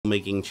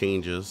making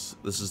changes.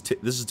 This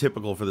is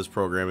typical for this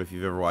program if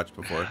you've ever watched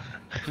before.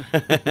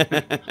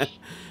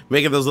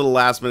 Making those little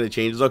last minute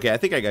changes. Okay, I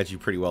think I got you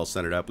pretty well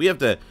centered up. We have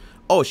to.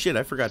 Oh shit!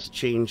 I forgot to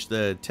change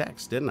the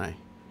text, didn't I?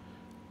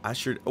 I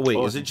sure. Oh wait,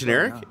 is it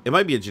generic? Yeah. It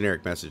might be a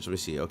generic message. Let me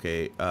see.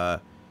 Okay.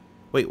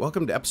 Wait.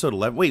 Welcome to episode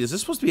 11. Wait, is this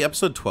supposed to be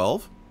episode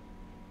 12?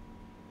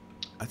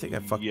 I think I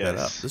fucked that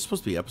up. This is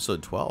supposed to be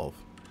episode 12.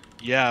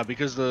 Yeah,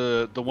 because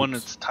the one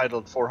that's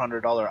titled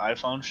 $400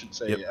 iPhone should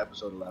say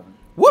episode 11.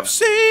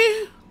 Whoopsie!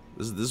 Yeah.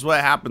 This is what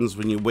happens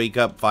when you wake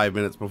up 5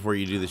 minutes before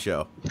you do the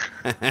show.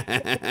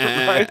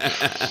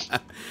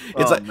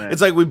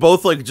 It's like we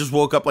both like just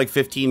woke up like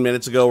 15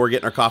 minutes ago. We're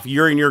getting our coffee.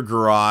 You're in your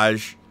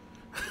garage.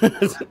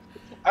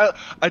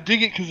 I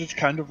dig it because it's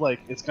kind of like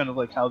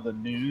how the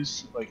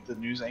news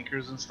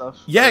anchors and stuff.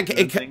 Yeah,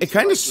 it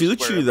kind of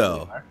suits you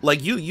though.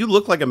 Like you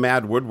look like a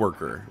mad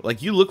woodworker.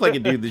 Like you look like a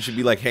dude that should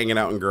be like hanging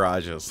out in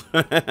garages.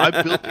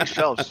 I built these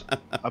shelves.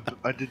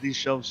 I did these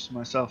shelves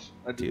myself.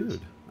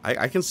 Dude,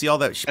 I can see all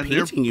that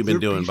painting you've been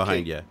doing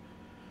behind you.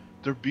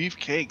 They're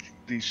beefcake.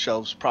 These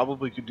shelves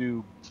probably could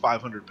do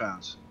 500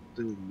 pounds.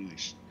 They're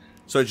nice.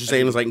 So what you're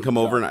saying is I can come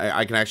over and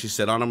I can actually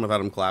sit on them without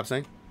them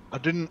collapsing? I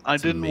didn't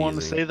want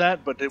to say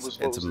that, but it was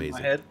what was in my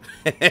head.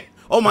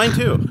 Oh, mine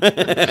too.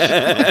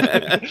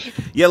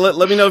 Yeah,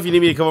 let me know if you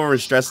need me to come over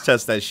and stress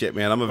test that shit,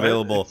 man. I'm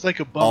available. It's like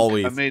a bunk.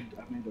 Always. I made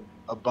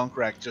a bunk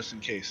rack just in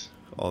case.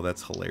 Oh,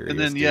 that's hilarious. And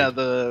then dude.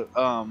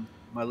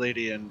 my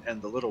lady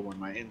and the little one,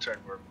 my intern,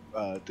 were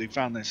they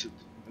found this.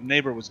 A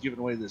neighbor was giving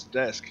away this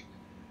desk.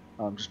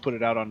 Just put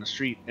it out on the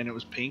street, and it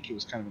was pink. It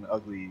was kind of an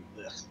ugly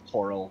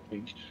coral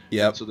pink.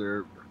 Yeah. So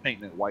they're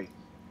painting it white.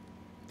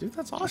 Dude,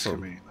 that's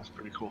awesome. That's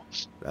pretty cool.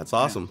 That's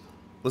awesome. Yeah.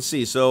 Let's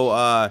see. So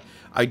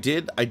I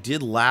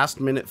did last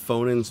minute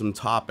phone in some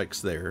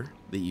topics there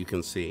that you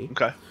can see.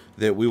 Okay.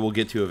 That we will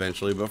get to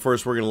eventually. But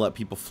first, we're gonna let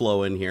people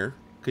flow in here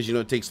because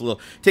it takes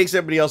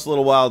everybody else a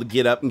little while to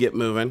get up and get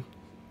moving,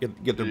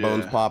 get their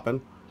bones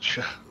popping.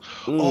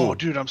 Oh,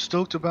 dude, I'm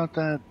stoked about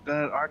that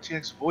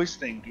RTX Voice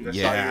thing, dude.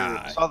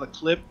 I saw the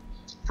clip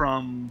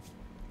from,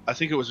 I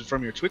think it was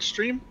from your Twitch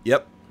stream.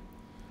 Yep.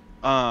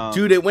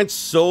 Dude, it went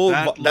so.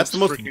 That's the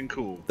most freaking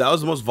cool. That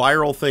was the most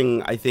viral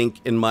thing I think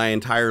in my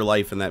entire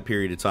life in that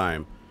period of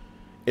time.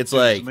 It's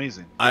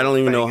amazing. I don't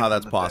even know how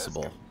that's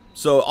possible. Desk.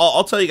 So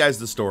I'll tell you guys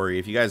the story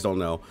if you guys don't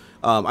know.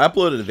 I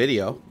uploaded a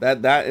video.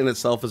 That in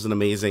itself is an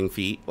amazing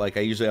feat. Like I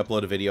usually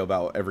upload a video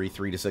about every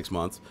 3 to 6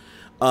 months.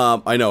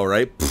 I know,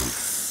 right?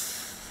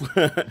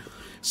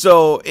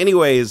 So,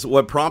 anyways,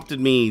 what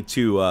prompted me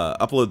to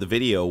upload the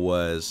video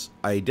was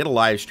I did a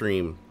live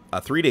stream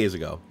 3 days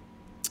ago.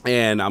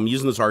 And I'm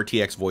using this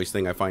RTX Voice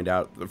thing. I find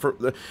out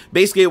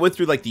basically it went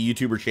through like the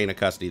YouTuber chain of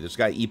custody. This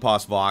guy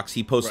Epos Vox,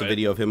 he posts a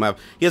video of him.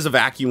 He has a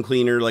vacuum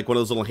cleaner, like one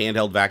of those little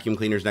handheld vacuum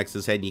cleaners next to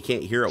his head, and you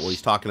can't hear it while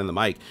he's talking in the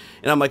mic.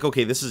 And I'm like,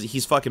 okay,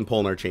 he's fucking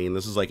pulling our chain.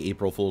 This is like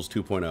April Fool's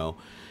 2.0.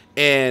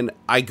 And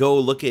I go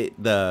look at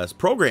the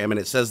program,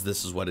 and it says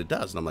this is what it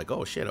does. And I'm like,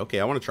 oh shit,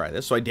 okay, I want to try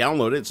this. So I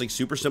download it. It's like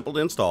super simple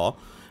to install.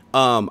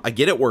 I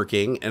get it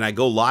working, and I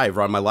go live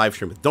on my live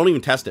stream. Don't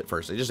even test it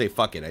first. I just say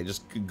fuck it. I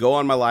just go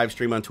on my live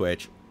stream on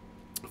Twitch.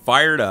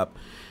 Fired up,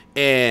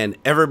 and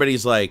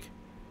everybody's like,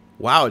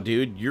 wow,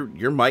 dude,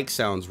 your mic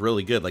sounds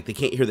really good. Like, they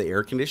can't hear the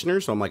air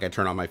conditioner, so I'm like, I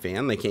turn on my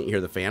fan. They can't hear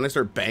the fan. I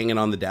start banging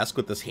on the desk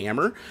with this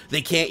hammer.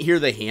 They can't hear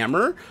the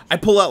hammer. I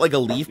pull out like a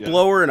leaf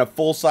blower and a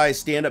full-size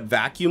stand-up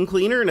vacuum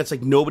cleaner, and it's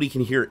like nobody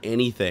can hear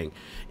anything.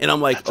 And I'm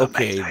like,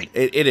 okay,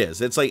 it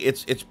is. It's like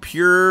it's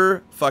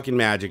pure fucking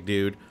magic,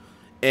 dude.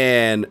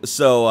 And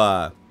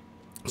so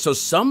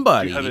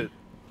somebody you have it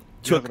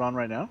on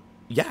right now?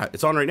 Yeah,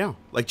 it's on right now.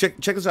 Like, check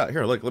this out.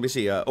 Here, look, let me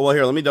see. Well,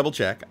 here, let me double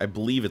check. I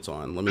believe it's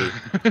on. Let me.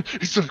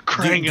 He's just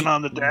cranking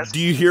on the desk. Do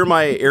you hear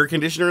my air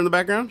conditioner in the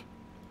background?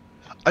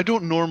 I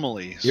don't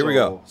normally. Here we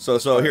go. So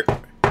here.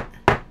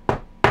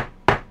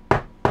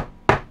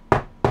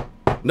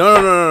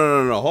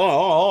 No. Hold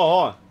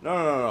on.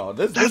 No.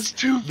 That's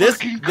too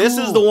fucking cool. This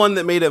is the one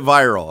that made it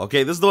viral.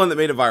 Okay, this is the one that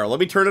made it viral. Let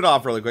me turn it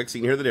off really quick so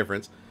you can hear the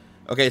difference.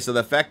 Okay, so the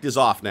effect is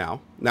off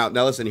now. Now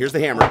listen, here's the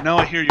hammer. Now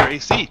I hear your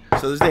AC.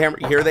 So this is the hammer.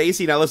 You hear the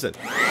AC, now listen.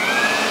 Okay,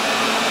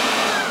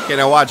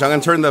 now watch. I'm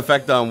going to turn the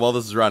effect on while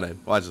this is running.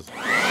 Watch this. Now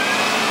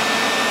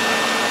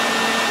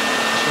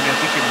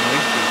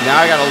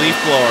I got a leaf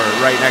blower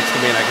right next to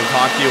me, and I can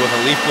talk to you with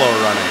a leaf blower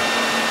running.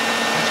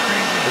 That's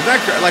crazy. Isn't that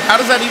like, how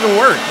does that even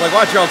work? Like,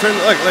 watch, y'all turn.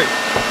 Look.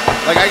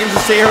 Like, I can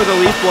just sit here with a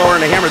leaf blower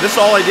and a hammer. This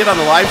is all I did on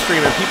the live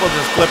stream, and people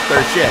just flipped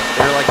their shit.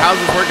 They're like, how's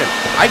this working?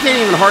 I can't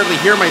even hardly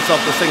hear myself.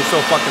 This thing's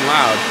so fucking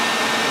loud.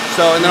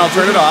 So, and then I'll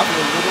turn it off. A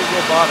little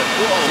robotic.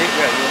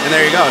 And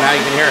there you go. Now you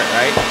can hear it,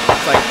 right?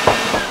 It's like,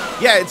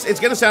 yeah, it's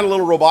going to sound a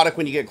little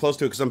robotic when you get close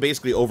to it, because I'm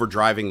basically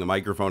overdriving the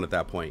microphone at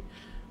that point.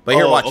 But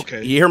here, watch.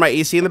 Okay. You hear my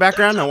AC in the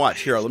background? Now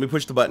watch. Here, let me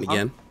push the button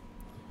again.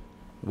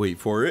 Wait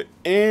for it.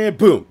 And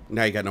boom.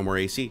 Now you got no more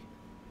AC.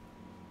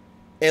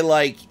 It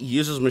like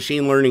uses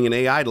machine learning and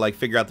AI to like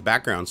figure out the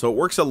background. So it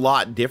works a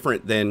lot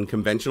different than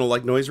conventional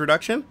like noise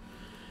reduction.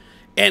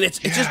 And it's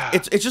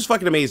just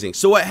fucking amazing.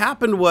 So what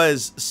happened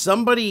was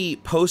somebody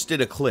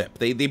posted a clip.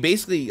 They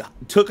basically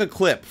took a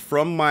clip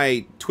from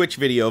my Twitch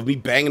video of me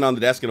banging on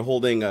the desk and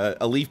holding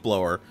a leaf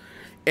blower,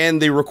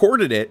 and they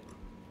recorded it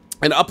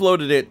and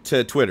uploaded it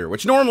to Twitter,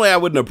 which normally I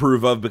wouldn't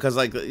approve of because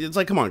like it's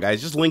like, come on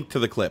guys, just link to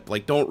the clip.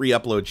 Like, don't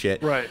re-upload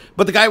shit. Right.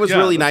 But the guy was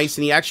really nice,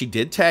 and he actually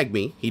did tag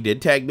me. He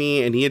did tag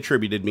me and he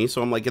attributed me.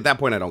 So I'm like, at that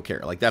point I don't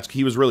care. Like,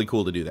 he was really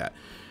cool to do that.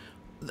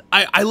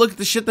 I look at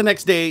the shit the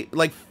next day,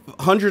 like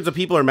hundreds of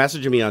people are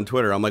messaging me on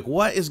Twitter. I'm like,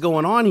 what is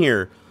going on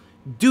here?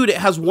 Dude, it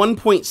has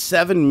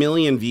 1.7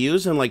 million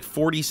views and like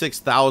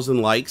 46,000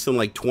 likes and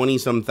like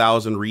 20-some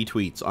thousand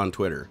retweets on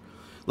Twitter.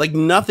 Like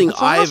nothing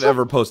I've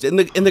ever posted.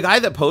 And the guy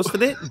that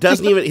posted it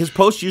doesn't even, his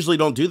posts usually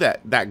don't do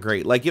that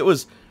great. Like it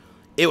was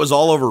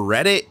all over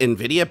Reddit.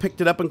 Nvidia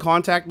picked it up and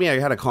contacted me. I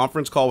had a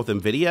conference call with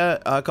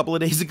Nvidia a couple of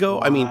days ago.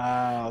 Wow, I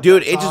mean,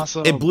 dude,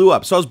 it blew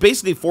up. So I was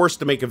basically forced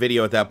to make a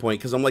video at that point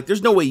because I'm like,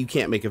 there's no way you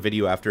can't make a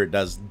video after it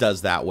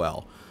does that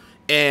well.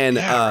 And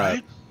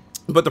right?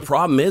 But the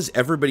problem is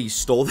everybody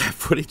stole that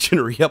footage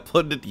and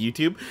re-uploaded it to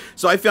YouTube.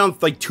 So I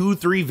found like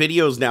 2-3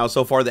 videos now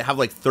so far that have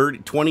like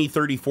 20,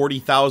 30,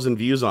 40,000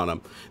 views on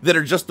them that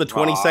are just the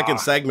 20-second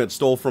segment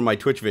stole from my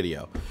Twitch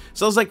video.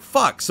 So I was like,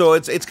 fuck. So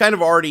it's kind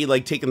of already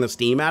like taking the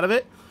steam out of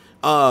it.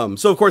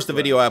 So of course the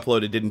video I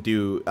uploaded didn't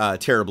do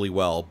terribly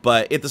well,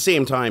 but at the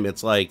same time,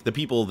 it's like the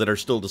people that are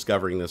still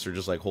discovering this are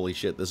just like, holy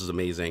shit, this is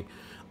amazing.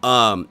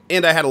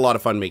 And I had a lot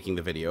of fun making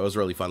the video. It was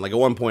really fun. Like at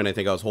one point, I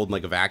think I was holding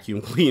like a vacuum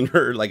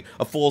cleaner, like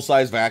a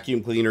full-size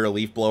vacuum cleaner, a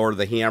leaf blower,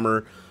 the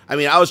hammer. I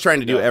mean, I was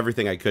trying to do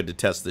everything I could to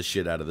test the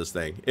shit out of this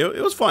thing.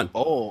 It was fun.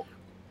 Oh,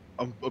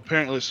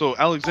 apparently. So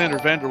Alexander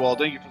Vanderwall,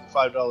 thank you for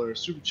the $5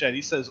 super chat.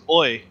 He says,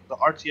 "Oi, the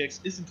RTX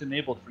isn't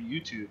enabled for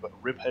YouTube, but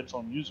rip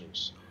headphone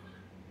users."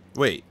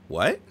 Wait,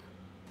 what?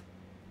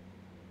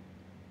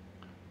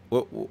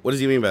 What does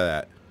he mean by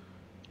that?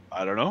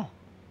 I don't know.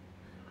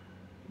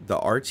 The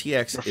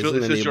RTX isn't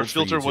enabled. It says your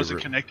filter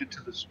wasn't connected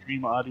to the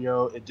stream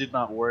audio. It did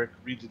not work.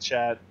 Read the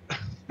chat.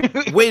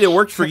 Wait, it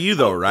worked for you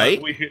though,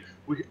 right?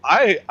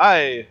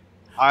 I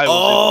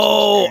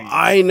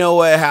know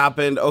what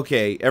happened.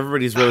 Okay,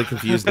 everybody's really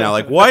confused now.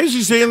 Like, why is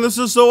she saying this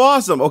is so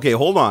awesome? Okay,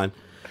 hold on.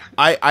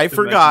 I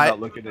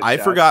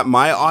forgot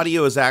my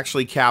audio is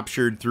actually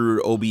captured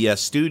through OBS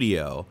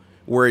Studio,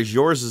 whereas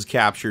yours is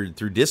captured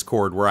through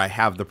Discord, where I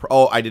have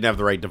I didn't have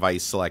the right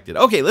device selected.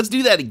 Okay, let's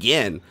do that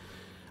again.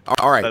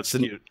 All right,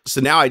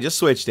 so now I just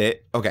switched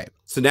it. Okay,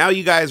 so now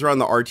you guys are on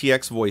the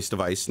RTX Voice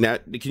device. Now,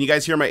 can you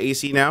guys hear my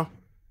AC now?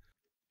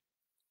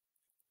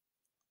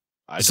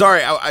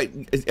 Sorry,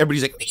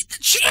 everybody's like, read the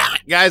chat!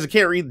 Guys, I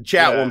can't read the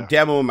chat while I'm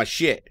demoing my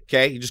shit,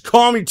 okay? You just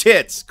calm your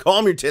tits.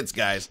 Calm your tits,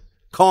 guys.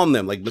 Calm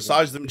them. Like,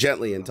 massage them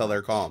gently until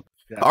they're calm.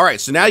 Yeah. All right,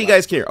 so now you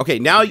guys can hear. Okay,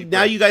 now you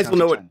guys will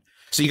know what.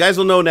 So you guys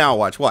will know now.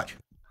 Watch.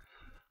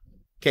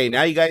 Okay,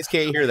 now you guys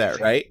can't hear that,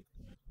 right?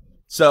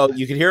 So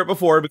you can hear it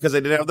before because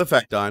I didn't have the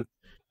effect on.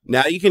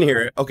 Now you can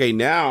hear it. Okay,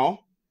 now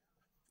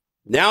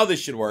this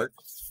should work.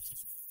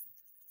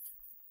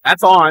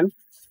 That's on.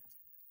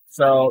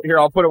 So here,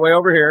 I'll put it way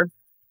over here.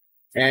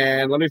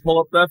 And let me pull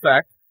up the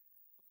effect.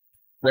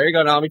 There you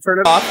go. Now let me turn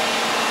it off.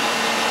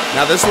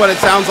 Now this is what it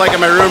sounds like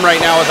in my room right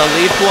now with a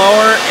leaf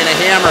blower and a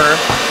hammer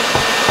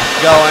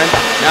going.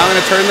 Now I'm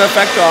going to turn the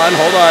effect on.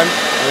 Hold on.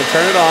 I'm going to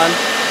turn it on.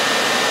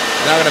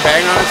 Now I'm going to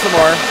bang on it some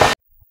more.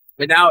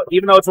 And now,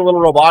 even though it's a little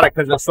robotic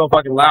because it's so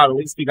fucking loud, at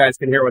least you guys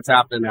can hear what's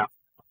happening now.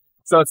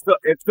 So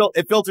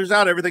it filters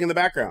out everything in the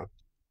background.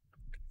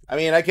 I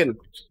mean, I can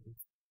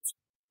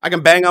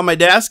bang on my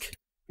desk.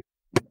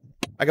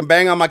 I can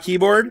bang on my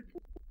keyboard.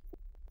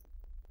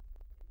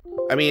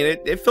 I mean,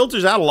 it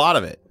filters out a lot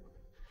of it.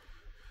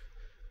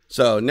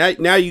 So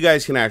now you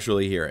guys can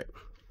actually hear it.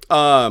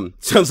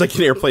 Sounds like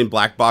an airplane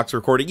black box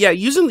recording. Yeah,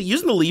 using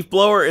the leaf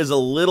blower is a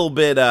little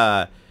bit.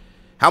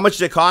 How much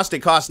did it cost? It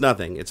costs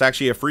nothing. It's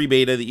actually a free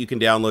beta that you can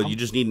download. You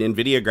just need an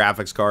Nvidia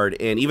graphics card,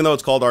 and even though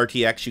it's called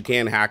RTX, you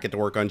can hack it to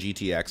work on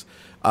GTX.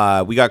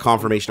 We got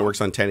confirmation it works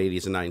on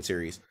 1080s and 9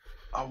 series.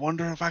 I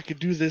wonder if I could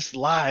do this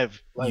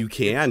live. Like, you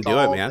can do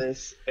it, man.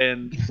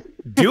 And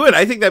do it.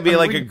 I think that'd be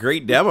like a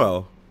great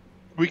demo.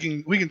 We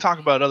can talk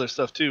about other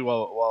stuff too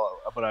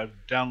but I'm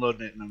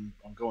downloading it and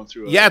I'm going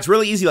through it. Yeah, it's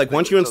really easy. Like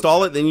once you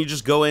install it, then you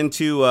just go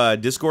into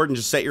Discord and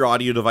just set your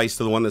audio device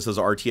to the one that says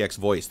RTX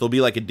Voice. There'll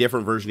be like a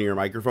different version of your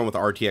microphone with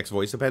RTX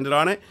Voice appended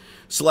on it.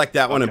 Select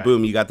that one and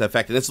boom, you got the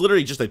effect. And it's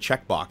literally just a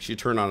checkbox you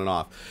turn on and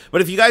off. But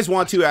if you guys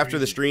want to, after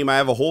the stream, I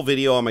have a whole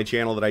video on my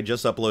channel that I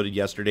just uploaded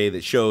yesterday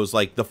that shows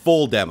like the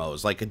full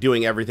demos, like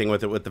doing everything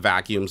with it with the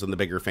vacuums and the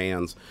bigger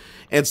fans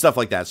and stuff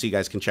like that. So you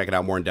guys can check it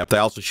out more in depth. I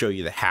also show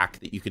you the hack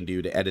that you can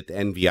do to edit the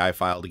NVI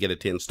file to get it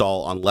to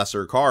install on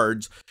lesser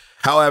cards.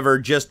 However,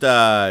 just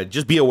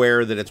be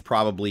aware that it's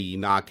probably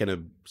not going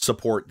to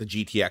support the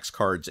GTX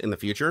cards in the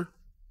future.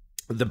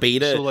 The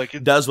beta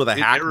does with a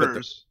hack.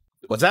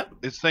 What's that?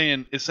 It's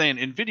saying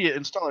NVIDIA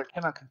installer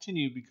cannot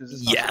continue because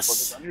it's not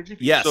supported on your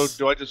GPU. Yes. So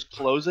do I just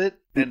close it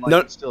and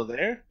it's still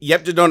there?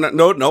 Yep.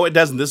 No, it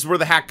doesn't. This is where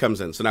the hack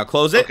comes in. So now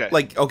close it.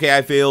 Okay,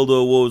 I failed.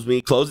 Woe is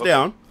me. Close it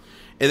down.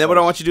 And then what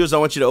I want you to do is I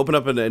want you to open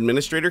up an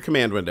administrator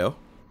command window.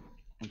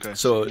 Okay.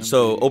 So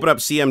open up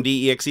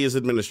cmd.exe as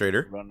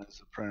administrator. Run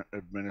as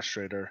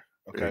administrator.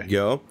 Okay. There you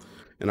go.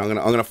 And I'm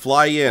gonna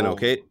fly you in.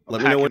 Okay.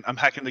 Let me know when I'm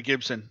hacking the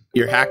Gibson.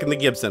 You're hacking the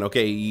Gibson.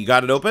 Okay. You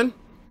got it open?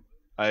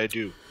 I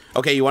do.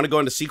 Okay. You want to go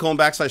into c:\temp?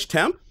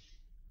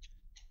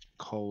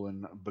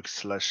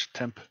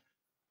 /temp.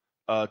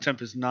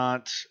 Temp is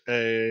not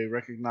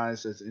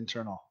recognized as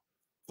internal.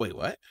 Wait,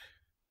 what?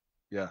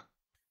 Yeah.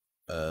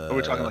 Are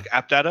we talking like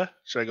app data?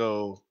 Should I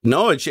go?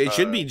 No, it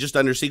should be just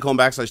under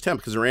c:\temp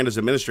because it ran as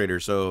administrator.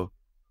 So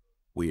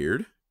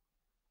weird.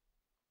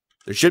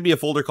 There should be a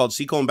folder called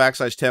c:\temp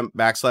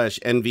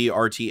 /Nvidia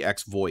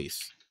RTX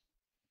Voice.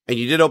 And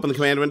you did open the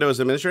command window as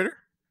administrator?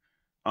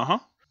 Uh-huh.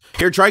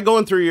 Here, try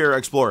going through your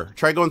Explorer.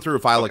 Try going through a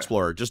File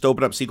Explorer. Just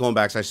open up c:\,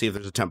 see if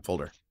there's a temp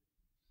folder.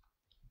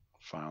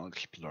 File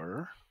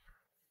Explorer.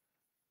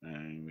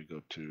 And we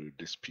go to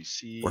this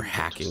PC. We're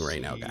hacking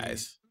right now,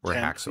 guys. We're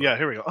hacking. Yeah,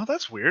 here we go. Oh,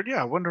 that's weird.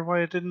 Yeah, I wonder why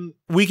it didn't.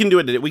 We can do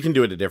it. We can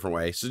do it a different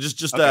way. So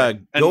just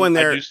go in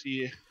there.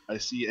 I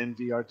see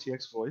Nvidia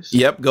RTX Voice.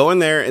 Yep, go in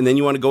there, and then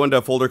you want to go into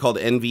a folder called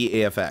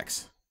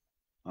NVAFX.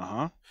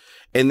 Uh-huh.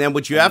 And then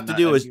what you have to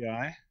do is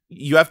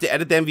you have to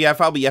edit the NVI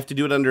file, but you have to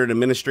do it under an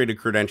administrative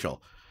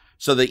credential.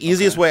 So the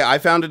easiest way I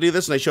found to do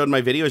this, and I showed in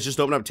my video, is just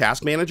open up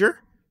Task Manager,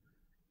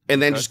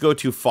 and then just go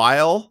to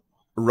File,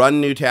 Run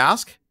New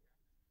Task.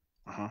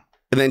 Uh-huh.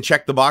 And then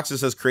check the box that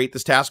says create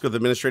this task with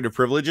administrative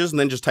privileges, and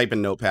then just type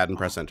in Notepad and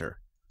press enter.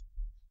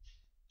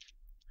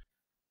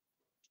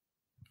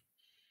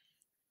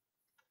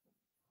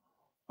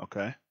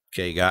 Okay.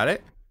 Okay, you got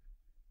it?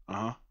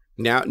 Uh-huh.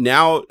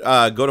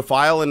 Now go to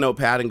File and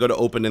Notepad and go to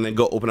Open, and then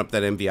go open up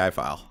that MVI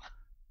file.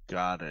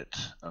 Got it.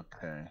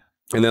 Okay.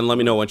 And then let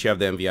me know once you have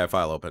the MVI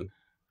file open.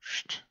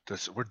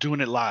 We're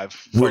doing it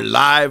live. We're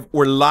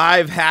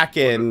live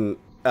hacking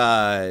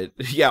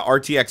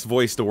RTX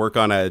Voice to work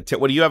on a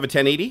what do you have, a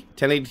 1080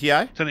 Ti?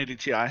 1080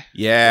 Ti.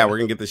 Yeah, we're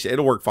gonna get this.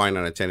 It'll work fine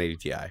on a 1080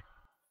 Ti.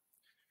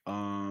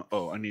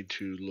 I need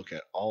to look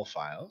at all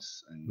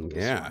files. And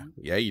yeah,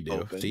 you do.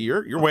 Open. See,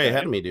 you're way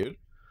ahead of me, dude.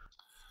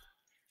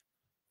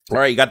 All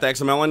right, you got the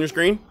XML on your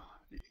screen?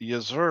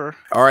 Yes, sir.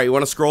 All right, you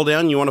want to scroll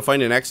down. You want to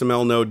find an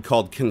XML node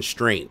called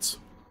constraints.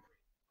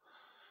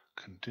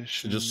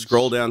 Conditions. So just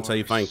scroll down until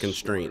you find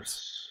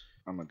constraints.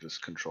 I'm gonna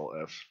just Control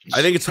F.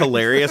 I think it's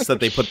hilarious that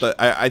they put the.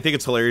 I think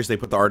it's hilarious they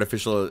put the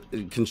artificial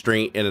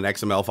constraint in an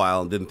XML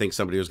file and didn't think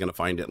somebody was gonna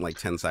find it in like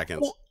 10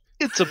 seconds. Well,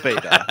 it's a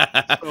beta.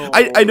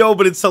 I know,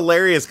 but it's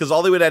hilarious because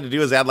all they would have to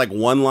do is add like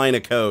one line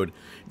of code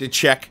to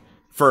check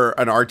for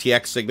an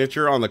RTX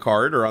signature on the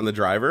card or on the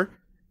driver,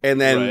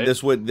 and then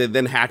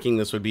then hacking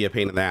this would be a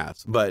pain in the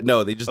ass. But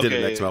no, they just did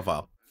an XML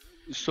file.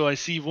 So I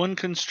see one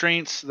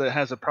constraint that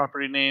has a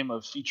property name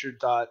of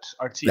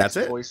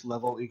feature.rtx voice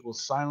level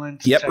equals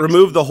silent. Yep,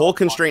 remove the whole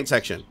constraint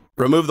section.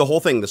 Remove the whole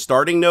thing, the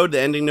starting node, the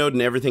ending node,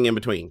 and everything in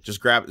between. Just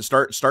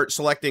start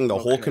selecting the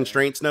whole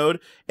constraints node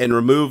and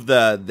remove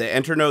the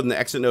enter node and the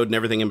exit node and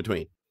everything in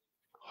between.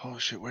 Oh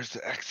shit, where's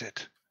the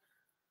exit?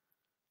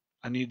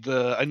 I need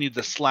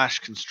the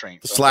slash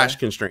constraints. Slash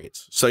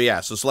constraints. So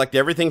yeah, so select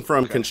everything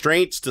from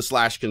constraints to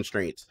slash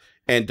constraints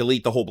and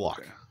delete the whole block.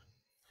 Okay.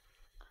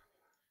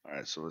 All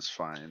right, so let's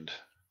find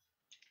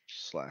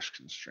slash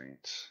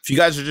constraints. If you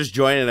guys are just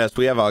joining us,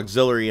 we have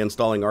AuxxZillary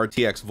installing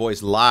RTX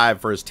Voice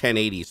live for his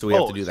 1080, so we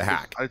have to do the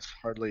hack. It's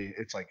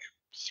like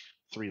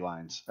 3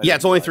 lines. Yeah,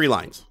 it's only 3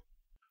 lines.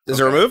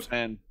 Is it removed?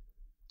 And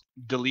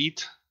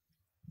delete,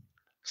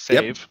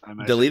 save.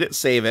 Yep. Delete it,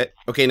 save it.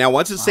 Okay, now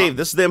once it's saved,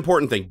 this is the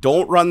important thing.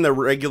 Don't run the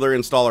regular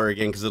installer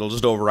again because it'll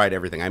just override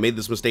everything. I made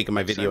this mistake in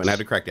my video and I had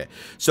to correct it.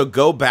 So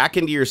go back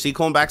into your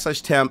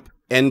c:\temp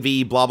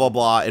nv blah blah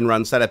blah and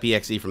run setup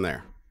exe from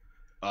there.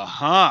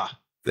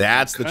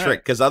 That's the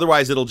trick, because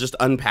otherwise it'll just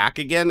unpack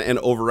again and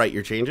overwrite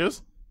your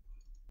changes.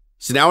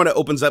 So now when it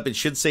opens up, it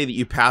should say that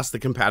you passed the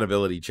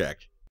compatibility check.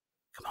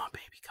 Come on,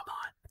 baby, come on,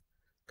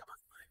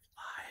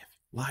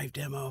 live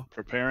demo.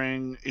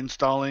 Preparing,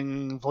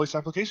 installing voice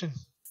application.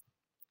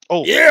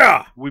 Oh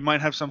yeah, we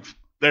might have some.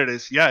 There it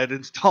is. Yeah, it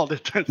installed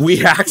it. We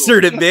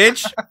hacksered it,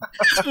 bitch.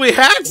 We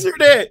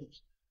hacksered it.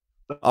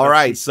 All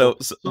right, so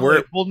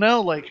we're now.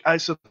 Like I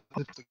suppose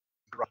the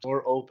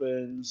door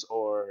opens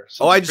or.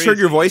 I just heard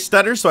your voice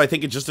stutter, so I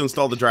think it just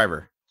installed the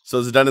driver. So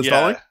is it done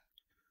installing? Yeah.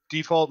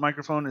 Default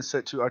microphone is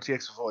set to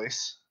RTX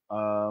Voice,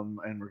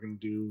 and we're going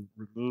to do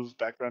remove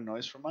background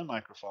noise from my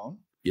microphone.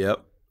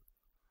 Yep.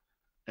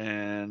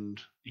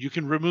 And you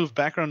can remove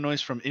background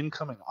noise from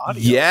incoming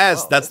audio.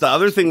 Yes, that's the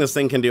other thing this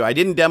thing can do. I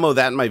didn't demo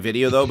that in my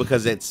video though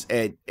because it's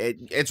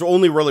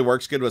only really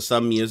works good with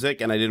some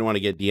music, and I didn't want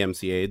to get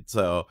DMCA'd.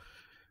 So,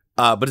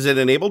 but is it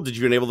enabled? Did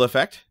you enable the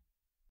effect?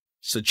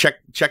 So check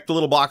the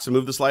little box and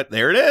move the slide.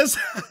 There it is.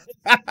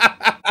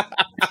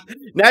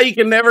 Now you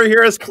can never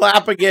hear us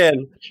clap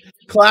again.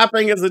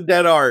 Clapping is a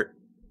dead art.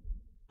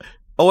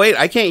 Oh wait,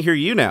 I can't hear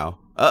you now.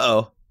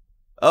 Uh-oh.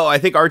 Oh, I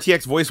think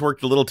RTX Voice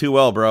worked a little too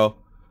well, bro.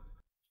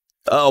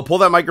 Uh-oh, pull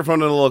that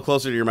microphone in a little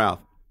closer to your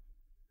mouth.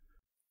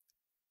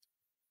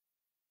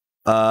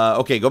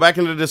 Okay, go back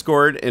into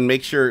Discord and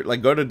make sure,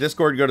 like, go to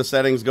Discord, go to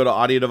settings, go to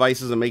audio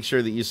devices, and make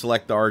sure that you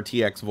select the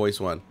RTX voice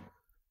one.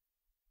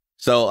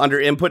 So under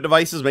input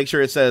devices, make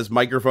sure it says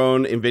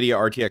microphone Nvidia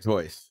RTX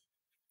voice.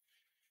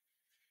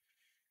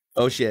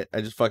 Oh shit,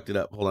 I just fucked it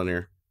up. Hold on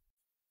here.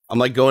 I'm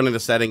like going into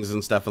settings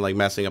and stuff and like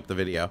messing up the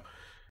video.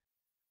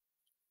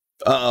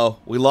 Uh-oh,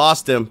 we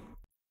lost him.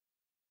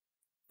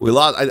 We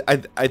lost,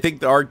 I think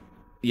the art,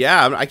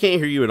 yeah, I can't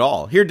hear you at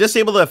all. Here,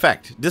 disable the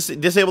effect.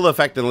 Disable the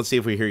effect and let's see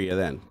if we hear you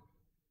then.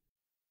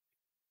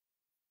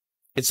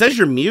 It says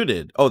you're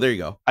muted. Oh, there you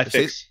go. I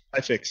fix.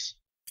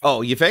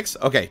 Oh, you fix?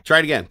 Okay, try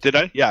it again. Did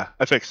I? Yeah,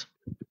 I fix.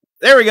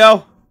 There we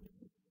go.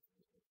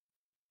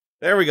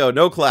 There we go.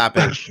 No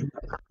clapping.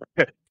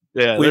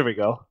 Yeah, there we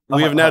go.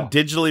 We have now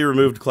digitally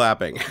removed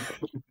clapping.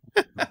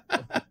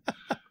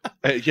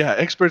 Yeah,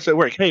 experts at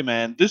work. Hey,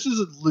 man, this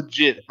is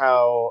legit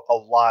how a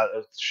lot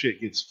of shit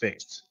gets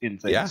fixed in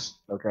things.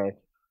 Yeah. Okay,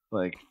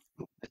 like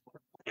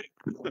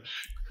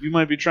you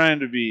might be trying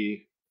to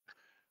be.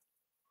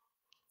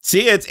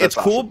 See, it's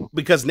cool awesome.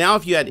 because now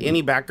if you had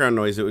any background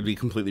noise, it would be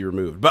completely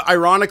removed. But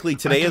ironically,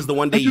 today is the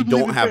one day you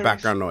don't have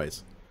background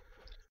noise.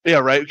 Yeah,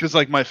 right. Because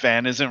like my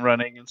fan isn't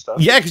running and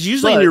stuff. Yeah, because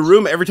usually in your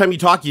room, every time you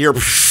talk, you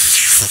hear.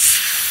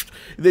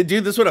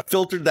 Dude, this would have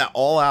filtered that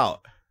all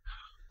out.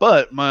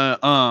 But my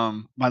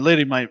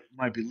lady might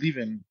be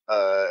leaving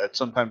at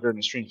some time during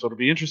the stream, so it'll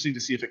be interesting to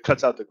see if it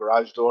cuts out the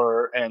garage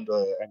door and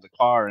the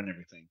car and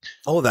everything.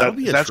 Oh, that'll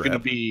be that's gonna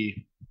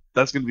be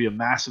a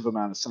massive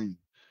amount of sound.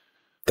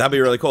 That'd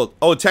be really cool.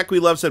 Oh, Tech We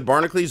Love said,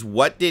 Barnacules,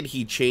 what did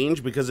he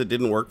change because it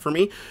didn't work for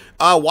me?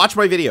 Watch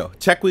my video.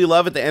 Tech We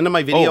Love, at the end of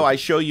my video, I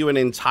show you an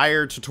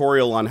entire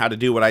tutorial on how to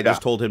do what I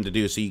just told him to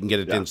do so you can get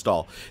it to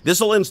install. This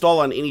will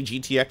install on any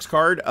GTX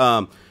card.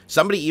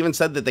 Somebody even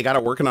said that they got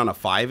it working on a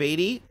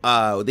 580.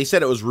 They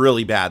said it was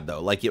really bad,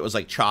 though. Like, it was,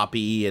 like,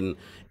 choppy,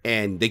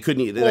 and they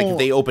couldn't, like, if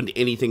they opened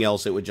anything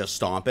else, it would just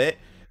stomp it.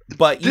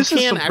 But you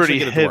can actually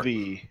get it to work.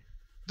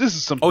 This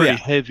is some pretty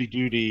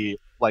heavy-duty,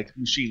 like,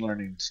 machine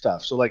learning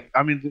stuff. So, like,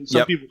 I mean,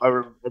 some people,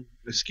 I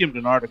skimmed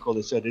an article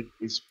that said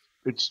it's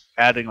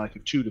adding, like, a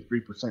 2 to 3%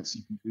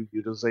 CPU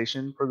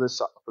utilization for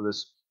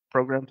this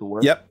program to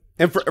work. Yep.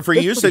 And for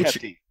you,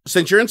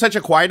 since you're in such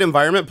a quiet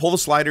environment, pull the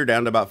slider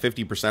down to about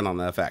 50% on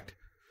the effect.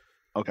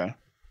 Okay.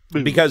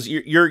 Because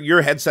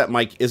your headset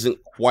mic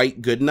isn't quite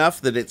good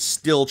enough that it's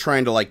still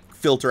trying to like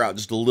filter out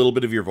just a little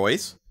bit of your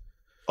voice.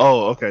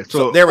 Oh, okay.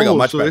 So there we go.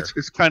 Much better.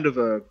 It's kind of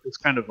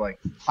like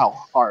how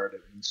hard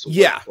it needs to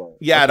work.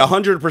 Yeah. At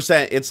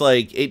 100%, it's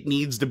like it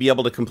needs to be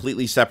able to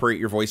completely separate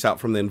your voice out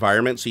from the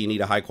environment. So you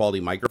need a high quality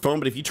microphone.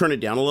 But if you turn it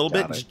down a little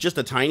bit, just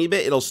a tiny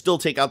bit, it'll still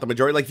take out the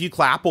majority. Like if you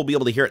clap, we'll be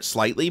able to hear it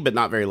slightly, but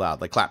not very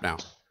loud. Like clap now.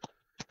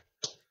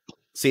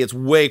 See, it's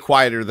way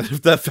quieter than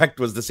if the effect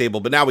was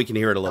disabled, but now we can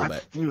hear it a little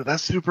bit. Dude,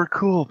 that's super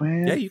cool,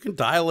 man. Yeah, you can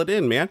dial it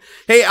in, man.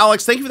 Hey,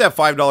 Alex, thank you for that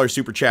 $5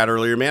 super chat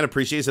earlier, man.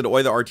 Appreciate it.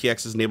 Oi, the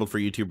RTX is enabled for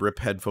YouTube RIP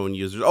headphone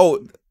users.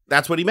 Oh,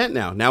 that's what he meant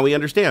now. Now we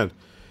understand.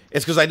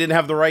 It's because I didn't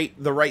have the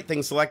right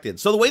thing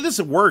selected. So the way this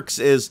works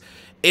is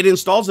it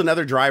installs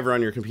another driver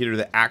on your computer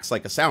that acts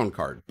like a sound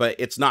card, but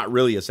it's not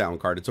really a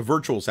sound card. It's a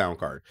virtual sound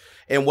card.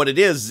 And what it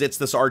is, it's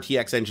this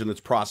RTX engine that's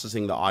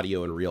processing the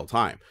audio in real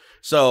time.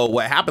 So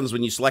what happens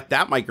when you select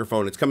that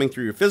microphone, it's coming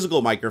through your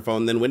physical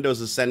microphone, then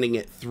Windows is sending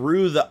it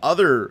through the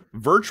other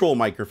virtual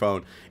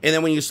microphone. And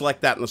then when you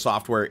select that in the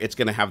software, it's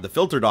going to have the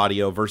filtered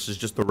audio versus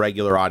just the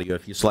regular audio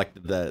if you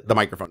selected the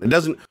microphone. It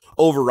doesn't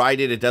override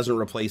it. It doesn't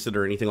replace it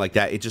or anything like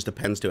that. It just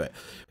appends to it.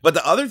 But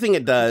the other thing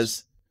it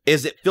does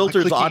is it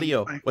filters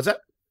audio. What's that?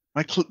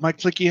 My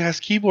clicky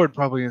ass keyboard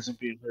probably isn't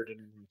being heard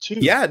anymore too.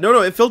 Yeah,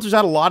 no, it filters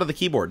out a lot of the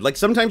keyboard. Like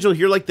sometimes you'll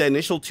hear like the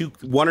initial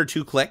one or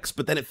two clicks,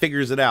 but then it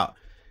figures it out.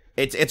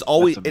 It's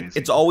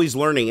always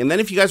learning. And then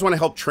if you guys want to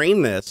help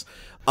train this,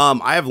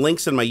 I have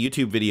links in my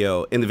YouTube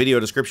video in the video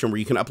description where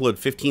you can upload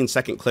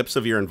 15-second clips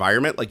of your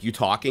environment, like you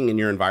talking in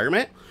your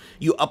environment.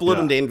 You upload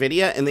them to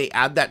Nvidia and they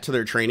add that to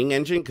their training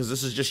engine because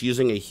this is just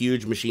using a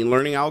huge machine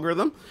learning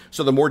algorithm.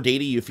 So the more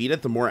data you feed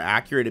it, the more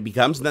accurate it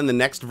becomes. And then the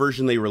next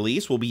version they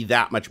release will be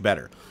that much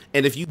better.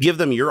 And if you give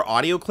them your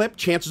audio clip,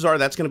 chances are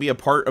that's going to be a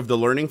part of the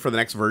learning for the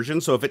next version.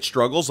 So if it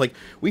struggles, like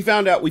we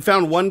found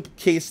one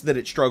case that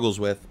it struggles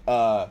with.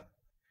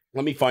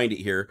 Let me find it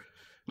here.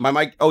 My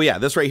mic. Oh yeah,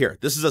 this right here.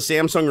 This is a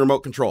Samsung remote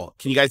control.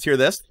 Can you guys hear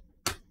this?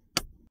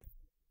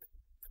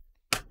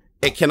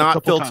 It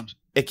cannot filter.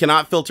 It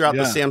cannot filter out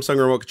the Samsung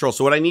remote control.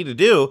 So what I need to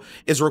do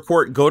is go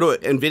to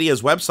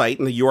Nvidia's website,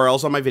 and the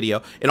URL's on my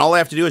video. And all I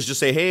have to do is just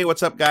say, hey,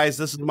 what's up, guys?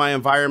 This is my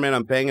environment.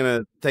 I'm banging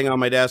a thing on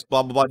my desk,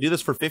 blah, blah, blah. Do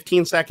this for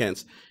 15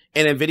 seconds.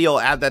 And Nvidia will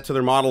add that to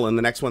their model. And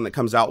the next one that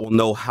comes out will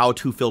know how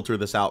to filter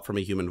this out from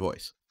a human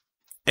voice.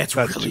 That's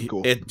really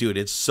cool. Dude,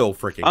 it's so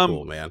freaking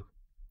cool, man.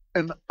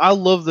 And I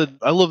love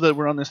that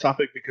we're on this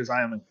topic because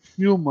I am a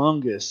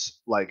humongous,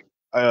 like,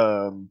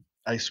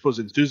 I suppose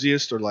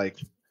enthusiast or like,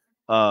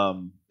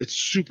 it's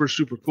super,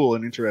 super cool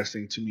and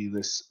interesting to me,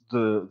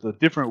 the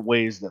different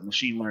ways that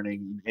machine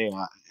learning and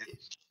AI,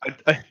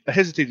 I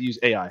hesitate to use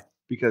AI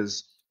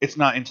because it's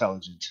not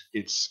intelligent.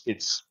 It's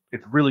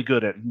really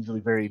good at usually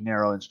very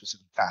narrow and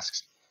specific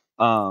tasks.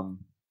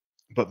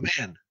 But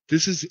man,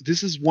 this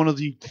is one of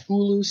the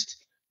coolest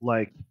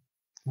like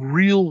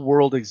real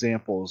world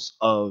examples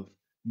of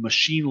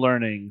machine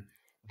learning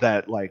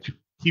that like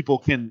people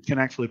can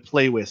actually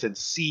play with and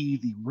see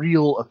the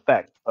real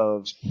effect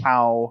of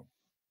how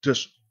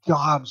just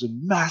gobs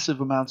and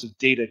massive amounts of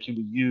data can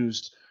be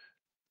used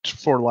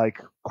for like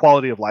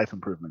quality of life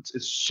improvements.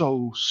 It's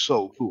so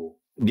cool.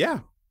 Yeah.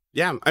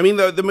 Yeah. I mean,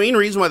 the main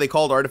reason why they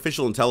call it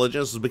artificial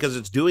intelligence is because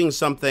it's doing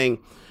something.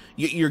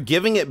 You're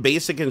giving it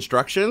basic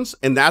instructions,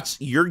 and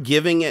you're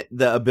giving it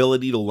the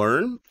ability to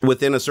learn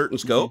within a certain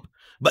scope,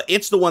 but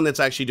it's the one that's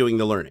actually doing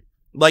the learning.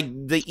 Like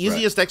the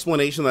easiest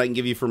explanation that I can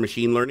give you for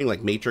machine learning,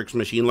 like matrix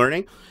machine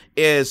learning,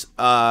 is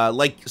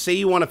like say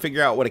you want to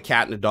figure out what a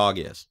cat and a dog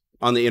is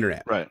on the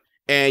internet. Right.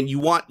 And you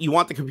want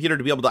the computer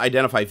to be able to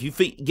identify. If you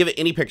give it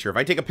any picture, if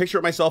I take a picture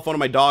of my cell phone of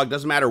my dog,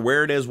 doesn't matter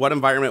where it is, what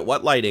environment,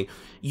 what lighting,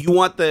 you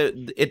want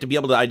it to be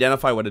able to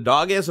identify what a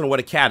dog is and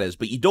what a cat is.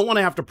 But you don't want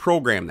to have to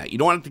program that. You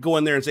don't want to go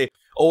in there and say,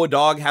 oh, a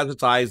dog has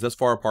its eyes this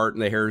far apart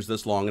and the hair is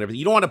this long and everything.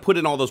 You don't want to put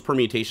in all those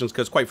permutations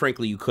because, quite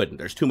frankly, you couldn't.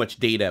 There's too much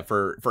data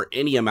for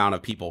any amount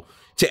of people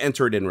to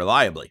enter it in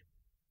reliably.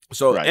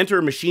 So enter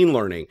machine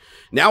learning.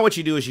 Now what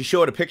you do is you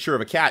show it a picture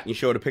of a cat and you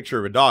show it a picture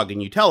of a dog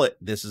and you tell it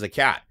this is a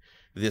cat,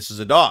 this is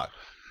a dog.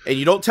 And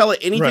you don't tell it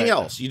anything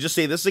else. You just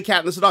say, this is a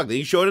cat and this is a dog. Then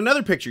you show it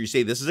another picture. You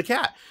say, this is a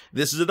cat.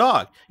 This is a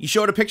dog. You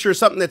show it a picture of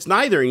something that's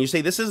neither. And you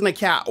say, this isn't a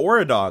cat or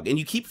a dog. And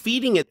you keep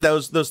feeding it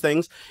those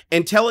things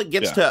until it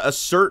gets to a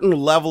certain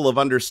level of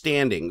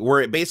understanding where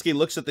it basically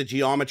looks at the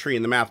geometry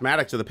and the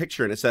mathematics of the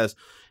picture. And it says,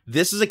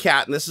 this is a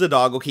cat and this is a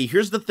dog. Okay,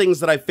 here's the things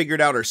that I figured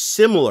out are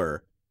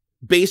similar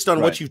based on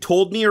what you've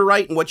told me are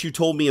right and what you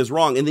told me is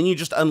wrong. And then you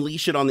just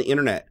unleash it on the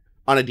internet.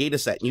 On a data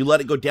set, and you let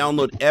it go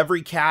download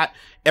every cat,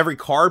 every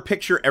car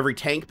picture, every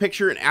tank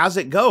picture, and as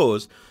it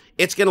goes,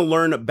 it's going to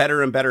learn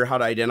better and better how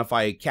to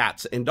identify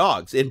cats and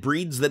dogs. In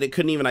breeds that it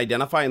couldn't even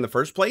identify in the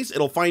first place,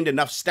 it'll find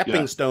enough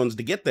stepping stones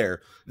to get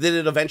there that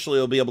it eventually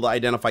will be able to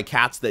identify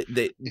cats that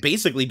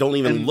basically don't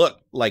even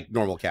look like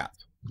normal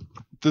cats.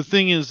 The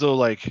thing is, though,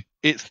 like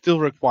it still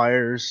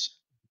requires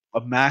a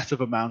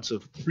massive amounts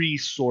of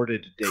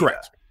pre-sorted data.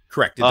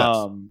 Correct. It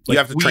does. You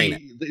have to train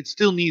it. It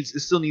still needs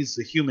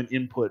the human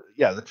input.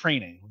 Yeah, the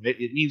training.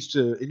 It needs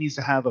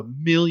to have a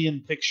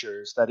million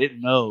pictures that it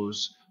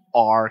knows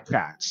are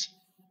cats.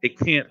 It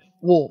can't.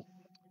 Well,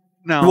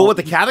 with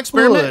the cat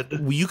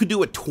experiment, you could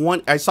do it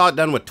 20. I saw it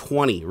done with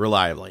 20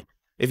 reliably.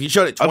 If you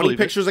showed it 20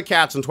 pictures of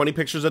cats and 20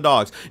 pictures of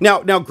dogs. Now,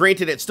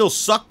 granted, it still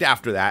sucked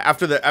after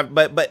that.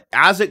 But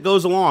as it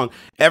goes along,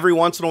 every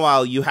once in a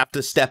while, you have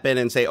to step in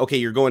and say, okay,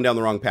 you're going down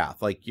the wrong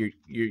path. Like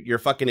you're a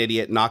fucking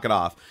idiot. Knock it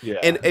off. Yeah.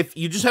 And if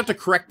you just have to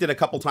correct it a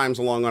couple times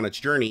along on its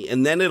journey,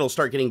 and then it'll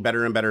start getting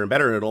better and better and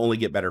better, and it'll only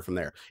get better from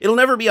there. It'll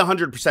never be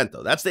 100%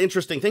 though. That's the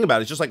interesting thing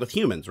about it. It's just like with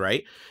humans,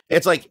 right?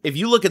 It's like if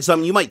you look at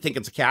something, you might think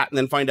it's a cat, and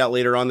then find out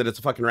later on that it's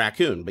a fucking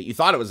raccoon, but you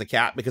thought it was a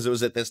cat because it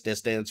was at this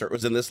distance or it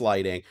was in this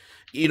lighting.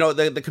 You know,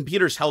 the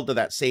computer's held to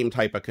that same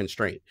type of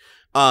constraint.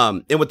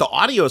 And with the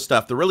audio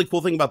stuff, the really cool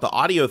thing about the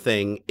audio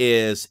thing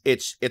is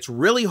it's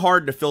really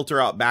hard to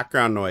filter out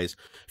background noise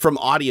from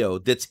audio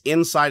that's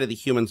inside of the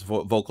human's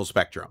vocal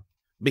spectrum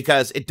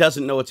because it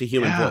doesn't know it's a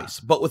human voice.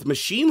 But with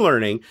machine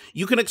learning,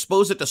 you can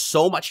expose it to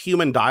so much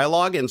human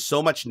dialogue and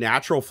so much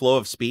natural flow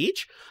of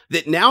speech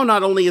that now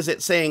not only is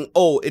it saying,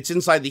 oh, it's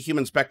inside the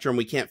human spectrum,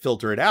 we can't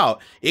filter it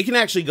out. It can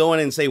actually go in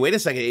and say, wait a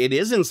second, it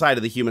is inside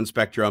of the human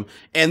spectrum.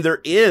 And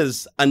there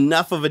is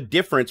enough of a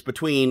difference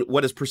between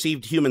what is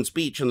perceived human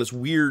speech and this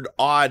weird,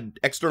 odd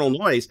external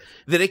noise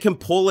that it can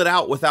pull it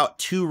out without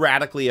too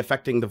radically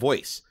affecting the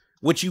voice,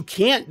 which you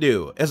can't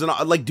do as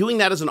doing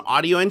that as an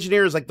audio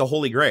engineer is like the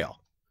holy grail.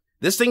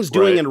 This thing's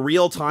doing in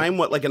real time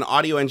what like an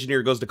audio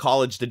engineer goes to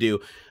college to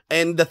do.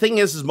 And the thing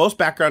is most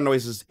background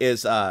noise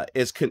is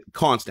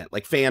constant,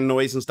 like fan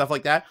noise and stuff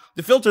like that.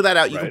 To filter that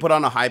out, you can put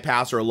on a high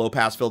pass or a low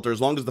pass filter.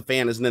 As long as the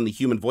fan isn't in the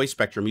human voice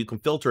spectrum, you can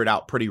filter it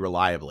out pretty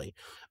reliably.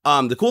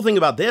 The cool thing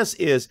about this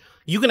is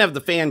you can have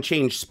the fan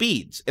change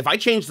speeds. If I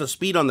change the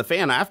speed on the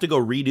fan, I have to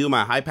go redo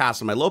my high pass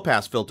and my low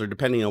pass filter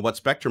depending on what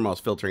spectrum I was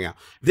filtering out.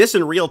 This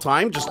in real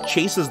time just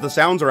chases the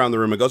sounds around the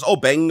room and goes, oh,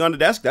 banging on a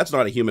desk, that's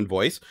not a human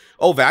voice.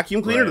 Oh,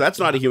 vacuum cleaner, that's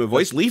not a human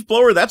voice. Leaf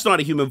blower, that's not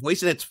a human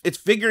voice. And it's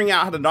figuring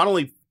out how to not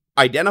only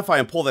identify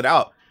and pull that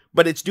out,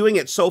 but it's doing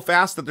it so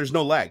fast that there's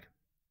no lag.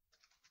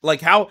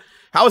 Like how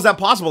is that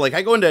possible? Like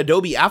I go into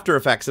Adobe After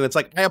Effects and it's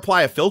like I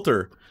apply a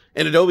filter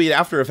in Adobe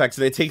After Effects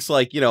and it takes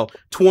like,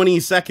 20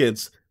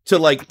 seconds to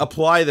like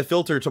apply the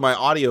filter to my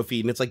audio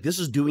feed. And it's like, this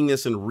is doing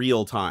this in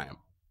real time.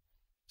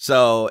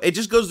 So it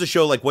just goes to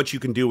show like what you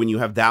can do when you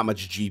have that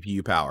much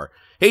GPU power.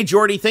 Hey,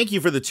 Jordy, thank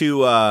you for the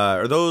two,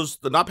 are those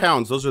not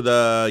pounds? Those are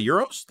the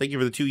euros. Thank you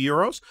for the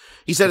 €2.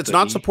 He said it's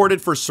not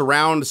supported for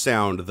surround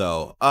sound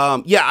though.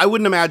 Yeah, I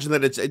wouldn't imagine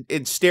that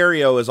it's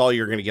stereo is all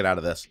you're going to get out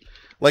of this.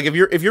 Like if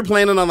you're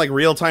planning on like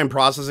real time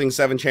processing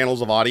 7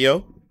 channels of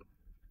audio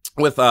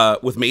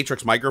with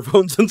matrix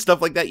microphones and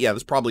stuff like that, yeah,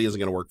 this probably isn't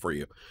going to work for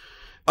you.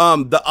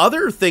 The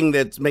other thing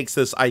that makes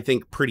this, I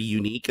think, pretty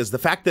unique is the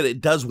fact that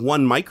it does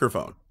one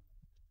microphone.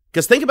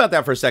 Because think about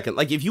that for a second.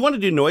 Like if you want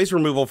to do noise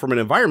removal from an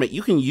environment,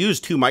 you can use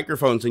 2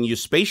 microphones and use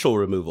spatial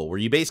removal, where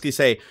you basically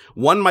say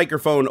one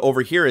microphone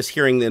over here is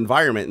hearing the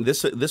environment and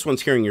this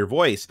one's hearing your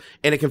voice,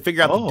 and it can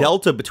figure out the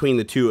delta between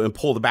the two and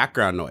pull the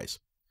background noise.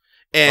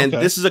 And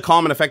this is a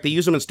common effect. They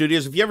use them in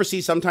studios. If you ever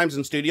see sometimes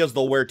in studios,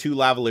 they'll wear 2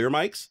 lavalier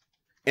mics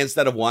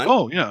instead of 1.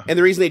 Oh, yeah. And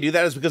the reason they do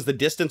that is because the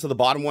distance of the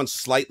bottom one's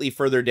slightly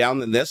further down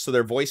than this, so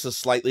their voice is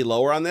slightly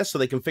lower on this, so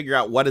they can figure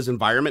out what is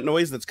environment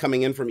noise that's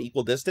coming in from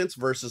equal distance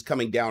versus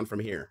coming down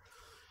from here.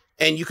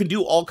 And you can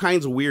do all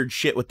kinds of weird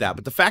shit with that.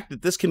 But the fact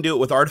that this can do it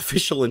with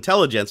artificial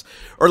intelligence,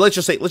 or let's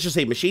just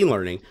say machine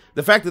learning,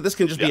 the fact that this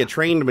can just be a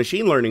trained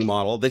machine learning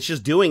model that's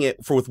just doing it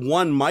with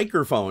 1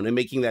 microphone and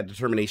making that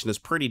determination is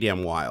pretty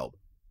damn wild.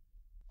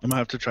 I'm gonna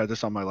have to try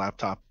this on my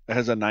laptop. It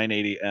has a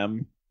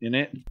 980M in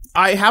it.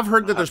 I have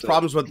heard that there's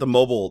problems with the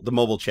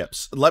mobile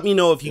chips. Let me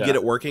know if you get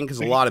it working, because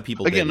a lot of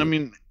people again, I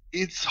mean,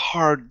 it's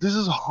hard. This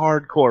is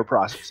hardcore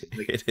processing.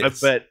 Like, it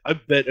is. I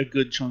bet a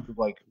good chunk of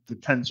like the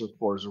tensor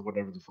cores or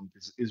whatever the fuck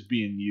is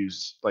being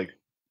used like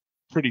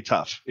pretty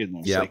tough in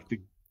this. Yeah. Like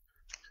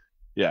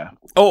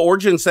Oh,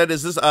 Origin said,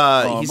 "Is this?"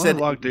 He said,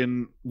 "Logged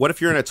in." What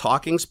if you're in a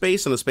talking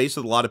space, in a space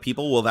with a lot of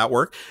people? Will that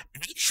work?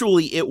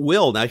 Actually, it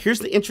will. Now, here's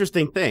the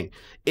interesting thing: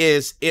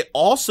 is it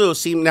also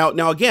seemed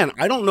now again?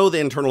 I don't know the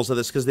internals of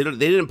this because they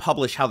didn't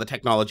publish how the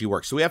technology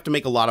works, so we have to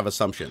make a lot of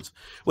assumptions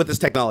with this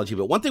technology.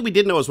 But one thing we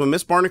did know is when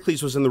Miss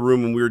Barnacules was in the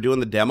room when we were doing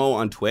the demo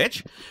on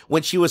Twitch,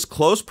 when she was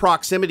close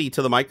proximity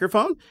to the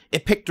microphone,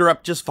 it picked her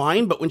up just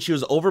fine. But when she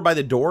was over by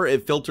the door,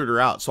 it filtered her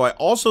out. So I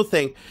also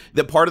think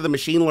that part of the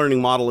machine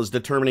learning model is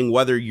determining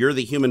whether you're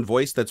the human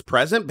voice that's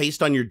present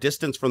based on your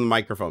distance from the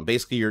microphone,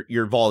 basically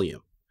your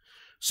volume.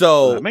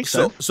 So that makes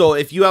sense. So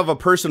if you have a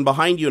person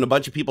behind you and a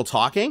bunch of people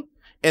talking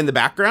in the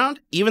background,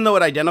 even though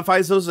it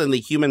identifies those in the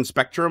human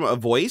spectrum of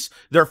voice,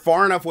 they're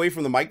far enough away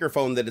from the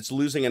microphone that it's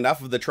losing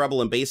enough of the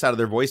treble and bass out of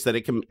their voice that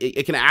it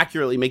can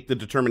accurately make the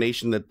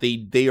determination that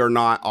they are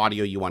not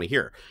audio you want to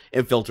hear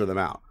and filter them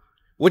out.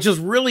 Which is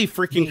really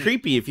freaking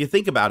creepy if you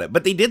think about it.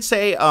 But they did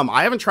say,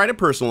 I haven't tried it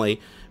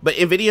personally, but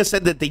Nvidia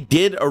said that they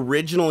did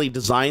originally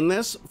design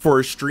this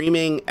for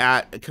streaming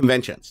at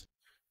conventions.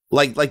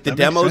 Like the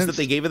demos that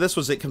they gave of this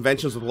was at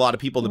conventions with a lot of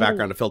people in the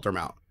background to filter them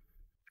out.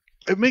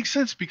 It makes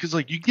sense because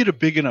like you get a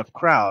big enough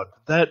crowd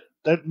that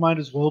might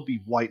as well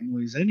be white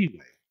noise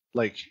anyway.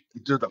 Like,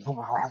 like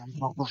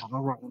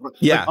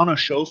on a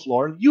show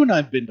floor. You and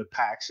I've been to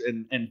PAX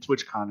and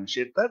TwitchCon and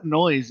shit. That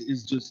noise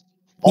is just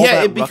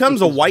it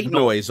becomes a white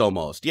noise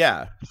almost.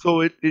 Yeah.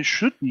 So it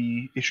should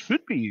be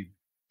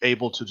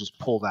able to just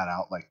pull that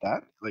out like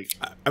that. Like,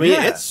 I mean,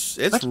 it's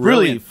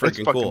really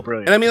freaking cool.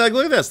 Brilliant. And I mean, like,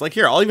 look at this. Like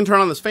here, I'll even turn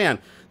on this fan.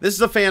 This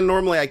is a fan.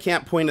 Normally, I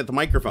can't point at the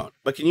microphone,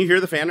 but can you hear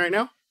the fan right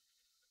now?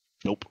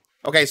 Nope.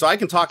 Okay, so I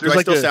can talk. Do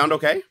I still sound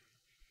okay?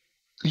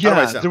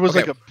 Yeah, there was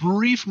like a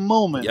brief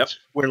moment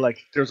where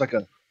like there's like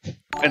a,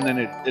 and then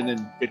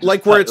it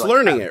like where it's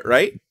learning it,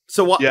 right?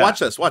 So watch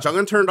this. Watch. I'm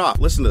gonna turn it off.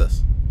 Listen to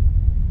this.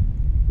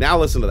 Now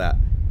listen to that.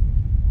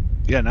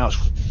 Yeah, now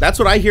that's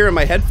what I hear in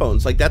my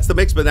headphones. Like that's the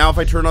mix. But now if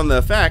I turn on the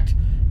effect,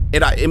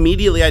 it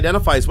immediately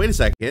identifies. Wait a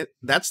second.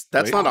 That's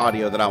not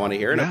audio that I want to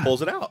hear, and it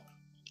pulls it out.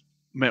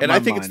 Man, and I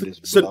think it's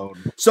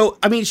so.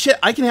 I mean, shit.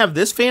 I can have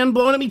this fan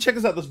blowing at me. Check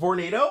this out. This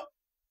Vornado.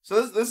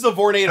 So this is a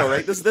Vornado,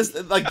 right? This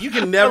like you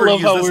can never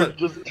use how this. We're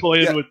just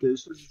toying with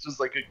this. This is just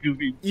like a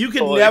goofy. You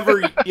can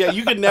never,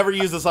 you can never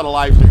use this on a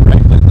live stream,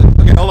 right?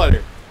 Okay, hold on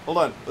here. Hold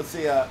on. Let's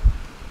see.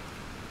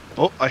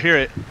 Oh, I hear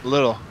it a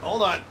little.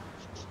 Hold on.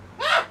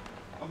 Ah!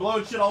 I'm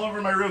blowing shit all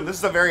over my room. This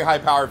is a very high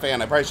power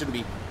fan. I probably shouldn't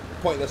be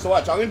pointing this. So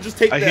watch. I'm gonna just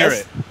take this. I hear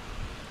it.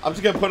 I'm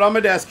just gonna put it on my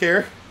desk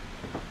here.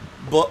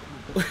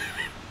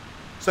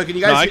 So can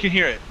you guys? No, I can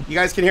hear it. You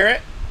guys can hear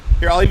it.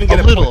 Here, I'll even get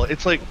a little.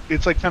 It's like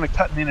kind of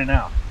cutting in and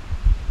out.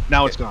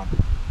 Now it's gone.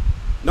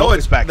 No,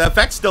 it's back. The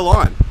effect's still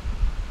on,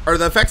 or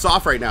the effect's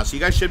off right now. So you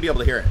guys should be able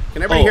to hear it.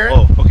 Can everybody hear it?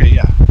 Oh, okay,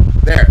 yeah.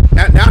 There.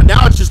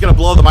 Now it's just gonna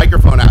blow the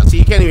microphone out. So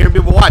you can't even hear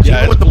people watch. Yeah,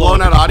 even with the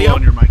blown out audio.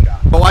 Your mic out.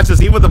 But watch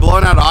this. Even with the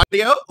blown out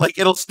audio, like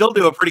it'll still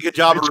do a pretty good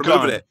job of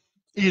removing it.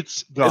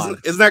 It's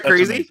gone. Isn't that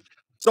crazy?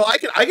 So I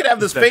could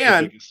have this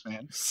fan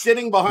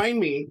sitting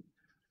behind me,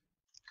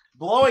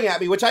 blowing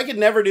at me, which I could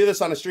never do this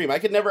on a stream. I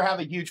could never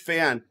have a huge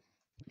fan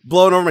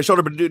blowing over my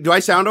shoulder. But do I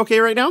sound okay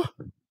right now?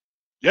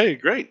 Yeah, you're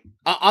great.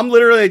 I'm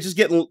literally just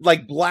getting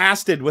like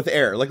blasted with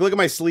air. Like, look at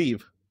my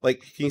sleeve.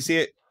 Like, can you see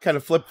it kind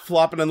of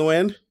flopping in the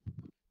wind?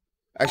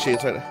 Actually,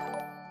 it's right.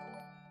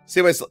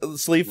 See my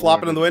sleeve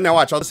flopping in the wind? Now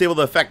watch. I'll disable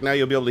the effect. Now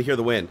you'll be able to hear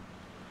the wind.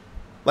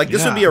 Like,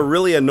 this would be a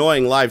really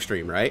annoying live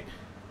stream, right?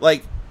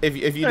 Like, if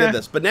you did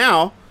this. But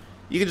now,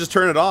 you can just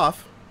turn it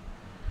off.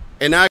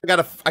 And now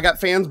I got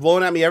fans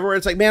blowing at me everywhere.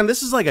 It's like, man,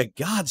 this is like a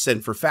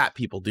godsend for fat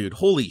people, dude.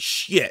 Holy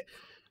shit.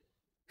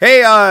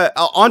 Hey,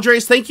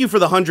 Andres, thank you for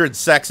the 100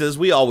 sexes.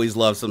 We always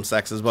love some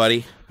sexes,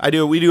 buddy.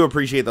 We do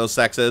appreciate those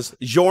sexes.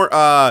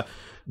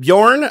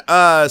 Bjorn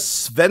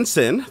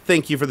Svensson,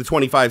 thank you for the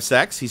 25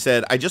 sex. He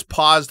said, I just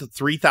paused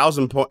 3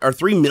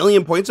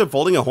 million points of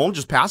folding at home.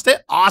 Just passed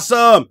it.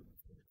 Awesome.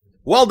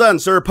 Well done,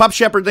 sir. Pup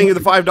Shepherd, thank you for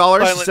the $5.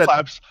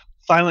 Silent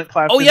silent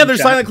claps. Oh yeah,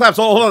 there's silent claps.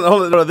 Oh,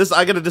 hold on. This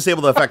I got to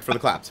disable the effect for the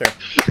claps here.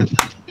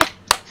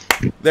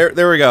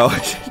 There we go.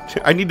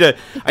 I need to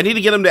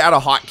get him to add a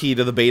hotkey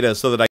to the beta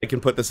so that I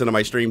can put this into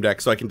my stream deck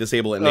so I can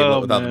disable it and enable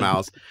it without the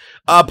mouse.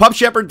 Pup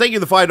Shepherd, thank you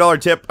for the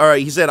 $5 tip. All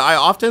right, he said, I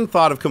often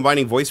thought of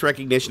combining voice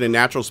recognition and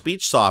natural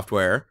speech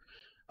software.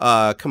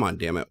 Come on,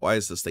 damn it. Why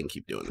does this thing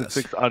keep doing this?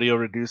 Fixed audio,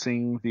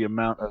 reducing the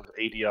amount of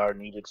ADR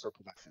needed for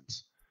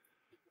productions.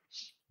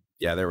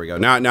 Yeah, there we go.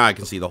 Now I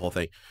can see the whole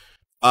thing.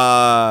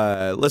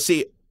 Let's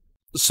see.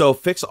 So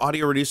fix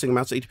audio reducing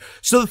amounts of.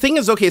 So the thing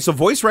is, okay, so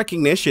voice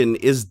recognition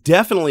is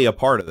definitely a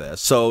part of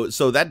this. So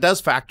that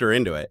does factor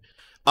into it.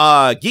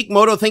 Geek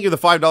Moto, thank you for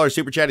the $5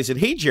 super chat. He said,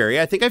 hey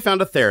Jerry, I think I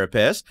found a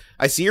therapist.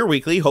 I see your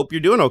weekly. Hope you're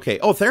doing okay.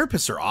 Oh,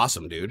 therapists are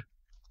awesome, dude.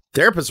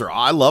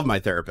 I love my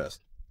therapist.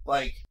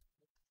 Like,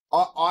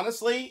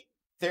 honestly,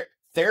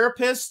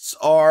 therapists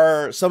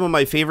are some of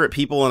my favorite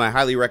people, and I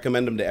highly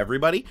recommend them to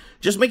everybody.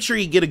 Just make sure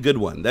you get a good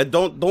one. That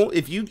don't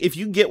if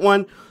you get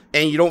one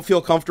and you don't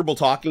feel comfortable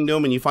talking to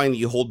them and you find that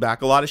you hold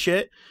back a lot of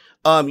shit,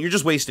 you're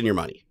just wasting your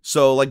money.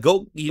 So like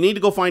you need to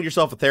go find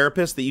yourself a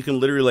therapist that you can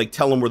literally like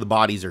tell them where the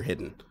bodies are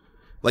hidden.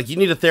 Like you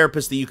need a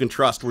therapist that you can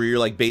trust where you're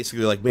like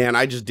basically like, man,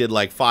 I just did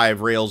like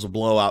 5 rails of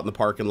blowout in the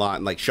parking lot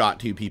and like shot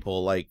 2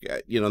 people, like,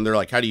 you know, and they're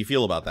like, how do you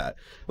feel about that?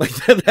 Like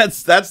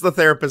that's the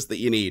therapist that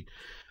you need.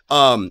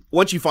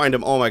 Once you find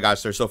them, oh my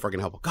gosh, they're so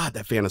freaking helpful. God,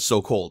 that fan is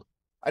so cold.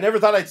 I never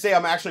thought I'd say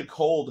I'm actually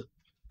cold.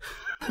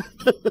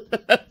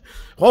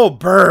 Oh,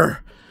 burr.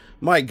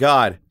 My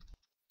God.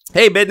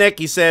 Hey, Bidnick,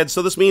 he said,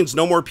 so this means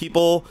no more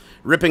people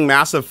ripping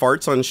massive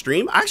farts on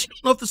stream? I actually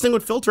don't know if this thing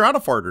would filter out a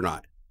fart or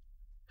not.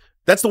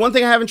 That's the one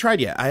thing I haven't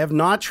tried yet. I have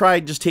not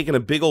tried just taking a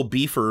big old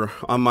beefer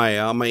on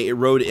my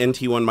Rode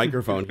NT1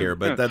 microphone here,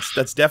 but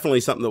that's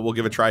definitely something that we'll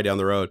give a try down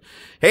the road.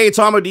 Hey,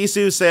 Tom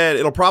Odisu said,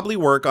 it'll probably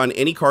work on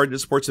any card that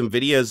supports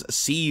NVIDIA's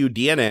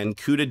CUDNN,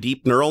 CUDA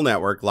Deep Neural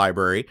Network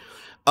library.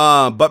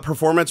 But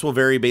performance will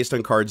vary based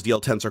on cards.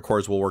 DL Tensor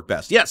cores will work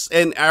best. Yes,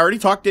 and I already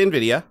talked to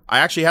NVIDIA. I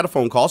actually had a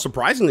phone call.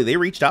 Surprisingly, they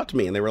reached out to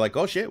me and they were like,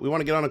 oh shit, we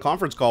want to get on a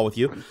conference call with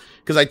you.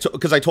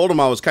 Because I told them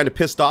I was kind of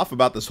pissed off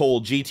about this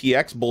whole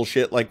GTX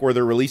bullshit, like where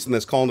they're releasing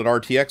this, calling it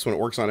RTX when it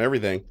works on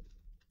everything.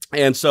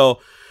 And so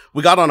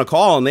we got on a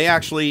call and they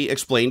actually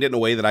explained it in a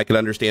way that I could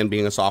understand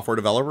being a software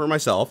developer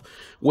myself,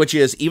 which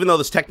is even though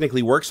this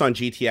technically works on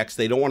GTX,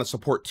 they don't want to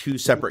support 2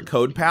 separate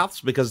code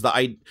paths because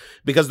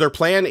their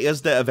plan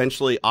is to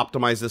eventually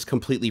optimize this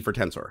completely for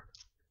Tensor.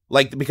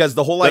 Like, because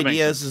the whole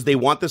idea is they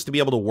want this to be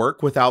able to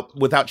work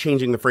without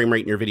changing the frame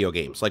rate in your video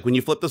games. Like when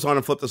you flip this on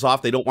and flip this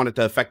off, they don't want it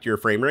to affect your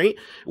frame rate.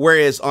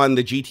 Whereas on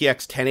the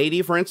GTX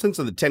 1080, for instance,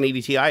 and the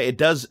 1080 Ti, it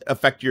does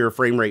affect your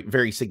frame rate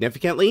very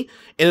significantly.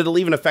 And it'll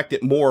even affect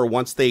it more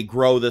once they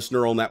grow this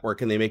neural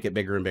network and they make it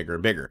bigger and bigger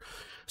and bigger.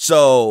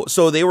 So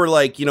they were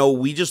like, you know,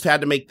 we just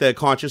had to make the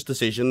conscious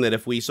decision that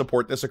if we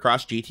support this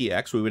across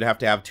GTX, we would have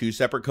to have 2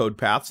 separate code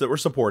paths that were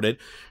supported,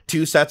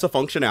 2 sets of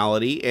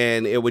functionality,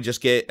 and it would just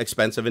get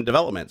expensive in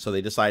development. So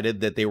they decided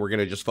that they were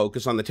going to just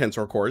focus on the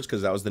Tensor cores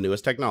because that was the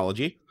newest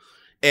technology,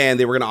 and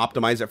they were going to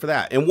optimize it for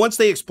that. And once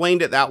they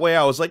explained it that way,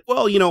 I was like,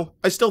 well, you know,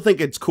 I still think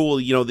it's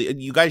cool. You know,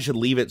 you guys should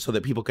leave it so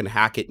that people can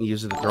hack it and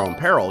use it at their own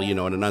peril, you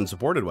know, in an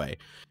unsupported way.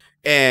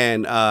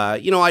 And,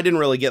 you know, I didn't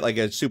really get like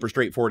a super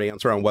straightforward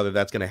answer on whether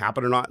that's going to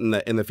happen or not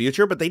in the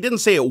future, but they didn't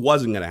say it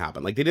wasn't going to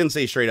happen. Like they didn't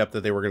say straight up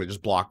that they were going to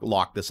just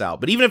lock this out.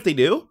 But even if they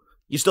do,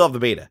 you still have the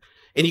beta.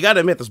 And you got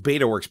to admit, this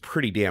beta works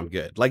pretty damn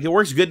good. Like it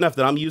works good enough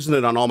that I'm using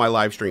it on all my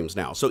live streams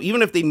now. So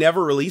even if they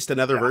never released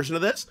another version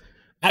of this,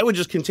 I would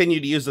just continue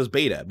to use this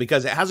beta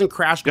because it hasn't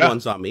crashed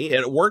once on me.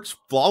 It works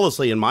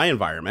flawlessly in my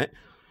environment.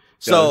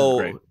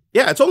 So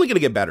yeah, it's only going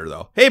to get better,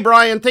 though. Hey,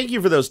 Brian, thank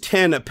you for those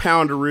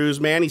 10-poundaroos,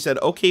 man. He said,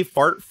 okay,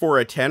 fart for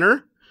a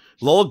tenner.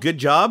 Lol, good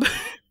job.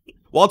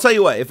 Well, I'll tell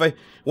you what.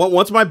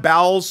 Once my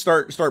bowels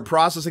start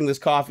processing this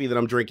coffee that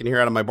I'm drinking here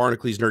out of my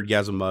Barnacules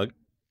Nerdgasm mug,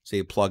 see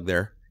a plug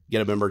there.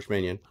 Get a merch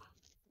minion.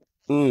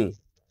 I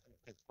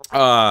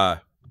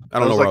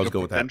don't know where I was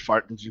going with that.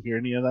 Fart. Did you hear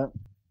any of that?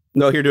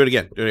 No, here, do it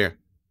again. Do it again.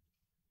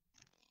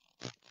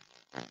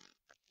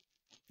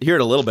 You hear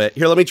it a little bit.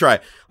 Here, let me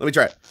try.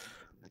 It.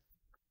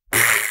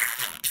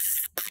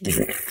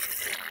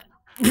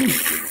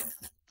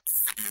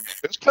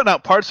 It's putting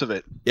out parts of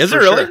it. Is it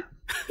really?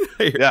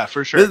 Sure. Yeah,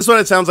 for sure. This is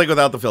what it sounds like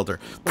without the filter.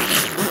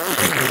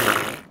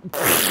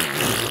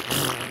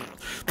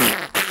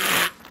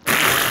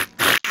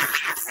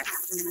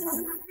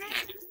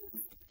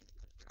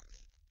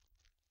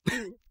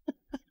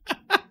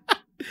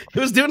 It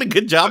was doing a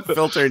good job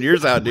filtering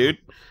yours out, dude.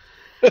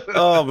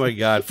 Oh my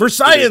God. For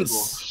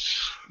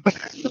science.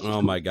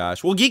 Oh my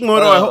gosh. Well, Geek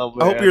Moto,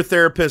 I hope your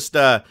therapist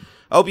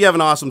I hope you have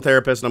an awesome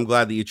therapist, and I'm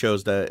glad that you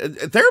chose to.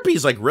 Therapy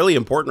is like really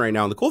important right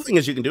now, and the cool thing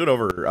is you can do it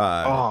over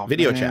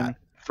video chat.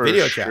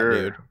 Video chat,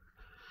 dude.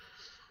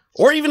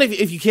 Or even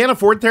if you can't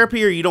afford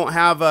therapy or you don't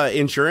have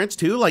insurance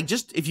too, like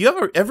just if you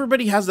have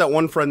everybody has that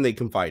one friend they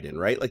confide in,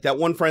 right? Like that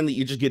one friend that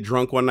you just get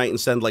drunk one night and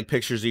send like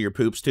pictures of your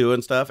poops to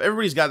and stuff.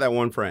 Everybody's got that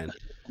one friend.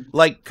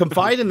 Like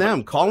confide in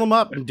them, call them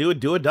up and do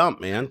a dump,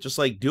 man. Just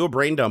like do a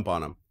brain dump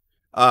on them.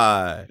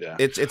 Yeah.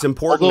 It's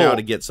important now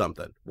to get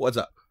something. What's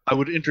up? I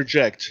would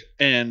interject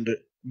and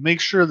make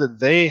sure that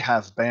they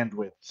have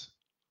bandwidth,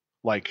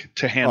 like,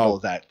 to handle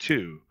that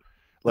too.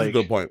 That's a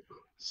good Like, point.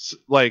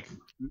 like,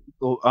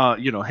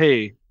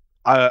 hey,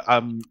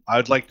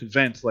 I'd like to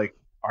vent. Like,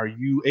 are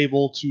you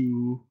able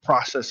to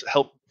process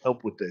help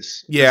with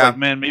this? Yeah. Like,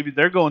 man, maybe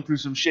they're going through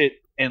some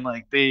shit, and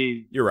like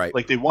You're right.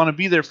 like they want to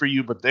be there for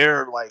you, but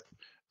they're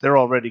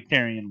already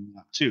carrying them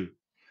out too.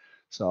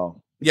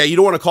 So yeah, you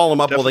don't want to call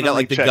them up while they got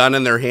like the gun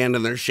in their hand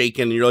and they're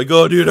shaking, and you're like,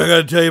 "Oh, dude, I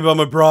gotta tell you about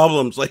my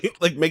problems."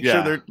 Like make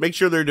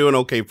sure they're doing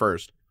okay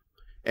first,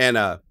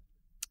 and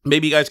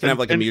maybe you guys can have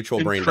like a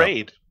mutual brain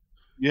trade.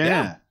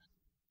 Yeah.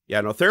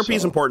 No, therapy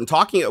is important.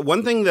 Talking,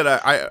 one thing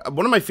that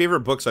one of my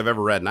favorite books I've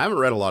ever read, and I haven't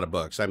read a lot of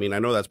books. I mean, I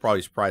know that's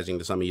probably surprising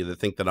to some of you that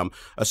think that I'm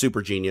a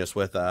super genius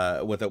with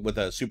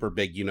a super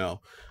big,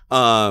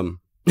 but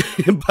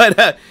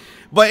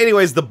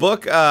anyways, the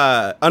book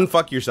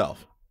Unfuck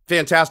Yourself.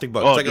 Fantastic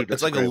book.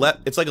 It's like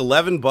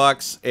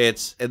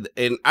 $11.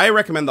 And I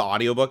recommend the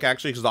audiobook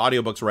actually, because the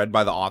audiobook's read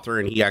by the author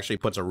and he actually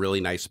puts a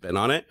really nice spin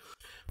on it.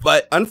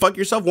 But Unfuck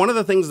Yourself, one of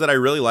the things that I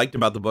really liked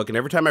about the book, and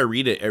every time I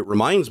read it, it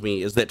reminds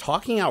me, is that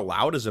talking out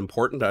loud is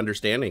important to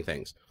understanding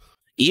things.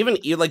 Even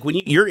like when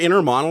your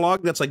inner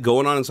monologue that's like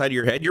going on inside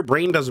your head, your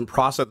brain doesn't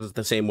process it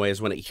the same way as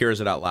when it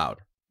hears it out loud.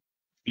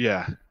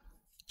 Yeah.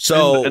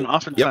 So and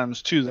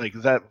oftentimes too, like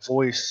that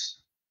voice,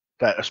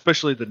 that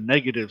especially the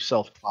negative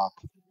self-talk,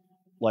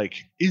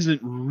 like isn't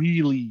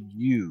really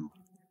you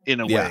in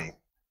a way.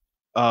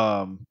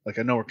 Like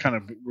I know we're kind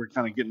of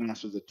getting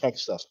after the tech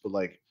stuff, but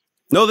like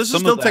no, this is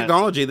still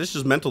technology. This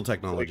is mental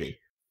technology. Like,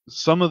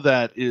 some of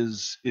that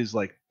has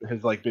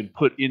been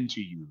put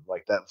into you.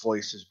 Like that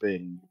voice has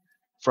been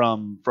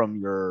from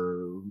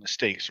your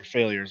mistakes or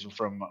failures, or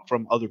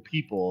from other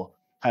people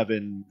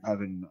having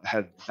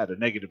had a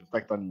negative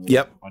effect on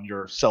you, on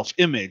your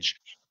self-image,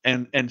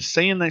 and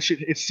saying that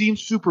shit. It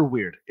seems super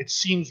weird. It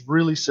seems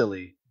really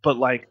silly, but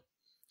like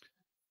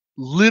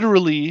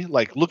literally,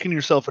 like looking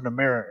yourself in the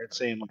mirror and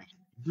saying like,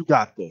 "You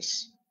got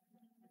this."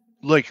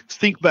 Like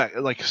think back,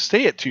 like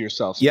say it to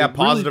yourself. Yeah,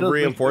 positive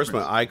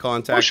reinforcement, eye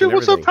contact. Oh shit!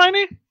 What's up,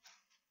 Tiny?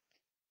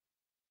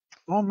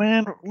 Oh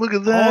man, look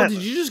at that! Oh,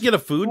 did you just get a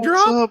food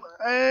drop? Up?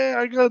 Hey,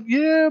 I got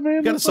man.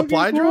 You got a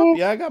supply drop?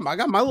 Yeah, I got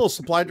my little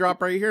supply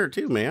drop right here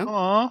too, man.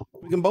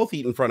 We can both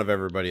eat in front of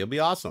everybody. It'll be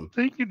awesome.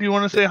 Thank you. Do you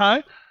want to say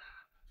hi?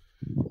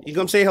 You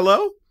come say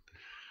hello?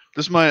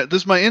 This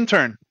is my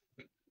intern.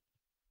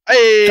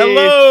 Hey,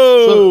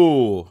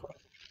 hello. So,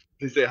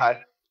 they say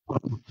hi.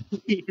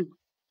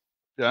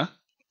 Yeah.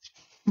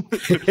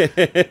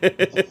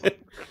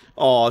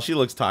 Oh, she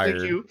looks tired.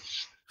 Thank you.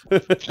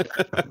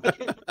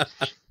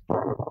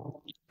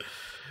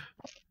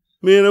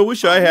 Man, I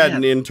wish I had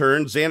an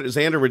intern.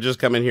 Xander would just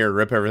come in here and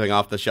rip everything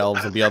off the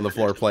shelves and be on the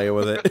floor playing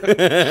with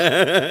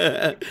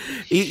it.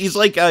 He's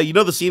like,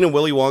 the scene in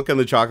Willy Wonka in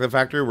the Chocolate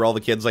Factory where all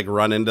the kids like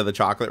run into the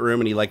chocolate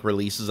room and he like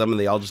releases them and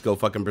they all just go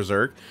fucking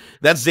berserk.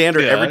 That's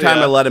Xander. Every time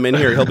I let him in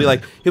here, he'll be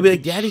like,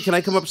 "Daddy, can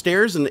I come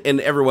upstairs?"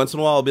 And every once in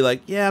a while, I'll be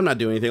like, "Yeah, I'm not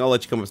doing anything. I'll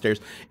let you come upstairs."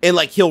 And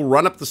like he'll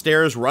run up the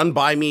stairs, run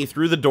by me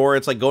through the door.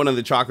 It's like going into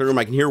the chocolate room.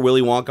 I can hear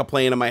Willy Wonka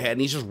playing in my head,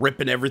 and he's just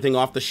ripping everything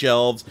off the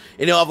shelves.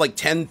 And he'll have like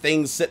 10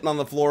 things sitting on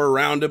the floor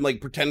around him, like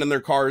pretending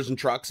they're cars and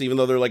trucks, even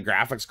though they're like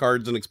graphics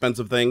cards and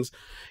expensive things.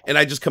 And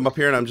I just come up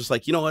here and I'm just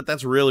like, you know what?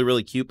 That's really,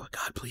 really cute. But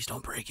God, please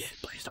don't break it.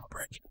 Please don't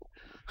break it.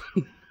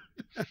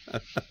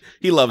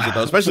 He loves it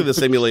though, especially the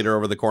simulator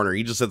over the corner.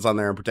 He just sits on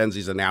there and pretends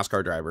he's a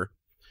NASCAR driver.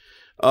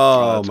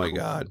 Oh my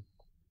God.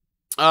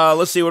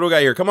 Let's see what do we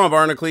got here. Come on,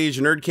 Barnacules.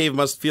 Your nerd cave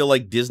must feel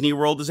like Disney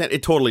World is it.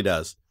 It totally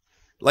does.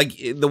 Like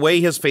the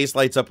way his face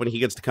lights up when he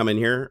gets to come in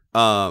here.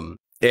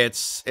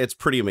 It's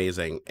pretty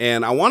amazing.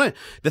 And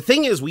the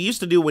thing is, we used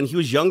to do when he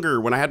was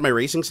younger, when I had my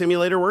racing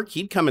simulator work,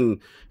 he'd come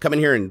in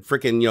here and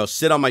freaking,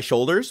 sit on my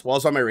shoulders while I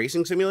was on my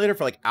racing simulator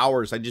for like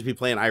hours. I'd just be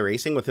playing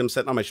iRacing with him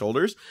sitting on my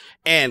shoulders.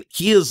 And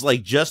he is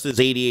like just as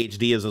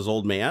ADHD as his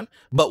old man.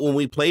 But when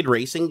we played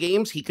racing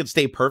games, he could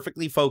stay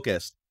perfectly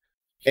focused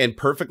and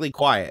perfectly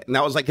quiet. And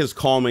that was like his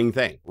calming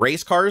thing.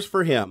 Race cars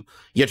for him.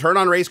 You turn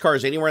on race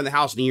cars anywhere in the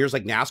house and he hears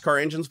like NASCAR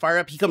engines fire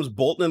up. He comes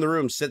bolting in the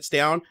room, sits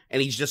down,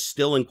 and he's just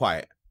still and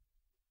quiet.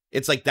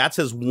 It's like, that's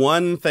his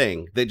one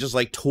thing that just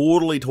like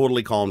totally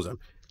calms him.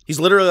 He's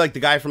literally like the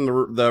guy from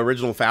the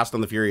original Fast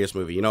and the Furious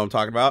movie. You know what I'm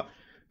talking about?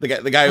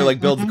 The guy who like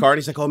builds the car and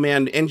he's like, "Oh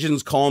man,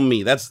 engines calm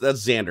me." That's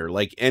Xander.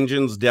 Like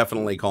engines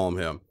definitely calm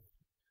him.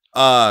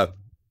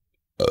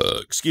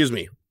 Excuse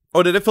me.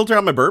 Oh, did it filter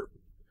out my burp?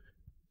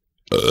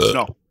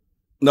 No.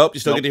 Nope. You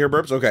still get to hear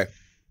burps? Okay.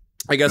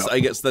 I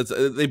guess that's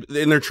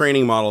in their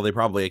training model. They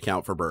probably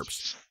account for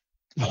burps.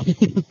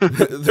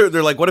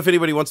 they're like, what if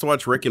anybody wants to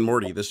watch Rick and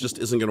Morty? This just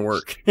isn't going to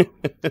work.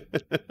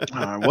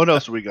 What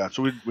else do we got?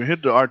 So we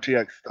hit the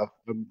RTX stuff.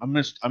 I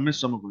missed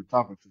some of the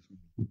topics.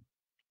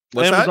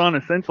 What's Amazon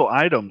that? essential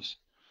items.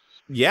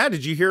 Yeah,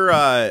 did you hear?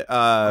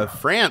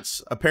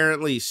 France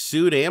apparently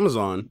sued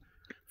Amazon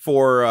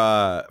for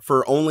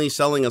only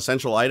selling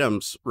essential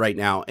items right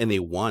now, and they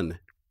won.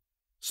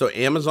 So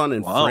Amazon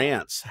in Wow.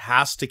 France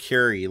has to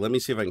carry. Let me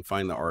see if I can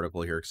find the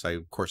article here because I,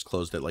 of course,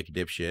 closed it like a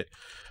dipshit.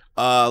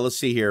 Let's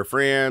see here.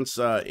 France,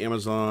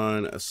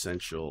 Amazon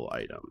essential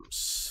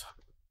items.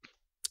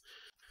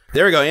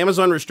 There we go.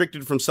 Amazon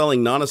restricted from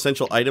selling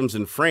non-essential items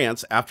in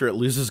France after it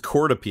loses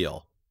court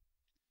appeal.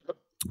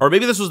 Or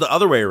maybe this was the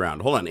other way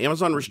around. Hold on.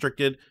 Amazon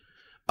restricted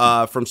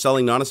from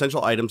selling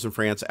non-essential items in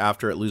France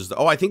after it loses.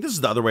 I think this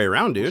is the other way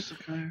around, dude.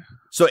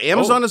 So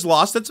Amazon has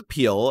lost its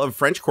appeal of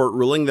French court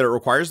ruling that it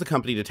requires the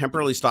company to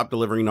temporarily stop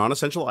delivering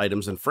non-essential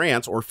items in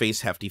France or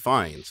face hefty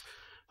fines.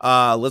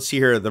 Let's see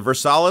here. The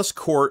Versailles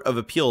Court of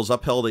Appeals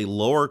upheld a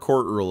lower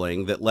court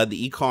ruling that led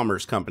the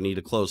e-commerce company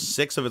to close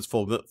 6 of its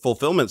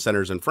fulfillment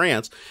centers in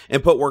France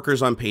and put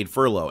workers on paid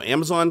furlough.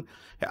 Amazon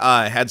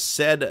had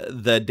said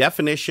the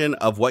definition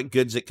of what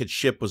goods it could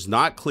ship was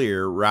not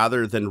clear.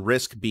 Rather than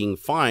risk being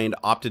fined,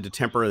 opted to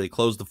temporarily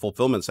close the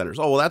fulfillment centers.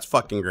 Oh, well, that's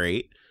fucking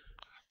great.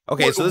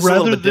 Okay, so this is a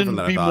little bit different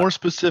than I thought. Rather than be more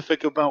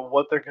specific about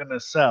what they're going to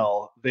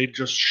sell, they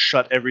just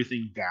shut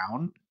everything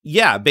down.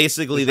 Yeah,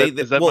 basically,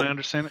 is that my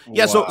understanding?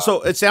 Yeah, wow.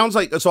 So it sounds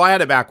like, so I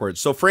had it backwards.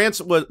 So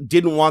France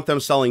didn't want them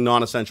selling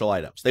non-essential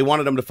items. They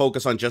wanted them to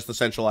focus on just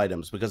essential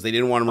items because they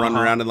didn't want them running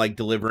around and like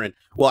delivering.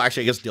 Well,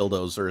 actually, I guess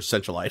dildos are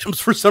essential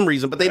items for some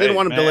reasson, but they didn't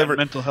want them delivering.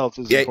 Mental health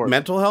is important.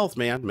 Mental health,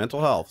 man, mental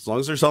health. As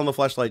long as they're selling the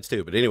fleshlights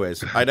too. But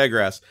anyways, I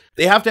digress.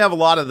 They have to have a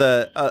lot of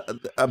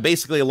the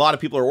basically a lot of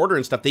people are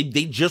ordering stuff. They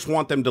just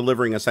want them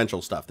delivering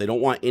essential stuff. They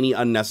don't want any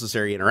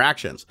unnecessary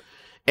interactions.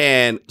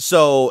 And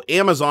so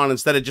Amazon,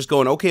 instead of just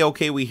going,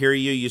 okay, we hear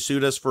you, you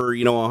sued us for,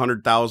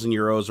 100,000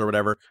 euros or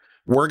whatever,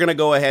 we're going to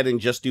go ahead and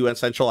just do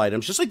essential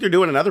items, just like they're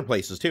doing in other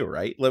places too,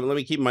 right? Let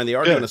me keep in mind, they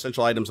are doing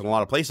essential items in a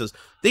lot of places.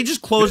 They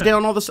just close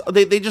down all this.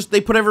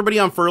 They put everybody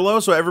on furlough.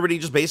 So everybody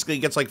just basically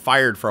gets like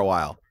fired for a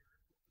while.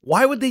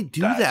 Why would they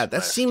do that?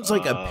 That seems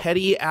like a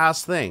petty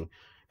ass thing.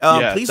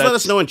 Please let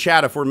us know in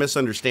chat if we're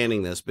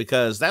misunderstanding this,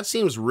 because that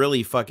seems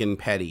really fucking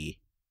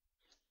petty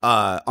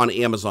on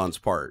Amazon's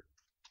part.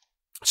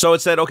 So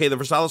it said, okay, the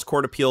Versailles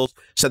Court of Appeals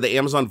said that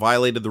Amazon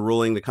violated the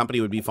ruling. The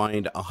company would be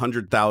fined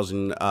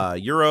 100,000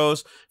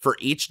 euros for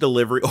each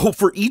delivery. Oh,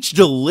 for each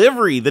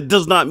delivery that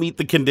does not meet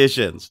the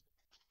conditions.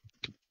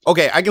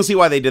 Okay, I can see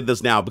why they did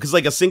this now, because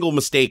like a single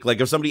mistake,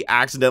 like if somebody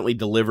accidentally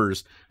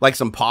delivers like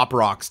some pop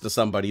rocks to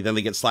somebody, then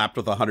they get slapped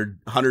with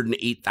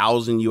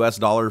 108,000 US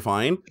dollar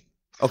fine.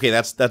 Okay,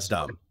 that's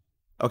dumb.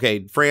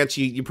 Okay, France,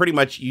 you pretty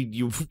much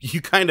you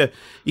kind of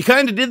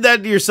did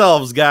that to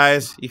yourselves,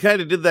 guys. You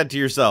kind of did that to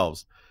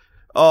yourselves.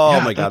 Oh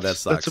yeah, my god, that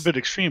sucks. That's a bit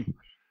extreme.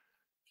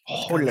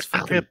 Holy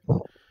fucking,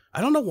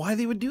 I don't know why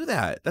they would do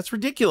that. That's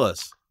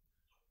ridiculous.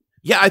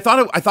 Yeah, I thought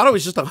it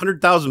was just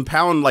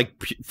 £100,000 like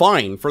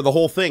fine for the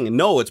whole thing. And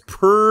no, it's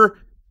per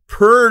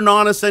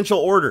non-essential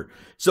order.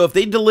 So if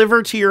they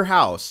deliver to your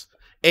house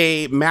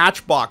a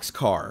Matchbox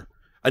car,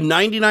 a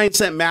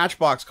 99-cent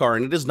Matchbox car,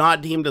 and it is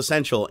not deemed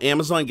essential,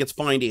 Amazon gets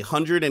fined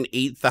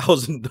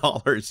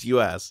 $108,000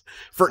 US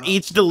for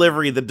each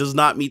delivery that does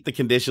not meet the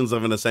conditions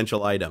of an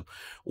essential item.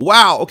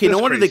 Wow. Okay, no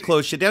wonder they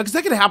closed shit down, because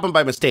that could happen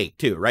by mistake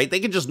too, right? They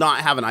could just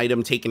not have an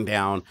item taken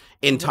down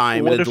in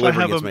time and a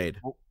delivery gets made.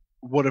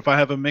 What if I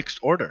have a mixed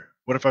order?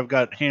 What if I've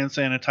got hand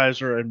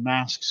sanitizer and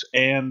masks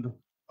and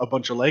a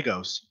bunch of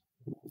Legos?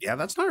 Yeah,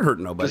 that's not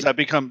hurting nobody. Does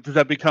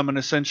that become an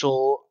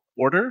essential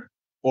order?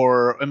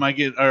 Or am I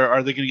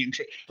are they going to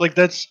get like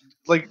that's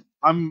like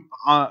I'm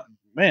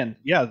man,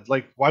 yeah,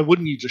 like why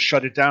wouldn't you just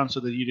shut it down so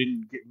that you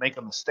didn't make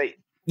a mistake?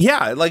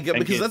 Yeah, like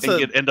because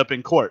end up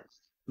in court.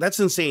 That's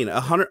insane.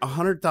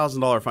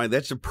 $100,000 fine.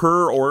 That's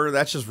per order.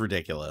 That's just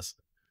ridiculous.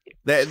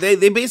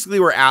 They basically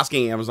were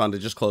asking Amazon to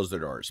just close their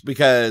doors,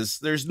 because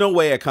there's no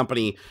way a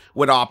company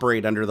would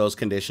operate under those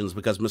conditions,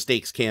 because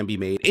mistakes can be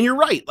made. And you're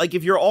right. Like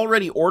if you're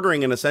already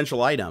ordering an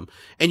essential item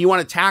and you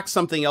want to tack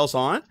something else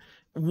on,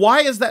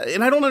 why is that?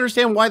 And I don't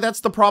understand why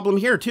that's the problem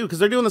here too, because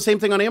they're doing the same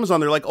thing on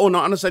Amazon. They're like, oh,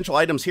 non-essential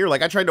items here.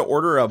 Like I tried to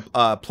order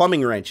a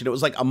plumbing wrich and it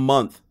was like a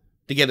month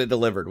to get it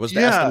delivered, was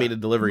the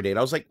estimated delivery date.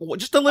 I was like, well,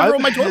 just deliver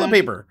my toilet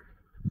paper.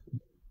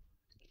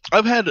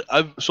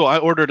 So I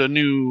ordered a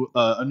new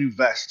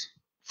vest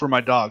for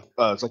my dog.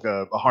 It's like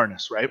a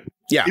harness, right?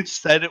 Yeah. It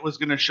said it was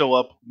going to show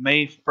up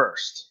May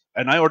 1st,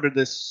 and I ordered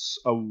this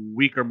a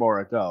week or more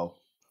ago.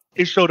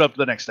 It showed up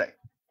the next day.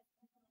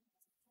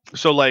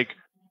 So like,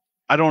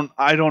 I don't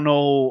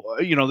know.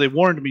 They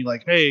warned me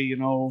like, hey,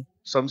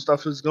 some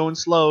stuff is going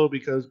slow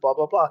because blah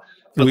blah blah.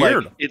 But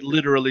weird. Like, it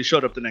literally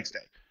showed up the next day,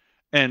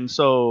 and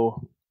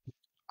so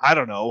I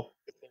don't know.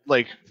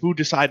 Like, who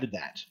decided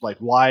that? Like,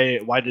 why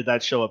did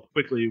that show up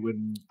quickly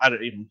when I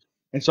don't even?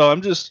 And so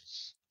I'm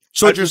just.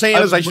 So what you're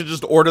saying is I should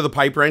just order the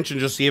pipe wrench and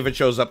just see if it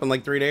shows up in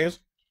like 3 days?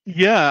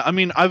 Yeah, I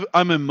mean,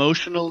 I'm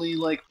emotionally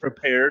like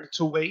prepared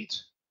to wait,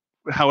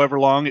 however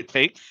long it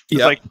takes.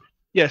 Yeah. Like,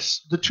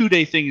 yes, the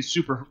 2-day thing is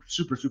super,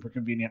 super, super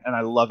convenient, and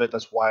I love it.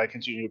 That's why I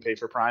continue to pay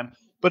for Prime.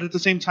 But at the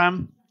same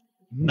time,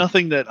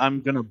 nothing that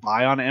I'm gonna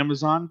buy on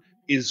Amazon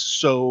is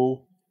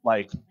so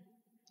like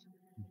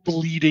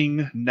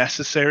bleeding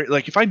necessary.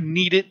 Like, if I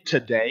need it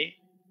today,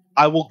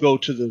 I will go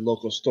to the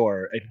local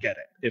store and get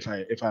it if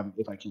I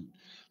can.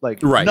 Like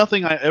Right.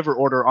 nothing I ever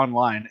order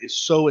online is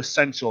so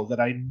essential that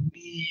I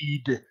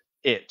need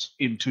it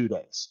in 2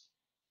 days.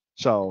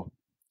 So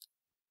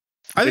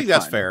I think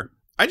that's fine. fair.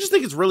 I just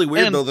think it's really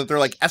weird And- though that they're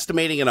like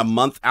estimating it a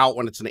month out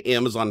when it's an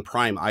Amazon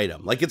Prime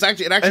item. Like it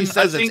actually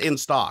says it's in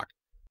stock.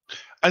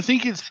 I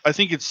think it's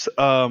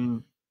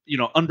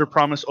under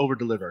promise over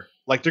deliver.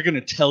 Like they're going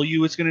to tell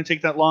you it's going to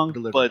take that long,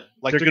 but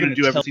like they're going to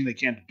do everything they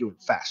can to do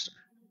it faster.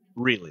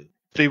 Really,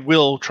 they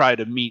will try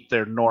to meet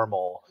their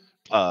normal,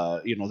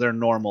 their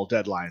normal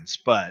deadlines,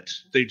 but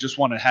they just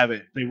want to have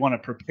it. They want to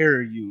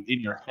prepare you in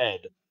your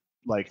head,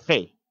 like,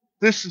 hey,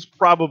 this is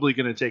probably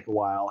going to take a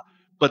while,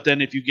 but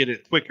then if you get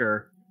it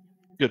quicker,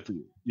 good for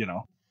you. You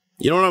know.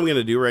 You know what I'm going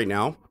to do right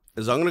now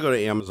is I'm going to go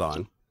to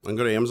Amazon. I'm going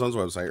to go to Amazon's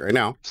website right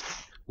now,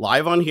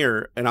 live on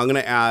here, and I'm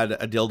going to add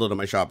a dildo to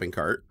my shopping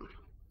cart.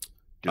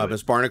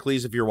 Miss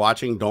Barnacules, if you're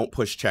watching, don't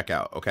push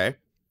checkout, okay?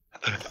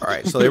 All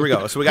right, so there we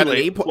go. So we got an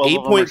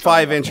 8.5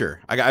 incher.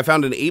 I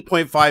found an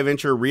 8.5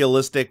 incher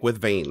realistic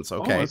with veins.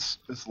 Okay,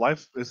 it's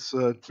life. It's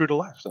true to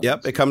life. So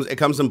yep, it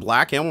comes in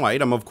black and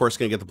white. I'm of course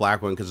gonna get the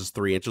black one because it's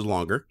 3 inches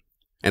longer,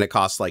 and it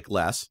costs like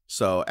less.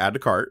 So add to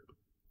cart.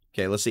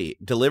 Okay, let's see.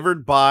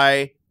 Delivered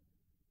by.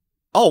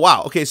 Oh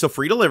wow. Okay, so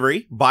free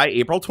delivery by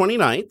April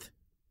 29th,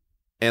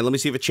 and let me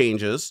see if it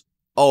changes.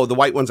 Oh, the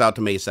white one's out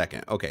to May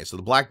 2nd. Okay, so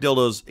the black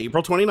dildo's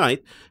April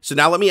 29th. So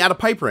now let me add a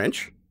pipe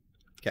wrench.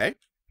 Okay.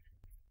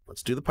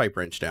 Let's do the pipe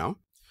wrench now.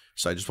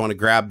 So I just want to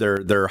grab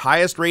their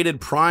highest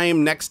rated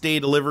Prime next day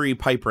delivery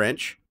pipe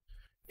wrench.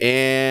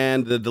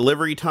 And the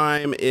delivery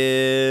time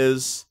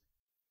is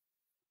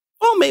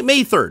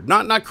May 3rd.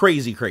 Not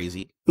crazy.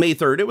 May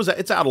 3rd.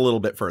 It's out a little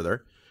bit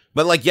further.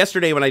 But like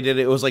yesterday when I did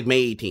it, it was like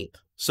May 18th.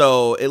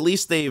 So at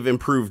least they've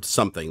improved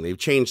something. They've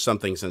changed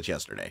something since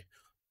yesterday.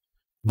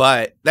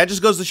 But that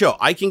just goes to show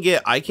I can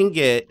get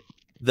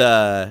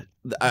the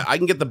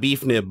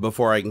beef nib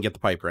before I can get the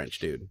pipe wrench,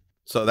 dude.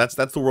 So that's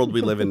the world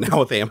we live in now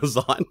with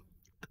Amazon.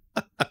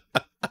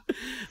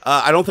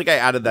 I don't think I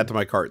added that to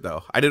my cart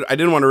though. I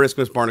didn't want to risk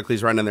Miss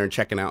Barnacules running in there and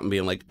checking out and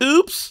being like,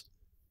 oops,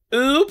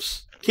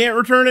 can't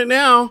return it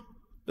now.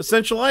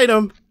 Essential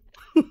item.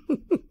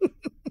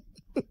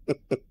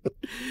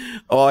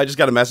 Oh, I just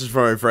got a message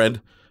from my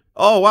friend.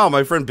 Oh, wow,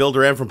 my friend Bill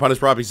Duran from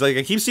Punished Prop. He's like,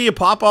 I keep seeing you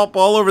pop up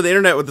all over the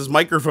internet with this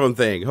microphone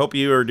thing. Hope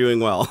you are doing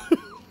well.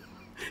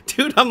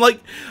 Dude, I'm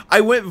like,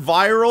 I went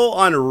viral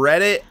on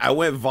Reddit. I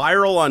went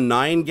viral on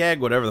 9gag,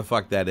 whatever the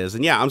fuck that is.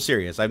 And yeah, I'm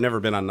serious. I've never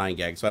been on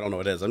 9gag, so I don't know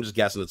what it is. I'm just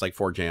guessing it's like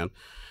 4chan.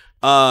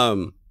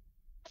 And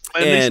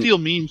they steal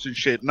memes and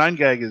shit.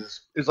 9gag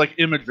is like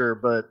Imager,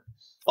 but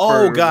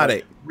got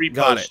it. Reposts.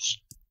 Got it.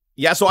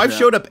 Yeah, so I've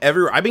showed up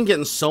everywhere. I've been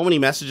getting so many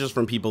messages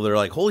from people that are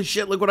like, holy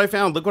shit, look what I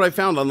found. Look what I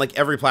found on like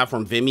every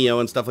platform, Vimeo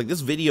and stuff. Like this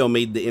video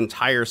made the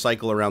entire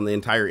cycle around the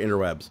entire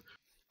interwebs.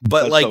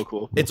 But that's like, so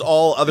cool. It's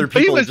all other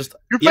people. You're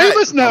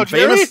famous now,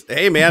 Jerry. Famous.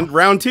 Hey, man,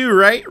 round 2,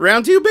 right?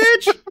 Round 2,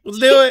 bitch. Let's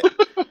do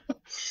it.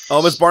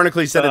 Oh, Miss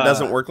Barnacules said it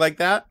doesn't work like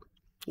that.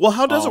 Well,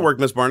 how does it work,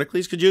 Miss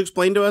Barnacules? Could you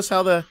explain to us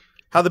how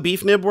the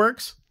beef nib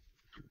works?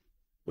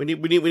 We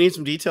need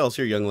some details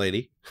here, young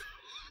lady.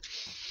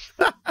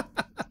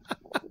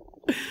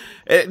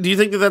 Do you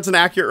think that that's an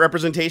accurate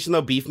representation,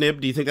 though? Beef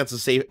nib? Do you think that's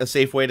a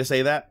safe way to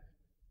say that?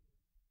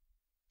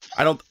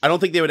 I don't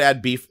think they would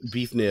add beef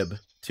nib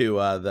to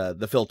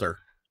the filter.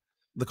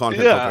 The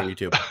content filter on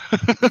YouTube.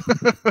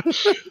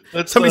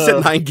 Somebody said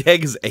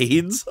 9gag is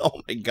AIDS. Oh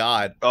my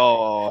god.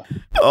 Oh.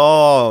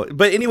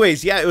 But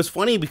anyways, yeah, it was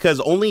funny because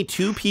only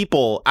 2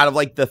 people out of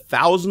like the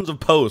thousands of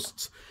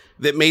posts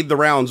that made the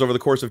rounds over the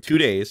course of 2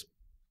 days,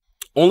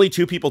 only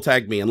 2 people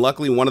tagged me, and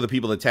luckily one of the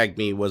people that tagged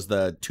me was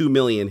the 2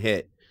 million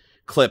hit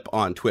clip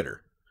on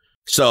Twitter.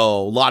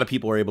 So a lot of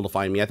people were able to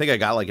find me. I think I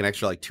got like an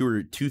extra like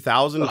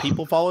 2,000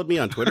 people followed me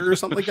on Twitter or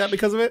something like that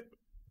because of it.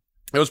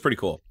 It was pretty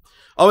cool.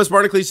 Oh, Miss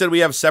Barnacules said we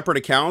have separate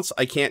accounts.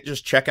 I can't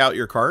just check out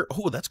your cart.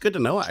 Oh, that's good to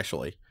know,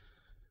 actually.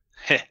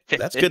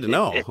 That's good to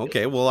know.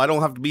 Okay, well, I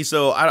don't have to be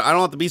so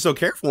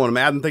careful when I'm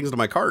adding things to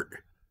my cart.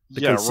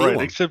 Yeah, right. Them.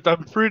 Except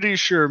I'm pretty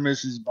sure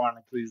Mrs.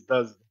 Barnacules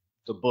does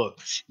the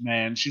books.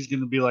 Man, she's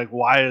gonna be like,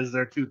 "Why is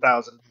there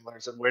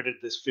 $2,000? And where did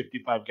this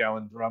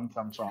 55-gallon drum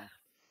come from?"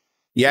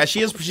 Yeah,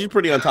 she's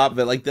pretty on top of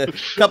it. Like the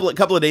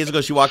couple of days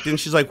ago, she walked in.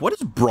 She's like, "What is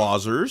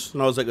browsers?"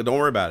 And I was like, "Don't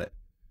worry about it."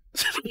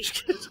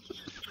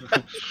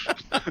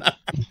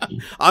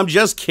 I'm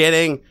just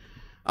kidding.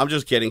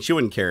 She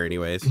wouldn't care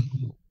anyways.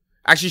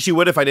 Actually, she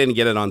would if I didn't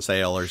get it on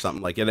sale or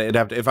something. Like it'd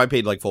have to, if I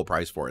paid like full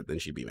price for it, then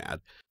she'd be mad.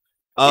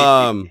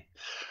 All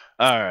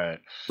right.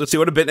 Let's see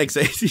what a Bitnik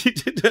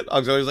says. I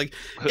was always like,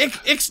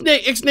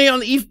 Ixnay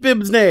on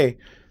Eefbibsnay.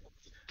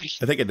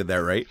 I think I did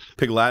that right.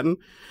 Pig Latin.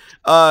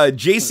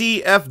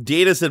 JCF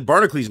Data said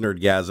Barnacules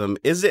Nerdgasm.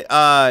 Is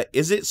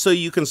it so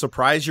you can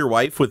surprise your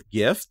wife with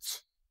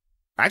gifts?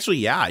 Actually,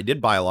 yeah, I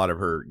did buy a lot of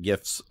her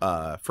gifts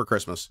for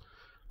Christmas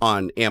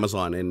on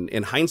Amazon. And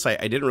in hindsight,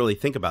 I didn't really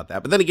think about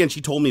that. But then again,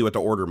 she told me what to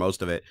order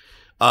most of it.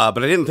 But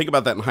I didn't think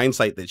about that in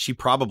hindsight that she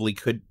probably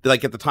could,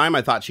 like at the time,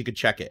 I thought she could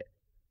check it.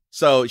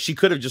 So she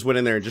could have just went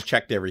in there and just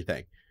checked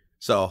everything.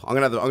 So I'm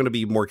gonna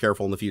be more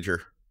careful in the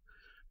future.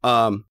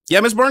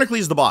 Yeah, Miss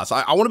Barnacules is the boss.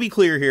 I want to be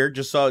clear here,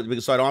 just so I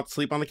don't have to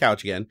sleep on the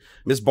couch again.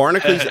 Miss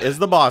Barnacules is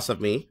the boss of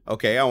me.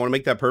 Okay, I want to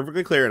make that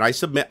perfectly clear, and I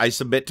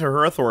submit to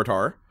her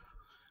authority.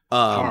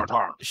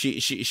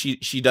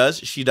 She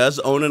does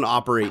own and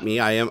operate me.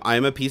 I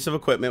am a piece of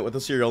equipment with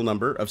a serial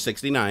number of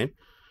 69,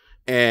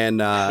 and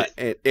nice.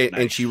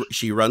 and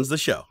she runs the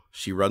show.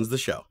 She runs the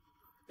show,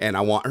 and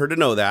I want her to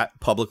know that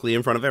publicly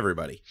in front of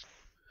everybody.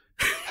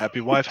 Happy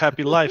wife,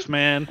 happy life,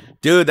 man.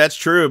 Dude, that's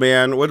true,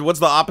 man.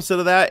 What's the opposite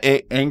of that?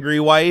 Angry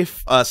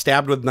wife,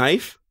 stabbed with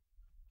knife.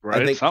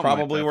 Right, I think something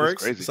probably like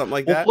works. Something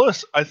like that.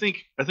 Plus, I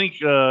think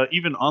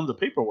even on the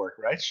paperwork,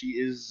 right? She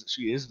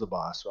is the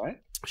boss, right?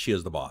 She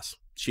is the boss.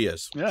 She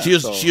is. Yeah, she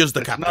is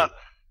the captain.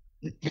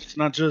 It's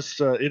not just.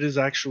 It is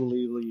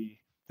actually the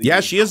yeah,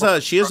 she is a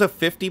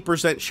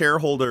 50%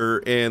 shareholder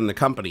in the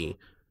company,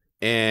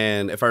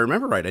 and if I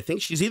remember right, I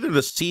think she's either the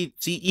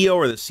CEO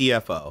or the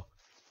CFO.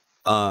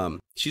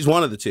 She's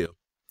one of the two.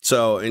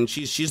 So, and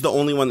she's the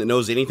only one that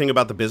knows anything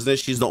about the business.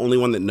 She's the only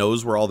one that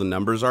knows where all the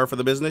numbers are for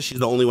the business. She's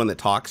the only one that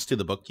talks to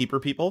the bookkeeper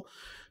people.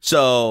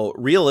 So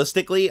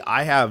realistically,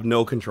 I have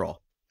no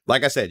control.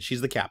 Like I said,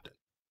 she's the captain.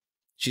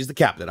 She's the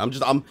captain.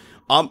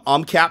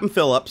 I'm Captain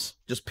Phillips,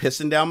 just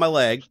pissing down my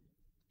leg.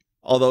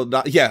 Although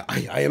not, yeah,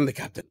 I am the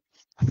captain.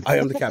 I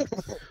am the captain.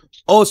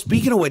 Oh,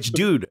 speaking of which,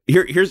 dude,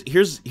 here's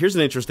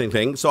an interesting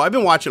thing. So I've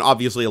been watching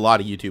obviously a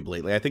lot of YouTube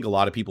lately. I think a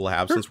lot of people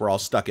have since we're all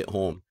stuck at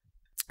home.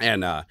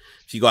 And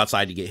if you go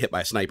outside, you get hit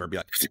by a sniper. Be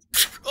like,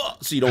 oh,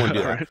 so you don't want to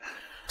do that.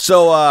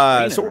 So,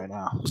 right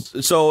now.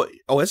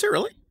 Oh, is it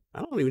really? I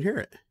don't even hear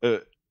it.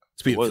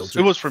 It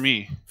was for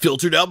me.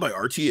 Filtered out by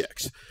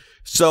RTX.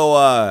 So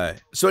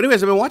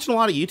anyways, I've been watching a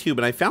lot of YouTube,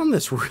 and I found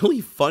this really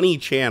funny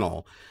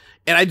channel.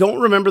 And I don't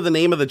remember the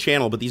name of the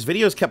channel, but these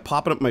videos kept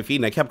popping up in my feed,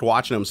 and I kept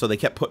watching them, so they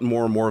kept putting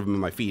more and more of them in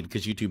my feed,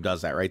 because YouTube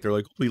does that, right? They're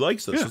like, oh, he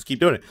likes this, let's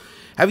keep doing it.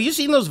 Have you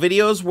seen those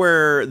videos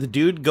where the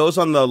dude goes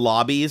on the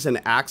lobbies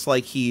and acts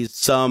like he's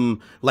some,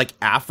 like,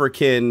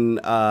 African,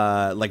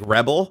 like,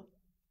 rebel?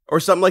 Or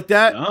something like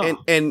that,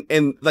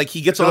 and like he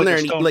gets on there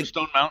and like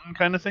Stone Mountain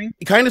kind of thing,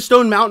 kind of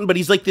Stone Mountain, but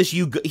he's like this.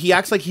 He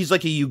acts like he's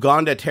like a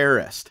Uganda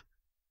terrorist.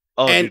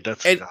 Oh, and,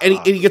 dude,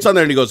 and he gets on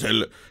there and he goes,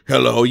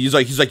 hello. He's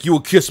like, you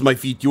will kiss my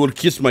feet. You will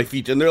kiss my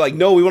feet. And they're like,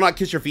 no, we will not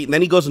kiss your feet. And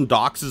then he goes and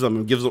doxes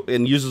them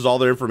and uses all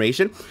their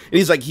information. And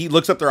he's like, he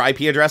looks up their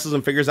IP addresses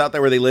and figures out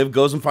that where they live,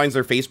 goes and finds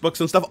their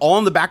Facebooks and stuff, all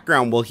in the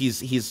background while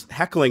he's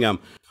heckling them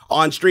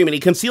on stream, and he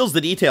conceals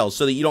the details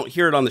so that you don't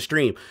hear it on the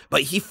stream,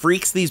 but he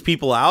freaks these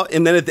people out,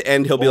 and then at the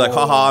end he'll be like,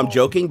 haha, I'm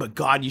joking, but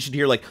God, you should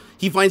hear, like,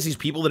 he finds these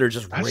people that are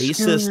just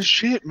racist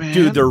shit, man.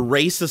 Dude, they're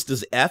racist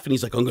as F, and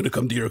he's like, I'm gonna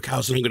come to your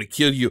house and I'm gonna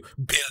kill you,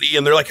 Billy.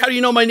 And they're like, how do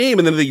you know my name?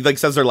 And then he like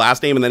says their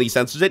last name, and then he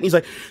censors it, and he's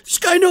like, this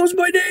guy knows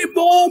my name,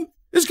 Mom.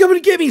 He's coming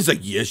to get me. He's like,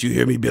 yes, you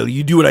hear me, Billy.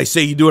 You do what I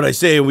say,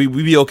 and we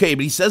be okay.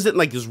 But he says it in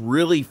like this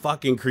really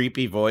fucking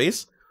creepy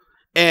voice.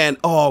 And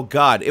oh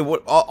God,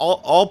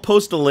 I'll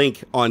post a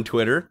link on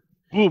Twitter.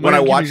 Ooh, when man, I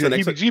watched the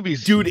next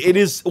dude, it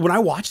is, when I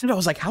watched it, I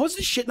was like, how is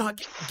this shit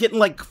not getting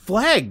like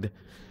flagged?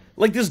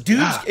 Like, this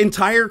dude's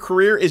entire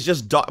career is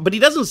just, but he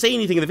doesn't say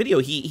anything in the video.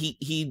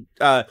 He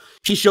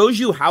shows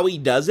you how he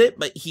does it,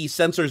 but he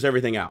censors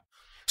everything out.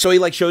 So he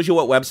like shows you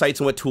what websites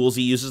and what tools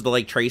he uses to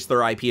like trace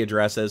their IP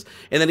addresses,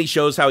 and then he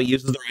shows how he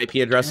uses their IP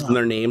addresses and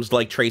their names to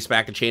like trace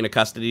back a chain of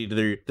custody to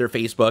their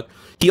Facebook.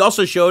 He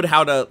also showed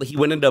how he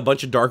went into a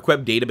bunch of dark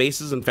web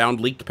databases and found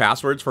leaked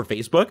passwords for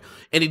Facebook,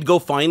 and he'd go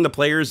find the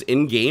players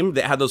in game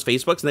that had those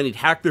Facebooks, and then he'd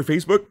hack their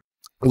Facebook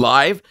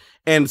live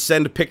and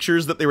send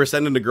pictures that they were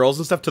sending to girls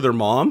and stuff to their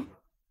mom.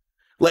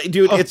 Like,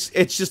 dude, it's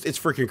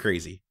freaking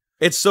crazy.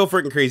 It's so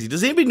freaking crazy.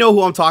 Does anybody know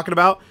who I'm talking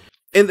about?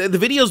 And the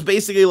video's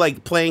basically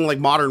like playing like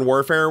Modern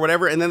Warfare or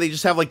whatever, and then they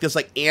just have like this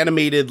like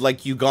animated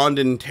like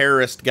Ugandan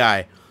terrorist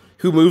guy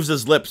who moves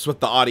his lips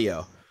with the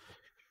audio.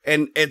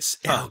 And it's,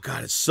 oh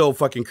God, it's so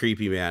fucking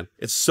creepy, man.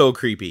 It's so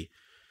creepy.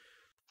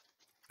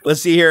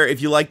 Let's see here.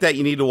 If you like that,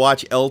 you need to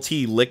watch LT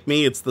Lick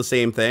Me. It's the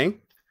same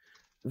thing.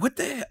 What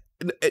the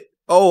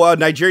hell?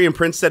 Nigerian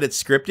Prince said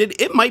it's scripted.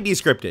 It might be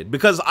scripted,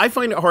 because I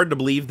find it hard to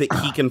believe that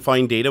he can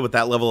find data with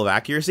that level of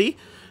accuracy.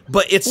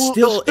 But it's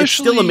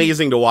still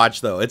amazing to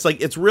watch, though. It's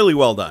like, it's really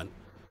well done.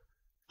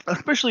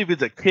 Especially if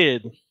it's a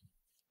kid,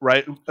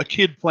 right? A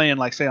kid playing,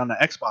 like, say, on the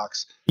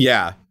Xbox.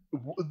 Yeah.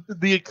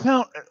 The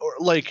account, or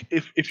like,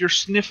 if you're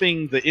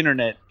sniffing the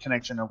internet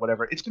connection or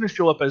whatever, it's going to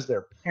show up as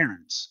their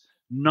parents,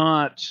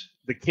 not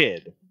the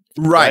kid.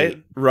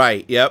 Right.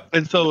 Yep.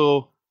 And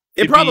so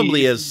it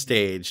probably is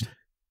staged.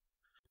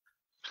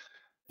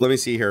 Let me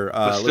see here.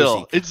 But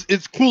still,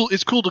 it's cool.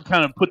 It's cool to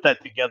kind of put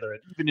that together,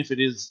 even if it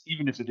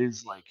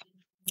is like.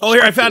 Oh,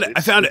 here, I found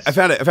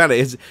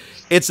it.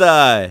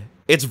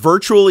 It's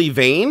Virtually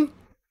Vain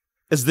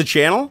is the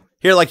channel.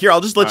 Here,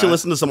 I'll just let you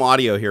listen to some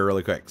audio here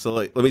really quick. So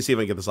let me see if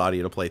I can get this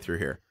audio to play through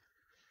here.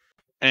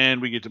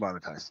 And we get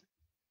demonetized.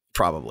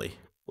 Probably.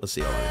 Let's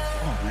see.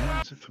 Oh man,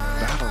 it's a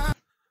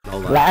battle.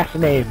 Last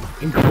name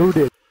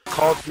included.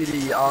 Call of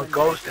Duty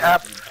Ghost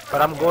app,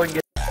 but I'm going to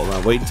get. Hold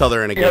on, wait until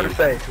they're in a game.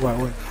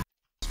 Wait.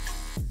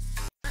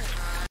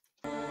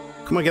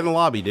 Come on, get in the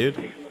lobby, dude.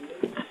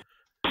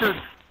 Let's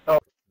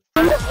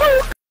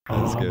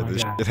get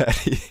this shit out of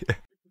here.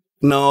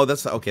 No,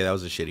 that's okay. That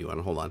was a shitty one.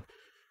 Hold on.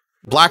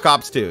 Black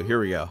Ops 2.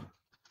 Here we go.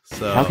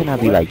 So How can I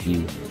be like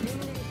you?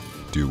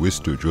 Do you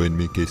wish to join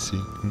me,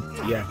 Casey?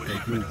 Yeah,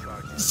 I do.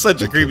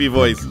 such a creepy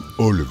voice.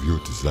 All of your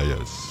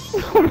desires.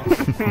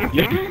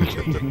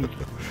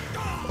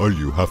 All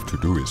you have to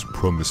do is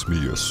promise me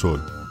your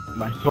soul.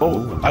 My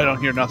soul. I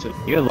don't hear nothing.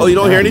 Oh, you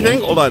don't hear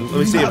anything? Hold on. Let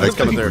me see if it's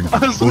coming through.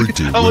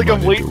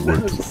 I'm waiting.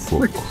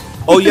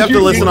 Oh, you have to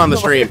listen on the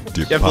stream.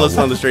 You have to listen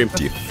on the stream.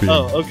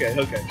 Oh, okay,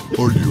 okay.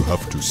 All you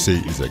have to say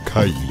is a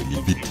Kai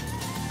Levit.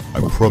 I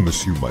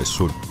promise you my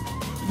soul.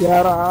 Yeah,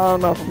 I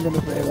don't know if I'm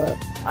gonna say that.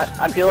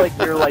 I feel like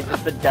you're like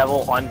just the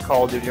devil on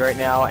Call of Duty right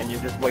now, and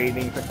you're just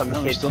waiting for some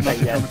kid to say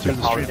yes to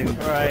Call of Duty.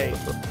 Right.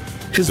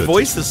 His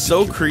voice is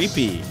so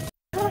creepy.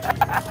 Me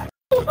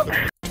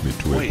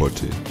to a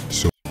party.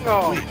 So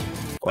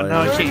Well,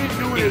 now I can't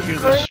hear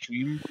the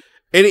stream.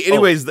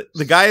 Anyways,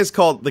 the guy is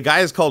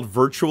called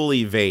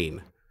Virtually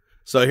Vain.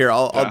 So here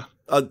I'm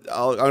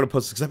gonna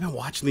post because I've been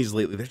watching these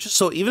lately. They're just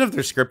so, even if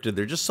they're scripted,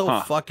 they're just so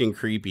fucking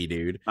creepy,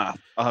 dude. I'll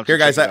have Here,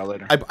 to guys, check it out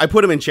later. I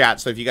put them in chat,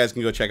 so if you guys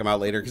can go check them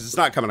out later, because it's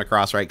not coming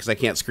across right, because I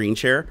can't screen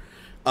share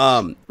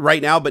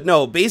right now. But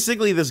no,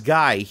 basically this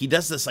guy, he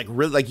does this like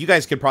really, like you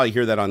guys could probably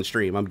hear that on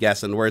stream, I'm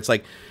guessing, where it's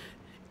like,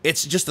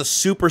 it's just a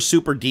super,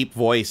 super deep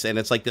voice, and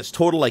it's like this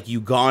total like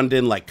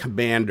Ugandan like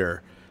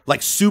commander,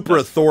 like super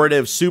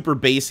authoritative, super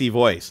bassy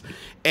voice.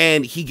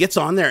 And he gets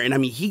on there, and I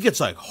mean, he gets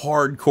like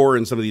hardcore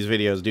in some of these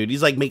videos, dude.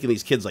 He's like making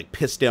these kids like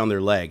piss down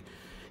their leg.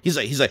 He's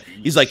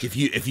like,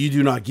 if you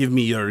do not give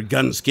me your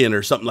gun skin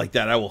or something like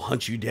that, I will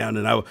hunt you down,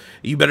 and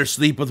you better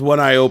sleep with one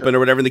eye open or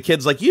whatever. And the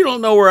kid's like, you don't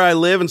know where I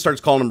live, and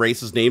starts calling him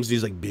racist names. And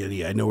he's like,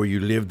 Billy, I know where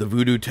you live. The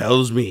voodoo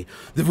tells me.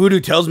 The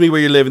voodoo tells me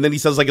where you live. And then he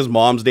says like his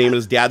mom's name and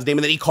his dad's name,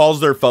 and then he calls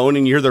their phone,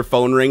 and you hear their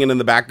phone ringing in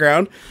the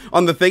background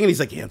on the thing, and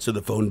he's like, answer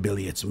the phone,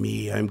 Billy. It's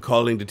me. I'm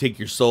calling to take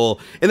your soul.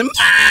 And then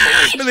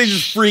and they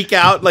just freak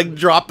out, like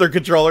drop their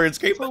controller and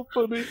scream. So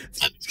funny.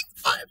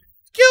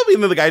 Kill me.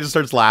 And then the guy just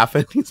starts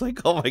laughing. He's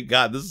like, oh my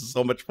God, this is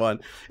so much fun.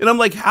 And I'm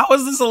like, how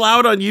is this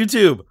allowed on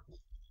YouTube?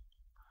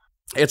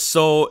 It's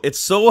so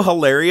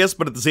hilarious,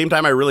 but at the same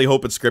time, I really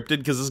hope it's scripted,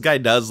 because this guy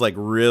does like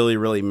really,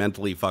 really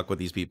mentally fuck with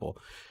these people.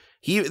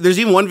 There's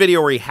even one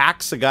video where he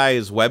hacks a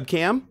guy's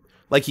webcam.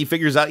 Like he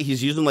figures out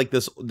he's using like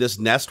this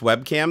Nest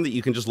webcam that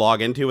you can just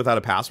log into without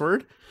a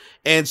password.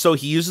 And so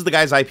he uses the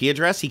guy's IP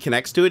address. He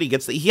connects to it.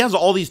 He has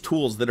all these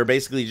tools that are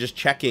basically just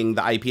checking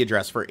the IP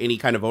address for any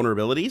kind of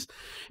vulnerabilities.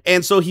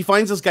 And so he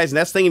finds this guy's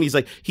Nest thing, and he's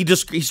like, he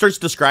starts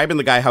describing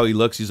the guy how he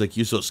looks. He's like,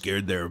 you so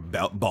scared there,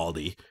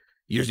 Baldy.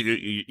 You're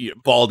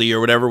Baldy or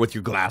whatever, with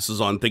your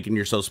glasses on, thinking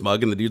you're so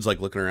smug. And the dude's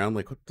like looking around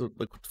like, what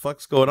the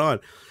fuck's going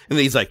on? And then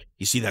he's like,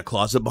 you see that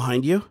closet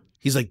behind you?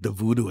 He's like, the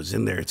voodoo is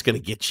in there. It's going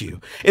to get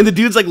you. And the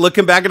dude's like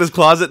looking back at his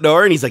closet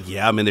door, and he's like,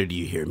 yeah, I'm in there. Do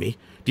you hear me?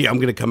 I'm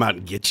going to come out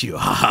and get you.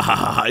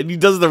 And he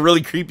does the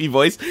really creepy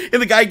voice.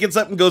 And the guy gets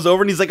up and goes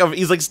over, and he's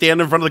like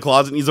standing in front of the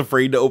closet, and he's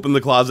afraid to open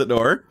the closet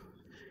door.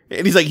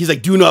 And he's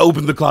like, do not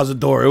open the closet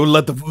door. It will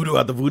let the voodoo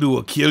out. The voodoo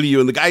will kill you.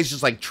 And the guy's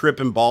just like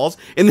tripping balls.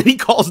 And then he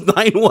calls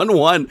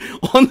 911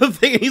 on the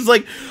thing. And he's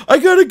like, I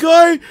got a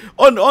guy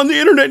on the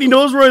internet, and he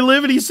knows where I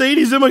live, and he's saying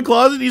he's in my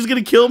closet, and he's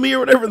going to kill me or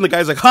whatever. And the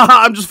guy's like,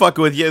 haha, I'm just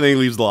fucking with you. And then he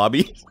leaves the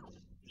lobby.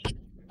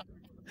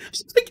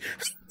 Like,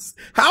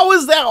 how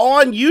is that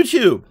on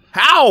YouTube?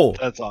 How?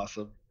 That's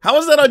awesome. How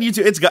is that on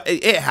YouTube?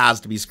 It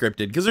has to be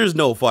scripted, because there's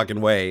no fucking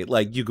way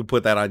like you could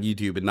put that on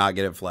YouTube and not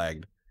get it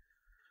flagged.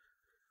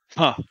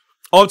 Huh.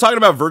 Oh, I'm talking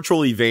about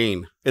Virtually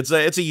Vain. It's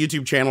a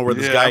YouTube channel where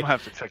this guy. I'm gonna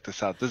have to check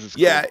this out. This is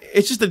cool. Yeah,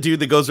 it's just a dude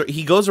that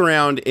goes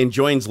around and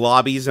joins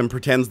lobbies and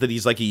pretends that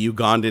he's like a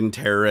Ugandan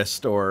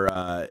terrorist, or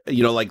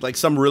like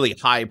some really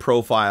high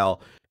profile,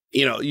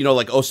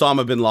 like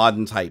Osama bin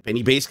Laden type. And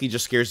he basically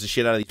just scares the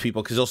shit out of these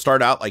people, because he'll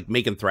start out like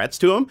making threats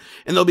to them,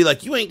 and they'll be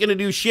like, you ain't gonna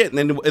do shit. And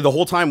then the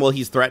whole time while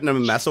he's threatening them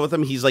and messing with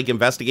them, he's like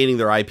investigating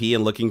their IP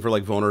and looking for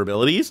like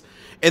vulnerabilities.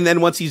 And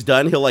then once he's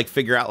done, he'll like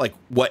figure out like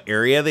what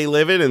area they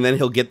live in, and then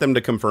he'll get them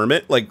to confirm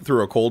it like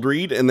through a cold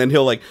read. And then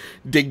he'll like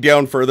dig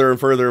down further and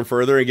further and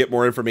further and get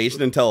more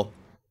information until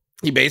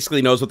he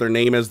basically knows what their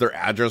name is, their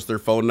address, their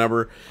phone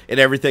number, and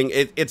everything.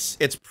 It's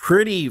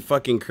pretty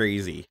fucking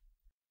crazy.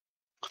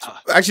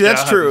 Actually,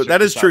 that's true.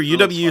 That is true.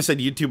 UW said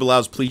YouTube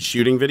allows police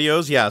shooting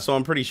videos. Yeah, so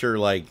I'm pretty sure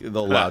like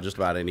they'll allow just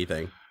about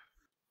anything.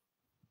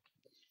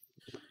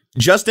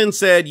 Justin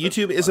said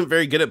YouTube isn't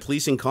very good at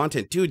policing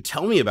content. Dude,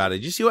 tell me about it.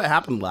 Did you see what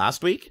happened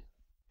last week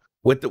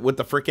with the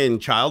freaking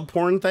child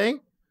porn thing?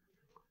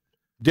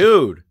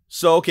 Dude.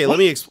 So okay, let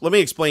me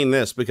explain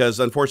this, because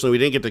unfortunately we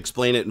didn't get to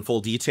explain it in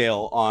full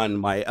detail on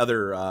my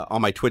other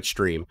on my Twitch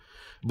stream.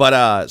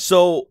 But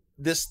so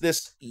this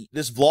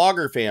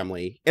vlogger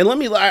family, and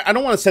I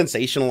don't want to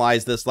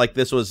sensationalize this like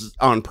this was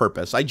on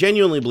purpose. I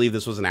genuinely believe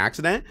this was an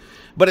accident,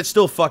 but it's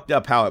still fucked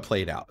up how it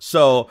played out.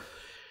 So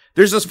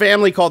There's this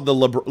family called the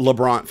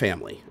LeBron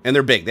family, and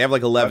they're big. They have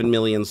like 11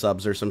 million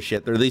subs or some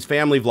shit. They're these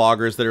family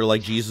vloggers that are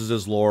like Jesus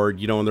is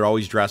Lord, you know, and they're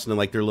always dressed in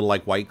like their little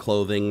like white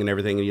clothing and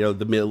everything, you know,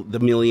 the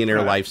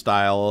millionaire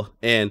lifestyle.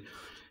 And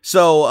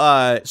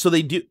so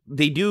they do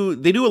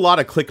a lot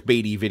of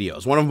clickbaity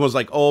videos. One of them was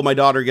like, oh, my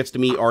daughter gets to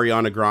meet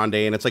Ariana Grande,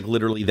 and it's like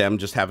literally them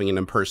just having an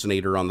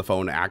impersonator on the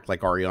phone act like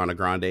Ariana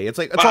Grande. It's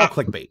like it's all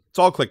clickbait. It's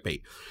all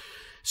clickbait.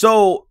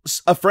 So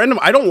a friend of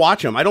I don't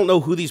watch them. I don't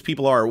know who these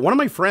people are. One of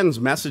my friends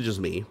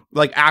messages me,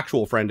 like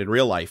actual friend in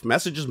real life,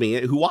 messages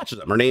me who watches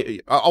them. Her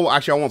name,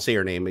 actually, I won't say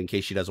her name in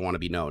case she doesn't want to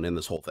be known in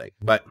this whole thing.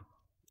 But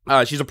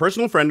she's a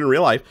personal friend in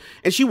real life,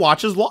 and she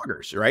watches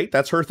vloggers, right?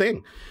 That's her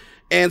thing.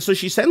 And so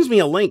she sends me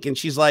a link, and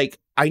she's like,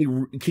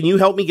 can you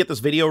help me get this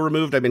video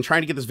removed? I've been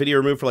trying to get this video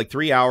removed for like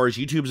 3 hours.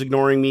 YouTube's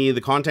ignoring me.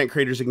 The content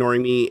creator's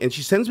ignoring me. And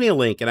she sends me a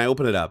link, and I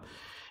open it up.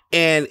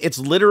 And it's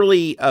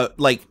literally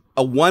like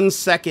a 1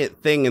 second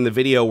thing in the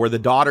video where the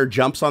daughter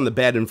jumps on the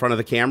bed in front of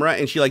the camera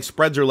and she like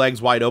spreads her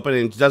legs wide open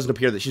and it doesn't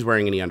appear that she's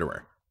wearing any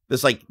underwear.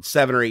 This like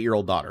 7 or 8 year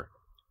old daughter.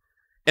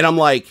 And I'm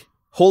like,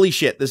 holy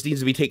shit, this needs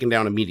to be taken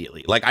down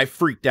immediately. Like I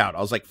freaked out.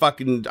 I was like,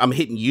 fucking, I'm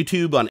hitting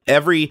YouTube on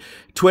every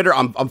Twitter.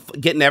 I'm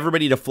getting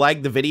everybody to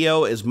flag the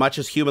video as much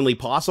as humanly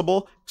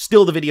possible.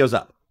 Still the video's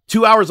up.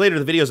 2 hours later,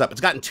 the video's up. It's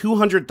gotten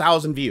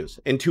 200,000 views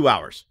in 2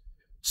 hours.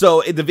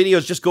 So the video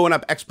is just going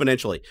up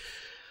exponentially.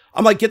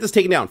 I'm like, get this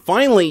taken down.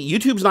 Finally,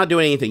 YouTube's not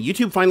doing anything.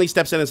 YouTube finally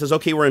steps in and says,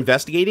 okay, we're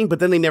investigating, but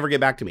then they never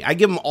get back to me. I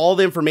give them all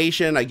the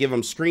information. I give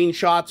them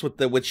screenshots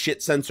with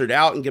shit censored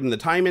out and give them the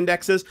time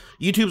indexes.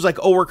 YouTube's like,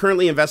 oh, we're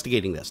currently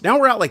investigating this. Now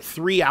we're at like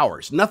 3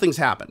 hours. Nothing's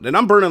happened. And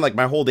I'm burning like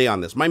my whole day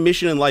on this. My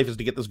mission in life is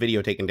to get this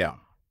video taken down.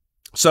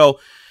 So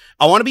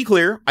I want to be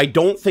clear. I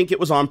don't think it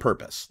was on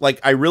purpose. Like,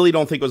 I really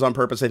don't think it was on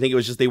purpose. I think it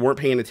was just they weren't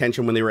paying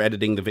attention when they were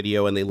editing the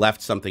video and they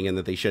left something in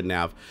that they shouldn't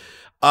have.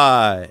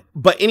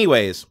 But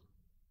anyways,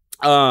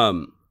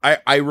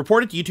 I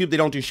reported to YouTube, they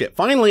don't do shit.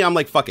 Finally, I'm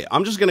like, fuck it.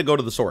 I'm just going to go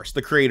to the source,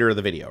 the creator of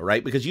the video,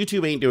 right? Because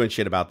YouTube ain't doing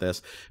shit about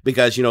this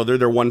because, you know, they're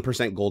their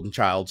 1% golden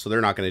child, so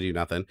they're not going to do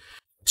nothing.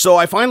 So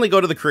I finally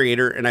go to the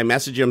creator and I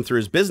message him through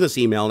his business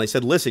email and I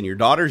said, listen, your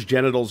daughter's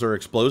genitals are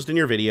exposed in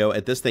your video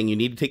at this thing. You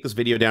need to take this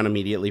video down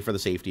immediately for the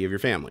safety of your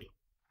family.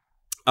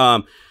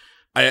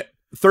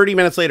 30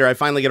 minutes later, I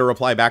finally get a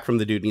reply back from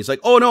the dude and he's like,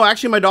 oh no,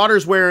 actually my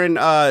daughter's wearing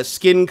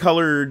skin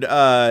colored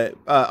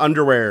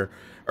underwear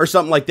or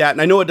something like that.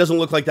 And I know it doesn't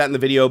look like that in the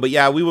video, but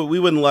yeah, we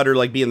wouldn't let her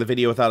like be in the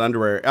video without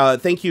underwear.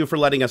 Thank you for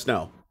letting us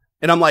know.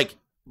 And I'm like,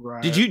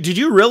 right. Did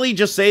you really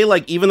just say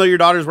like, even though your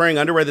daughter's wearing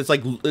underwear that's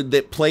like,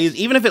 that plays,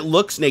 even if it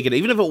looks naked,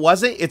 even if it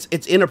wasn't,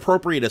 it's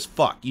inappropriate as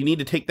fuck. You need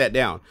to take that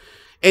down.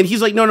 And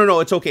he's like, no,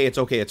 it's okay. It's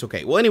okay. It's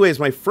okay. Well, anyways,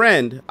 my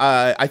friend,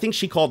 I think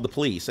she called the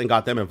police and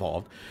got them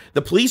involved.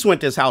 The police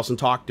went to his house and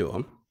talked to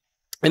him.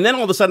 And then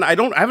all of a sudden, I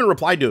haven't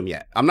replied to him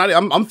yet.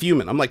 I'm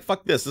fuming. I'm like,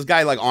 fuck this. This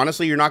guy, like,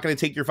 honestly, you're not going to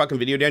take your fucking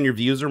video down. Your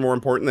views are more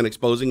important than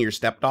exposing your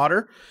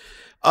stepdaughter.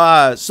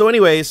 So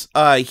anyways,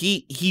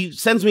 he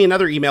sends me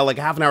another email like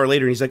half an hour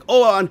later and he's like,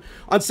 oh,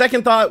 on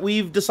second thought,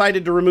 we've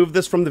decided to remove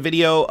this from the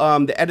video.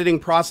 The editing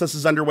process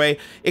is underway.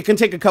 It can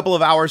take a couple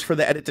of hours for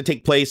the edit to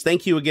take place.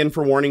 Thank you again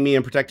for warning me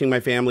and protecting my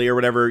family or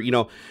whatever, you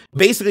know,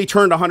 basically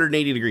turned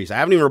 180 degrees. I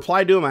haven't even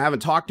replied to him. I haven't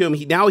talked to him.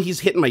 Now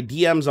he's hitting my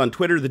DMs on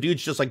Twitter. The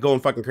dude's just like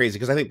going fucking crazy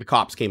because I think the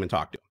cops came and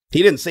talked to him.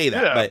 He didn't say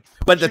that, yeah,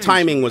 but the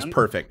timing was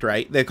perfect,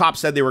 right? The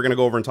cops said they were going to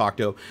go over and talk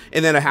to him.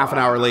 And then a half an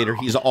hour later,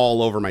 he's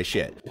all over my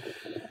shit.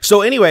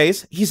 So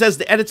anyways, he says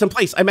the edit's in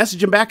place. I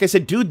messaged him back. I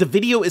said, dude, the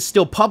video is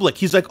still public.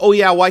 He's like, oh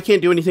yeah, well, I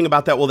can't do anything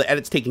about that. Well, the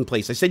edit's taking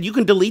place. I said, you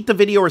can delete the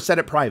video or set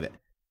it private.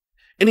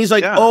 And he's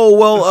like, yeah, oh,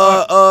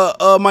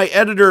 well, my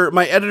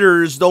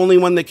editor is the only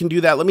one that can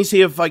do that. Let me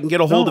see if I can get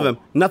a hold of him.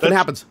 Nothing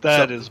happens.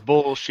 That is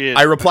bullshit.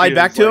 I replied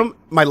back to him.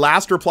 My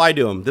last reply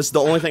to him, this is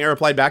the only thing I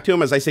replied back to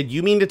him, is I said,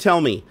 you mean to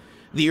tell me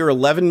that your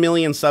 11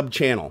 million sub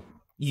channel,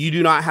 you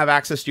do not have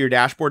access to your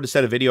dashboard to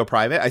set a video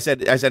private? I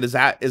said,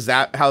 is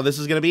that how this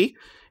is going to be?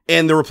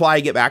 And the reply I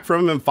get back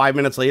from him 5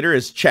 minutes later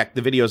is, check,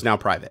 the video is now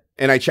private.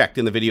 And I checked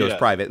and the video is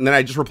private. And then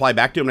I just replied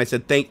back to him and I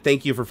said,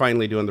 thank you for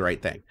finally doing the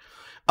right thing.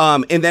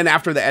 And then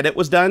after the edit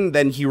was done,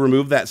 then he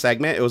removed that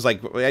segment. It was like,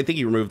 I think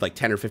he removed like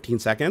 10 or 15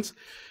 seconds.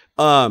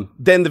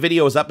 Then the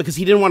video was up because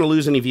he didn't want to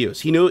lose any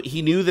views. He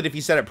knew that if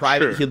he set it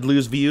private, he'd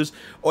lose views.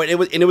 Or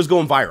it was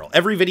going viral.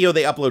 Every video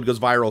they upload goes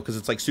viral because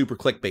it's like super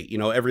clickbait, you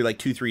know, every like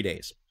 2-3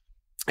 days.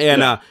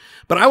 And,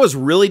 but I was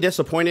really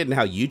disappointed in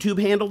how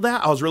YouTube handled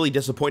that. I was really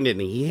disappointed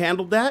in he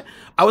handled that.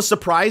 I was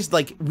surprised.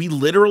 Like, we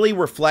literally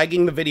were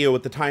flagging the video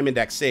with the time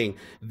index saying,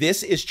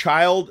 this is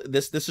child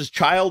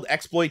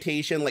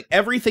exploitation. Like,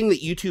 everything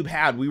that YouTube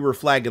had, we were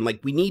flagging,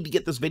 like, we need to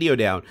get this video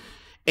down.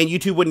 And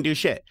YouTube wouldn't do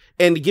shit.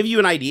 And to give you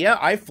an idea,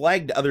 I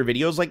flagged other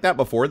videos like that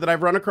before that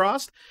I've run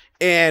across.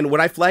 And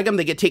when I flag them,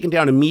 they get taken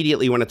down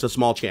immediately when it's a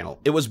small channel.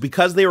 It was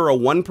because they were a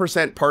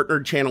 1%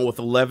 partnered channel with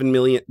 11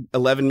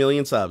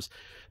 million subs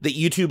that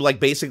YouTube like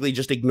basically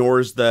just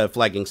ignores the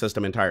flagging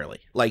system entirely,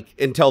 like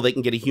until they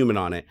can get a human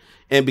on it.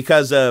 And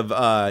because of,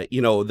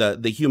 you know,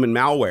 the human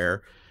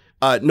malware,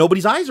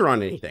 nobody's eyes are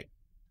on anything.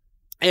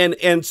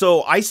 And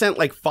so I sent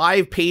like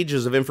 5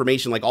 pages of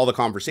information, like all the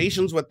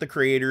conversations with the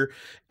creator.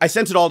 I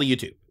sent it all to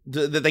YouTube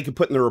that they could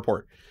put in the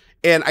report.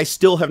 And I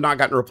still have not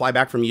gotten a reply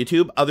back from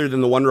YouTube other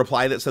than the one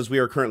reply that says we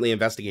are currently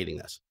investigating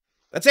this.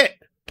 That's it.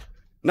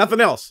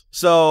 Nothing else.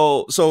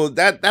 So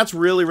that's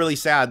really, really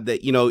sad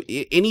that, you know,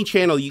 any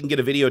channel you can get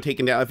a video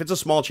taken down. If it's a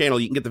small channel,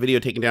 you can get the video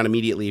taken down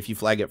immediately if you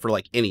flag it for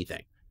like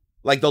anything.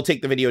 Like they'll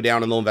take the video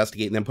down and they'll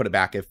investigate and then put it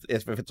back if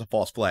it's a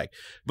false flag.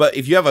 But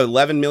if you have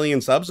 11 million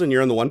subs and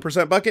you're in the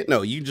 1% bucket,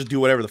 no, you just do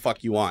whatever the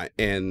fuck you want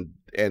and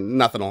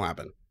nothing will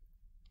happen.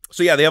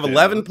 So yeah, they have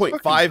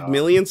 11.5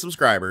 million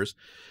subscribers.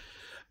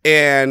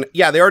 And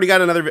yeah, they already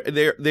got another,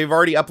 they've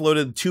already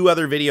uploaded 2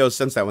 other videos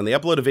since that. When they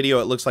upload a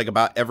video, it looks like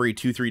about every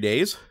 2-3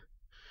 days.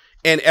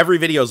 And every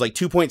video is like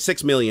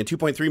 2.6 million,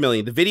 2.3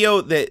 million. The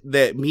video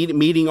that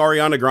meeting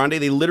Ariana Grande,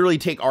 they literally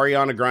take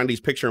Ariana Grande's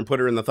picture and put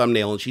her in the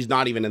thumbnail and she's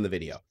not even in the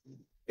video.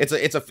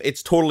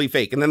 It's totally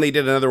fake. And then they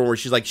did another one where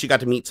she's like, she got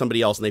to meet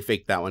somebody else and they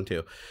faked that one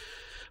too.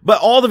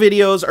 But all the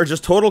videos are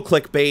just total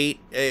clickbait.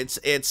 It's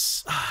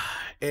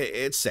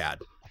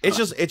sad.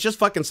 It's just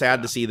fucking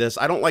sad to see this.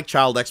 I don't like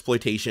child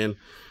exploitation.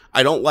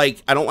 I don't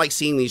like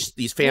seeing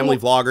these family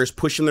vloggers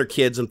pushing their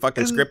kids and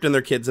fucking scripting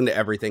their kids into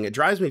everything. It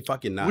drives me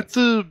fucking nuts.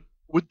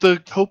 With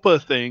the COPA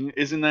thing,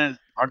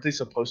 aren't they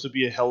supposed to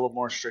be a hell of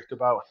more strict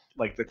about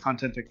like the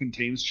content that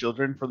contains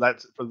children for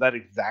that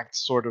exact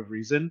sort of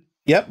reason?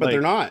 Yep, but they're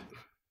not.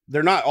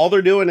 They're not. All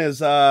they're doing is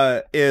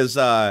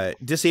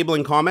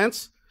disabling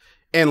comments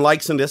and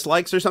likes and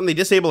dislikes or something. They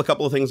disable a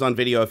couple of things on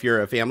video if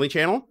you're a family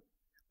channel.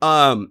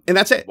 And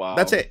that's it. Wow.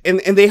 That's it.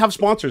 And they have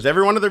sponsors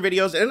every one of their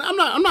videos. And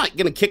I'm not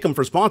gonna kick them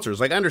for sponsors.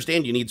 Like I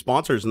understand you need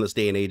sponsors in this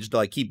day and age to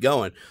like keep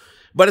going.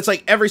 But it's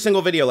like every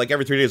single video, like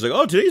every 3 days, like,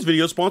 oh, today's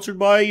video is sponsored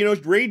by, you know,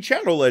 Raid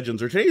Shadow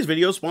Legends, or today's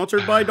video is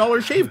sponsored by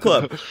Dollar Shave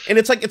Club. And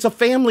it's like, it's a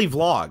family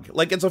vlog.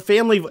 Like it's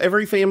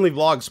every family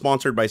vlog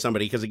sponsored by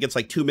somebody because it gets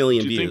like 2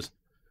 million views.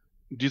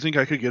 Do you think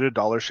I could get a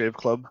Dollar Shave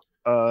Club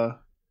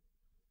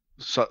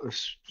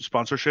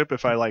sponsorship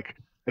if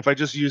I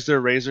just use their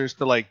razors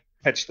to like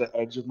catch the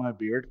edge of my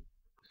beard?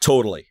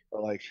 Totally.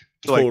 Or like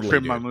to like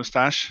trim my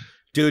mustache.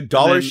 Dude,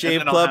 Dollar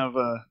Shave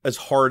Club is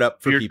hard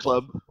up for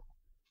people. Club.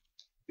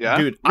 Yeah,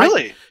 dude,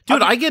 really?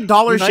 I get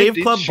Dollar Shave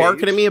Club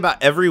barking at me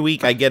about every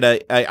week. I get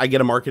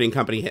a marketing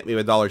company hit me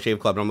with Dollar Shave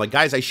Club, and I'm like,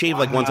 guys, I shave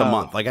like once a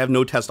month. Like I have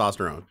no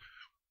testosterone.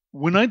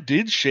 When I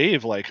did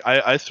shave, like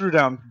I threw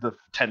down the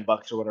 $10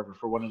 or whatever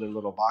for one of their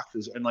little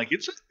boxes, and like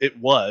it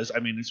was. I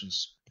mean, this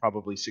was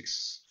probably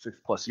six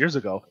plus years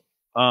ago.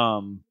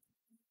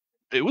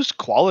 It was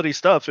quality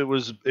stuff. It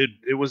was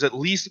at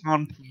least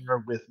on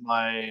par with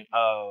my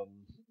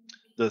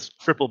the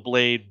triple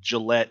blade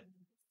Gillette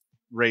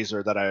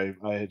razor that I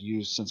had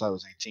used since I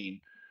was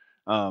 18.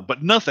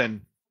 But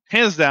nothing,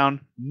 hands down,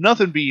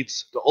 nothing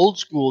beats the old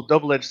school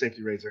double-edged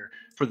safety razor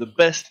for the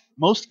best,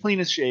 most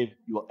cleanest shave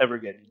you will ever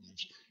get.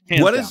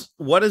 What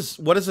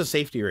is a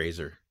safety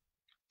razor?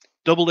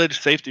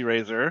 Double-edged safety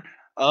razor.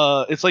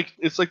 It's like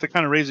the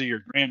kind of razor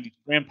your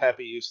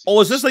grandpappy used to. Oh,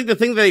 is this like the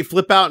thing that they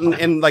flip out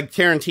in like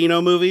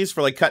Tarantino movies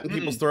for like cutting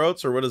people's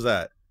throats, or what is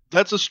that?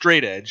 That's a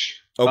straight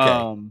edge.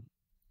 Okay.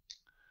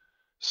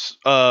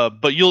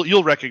 But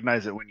you'll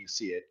recognize it when you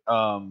see it.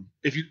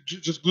 If you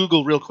just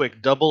Google real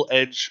quick, double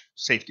edge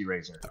safety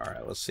razor. All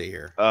right, let's see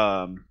here.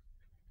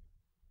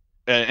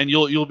 And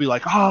you'll be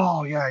like,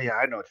 oh yeah, I know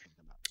what you're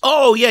talking about.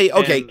 Oh yeah,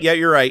 okay, yeah,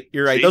 you're right.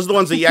 See? Those are the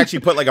ones that you actually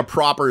put like a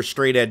proper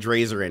straight edge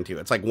razor into.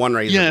 It's like one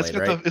razor blade,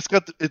 right? It's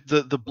got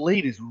the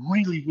blade is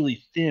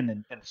really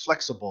thin and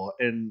flexible.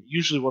 And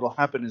usually what'll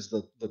happen is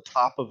the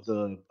top of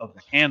the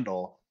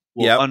handle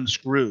will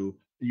unscrew.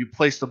 You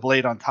place the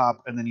blade on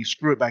top and then you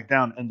screw it back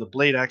down, and the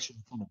blade actually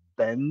kind of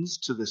bends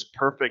to this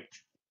perfect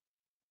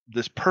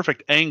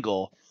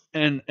angle,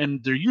 and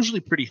they're usually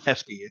pretty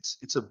hefty.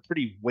 It's a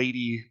pretty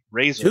weighty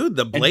razor. Dude,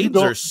 the blades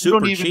are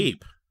super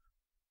cheap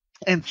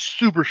and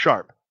super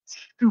sharp.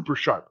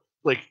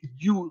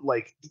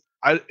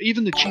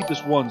 Even the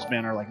cheapest ones,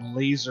 man, are like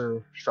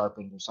laser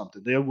sharpened or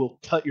something. They will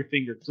cut your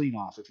finger clean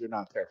off if you're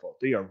not careful.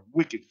 They are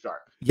wicked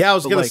sharp. Yeah, I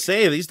was gonna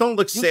say these don't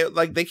look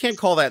like they can't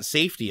call that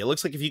safety. It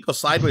looks like if you go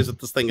sideways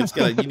with this thing,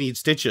 you need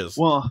stitches.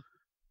 Well,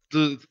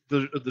 the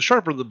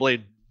sharper the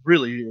blade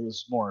really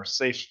is more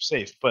safe.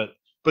 But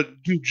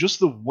dude, just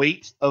the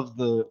weight of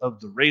the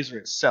razor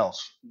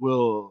itself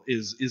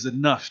is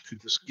enough to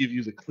just give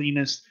you the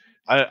cleanest.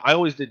 I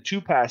always did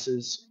 2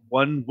 passes,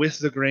 one with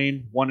the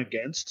grain, one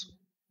against.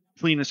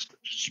 Cleanest,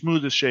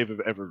 smoothest shave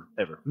I've ever.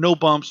 No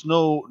bumps,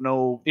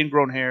 no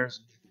ingrown hairs.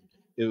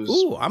 It was.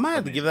 Ooh, I might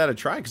have to give that a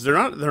try because they're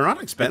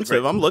not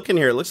expensive. I'm looking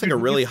here. It looks like a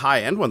really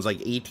high end one's like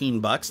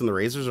 $18, and the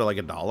razors are like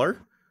 $1.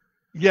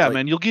 Yeah,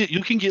 man, you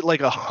can get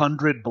like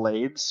 100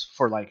 blades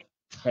for like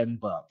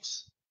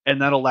 $10,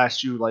 and that'll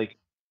last you like.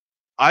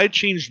 I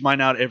changed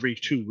mine out every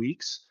 2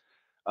 weeks.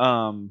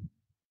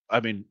 I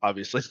mean,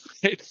 obviously.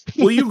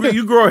 Well,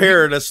 you grow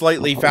hair at a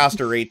slightly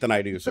faster rate than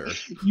I do, sir.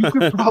 You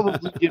could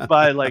probably get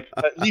by like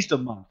at least a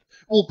month.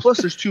 Well, plus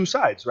there's 2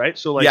 sides, right?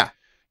 So like,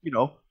 you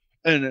know,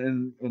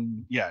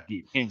 and yeah,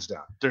 dude, hands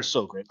down, they're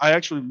so great.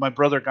 My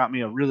brother got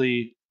me a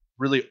really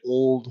really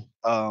old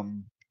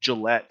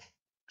Gillette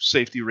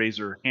safety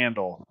razor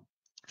handle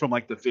from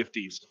like the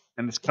 50s,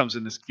 and this comes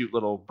in this cute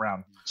little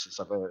brown piece and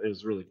stuff. It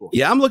was really cool.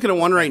 Yeah, I'm looking at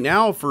one right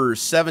now for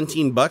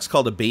 $17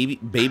 called a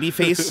baby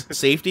face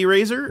safety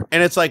razor,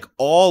 and it's like it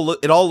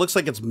all looks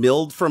like it's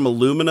milled from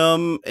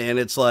aluminum, and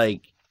it's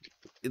like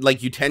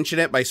you tension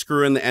it by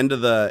screwing the end of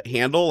the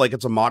handle, like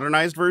it's a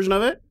modernized version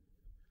of it.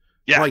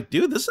 Yeah, I'm like,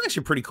 dude, this is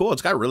actually pretty cool.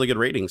 It's got really good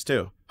ratings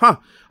too. Huh?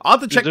 I'll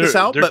have to check this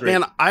out. But great.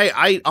 Man,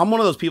 I'm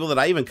one of those people that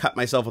I even cut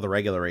myself with a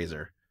regular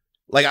razor.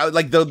 Like I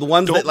like the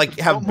ones that like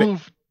have.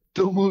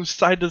 Don't move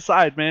side to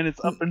side, man.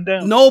 It's up and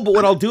down. No, but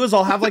what I'll do is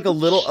I'll have like a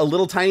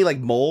little tiny like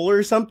mole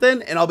or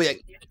something, and I'll be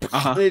like,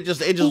 it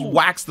just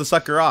whacks the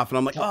sucker off, and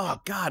I'm like,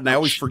 oh god, and I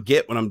always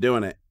forget when I'm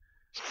doing it.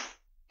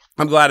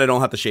 I'm glad I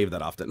don't have to shave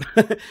that often.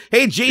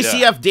 Hey,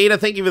 JCF Data,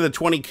 thank you for the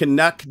 20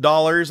 Canuck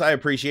dollars. I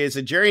appreciate it.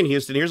 So Jerry in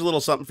Houston, here's a little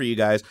something for you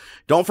guys.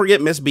 Don't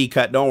forget Miss B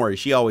cut. Don't worry,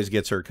 she always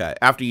gets her cut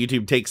after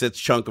YouTube takes its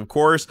chunk, of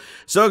course.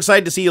 So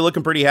excited to see you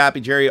looking pretty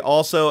happy, Jerry.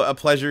 Also a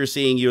pleasure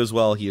seeing you as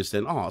well,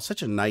 Houston. Oh,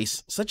 such a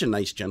nice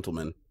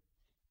gentleman.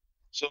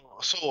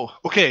 So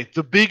okay,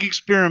 the big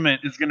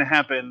experiment is going to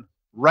happen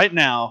right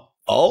now.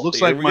 Oh,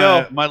 looks like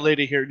my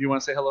lady here. Do you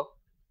want to say hello?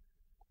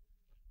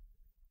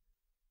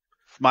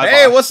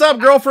 Hey, what's up,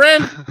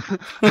 girlfriend?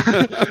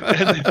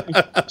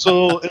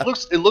 So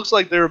it looks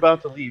like they're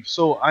about to leave.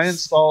 So I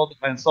installed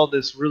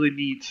this really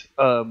neat.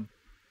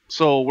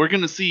 So we're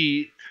gonna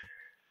see.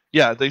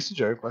 Yeah, thanks to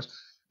Jerry, of course.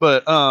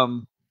 But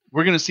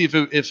we're gonna see if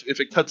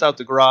it cuts out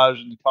the garage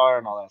and the car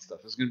and all that stuff.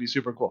 It's gonna be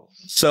super cool.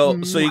 So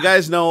you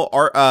guys know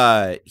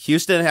our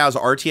Houston has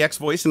RTX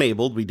voice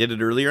enabled. We did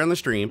it earlier on the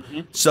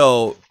stream.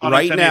 So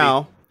right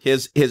now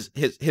his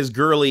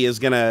girly is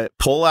gonna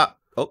pull out.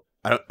 Oh,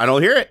 I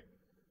don't hear it.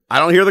 I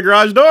don't hear the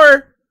garage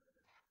door.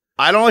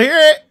 I don't hear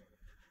it.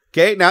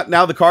 Okay,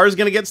 now the car is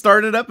going to get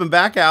started up and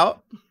back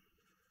out.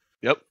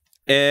 Yep.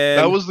 And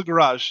that was the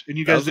garage. And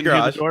you guys didn't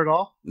hear the door at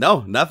all?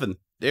 No, nothing.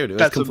 Dude, it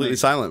was completely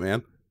silent,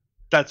 man.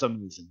 That's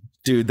amazing.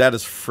 Dude, that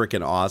is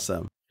freaking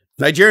awesome.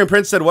 Nigerian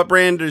Prince said, what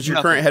brand is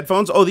your current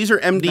headphones? Oh, these are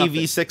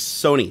MDV6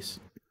 Sonys.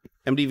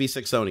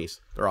 MDV6 Sonys.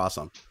 They're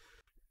awesome.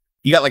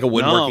 You got like a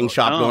woodworking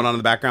shop going on in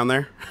the background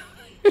there?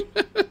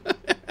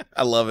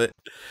 I love it.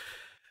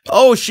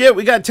 Oh shit,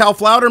 we got Tal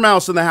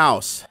Flaudermouse in the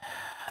house.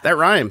 That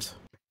rhymes.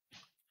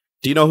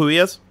 Do you know who he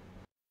is?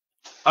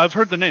 I've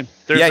heard the name.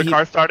 There's the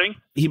car starting.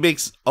 He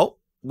makes. Oh,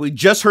 we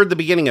just heard the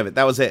beginning of it.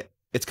 That was it.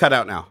 It's cut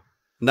out now.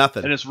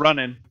 Nothing. And it's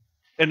running.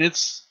 And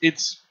it's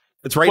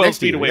right next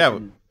to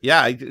you.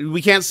 Yeah,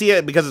 we can't see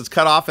it because it's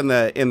cut off in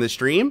the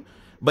stream.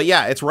 But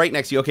yeah, it's right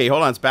next to you. Okay,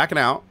 hold on. It's backing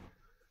out.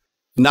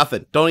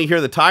 Nothing. Don't hear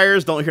the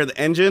tires. Don't hear the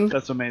engine.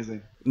 That's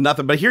amazing.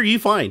 Nothing. But here you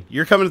fine.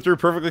 You're coming through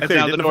perfectly clear.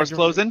 And now the door's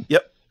closing.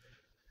 Yep.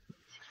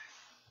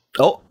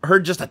 Oh,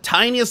 heard just a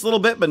tiniest little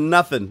bit, but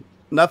nothing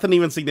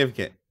even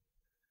significant.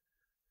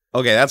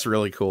 Okay, that's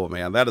really cool,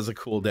 man. That is a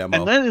cool demo.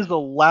 And that is a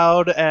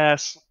loud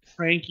ass,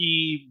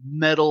 cranky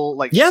metal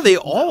like. Yeah, they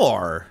all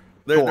are.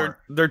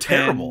 They're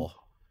terrible.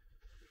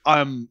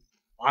 And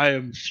I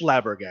am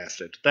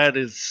flabbergasted. That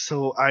is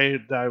so.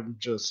 I'm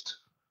just.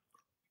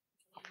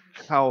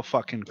 How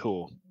fucking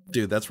cool,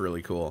 dude! That's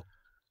really cool.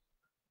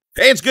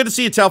 Hey, it's good to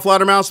see you, Tal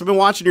Flaudermouse. I've been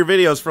watching your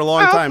videos for a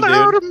long time,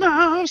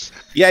 dude.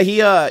 Yeah,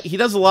 he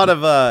does a lot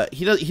of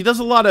he does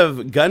a lot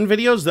of gun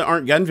videos that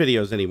aren't gun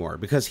videos anymore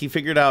because he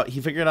figured out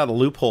a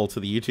loophole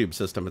to the YouTube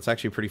system. It's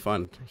actually pretty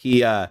fun.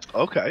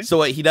 Okay. So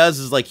what he does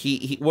is like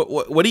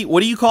what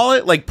do you call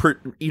it? Like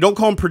you don't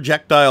call them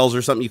projectiles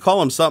or something. You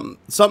call them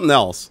something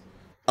else.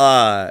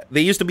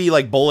 They used to be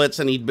like bullets,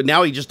 but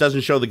now he just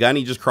doesn't show the gun.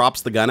 He just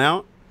crops the gun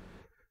out.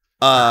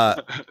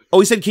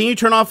 He said, can you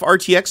turn off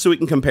RTX so we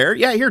can compare?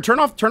 Yeah, here, turn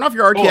off your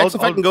RTX if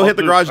I can go hit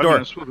the garage door.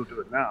 I'm gonna do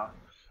it now.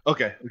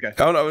 Okay.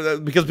 Oh, no,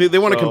 because they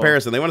want a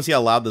comparison. They want to see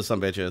how loud this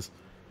son bitch is.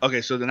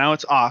 Okay, so now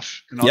it's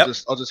off, and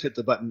I'll just hit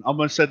the button. I'm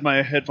gonna set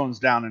my headphones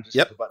down and just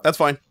hit the button. That's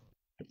fine.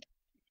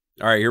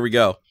 All right, here we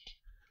go.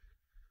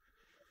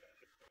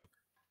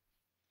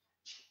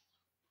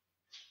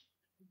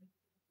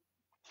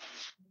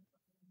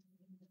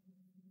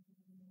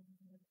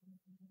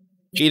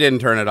 She didn't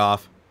turn it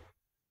off.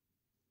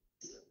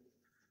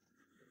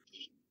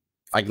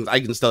 I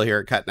can still hear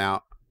it cutting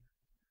out.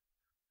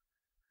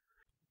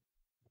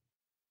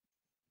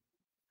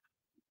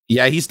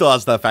 Yeah, he still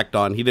has the effect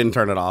on. He didn't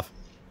turn it off.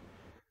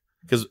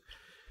 Because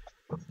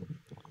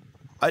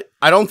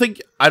I don't think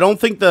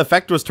the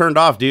effect was turned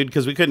off, dude,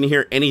 because we couldn't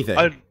hear anything.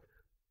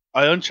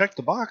 I unchecked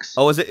the box.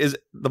 Oh, is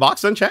the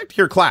box unchecked?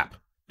 Here, clap.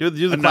 Do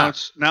the clap.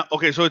 Now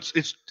okay, so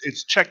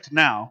it's checked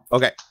now.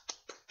 Okay.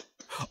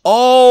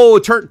 Oh,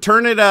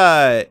 turn it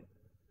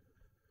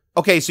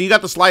okay, so you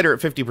got the slider at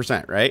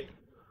 50%, right?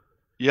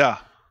 Yeah.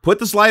 Put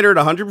the slider at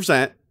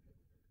 100%.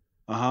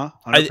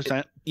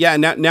 100%. Yeah,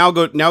 now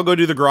go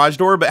do the garage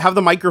door, but have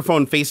the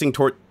microphone facing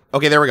toward.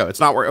 Okay, there we go.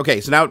 It's not working.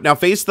 Okay, so now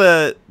face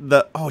the.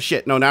 Oh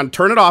shit! No, now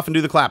turn it off and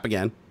do the clap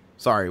again.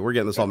 Sorry, we're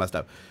getting this all messed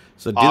up.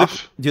 So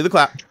do the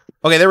clap.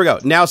 Okay, there we go.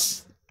 Now,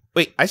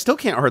 wait, I still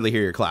can't hardly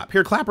hear your clap.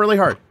 Here, clap really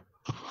hard.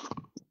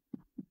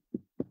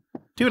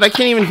 Dude, I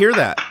can't even hear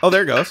that. Oh,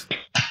 there it goes.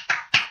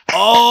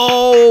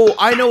 Oh,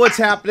 I know what's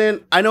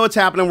happening. I know what's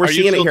happening. We're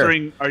seeing it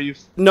here. Are you?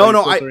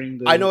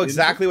 I know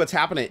exactly what's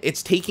happening.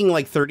 It's taking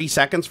like 30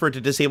 seconds for it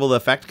to disable the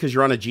effect because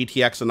you're on a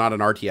GTX and not an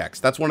RTX.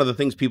 That's one of the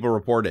things people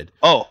reported.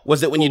 Oh, was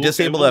that when you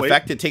disable the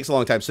effect, it takes a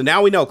long time. So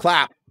now we know.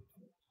 Clap.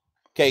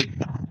 Okay.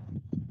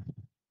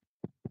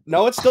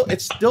 No,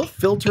 it's still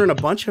filtering a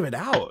bunch of it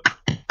out.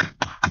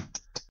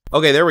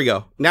 Okay, there we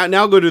go.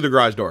 Now go to the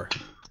garage door.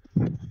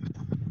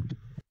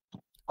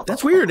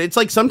 That's weird. It's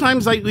like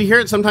sometimes we hear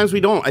it, sometimes we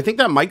don't. I think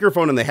that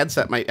microphone in the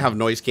headset might have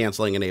noise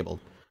canceling enabled.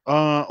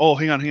 Oh,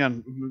 hang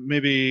on.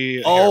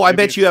 Maybe. Oh, I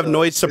bet you have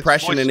noise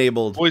suppression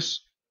enabled.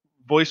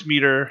 Voice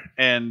meter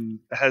and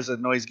has a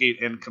noise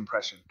gate and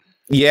compression.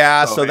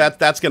 Yeah, so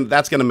that's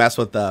gonna mess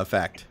with the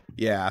effect.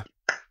 Yeah.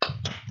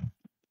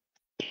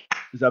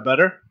 Is that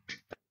better?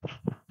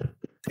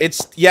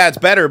 It's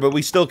better, but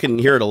we still can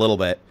hear it a little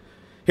bit.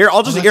 Here,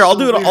 I'll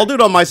do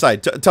it on my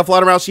side. Tough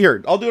Louder Mouse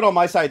here. I'll do it on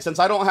my side since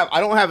I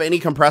don't have any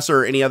compressor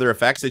or any other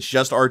effects. It's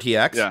just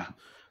RTX. Yeah.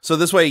 So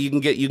this way you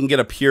can get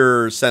a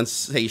pure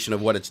sensation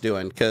of what it's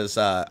doing because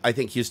I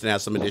think Houston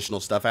has some additional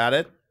stuff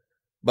added.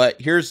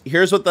 But here's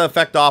what the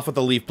effect off with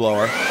the leaf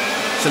blower.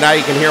 So now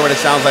you can hear what it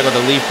sounds like with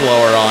the leaf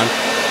blower on.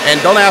 And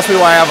don't ask me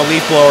why I have a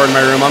leaf blower in my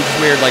room. I'm just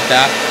weird like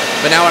that.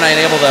 But now when I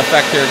enable the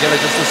effect here, give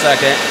it just a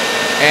second.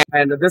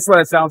 And this is what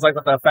it sounds like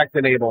with the effect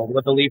enabled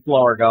with the leaf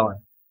blower going.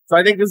 So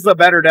I think this is a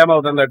better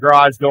demo than the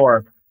garage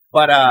door.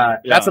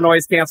 But that's a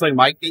noise canceling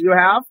mic that you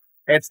have.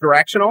 It's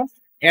directional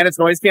and it's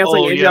noise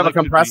canceling. And you have a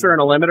compressor and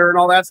a limiter and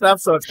all that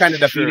stuff. So it's kind of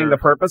defeating the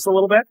purpose a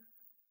little bit.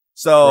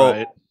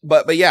 So,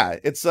 but yeah,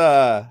 it's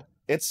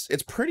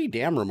pretty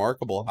damn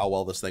remarkable how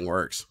well this thing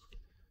works.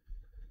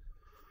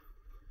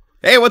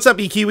 Hey, what's up,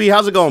 eKiwi?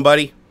 How's it going,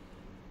 buddy?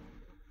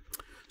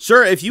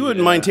 Sir, if you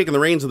wouldn't mind taking the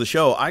reins of the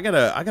show, I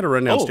gotta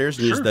run downstairs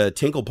and use the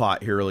tinkle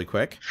pot here really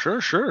quick.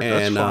 Sure.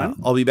 And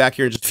I'll be back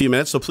here in just a few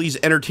minutes. So please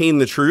entertain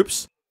the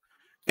troops.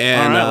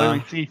 And all right, let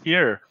me see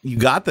here. You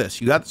got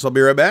this. I'll be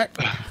right back.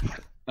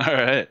 All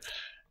right.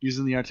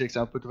 Using the RTX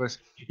output device.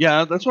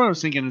 Yeah, that's what I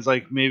was thinking. Is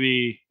like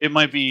maybe it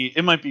might be.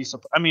 I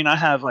mean, I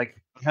have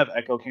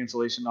echo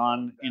cancellation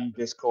on in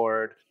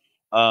Discord.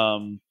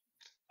 I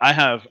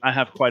have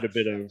quite a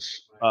bit of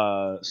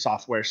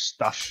software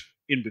stuff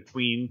in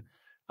between.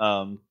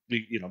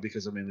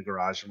 Because I'm in the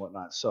garage and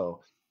whatnot.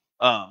 So,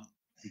 but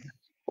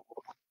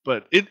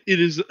it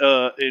is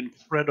an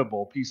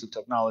incredible piece of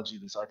technology.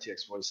 This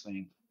RTX Voice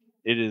thing,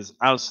 it is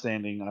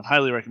outstanding. I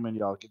highly recommend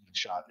y'all give it a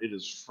shot. It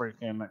is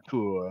freaking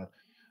cool,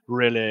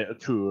 really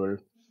cool.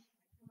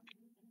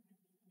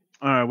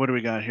 All right, what do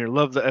we got here?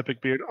 Love the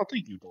epic beard. Oh,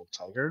 thank you, Gold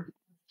Tiger.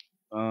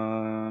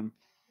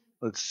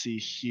 Let's see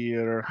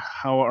here.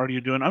 How are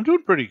you doing? I'm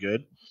doing pretty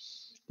good.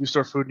 You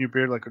store food in your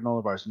beard like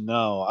granola bars?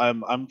 No,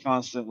 I'm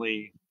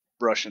constantly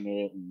brushing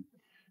it and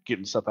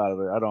getting stuff out of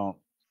it. I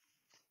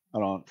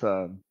don't.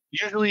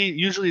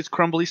 Usually it's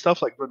crumbly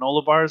stuff like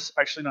granola bars.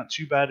 Actually, not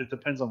too bad. It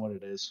depends on what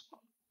it is.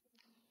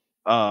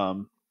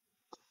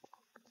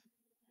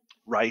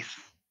 Rice,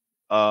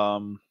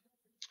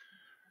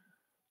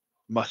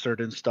 mustard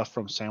and stuff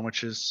from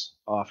sandwiches,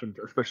 often,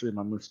 especially in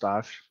my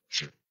mustache.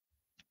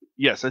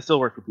 Yes, I still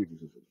work for Pizza.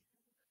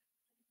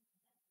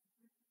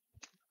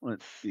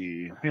 Let's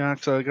see. Yeah,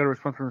 so I got a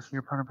response from a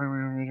senior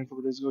partner a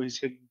couple days ago. He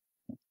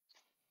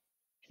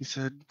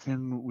said,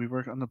 "Can we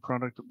work on the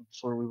product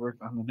before we work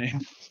on the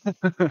name?"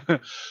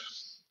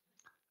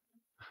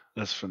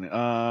 That's funny.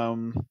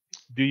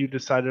 Do you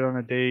decide on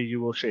a day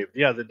you will shave?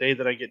 Yeah, the day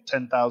that I get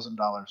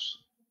 $10,000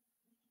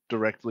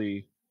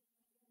 directly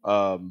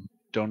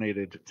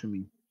donated to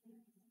me.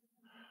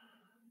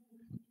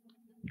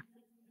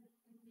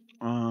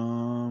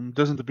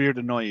 Doesn't the beard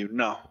annoy you?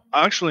 No,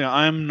 actually,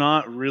 I'm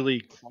not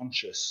really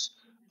conscious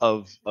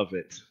of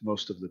it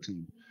most of the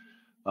time.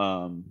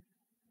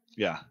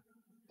 Yeah.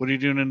 What are you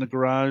doing in the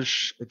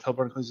garage? I tell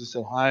Barnacules to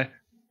say hi.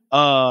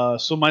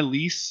 So my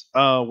lease,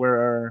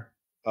 where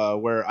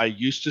I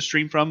used to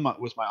stream from,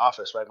 was my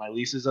office. Right, my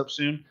lease is up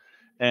soon,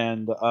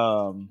 and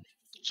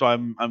so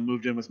I'm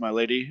moved in with my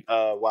lady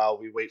while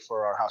we wait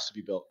for our house to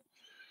be built.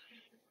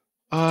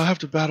 I have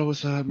to battle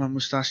with my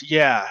mustache.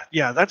 Yeah,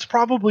 that's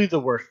probably the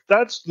worst.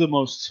 That's the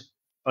most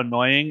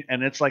annoying,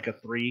 and it's like a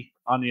 3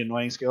 on the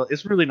annoying scale.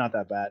 It's really not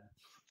that bad.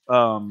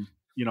 I'm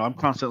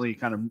constantly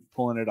kind of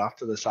pulling it off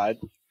to the side.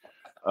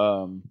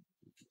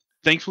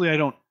 Thankfully, I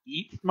don't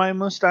eat my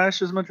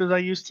mustache as much as I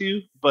used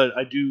to, but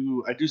I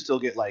do still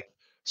get like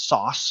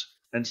sauce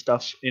and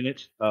stuff in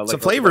it. It's a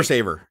flavor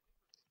saver.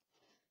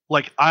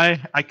 Like I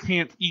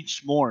can't eat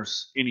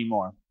s'mores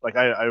anymore. Like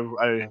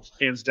I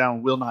hands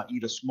down will not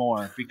eat a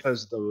s'more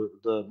because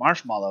the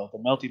marshmallow, the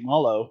melty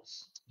mallow,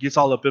 gets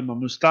all up in my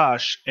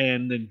mustache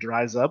and then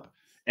dries up,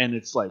 and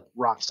it's like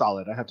rock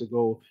solid. I have to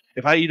go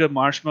if I eat a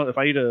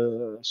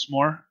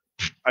s'more,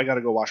 I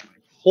gotta go wash my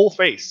whole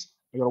face.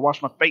 I gotta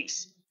wash my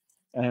face,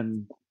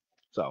 and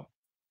so.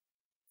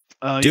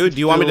 Dude, do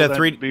you want me to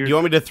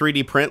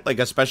 3D print like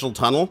a special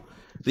tunnel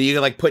that you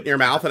can like put in your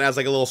mouth and it has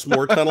like a little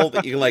s'more tunnel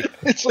that you can like.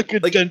 It's like a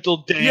dental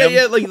dam.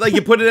 Yeah, like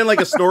you put it in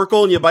like a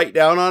snorkel and you bite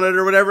down on it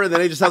or whatever, and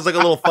then it just has like a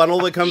little funnel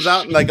that comes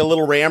out and like a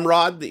little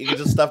ramrod that you can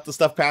just stuff the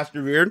stuff past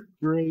your beard.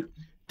 Great.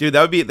 Dude,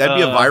 that'd be a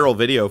viral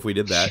video if we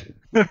did that.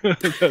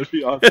 That'd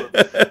be awesome.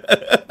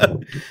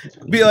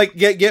 Be like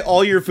get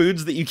all your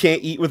foods that you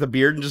can't eat with a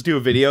beard and just do a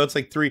video. It's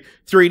like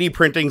 3D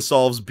printing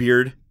solves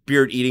beard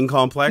eating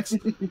complex.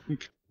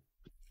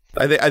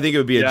 I think it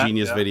would be a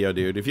genius video,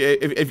 dude.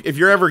 If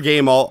you're ever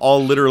game,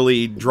 I'll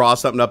literally draw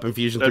something up in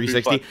Fusion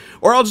 360,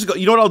 or I'll just go.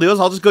 You know what I'll do is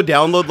I'll just go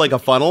download like a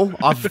funnel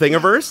off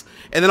Thingiverse,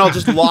 and then I'll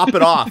just lop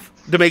it off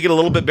to make it a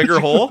little bit bigger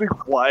hole.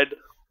 Wide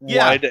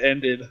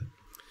ended.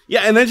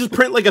 Yeah, and then just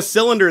print like a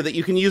cylinder that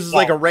you can use as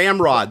like a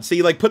ramrod. So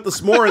you like put the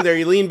s'more in there,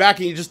 you lean back,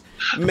 and you just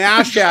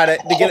mash at it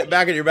to get it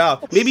back in your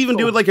mouth. Maybe even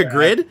do it like a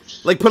grid.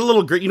 Like put a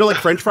little grid, you know, like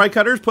French fry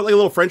cutters. Put like a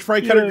little French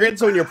fry cutter grid,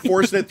 so when you're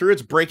forcing it through,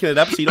 it's breaking it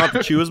up, so you don't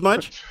have to chew as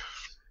much.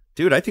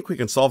 Dude, I think we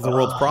can solve the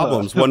world's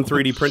problems one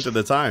 3D print at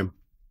a time.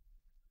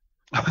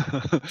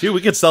 Dude, we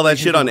could sell that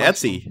shit on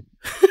Etsy.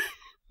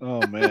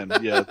 Oh man,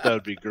 yeah, that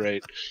would be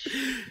great.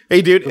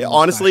 Hey, dude,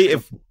 honestly,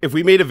 if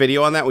we made a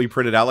video on that, we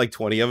printed out like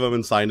 20 of them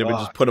and signed them and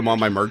just put them on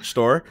my merch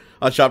store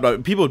on Shop.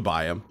 People would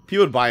buy them.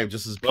 People would buy them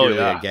just as purely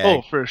a gag.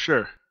 Oh, for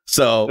sure.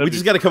 So we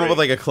just got to come up with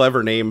like a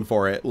clever name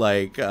for it,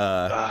 like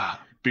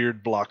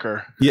beard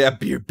blocker. Yeah,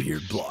 beard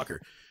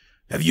blocker.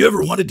 Have you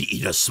ever wanted to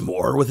eat a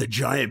s'more with a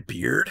giant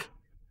beard?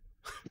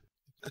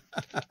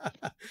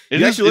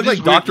 You actually look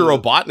like Dr.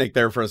 Robotnik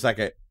there for a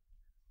second.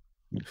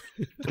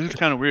 It's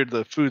kind of weird,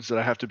 the foods that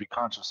I have to be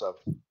conscious of.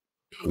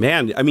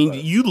 Man, I mean,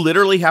 you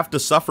literally have to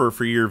suffer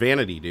for your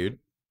vanity, dude.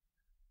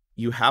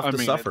 You have to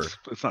suffer.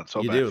 It's not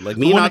so you bad. You do. Like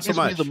me, not so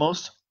much. Me the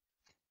most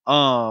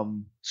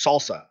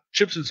salsa,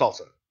 chips and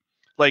salsa.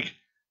 Like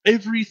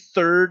every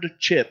third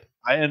chip,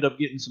 I end up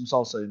getting some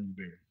salsa in the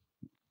beer.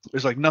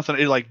 There's like nothing.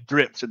 It like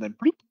drips and then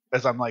bloop,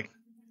 as I'm like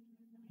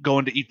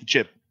going to eat the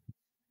chip.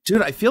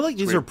 Dude, I feel like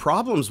these are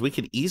problems we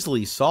could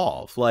easily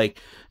solve. Like,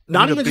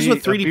 not even just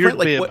with 3D print.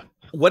 Like,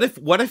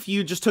 what if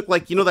you just took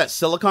like, you know, that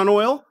silicone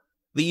oil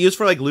that you use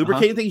for like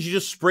lubricating things? You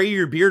just spray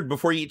your beard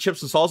before you eat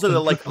chips and salsa, and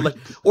like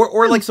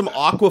or like some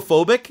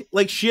aquaphobic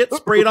like shit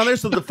sprayed on there,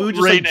 so the food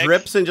just like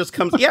drips and just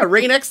comes. Yeah,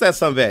 Rain X that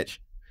some bitch.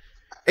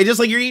 It's just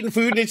like you're eating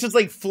food and it's just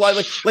like fly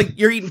like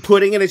you're eating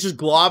pudding and it's just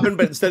globbing,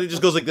 but instead it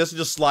just goes like this and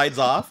just slides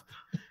off.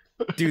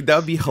 Dude, that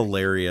would be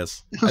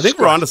hilarious. I think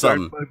we're onto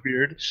something.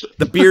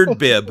 The beard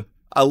bib.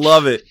 I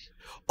love it.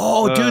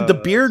 Oh, dude, the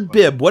beard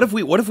bib. What if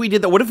we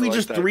did that? What if we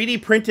just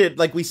 3D printed,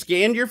 like we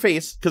scanned your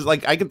face, because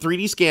like I could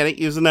 3D scan it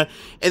using the,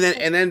 and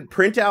then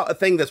print out a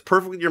thing that's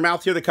perfect in your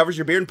mouth here that covers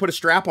your beard and put a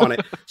strap on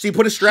it. So you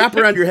put a strap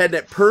around your head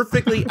and it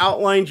perfectly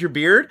outlines your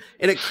beard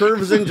and it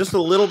curves in just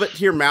a little bit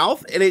to your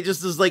mouth and it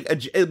just is like,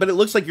 but it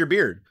looks like your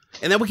beard.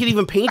 And then we can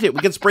even paint it.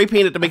 We can spray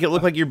paint it to make it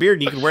look like your beard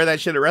and you can wear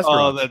that shit at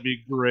restaurants. Oh, that'd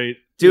be great.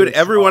 Dude,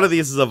 every one of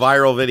these is a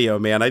viral video,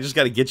 man. I just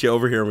got to get you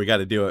over here and we got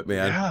to do it,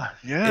 man.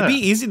 Yeah. It'd be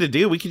easy to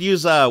do. We could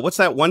use, what's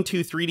that 1, 2,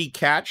 3D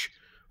catch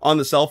on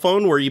the cell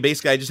phone where you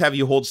basically, I just have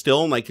you hold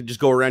still and like just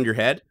go around your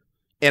head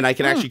and I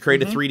can actually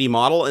create a 3D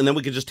model and then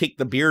we could just take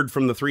the beard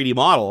from the 3D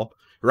model,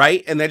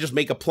 right? And then just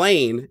make a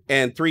plane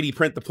and 3D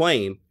print the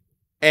plane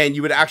and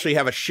you would actually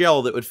have a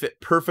shell that would fit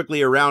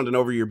perfectly around and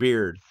over your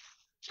beard.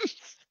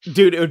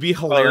 Dude, it would be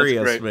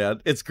hilarious, man.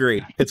 It's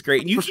great. It's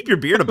great. And you keep your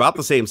beard about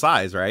the same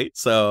size, right?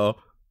 So...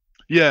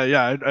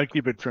 Yeah, I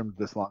keep it trimmed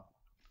this long.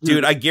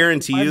 Dude, I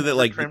guarantee you that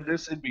like trim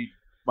this, it'd be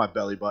my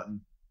belly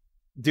button.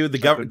 Dude,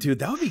 dude,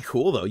 that would be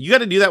cool though. You got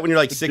to do that when you're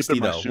like 60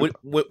 though.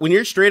 When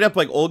you're straight up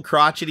like old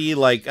crotchety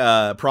like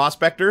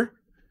prospector,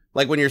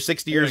 like when you're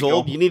 60 years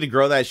old, you need to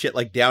grow that shit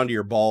like down to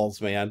your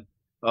balls, man.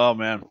 Oh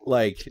man.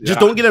 Like just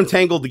don't get them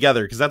tangled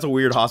together because that's a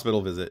weird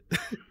hospital visit.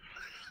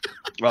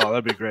 Oh,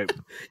 that'd be great.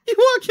 You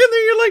walk in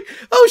there, you're like,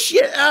 oh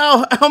shit,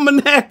 ow, my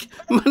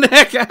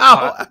neck,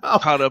 ow.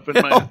 Caught up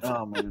in my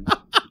oh man.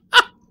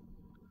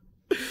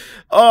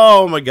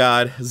 Oh my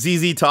god.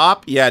 ZZ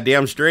Top? Yeah,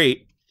 damn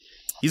straight.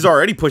 He's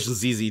already pushing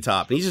ZZ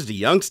Top, and he's just a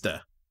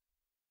youngster.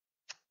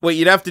 Wait,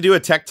 you'd have to do a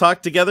tech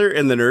talk together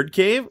in the nerd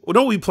cave? Well,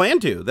 no, we plan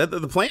to.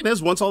 The plan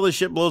is once all this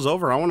shit blows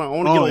over, I want to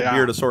get old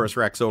Beardosaurus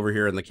Rex over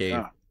here in the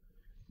cave.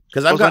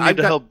 Because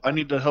I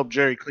need to help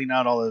Jerry clean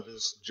out all of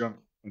his junk.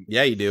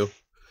 Yeah, you do.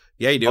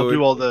 Yeah, you do.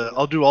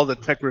 I'll do all the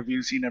tech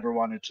reviews he never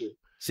wanted to.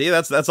 See,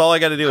 that's all I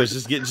got to do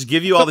is just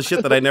give you all the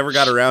shit that I never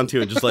got around to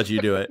and just let you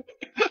do it.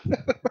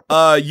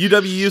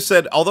 UWU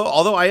said,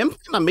 although I am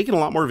planning on making a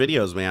lot more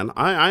videos, man.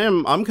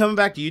 I'm coming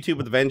back to YouTube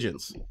with a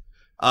vengeance.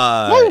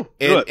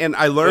 And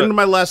I learned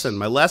my lesson.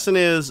 My lesson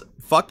is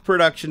fuck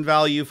production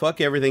value,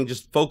 fuck everything,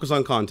 just focus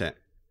on content.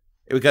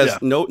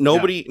 Because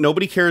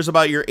nobody cares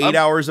about your 8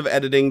 hours of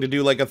editing to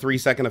do like a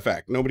 3-second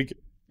effect. Nobody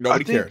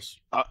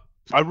cares.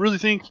 I really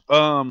think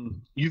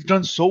you've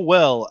done so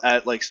well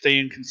at like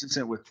staying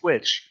consistent with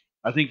Twitch.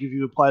 I think if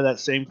you apply that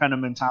same kind of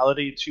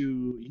mentality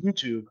to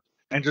YouTube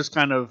and just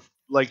kind of,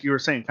 like you were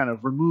saying, kind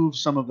of remove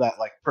some of that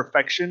like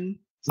perfection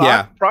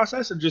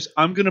process and just,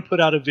 I'm going to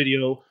put out a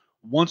video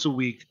once a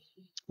week,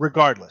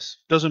 regardless.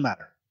 Doesn't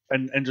matter.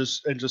 and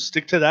just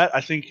stick to that.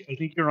 I think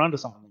you're onto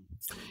something.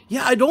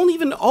 Yeah, I don't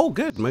even. Oh,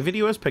 good. My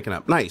video is picking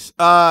up. Nice.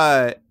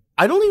 I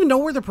don't even know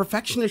where the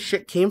perfectionist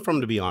shit came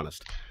from, to be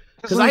honest,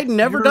 because I'd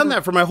never done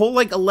that for my whole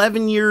like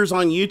 11 years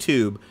on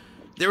YouTube.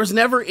 There was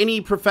never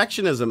any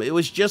perfectionism. It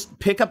was just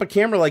pick up a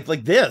camera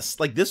like this.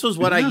 Like this was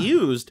what I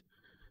used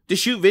to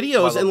shoot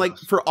videos, and like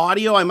for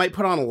audio, I might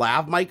put on a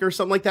lav mic or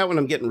something like that when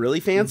I'm getting really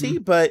fancy.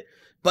 But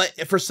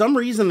for some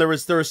reason, there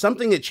was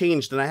something that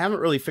changed, and I haven't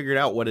really figured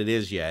out what it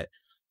is yet.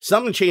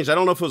 Something changed. I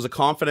don't know if it was a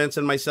confidence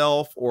in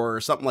myself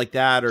or something like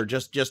that, or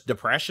just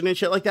depression and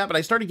shit like that. But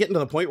I started getting to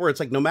the point where it's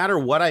like, no matter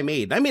what I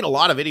made a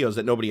lot of videos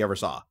that nobody ever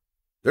saw.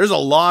 There's a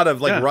lot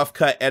of like rough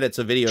cut edits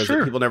of videos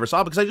that people never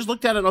saw, because I just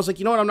looked at it and I was like,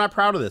 you know what? I'm not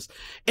proud of this.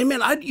 And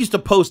man, I used to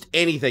post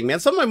anything, man.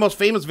 Some of my most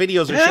famous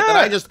videos are shit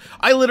that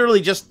I literally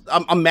just,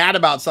 I'm mad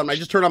about something. I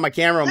just turn on my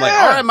camera. I'm like,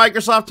 all right,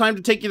 Microsoft, time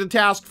to take you to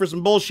task for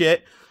some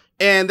bullshit.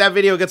 And that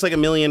video gets like 1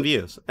 million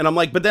views. And I'm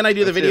like, but then I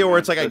do the video where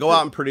it's like, I go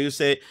out and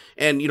produce it.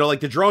 And you know,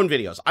 like the drone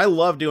videos, I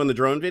love doing the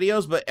drone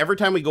videos, but every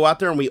time we go out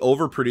there and we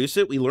overproduce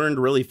it, we learned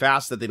really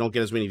fast that they don't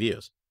get as many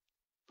views.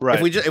 Right.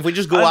 If we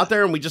just go out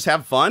there and we just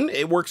have fun,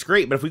 it works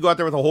great. But if we go out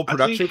there with a whole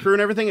production crew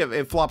and everything,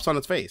 it flops on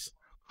its face.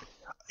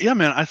 Yeah,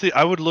 man. I think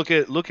I would look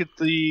at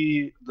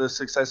the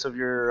success of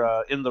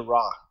your in the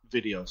raw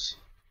videos,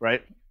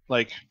 right?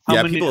 Like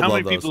how many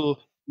people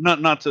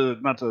not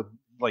to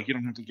like, you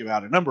don't have to give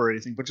out a number or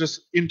anything, but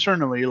just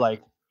internally,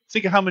 like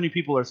think of how many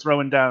people are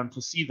throwing down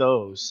to see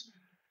those.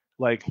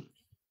 Like,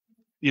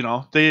 you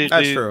know,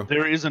 that's true.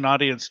 There is an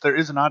audience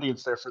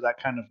there for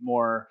that kind of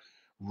more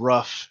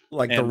rough,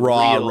 like the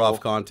raw rough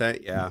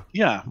content. Yeah.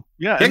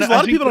 And a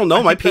lot of people don't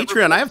know my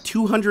Patreon. I have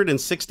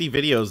 260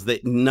 videos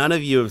that none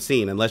of you have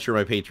seen unless you're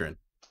my patron.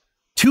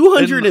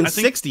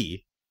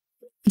 260.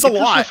 It's a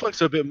lot. It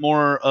reflects a bit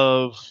more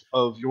of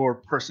your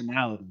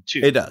personality too.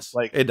 It does.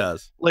 Like it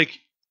does. Like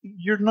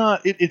you're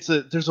not.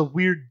 There's a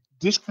weird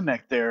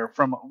disconnect there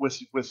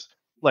with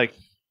like.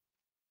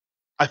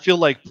 I feel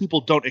like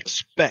people don't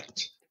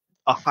expect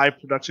a high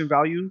production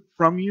value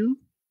from you.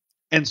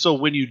 And so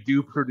when you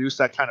do produce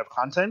that kind of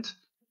content,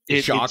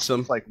 it shocks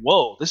them. It's like,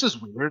 whoa, this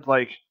is weird.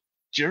 Like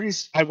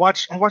I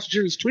watched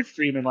Jerry's Twitch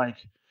stream, and like,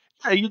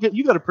 yeah,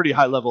 you got a pretty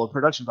high level of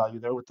production value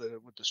there with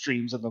the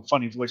streams and the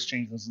funny voice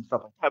changes and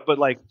stuff like that. But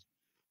like,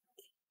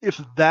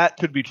 if that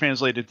could be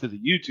translated to the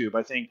YouTube,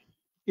 I think,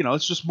 you know,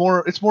 it's more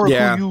of who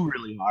you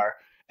really are.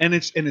 And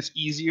it's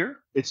easier.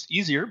 It's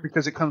easier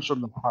because it comes from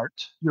the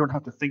heart. You don't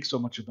have to think so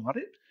much about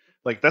it.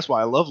 Like, that's why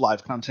I love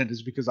live content,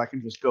 is because I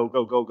can just go.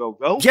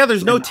 Yeah,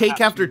 there's no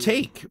take after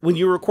take. When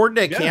you record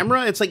that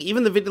camera, it's like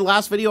even the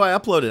last video I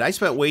uploaded, I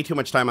spent way too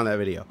much time on that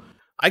video.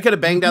 I could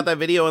have banged out that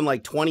video in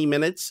like 20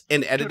 minutes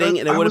in editing,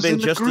 and it would have been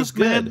just as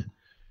good. Man.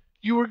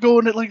 You were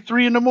going at like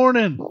 3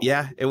 a.m.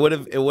 Yeah, it would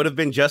have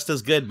been just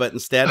as good, but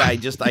instead I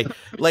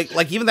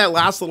like even that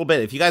last little bit.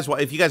 If you guys know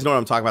what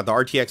I'm talking about, the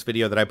RTX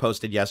video that I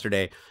posted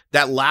yesterday,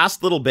 that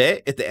last little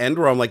bit at the end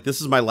where I'm like,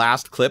 this is my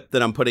last clip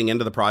that I'm putting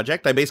into the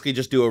project. I basically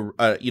just do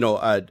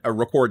a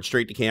record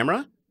straight to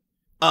camera.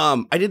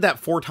 I did that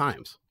 4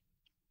 times.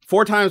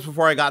 4 times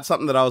before I got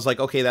something that I was like,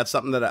 okay, that's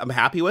something that I'm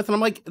happy with. And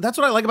I'm like, that's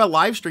what I like about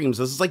live streams.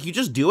 Is it's like you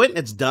just do it and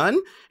it's done,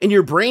 and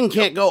your brain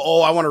can't go,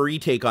 oh, I want to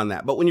retake on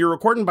that. But when you're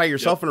recording by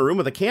yourself in a room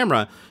with a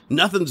camera,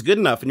 nothing's good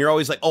enough. And you're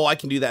always like, oh, I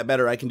can do that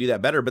better. I can do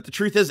that better. But the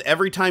truth is,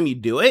 every time you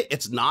do it,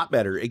 it's not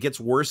better. It gets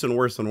worse and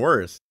worse and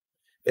worse.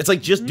 It's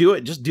like, just do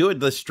it. Just do it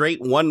the straight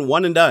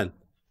one and done.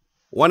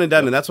 One and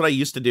done. And that's what I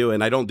used to do.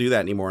 And I don't do that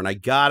anymore. And I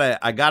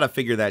gotta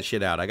figure that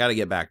shit out. I gotta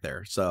get back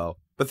there. So,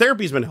 but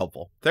therapy's been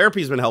helpful.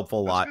 Therapy's been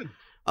helpful a lot.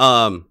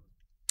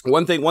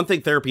 One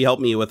thing therapy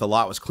helped me with a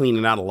lot was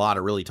cleaning out a lot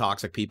of really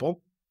toxic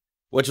people,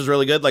 which was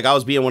really good. Like, I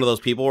was being one of those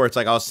people where it's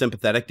like I was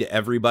sympathetic to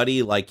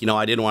everybody. Like, you know,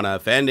 I didn't want to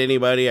offend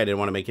anybody. I didn't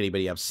want to make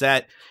anybody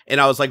upset.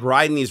 And I was like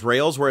riding these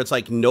rails where it's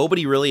like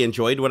nobody really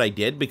enjoyed what I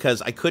did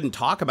because I couldn't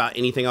talk about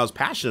anything I was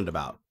passionate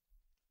about,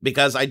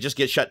 because I just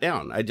get shut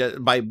down.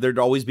 There'd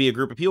always be a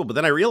group of people. But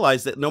then I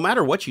realized that no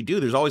matter what you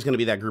do, there's always going to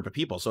be that group of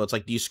people. So it's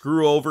like, do you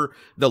screw over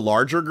the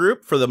larger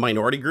group for the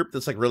minority group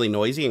that's like really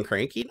noisy and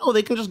cranky? No,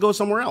 they can just go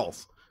somewhere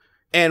else.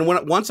 And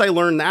once I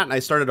learned that and I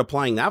started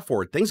applying that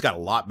forward, things got a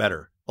lot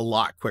better, a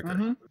lot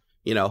quicker.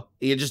 You know,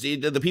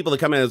 the people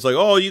that come in, it's like,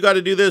 oh, you got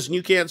to do this and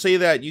you can't say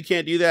that, you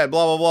can't do that,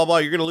 blah, blah, blah, blah.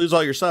 You're going to lose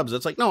all your subs.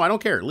 It's like, no, I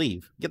don't care.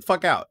 Leave. Get the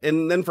fuck out.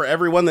 And then for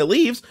everyone that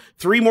leaves,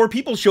 3 more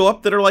people show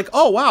up that are like,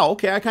 oh, wow,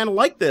 okay, I kind of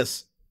like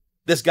this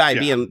guy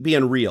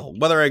being real,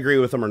 whether I agree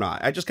with him or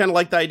not. I just kind of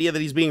like the idea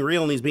that he's being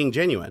real and he's being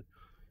genuine.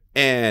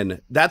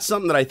 And that's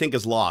something that I think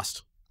is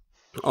lost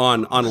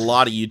on a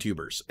lot of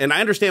YouTubers. And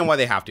I understand why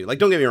they have to. Like,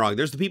 don't get me wrong.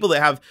 There's the people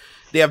that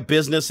have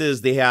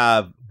businesses, they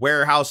have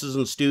warehouses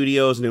and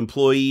studios and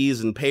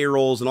employees and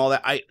payrolls and all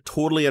that. I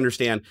totally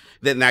understand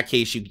that in that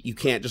case, you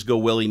can't just go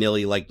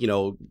willy-nilly, like, you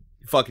know,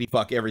 fuckity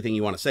fuck everything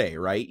you want to say,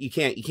 right? You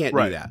can't do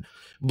that.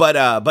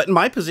 But in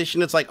my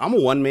position, it's like, I'm a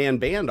one-man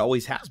band,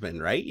 always has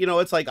been, right? You know,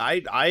 it's like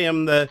I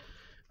am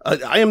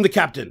the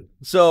captain.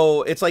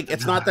 So it's like,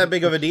 it's not that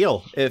big of a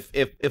deal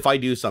if I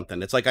do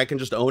something. It's like I can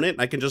just own it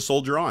and I can just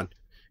soldier on.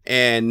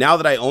 And now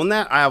that I own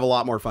that, I have a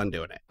lot more fun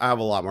doing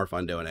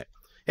it.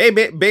 Hey,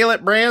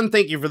 Baylet Brand,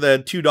 thank you for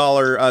the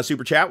 $2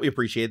 super chat. We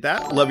appreciate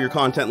that. Love your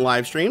content and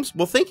live streams.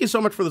 Well, thank you so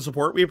much for the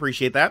support. We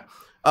appreciate that.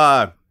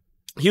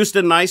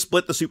 Houston and I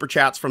split the super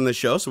chats from this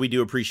show, so we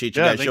do appreciate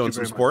you guys showing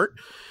some support.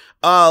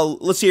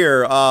 Let's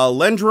hear,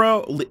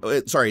 Leandro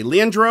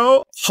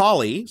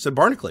Holly said,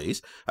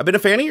 Barnacules, I've been a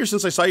fan of yours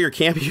since I saw your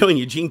cameo in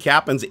Eugene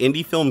Kaplan's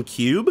indie film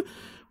Cube.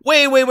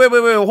 Wait,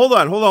 hold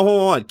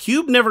on.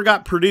 Cube never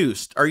got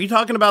produced. Are you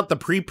talking about the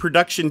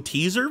pre-production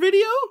teaser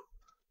video?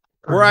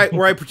 Where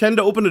I pretend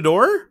to open a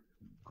door?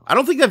 I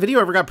don't think that video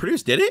ever got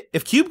produced, did it?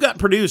 If Cube got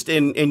produced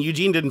and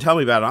Eugene didn't tell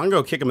me about it, I'm gonna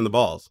go kick him in the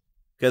balls.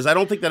 Because I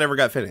don't think that ever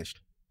got finished.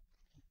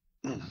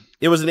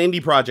 It was an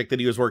indie project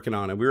that he was working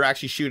on, and we were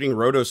actually shooting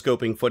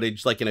rotoscoping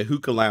footage like in a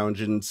hookah lounge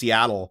in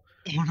Seattle.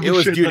 It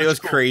was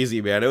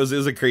crazy, man. It was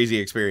a crazy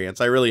experience.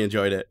 I really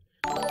enjoyed it.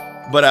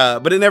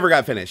 But it never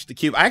got finished. The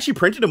Cube, I actually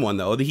printed him one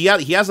though. He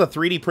has a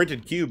 3D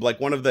printed cube, like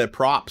one of the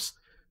props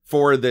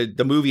for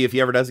the movie if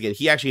he ever does again.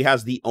 He actually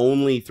has the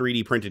only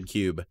 3D printed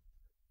cube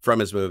from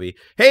his movie.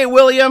 Hey,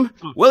 William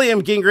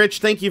Gingrich,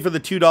 thank you for the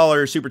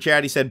 $2 super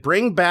chat. He said,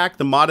 bring back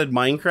the modded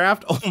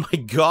Minecraft. Oh my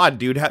God,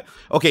 dude.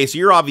 Okay, so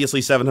you're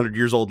obviously 700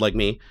 years old like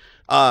me.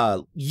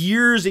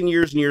 Years and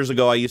years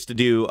ago, I used to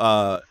do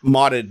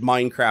modded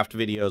Minecraft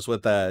videos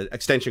with an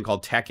extension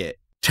called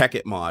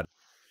TechTalk mod.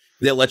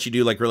 That lets you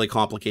do like really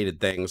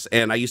complicated things.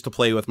 And I used to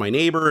play with my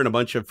neighbor and a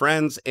bunch of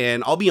friends.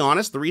 And I'll be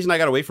honest, the reason I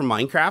got away from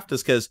Minecraft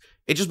is because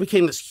it just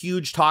became this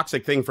huge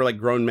toxic thing for like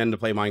grown men to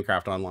play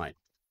Minecraft online.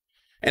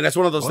 And that's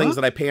one of those things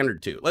that I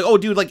pandered to. Like, oh,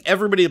 dude, like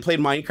everybody that played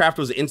Minecraft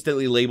was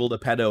instantly labeled a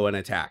pedo and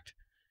attacked.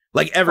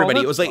 Like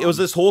everybody, it was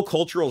this whole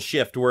cultural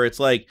shift where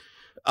it's like,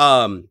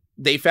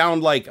 they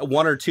found like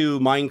one or two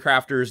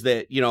Minecrafters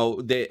that, you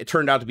know, it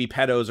turned out to be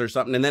pedos or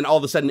something. And then all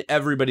of a sudden,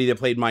 everybody that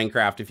played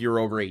Minecraft, if you were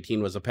over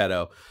 18, was a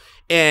pedo.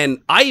 And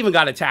I even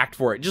got attacked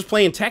for it, just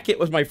playing Tekkit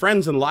with my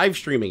friends and live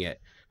streaming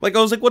it. Like,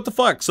 I was like, what the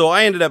fuck? So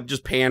I ended up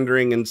just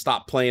pandering and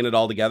stopped playing it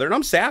altogether. And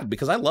I'm sad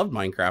because I loved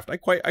Minecraft.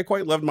 I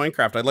quite loved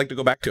Minecraft. I'd like to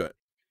go back to it.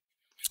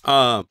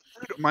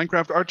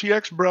 Minecraft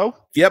RTX, bro.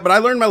 Yeah, but I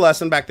learned my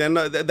lesson back then.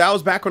 That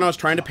was back when I was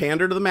trying to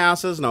pander to the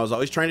masses, and I was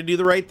always trying to do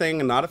the right thing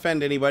and not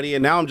offend anybody.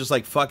 And now I'm just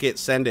like, fuck it,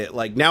 send it.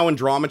 Like now when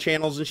drama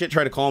channels and shit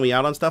try to call me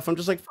out on stuff, I'm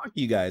just like, fuck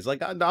you guys.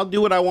 Like I'll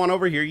do what I want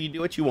over here. You do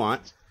what you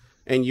want.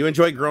 And you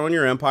enjoy growing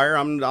your empire.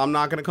 I'm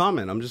not going to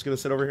comment. I'm just going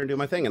to sit over here and do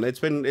my thing. And it's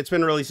been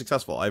really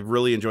successful. I've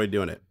really enjoyed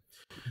doing it.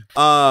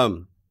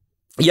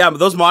 Yeah, but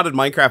those modded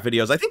Minecraft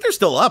videos, I think they're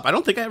still up. I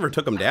don't think I ever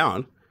took them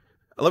down.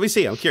 Let me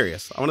see. I'm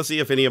curious. I want to see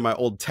if any of my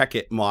old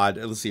TechTalk mod.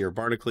 Let's see here.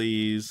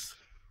 Barnacules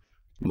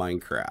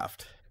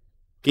Minecraft.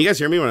 Can you guys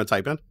hear me when I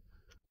type in?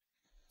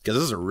 Because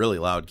this is a really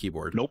loud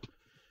keyboard. Nope.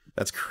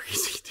 That's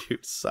crazy,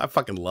 dude. I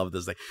fucking love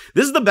this thing.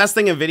 This is the best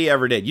thing Nvidia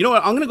ever did. You know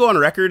what? I'm going to go on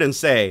record and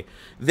say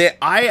that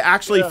I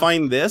actually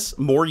find this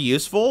more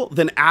useful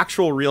than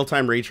actual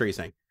real-time ray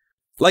tracing.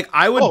 Like,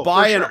 I would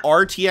buy an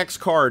RTX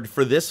card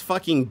for this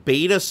fucking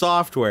beta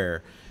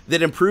software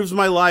that improves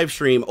my live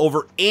stream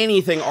over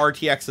anything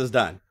RTX has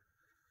done.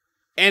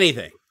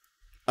 Anything.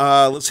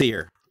 Let's see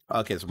here.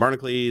 Okay, so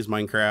Barnacules,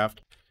 Minecraft.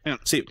 Yeah.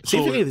 See if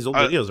any of these old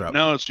videos are up.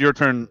 Now it's your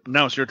turn.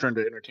 Now it's your turn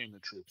to entertain the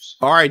troops.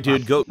 All right,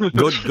 dude. Go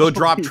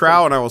drop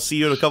trow, and I will see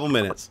you in a couple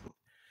minutes.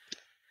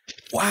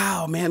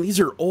 Wow, man, these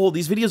are old.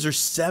 These videos are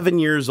 7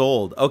 years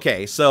old.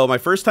 Okay, so my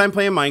first time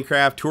playing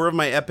Minecraft, tour of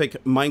my epic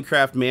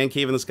Minecraft man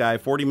cave in the sky,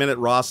 40-minute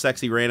raw,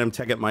 sexy, random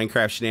TechTalk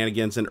Minecraft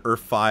shenanigans, and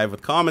Earth 5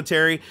 with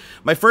commentary.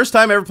 My first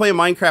time ever playing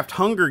Minecraft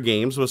Hunger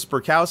Games was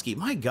Spurkowski.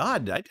 My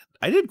God,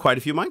 I did quite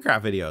a few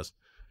Minecraft videos.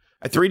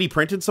 I 3D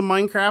printed some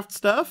Minecraft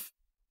stuff.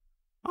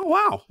 Oh,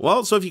 wow.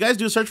 Well, so if you guys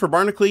do a search for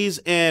Barnacules,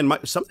 and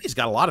some of these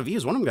got a lot of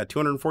views. One of them got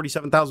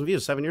 247,000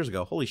 views 7 years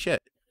ago. Holy shit.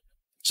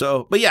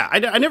 So, but yeah,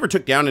 I never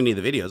took down any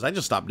of the videos. I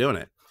just stopped doing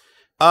it.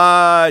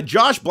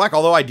 Josh Black,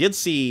 although I did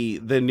see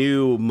the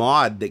new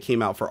mod that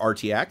came out for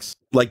RTX,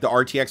 like the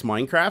RTX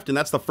Minecraft, and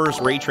that's the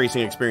first ray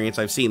tracing experience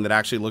I've seen that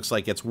actually looks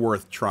like it's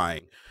worth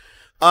trying.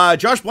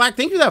 Josh Black,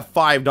 thank you for that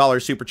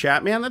 $5 super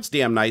chat, man. That's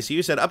damn nice.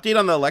 You said update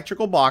on the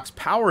electrical box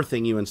power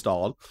thing you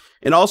installed.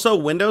 And also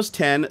Windows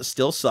 10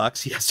 still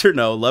sucks. Yes or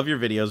no? Love your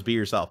videos. Be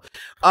yourself.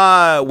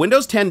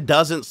 Windows 10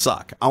 doesn't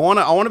suck. I want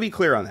to be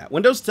clear on that.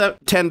 Windows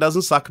 10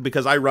 doesn't suck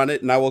because I run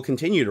it and I will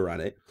continue to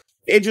run it.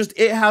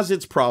 It has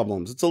its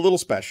problems. It's a little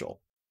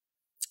special.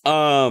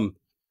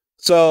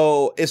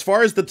 So as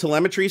far as the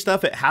telemetry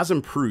stuff, it has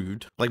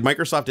improved. Like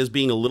Microsoft is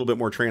being a little bit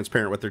more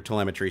transparent with their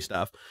telemetry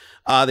stuff.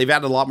 They've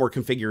added a lot more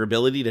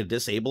configurability to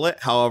disable it.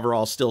 However,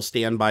 I'll still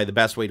stand by the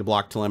best way to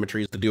block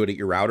telemetry is to do it at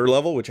your router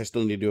level, which I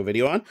still need to do a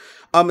video on.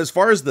 As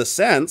far as the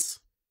Sense,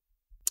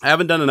 I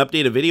haven't done an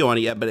updated video on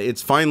it yet, but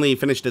it's finally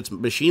finished its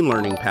machine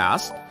learning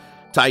pass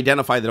to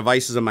identify the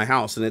devices in my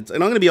house. And I'm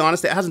going to be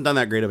honest, it hasn't done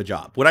that great of a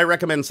job. Would I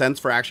recommend Sense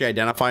for actually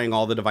identifying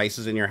all the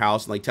devices in your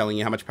house and like telling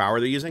you how much power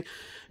they're using?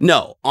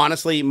 No,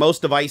 honestly,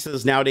 most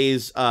devices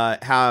nowadays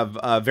have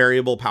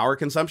variable power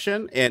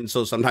consumption. And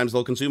so sometimes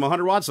they'll consume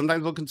 100 watts,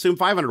 sometimes they'll consume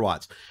 500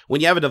 watts. When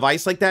you have a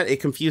device like that,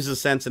 it confuses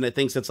sense and it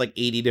thinks it's like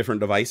 80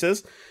 different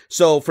devices.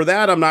 So for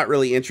that, I'm not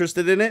really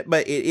interested in it,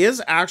 but it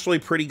is actually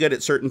pretty good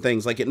at certain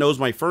things. Like it knows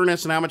my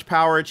furnace and how much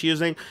power it's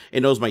using.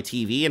 It knows my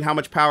TV and how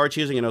much power it's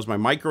using. It knows my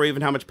microwave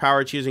and how much power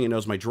it's using. It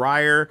knows my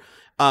dryer.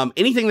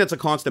 Anything that's a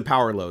constant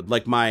power load,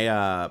 like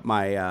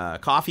my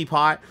coffee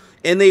pot.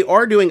 And they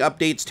are doing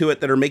updates to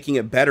it that are making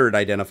it better at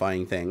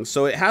identifying things.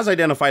 So it has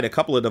identified a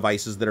couple of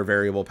devices that are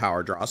variable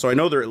power draw. So I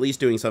know they're at least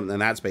doing something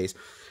in that space.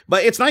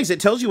 But it's nice. It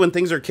tells you when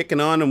things are kicking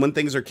on and when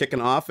things are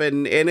kicking off.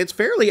 And it's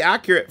fairly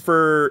accurate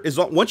for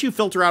once you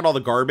filter out all the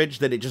garbage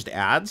that it just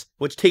adds,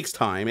 which takes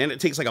time. And it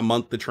takes like a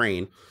month to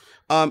train.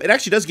 It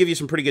actually does give you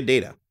some pretty good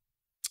data.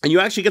 And you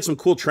actually get some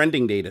cool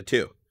trending data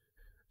too.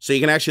 So you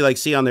can actually like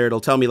see on there, it'll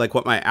tell me like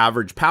what my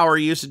average power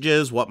usage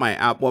is, what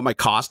my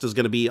cost is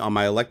going to be on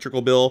my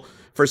electrical bill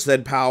for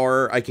said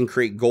power. I can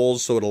create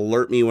goals so it'll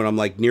alert me when I'm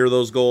like near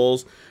those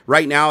goals.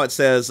 Right now it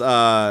says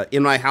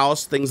in my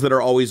house, things that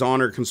are always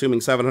on are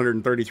consuming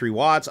 733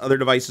 watts. Other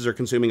devices are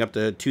consuming up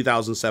to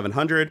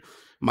 2,700.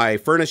 My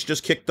furnace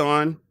just kicked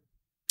on.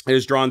 It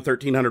has drawn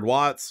 1,300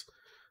 watts.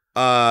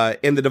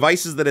 And the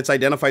devices that it's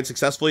identified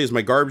successfully is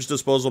my garbage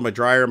disposal, my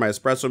dryer, my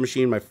espresso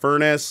machine, my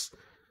furnace.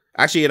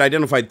 Actually, it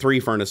identified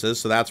 3 furnaces,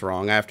 so that's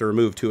wrong. I have to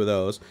remove 2 of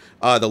those.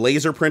 The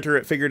laser printer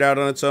it figured out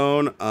on its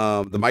own.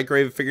 The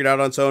microwave it figured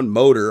out on its own.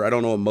 Motor, I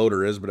don't know what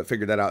motor is, but it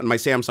figured that out. And my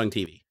Samsung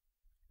TV.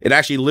 It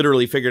actually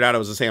literally figured out it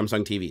was a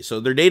Samsung TV.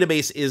 So their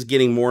database is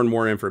getting more and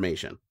more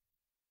information.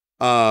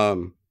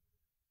 Let's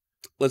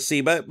see,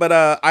 but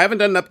I haven't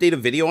done an updated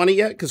video on it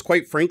yet, because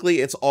quite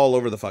frankly, it's all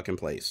over the fucking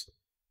place.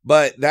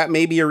 But that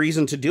may be a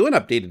reason to do an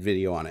updated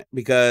video on it,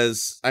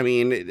 because, I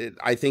mean,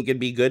 I think it'd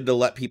be good to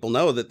let people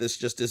know that this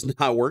just is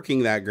not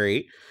working that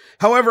great.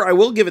 However, I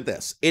will give it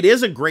this. It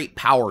is a great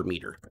power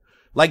meter.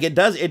 Like it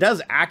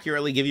does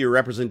accurately give you a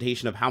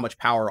representation of how much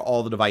power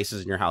all the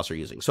devices in your house are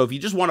using. So if you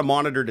just want a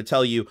monitor to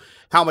tell you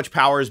how much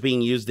power is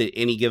being used at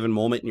any given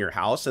moment in your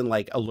house and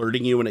like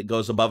alerting you when it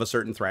goes above a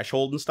certain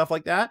threshold and stuff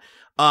like that,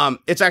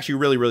 it's actually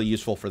really, really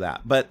useful for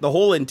that. But the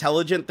whole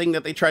intelligent thing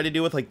that they try to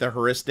do with like the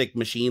heuristic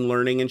machine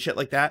learning and shit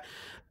like that,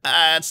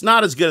 it's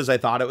not as good as I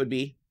thought it would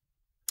be.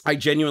 I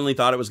genuinely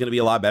thought it was going to be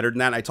a lot better than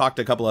that. I talked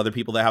to a couple other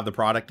people that have the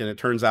product, and it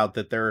turns out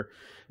that they're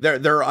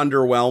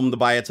underwhelmed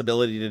by its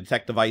ability to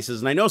detect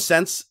devices. And I know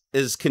Sense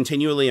is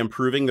continually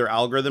improving their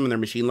algorithm and their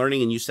machine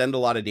learning, and you send a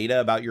lot of data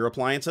about your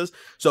appliances.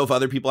 So if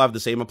other people have the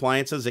same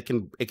appliances, it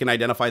can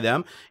identify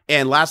them.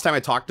 And last time I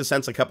talked to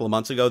Sense a couple of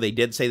months ago, they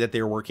did say that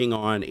they were working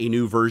on a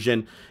new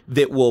version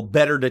that will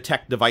better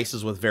detect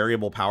devices with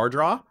variable power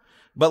draw.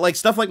 But like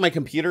stuff like my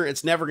computer,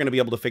 it's never going to be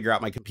able to figure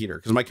out my computer,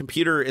 because my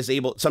computer is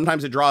able,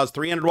 sometimes it draws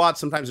 300 watts,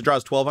 sometimes it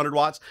draws 1,200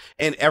 watts,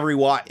 and every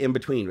watt in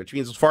between, which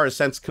means as far as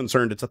Sense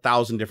concerned, it's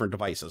 1,000 different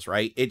devices,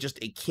 right? It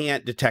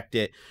can't detect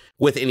it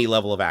with any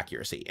level of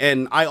accuracy.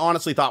 And I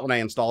honestly thought when I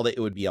installed it,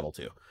 it would be able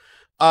to.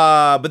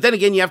 But then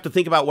again, you have to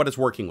think about what it's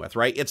working with,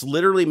 right? It's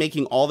literally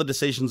making all the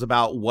decisions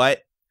about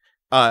what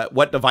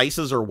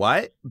devices are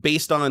what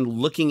based on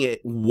looking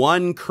at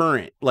one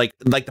current, like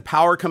the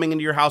power coming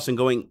into your house and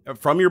going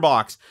from your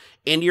box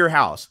into your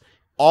house.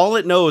 All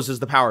it knows is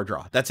the power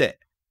draw. That's it.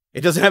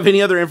 It doesn't have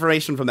any other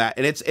information from that.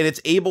 And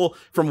it's able,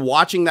 from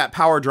watching that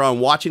power draw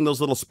and watching those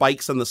little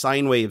spikes and the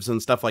sine waves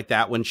and stuff like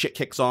that when shit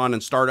kicks on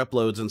and startup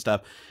loads and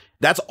stuff.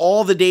 That's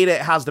all the data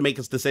it has to make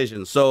its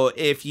decisions. So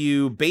if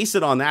you base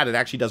it on that, it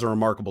actually does a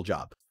remarkable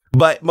job.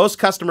 But most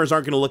customers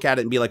aren't going to look at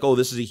it and be like, oh,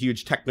 this is a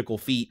huge technical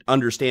feat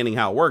understanding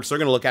how it works. They're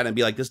going to look at it and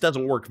be like, this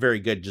doesn't work very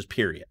good, just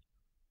period.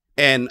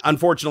 And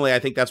unfortunately, I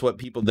think that's what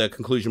the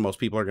conclusion most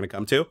people are going to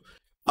come to.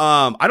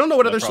 I don't know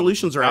what other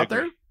solutions are out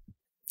there.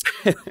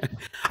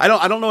 I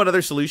don't know what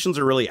other solutions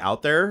are really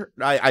out there.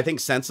 I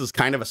think Sense is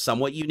kind of a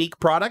somewhat unique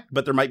product,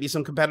 but there might be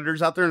some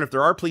competitors out there. And if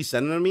there are, please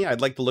send them to me.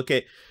 I'd like to look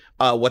at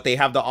what they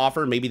have to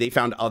offer. Maybe they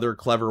found other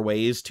clever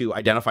ways to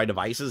identify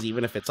devices,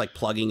 even if it's like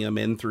plugging them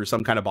in through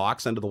some kind of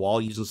box into the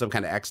wall using some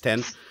kind of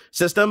X10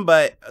 system.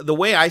 But the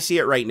way I see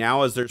it right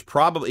now is there's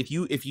probably,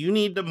 if you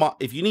need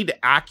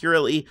to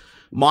accurately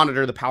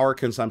monitor the power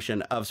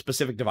consumption of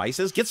specific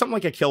devices, get something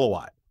like a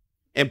kilowatt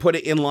and put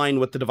it in line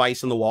with the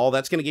device in the wall.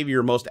 That's going to give you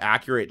your most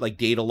accurate like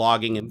data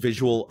logging and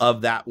visual of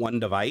that one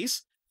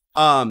device.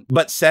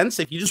 But Sense,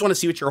 if you just want to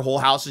see what your whole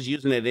house is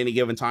using at any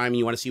given time,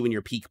 you want to see when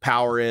your peak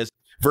power is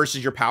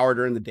versus your power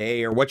during the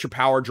day, or what your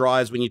power draw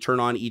is when you turn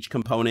on each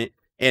component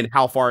and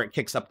how far it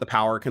kicks up the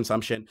power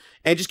consumption.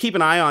 And just keep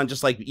an eye on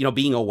just like, you know,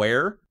 being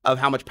aware of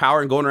how much power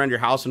and going around your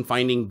house and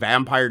finding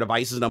vampire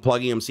devices and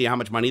unplugging them, see how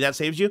much money that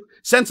saves you.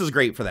 Sense is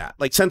great for that.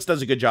 Like Sense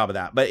does a good job of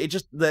that, but it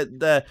just,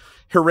 the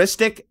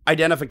heuristic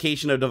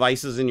identification of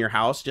devices in your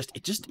house,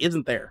 it just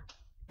isn't there.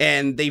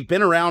 And they've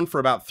been around for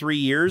about 3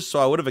 years. So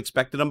I would have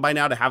expected them by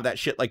now to have that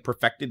shit like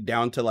perfected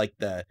down to like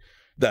the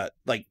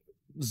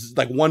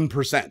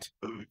 1%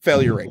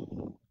 failure rate.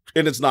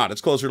 And it's not, it's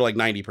closer to like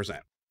 90%.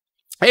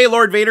 Hey,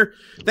 Lord Vader,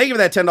 thank you for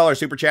that $10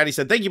 super chat. He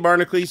said, thank you,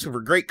 Barnacules, for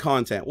great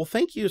content. Well,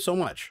 thank you so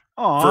much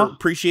for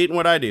appreciating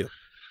what I do.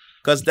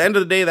 Because at the end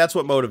of the day, that's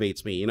what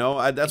motivates me. You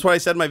know, that's what I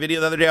said in my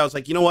video the other day. I was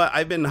like, you know what?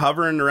 I've been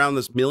hovering around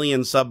this 1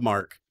 million sub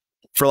mark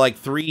for like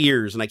 3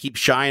 years, and I keep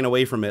shying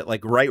away from it.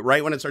 Like right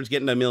when it starts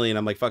getting to 1 million,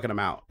 I'm like, fucking, I'm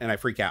out, and I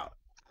freak out.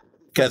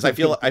 Because I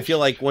feel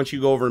like once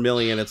you go over 1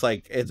 million, it's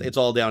like it's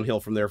all downhill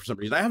from there for some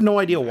reason. I have no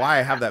idea why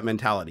I have that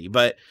mentality,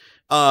 but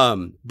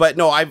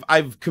no,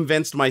 I've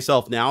convinced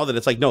myself now that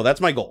it's like, no,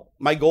 that's my goal.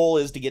 My goal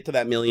is to get to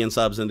that 1 million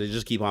subs and to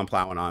just keep on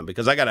plowing on,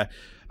 because I gotta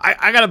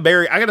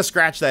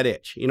scratch that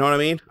itch. You know what I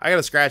mean? I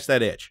gotta scratch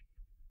that itch,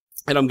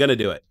 and I'm gonna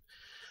do it.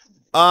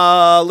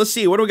 Let's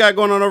see, what do we got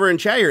going on over in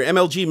chat here?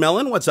 MLG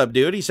Melon, what's up,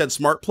 dude? He said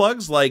smart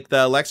plugs like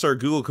the Alexa or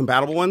Google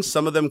compatible ones.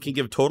 Some of them can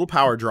give total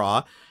power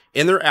draw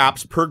in their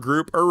apps per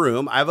group or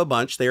room. I have a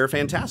bunch. They are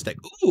fantastic.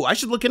 Ooh, I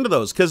should look into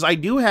those, because I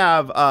do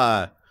have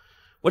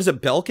what is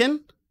it,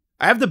 Belkin?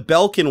 I have the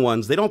Belkin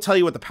ones. They don't tell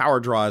you what the power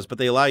draw is, but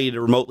they allow you to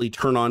remotely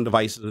turn on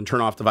devices and turn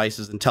off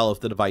devices and tell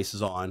if the device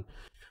is on.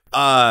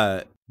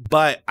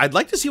 But I'd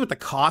like to see what the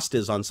cost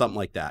is on something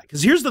like that.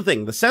 Because here's the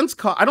thing, the Sense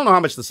I don't know how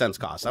much the Sense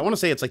costs. I want to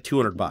say it's like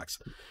 $200.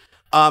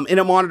 And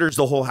it monitors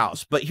the whole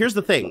house. But here's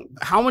the thing,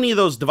 how many of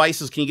those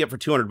devices can you get for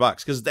 $200?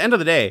 Because at the end of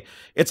the day,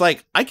 it's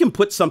like, I can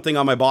put something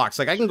on my box.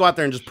 Like I can go out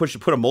there and just put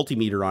a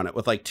multimeter on it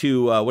with like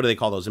two, what do they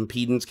call those?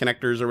 Impedance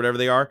connectors or whatever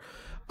they are.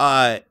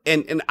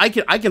 And I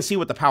can see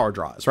what the power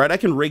draw is, right? I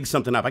can rig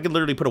something up. I can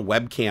literally put a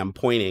webcam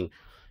pointing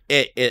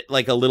it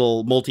like a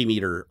little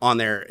multimeter on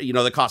there, you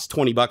know, that costs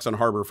 $20 on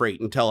Harbor Freight,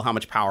 and tell how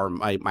much power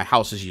my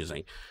house is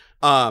using.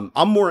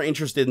 I'm more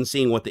interested in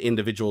seeing what the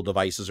individual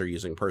devices are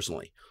using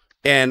personally.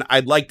 And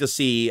I'd like to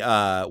see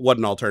what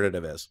an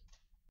alternative is.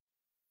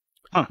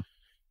 Huh.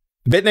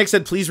 Bitnick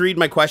said, please read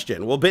my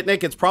question. Well,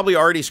 Bitnick, it's probably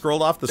already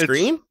scrolled off the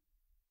screen.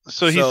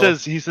 So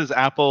he says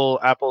Apple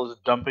is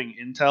dumping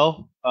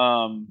Intel.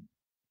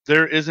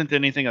 There isn't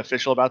anything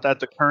official about that.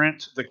 The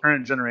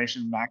current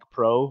generation Mac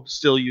Pro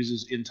still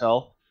uses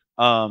Intel.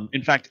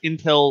 In fact,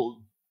 Intel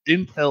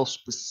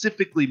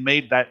specifically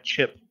made that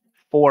chip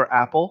for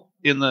Apple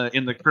in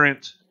the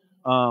current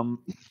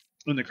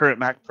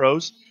Mac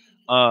Pros,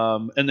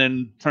 and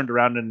then turned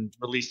around and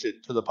released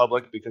it to the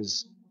public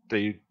because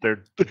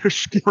they're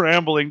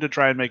scrambling to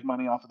try and make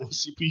money off of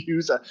those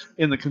CPUs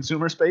in the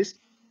consumer space.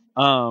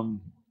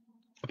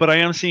 But I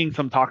am seeing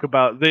some talk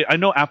about I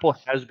know Apple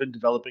has been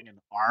developing an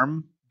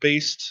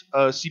ARM-based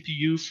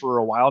CPU for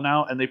a while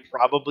now, and they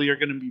probably are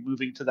going to be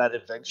moving to that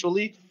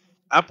eventually.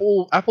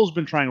 Apple's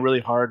been trying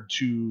really hard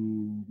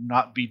to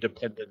not be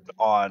dependent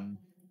on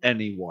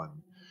anyone.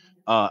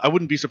 I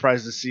wouldn't be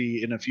surprised to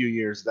see in a few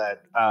years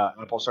that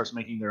Apple starts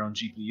making their own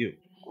GPU.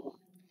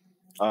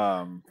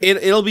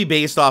 It'll be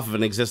based off of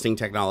an existing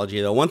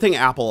technology, though. One thing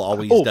Apple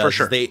always does for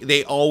sure. is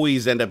they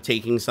always end up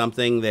taking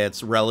something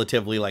that's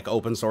relatively like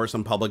open source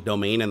and public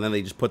domain, and then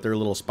they just put their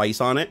little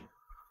spice on it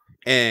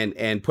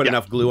and put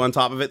enough glue on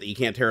top of it that you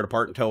can't tear it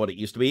apart and tell what it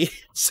used to be.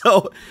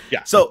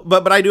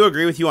 But I do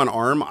agree with you on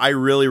ARM. I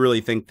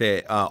really think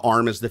that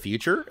ARM is the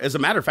future. As a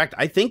matter of fact,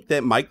 I think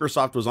that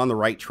Microsoft was on the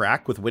right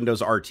track with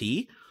Windows RT.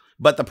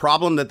 But the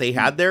problem that they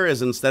had there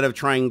is, instead of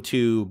trying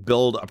to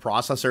build a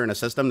processor and a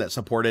system that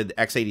supported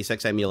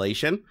x86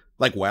 emulation,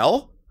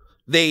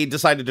 they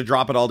decided to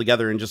drop it all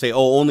together and just say,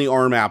 oh, only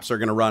ARM apps are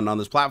going to run on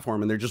this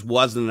platform. And there just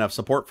wasn't enough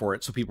support for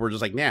it. So people were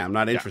just like, nah, I'm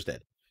not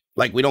interested.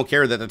 Like, we don't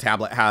care that the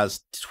tablet has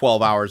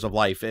 12 hours of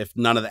life if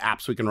none of the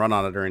apps we can run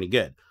on it are any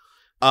good.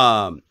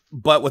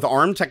 But with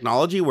ARM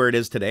technology where it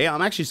is today,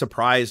 I'm actually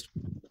surprised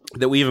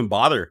that we even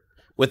bother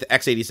with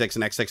x86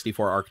 and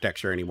x64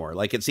 architecture anymore.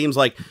 Like, it seems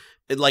like,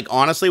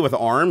 honestly, with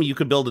ARM, you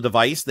could build a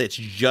device that's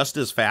just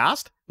as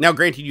fast. Now,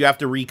 granted, you have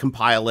to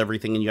recompile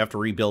everything and you have to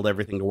rebuild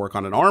everything to work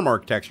on an ARM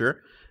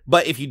architecture.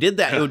 But if you did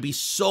that, it would be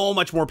so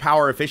much more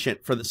power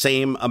efficient for the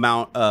same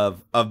amount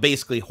of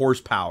basically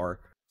horsepower.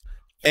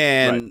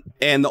 And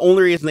the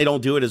only reason they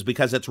don't do it is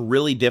because it's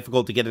really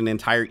difficult to get an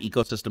entire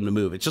ecosystem to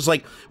move. It's just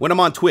like when I'm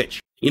on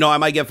Twitch, you know, I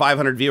might get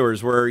 500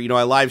 viewers where, you know,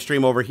 I live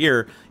stream over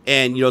here,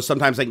 and, you know,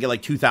 sometimes I can get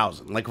like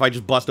 2,000. Like if I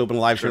just bust open a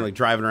live stream, like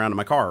driving around in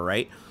my car,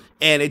 right?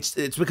 And it's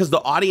because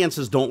the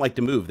audiences don't like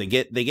to move. They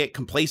get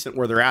complacent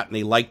where they're at, and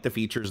they like the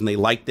features and they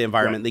like the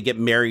environment. And they get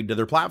married to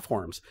their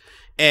platforms.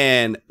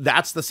 And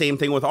that's the same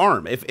thing with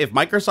ARM. If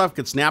Microsoft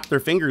could snap their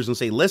fingers and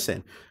say,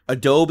 listen,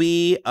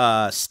 Adobe,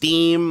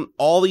 Steam,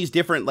 all these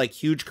different like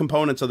huge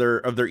components of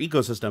their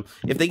ecosystem,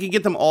 if they could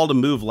get them all to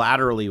move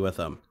laterally with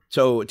them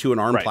to an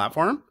ARM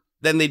platform,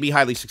 then they'd be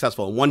highly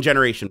successful. In one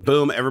generation,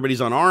 boom, everybody's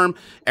on ARM,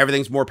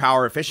 everything's more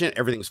power efficient,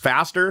 everything's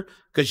faster,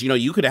 because, you know,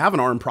 you could have an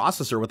ARM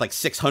processor with like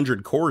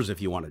 600 cores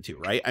if you wanted to,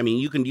 right? I mean,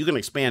 you can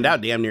expand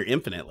out damn near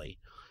infinitely.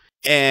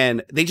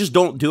 And they just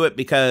don't do it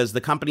because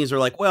the companies are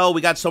like, well,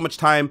 we got so much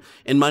time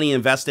and money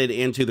invested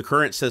into the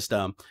current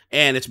system,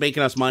 and it's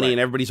making us money,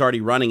 and everybody's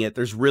already running it.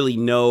 There's really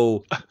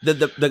no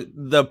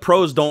the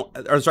pros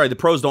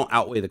don't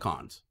outweigh the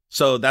cons.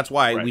 So that's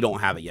why we don't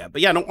have it yet.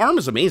 But yeah, no, ARM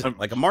is amazing.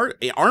 Like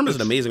ARM is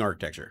an amazing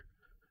architecture.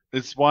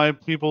 It's why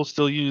people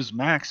still use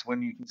Macs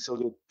when you can still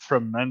get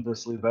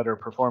tremendously better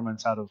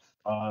performance out of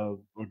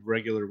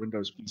regular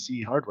Windows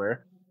PC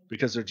hardware,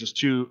 because they're just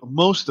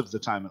most of the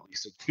time at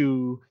least,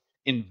 too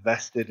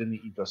invested in the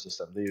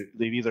ecosystem.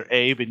 They've either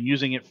been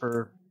using it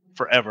for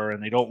forever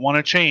and they don't want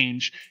to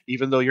change,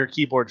 even though your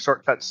keyboard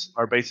shortcuts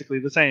are basically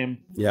the same.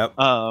 Yep.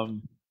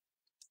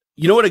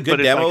 You know what a good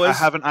demo is? I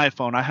have an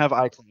iPhone, I have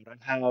iCloud, I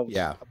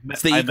have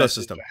it's the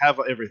ecosystem. I have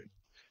everything,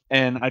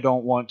 and I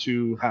don't want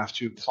to have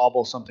to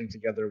cobble something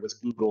together with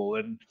Google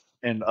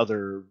and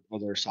other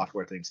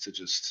software things to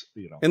just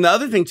And the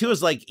other thing too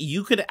is like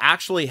you could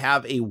actually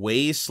have a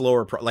way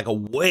slower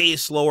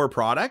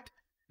product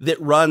that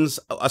runs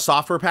a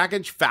software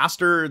package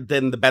faster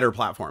than the better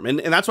platform, and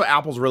that's what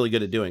Apple's really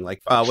good at doing.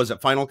 Like was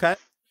it Final Cut?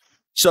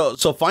 So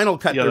Final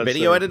Cut, their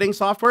video editing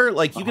software,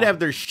 like you could have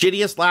their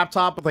shittiest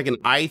laptop with like an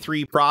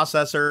i3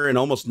 processor and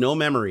almost no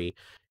memory,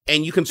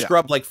 and you can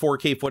scrub like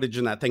 4K footage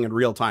in that thing in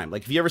real time.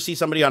 Like if you ever see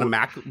somebody on a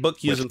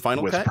MacBook using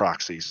Final Cut with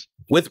proxies,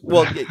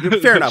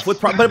 fair enough, but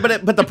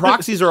the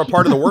proxies are a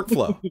part of the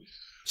workflow.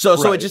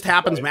 So it just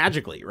happens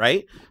magically,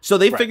 right? So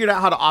they figured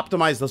out how to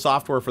optimize the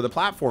software for the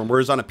platform.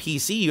 Whereas on a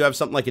PC, you have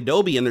something like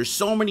Adobe, and there's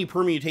so many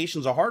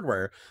permutations of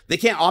hardware, they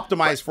can't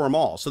optimize for them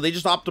all. So they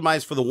just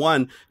optimize for the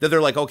one that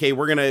they're like, okay,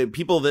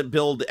 people that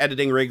build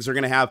editing rigs are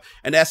gonna have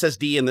an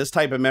SSD and this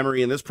type of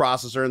memory and this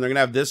processor, and they're gonna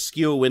have this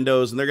skew of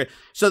windows, and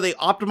so they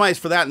optimize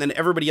for that, and then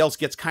everybody else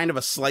gets kind of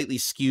a slightly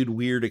skewed,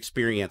 weird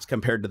experience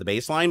compared to the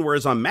baseline.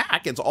 Whereas on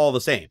Mac, it's all the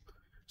same.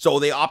 So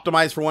they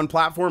optimize for one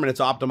platform, and it's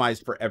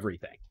optimized for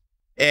everything.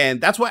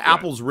 And that's what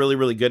Apple's really,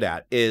 really good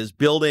at, is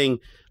building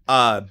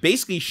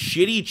basically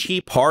shitty,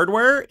 cheap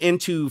hardware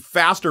into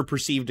faster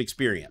perceived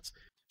experience.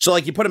 So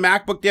like you put a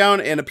MacBook down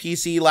and a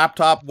PC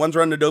laptop, one's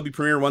running Adobe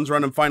Premiere, one's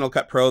running Final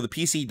Cut Pro. The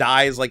PC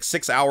dies like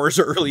 6 hours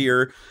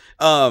earlier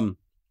because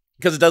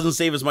it doesn't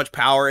save as much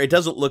power. It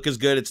doesn't look as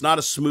good. It's not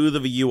as smooth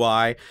of a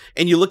UI.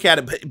 And you look at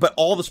it, but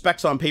all the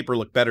specs on paper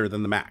look better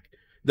than the Mac.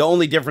 The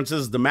only difference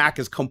is the Mac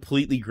is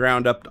completely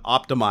ground up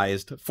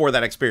optimized for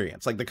that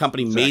experience. Like the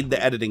company made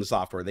the editing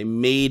software. They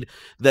made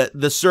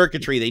the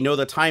circuitry. They know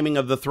the timing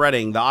of the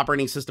threading. The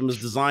operating system is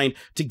designed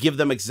to give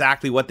them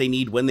exactly what they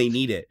need when they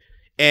need it.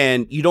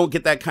 And you don't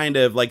get that kind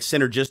of like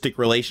synergistic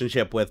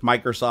relationship with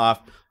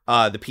Microsoft,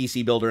 the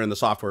PC builder, and the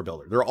software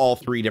builder. They're all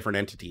three different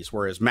entities,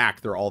 whereas Mac,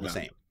 they're all the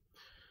same.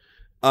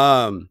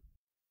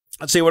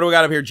 Let's see, what do we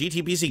got up here?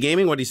 GTPC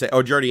Gaming, what do you say?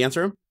 Oh, did you already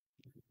answer him?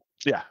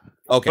 Yeah.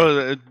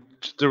 Okay.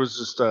 There was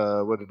just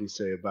what did he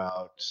say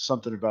about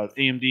something about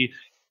AMD?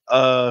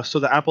 So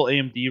the Apple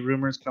AMD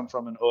rumors come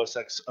from an OS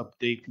X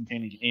update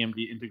containing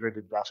AMD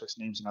integrated graphics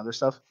names and other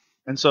stuff.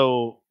 And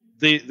so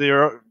they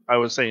are. I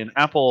was saying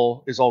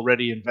Apple is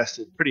already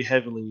invested pretty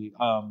heavily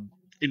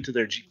into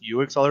their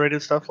GPU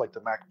accelerated stuff. Like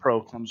the Mac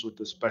Pro comes with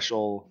the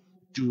special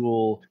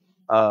dual.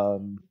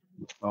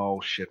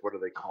 Oh shit, what are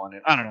they calling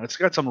it? I don't know. It's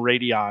got some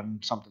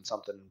Radeon something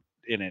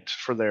in it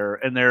for their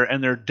and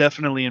they're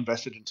definitely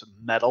invested into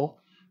Metal.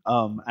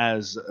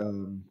 As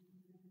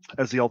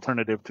the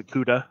alternative to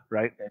CUDA,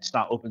 right? It's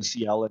not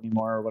OpenCL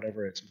anymore or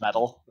whatever. It's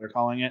Metal, they're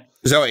calling it.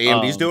 Is that what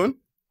AMD's doing?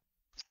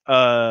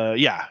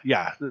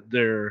 Yeah.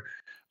 They're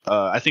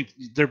I think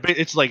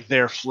it's like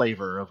their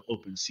flavor of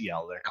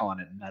OpenCL. They're calling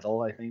it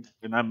Metal, I think.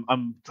 And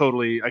I'm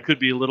totally, I could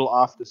be a little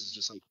off. This is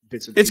just like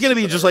bits and it's going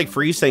to be just like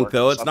FreeSync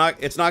though. It's not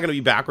going to be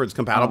backwards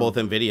compatible with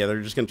Nvidia.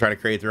 They're just going to try to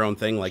create their own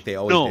thing like they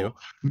always do.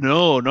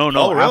 No.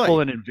 Oh, really?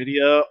 Apple and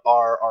Nvidia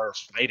are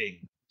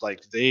fighting.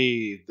 Like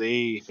they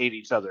hate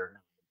each other.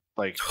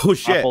 Like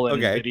Apple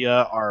and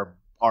Nvidia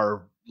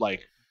are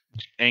like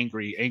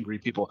angry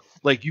people.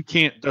 Like you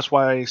can't. That's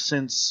why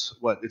since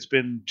it's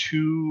been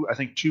two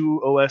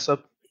OS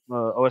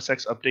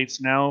X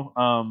updates now.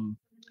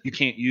 You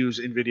can't use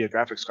Nvidia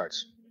graphics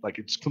cards. Like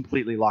it's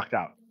completely locked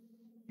out.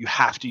 You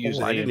have to use.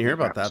 I didn't hear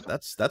about that.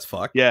 That's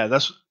fucked. Yeah,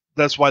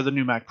 that's why the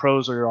new Mac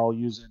Pros are all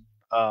using.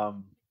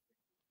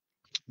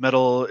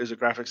 Metal is a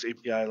graphics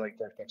API like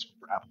that. That's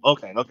for Apple.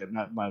 Okay,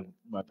 not my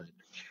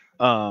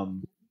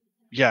bad.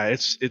 Yeah,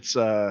 it's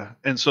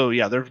and so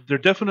yeah, they're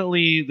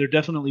definitely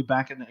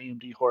back in the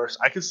AMD horse.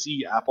 I could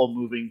see Apple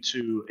moving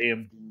to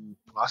AMD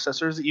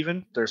processors,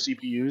 even their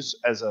CPUs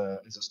as a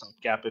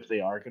stopgap if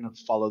they are going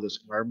to follow this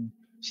ARM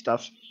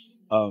stuff.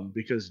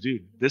 Because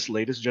dude, this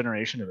latest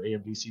generation of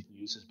AMD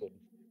CPUs has been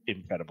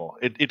incredible.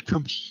 It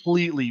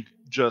completely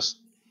just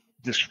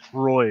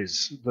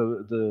destroys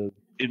the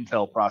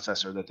Intel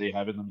processor that they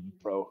have in the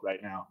Pro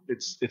right now.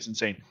 It's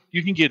insane.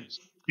 You can get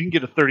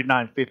a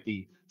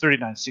 3950,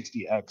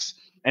 3960X,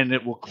 and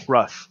it will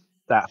crush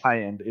that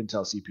high-end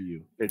Intel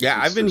CPU.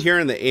 I've been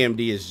hearing that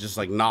AMD is just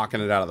like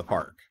knocking it out of the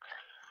park.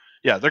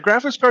 Yeah, their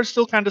graphics cards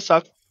still kind of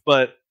suck,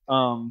 but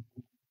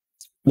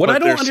what I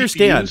don't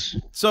understand.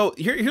 CPUs, so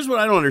here's what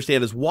I don't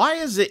understand is why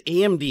is it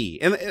AMD?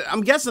 And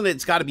I'm guessing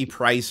it's got to be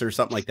price or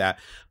something like that.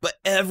 But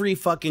every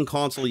fucking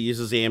console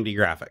uses AMD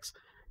graphics.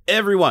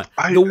 Everyone,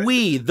 the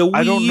Wii, the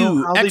Wii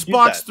U,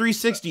 Xbox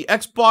 360,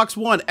 Xbox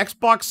One,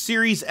 Xbox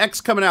Series X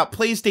coming out,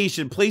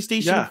 PlayStation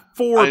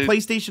 4,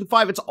 PlayStation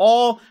 5. It's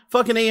all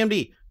fucking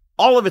AMD.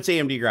 All of it's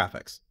AMD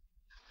graphics.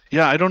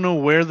 Yeah, I don't know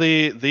where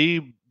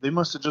they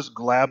must have just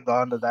glabbed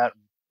onto that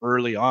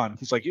early on.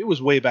 It's like it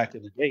was way back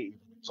in the day. It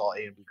was all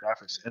AMD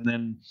graphics, and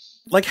then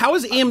like how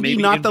is AMD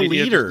not the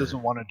leader? Just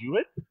doesn't want to do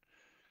it.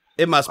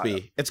 It must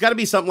be. It's got to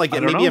be something like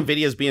maybe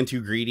Nvidia's being too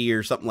greedy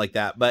or something like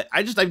that. But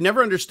I've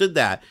never understood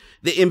that.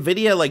 The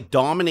Nvidia like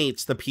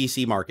dominates the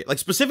PC market, like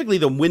specifically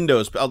the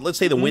Windows. Let's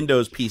say the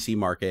Windows PC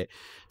market.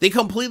 They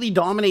completely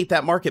dominate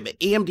that market, but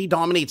AMD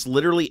dominates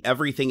literally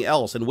everything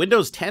else. And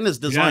Windows 10 is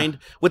designed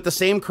with the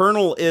same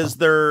kernel as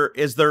their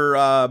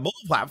mobile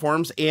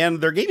platforms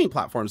and their gaming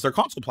platforms, their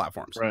console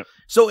platforms. Right.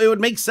 So it would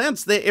make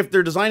sense that if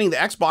they're designing the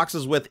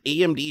Xboxes with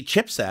AMD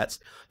chipsets,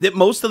 that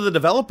most of the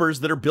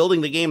developers that are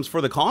building the games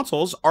for the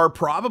consoles are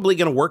probably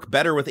going to work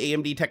better with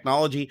AMD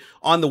technology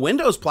on the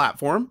Windows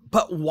platform.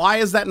 But why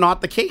is that not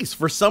the case?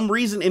 For some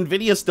reason,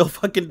 Nvidia still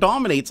fucking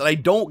dominates, and I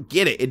don't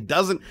get it. It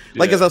doesn't,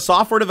 like, as a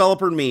software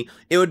developer to me,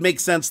 it would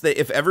make sense that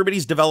if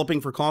everybody's developing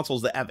for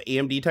consoles that have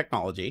AMD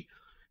technology,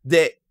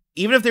 that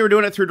even if they were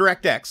doing it through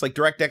DirectX, like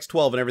DirectX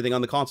 12 and everything on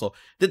the console,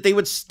 that they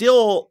would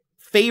still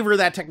favor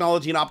that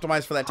technology and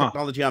optimize for that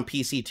technology on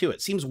PC too.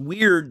 It seems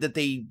weird that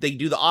they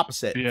do the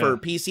opposite. For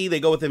PC,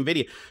 they go with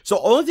Nvidia. So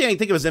only thing I can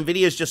think of is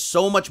Nvidia is just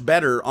so much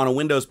better on a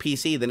Windows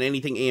PC than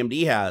anything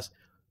AMD has,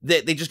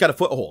 that they just got a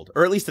foothold,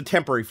 or at least a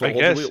temporary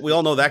foothold. We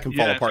all know that can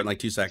fall apart in like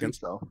 2 seconds.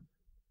 So.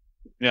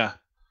 Yeah.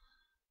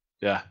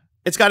 Yeah.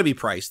 It's got to be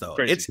price though.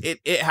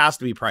 It has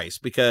to be price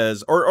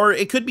because, or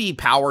it could be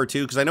power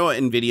too, because I know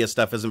Nvidia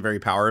stuff isn't very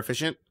power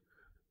efficient.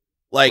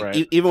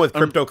 Like even with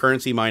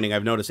cryptocurrency mining,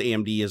 I've noticed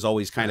AMD has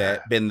always kind of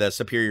been the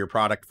superior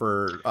product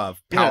for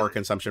power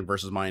consumption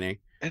versus mining.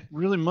 It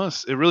really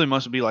must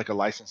be like a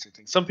licensing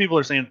thing. Some people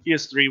are saying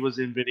PS3 was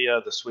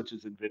Nvidia, the Switch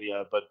is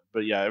Nvidia,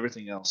 but yeah,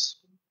 everything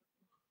else.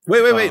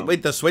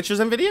 Wait, the Switch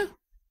is Nvidia?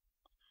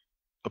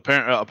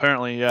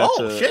 Apparently, yeah.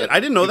 Oh shit, I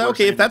didn't know that.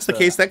 Okay, if that's the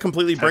case, that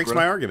completely breaks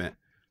my argument.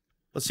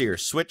 Let's see here.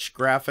 Switch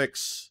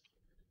graphics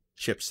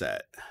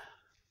chipset.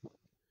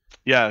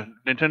 Yeah,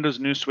 Nintendo's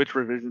new Switch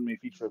revision may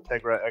feature a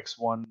Tegra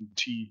X1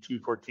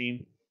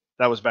 T214.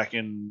 That was back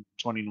in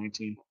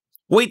 2019.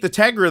 Wait, the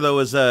Tegra, though,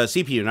 is a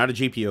CPU, not a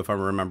GPU, if I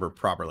remember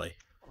properly.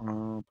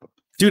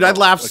 Dude, I'd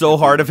laugh so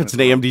hard if it's an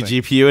AMD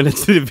GPU and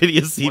it's an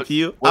NVIDIA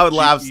CPU. I would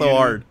laugh so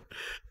hard.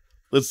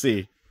 Let's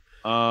see.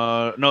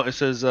 No, it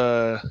says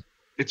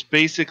it's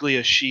basically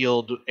a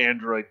Shield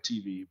Android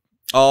TV.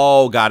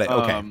 Oh, got it.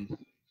 Okay.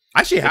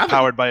 Actually, it's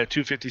powered by a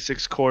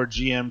 256-core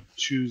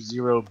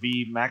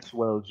GM20B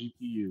Maxwell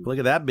GPU. Look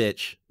at that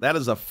bitch. That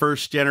is a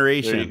first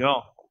generation. There you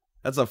go.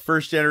 That's a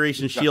first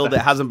generation Shield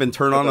that hasn't been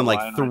turned on in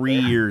like 3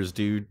 years,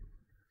 dude.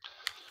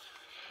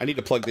 I need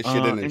to plug this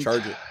shit in and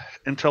charge it.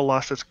 Intel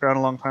lost its crown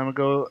a long time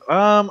ago.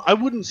 I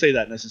wouldn't say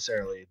that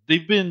necessarily.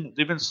 They've been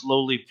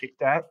slowly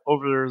picked at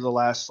over the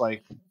last,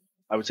 like,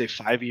 I would say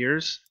 5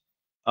 years.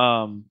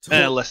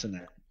 Less than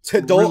that.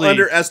 Don't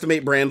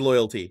underestimate brand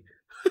loyalty.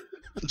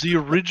 The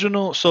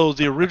original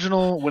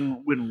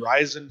when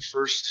Ryzen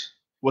first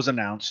was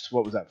announced,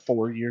 what was that,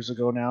 4 years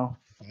ago now?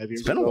 5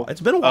 years ago? It's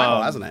been a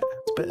while, hasn't it?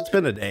 It's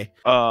been a day.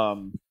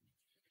 That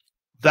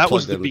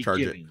was the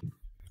beginning.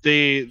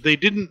 They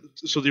didn't,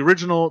 so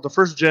the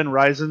first gen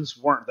Ryzens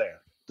weren't there.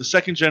 The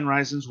second gen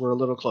Ryzens were a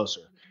little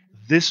closer.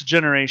 This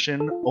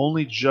generation,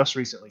 only just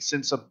recently,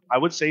 since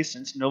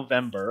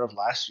November of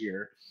last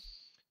year,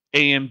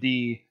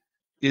 AMD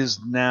is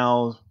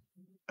now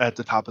at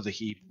the top of the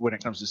heap when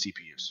it comes to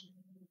CPUs.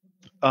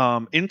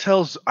 I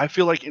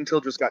feel like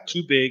Intel just got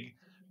too big.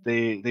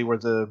 They were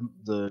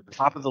the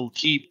top of the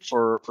heap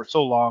for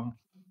so long.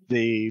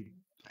 There's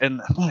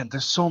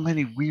so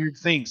many weird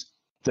things.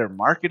 Their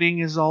marketing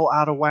is all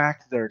out of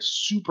whack. They're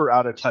super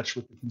out of touch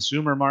with the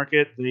consumer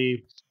market.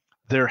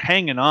 They're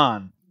hanging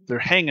on. They're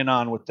hanging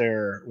on with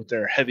their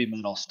heavy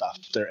metal stuff,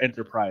 their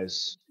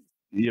enterprise,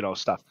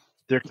 stuff.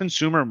 Their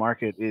consumer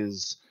market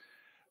is,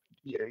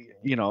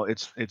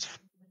 it's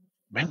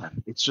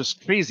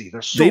just crazy.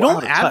 They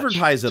don't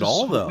advertise at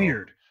all, though.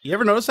 Weird. You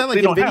ever notice that? Like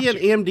Nvidia and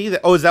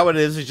AMD. Is that what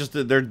it is? It's just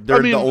that they're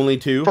the only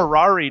two.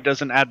 Ferrari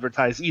doesn't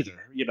advertise either.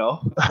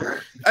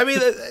 I mean,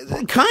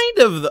 kind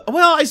of.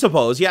 Well, I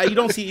suppose. Yeah, you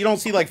don't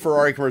see like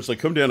Ferrari commercials like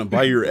come down and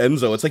buy your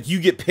Enzo. It's like you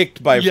get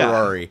picked by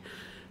Ferrari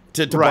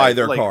to buy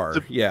their car.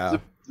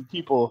 The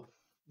people.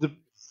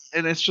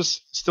 And it's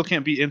just still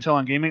can't beat Intel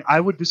on gaming. I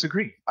would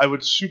disagree. I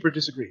would super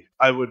disagree.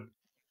 I would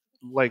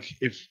look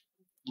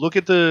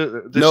at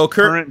this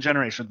current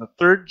generation. The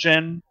third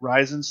gen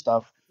Ryzen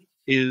stuff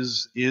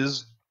is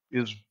it's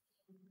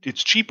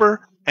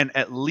cheaper and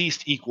at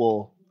least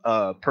equal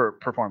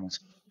performance.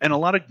 And a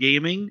lot of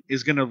gaming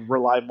is going to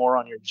rely more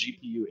on your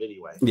GPU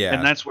anyway. Yeah,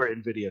 and that's where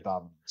Nvidia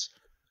dominates.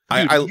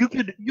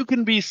 Dude, you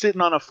can be sitting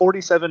on a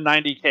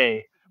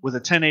 4790K with a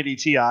 1080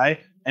 Ti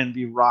and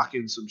be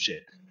rocking some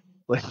shit.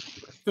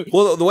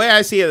 Well, the way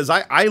I see it is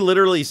I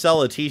literally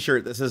sell a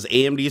t-shirt that says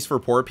AMD's for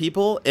poor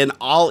people, and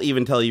I'll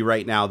even tell you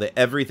right now that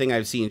everything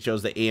I've seen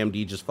shows that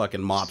AMD just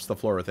fucking mops the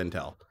floor with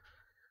Intel.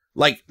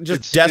 Like,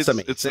 just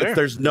decimates.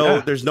 There's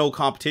no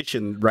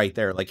competition right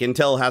there. Like,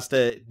 Intel has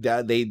to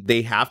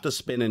they have to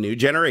spin a new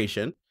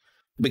generation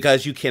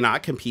because you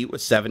cannot compete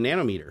with 7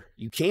 nanometer.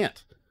 You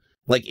can't.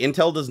 Like,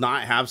 Intel does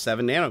not have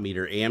 7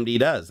 nanometer. AMD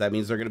does. That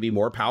means they're going to be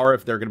more power.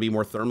 If they're going to be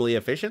more thermally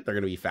efficient, they're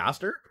going to be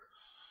faster.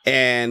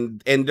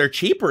 and they're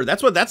cheaper.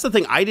 That's the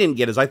thing I didn't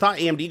get is I thought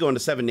AMD going to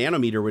 7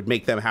 nanometer would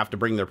make them have to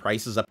bring their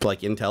prices up to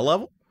like Intel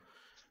level,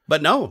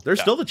 but no, they're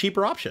still the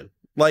cheaper option,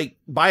 like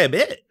by a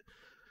bit.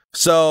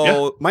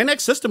 So my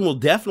next system will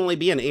definitely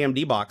be an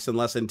AMD box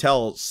unless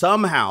Intel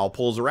somehow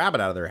pulls a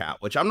rabbit out of their hat,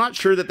 which I'm not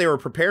sure that they were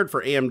prepared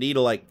for AMD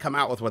to like come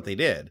out with what they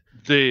did.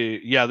 They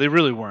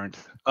really weren't.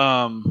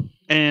 And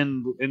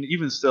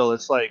even still,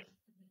 it's like,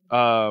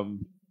 oh,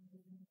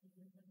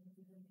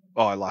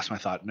 I lost my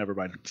thought. Never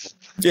mind.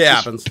 Yeah,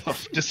 happens.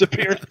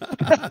 Disappeared.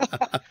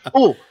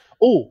 PCIe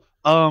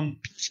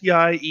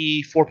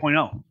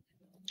 4.0.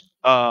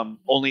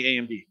 Only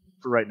AMD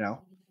for right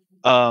now.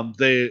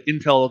 The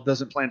Intel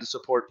doesn't plan to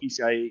support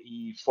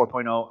PCIe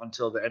 4.0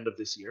 until the end of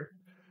this year,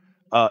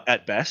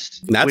 at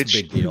best. That's a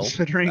big deal.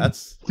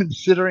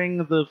 Considering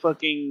the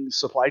fucking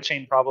supply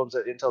chain problems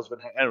that Intel's been,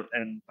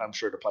 and I'm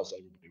sure it applies to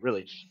everybody,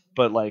 really,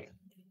 but like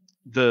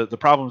the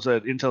problems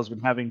that Intel's been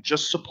having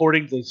just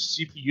supporting the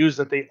CPUs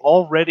that they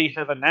already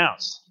have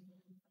announced,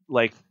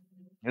 like,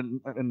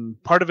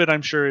 and part of it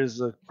I'm sure is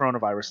the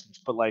coronavirus,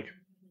 but like,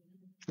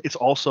 it's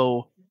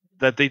also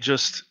that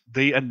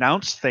they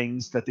announce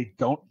things that they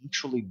don't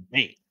actually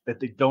make, that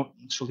they don't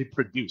actually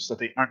produce, that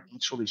they aren't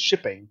actually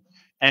shipping,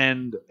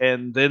 and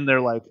then they're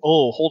like,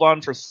 oh, hold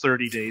on for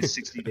 30 days,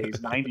 60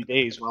 days, 90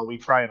 days while we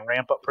try and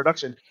ramp up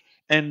production.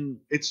 And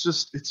that's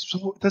just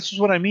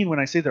what I mean when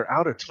I say they're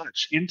out of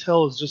touch.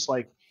 Intel is just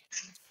like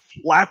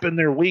flapping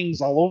their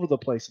wings all over the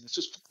place, and it's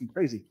just fucking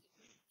crazy.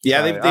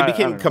 Yeah, they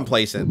became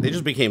complacent. They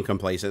just became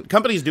complacent.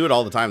 Companies do it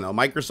all the time, though.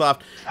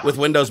 Microsoft with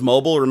Windows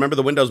Mobile. Remember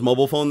the Windows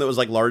Mobile phone that was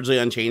like largely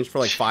unchanged for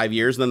like 5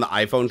 years, and then the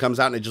iPhone comes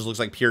out and it just looks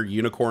like pure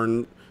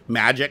unicorn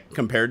magic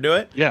compared to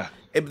it. Yeah.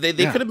 They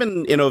could have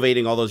been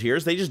innovating all those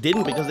years. They just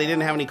didn't because they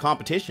didn't have any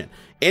competition.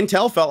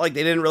 Intel felt like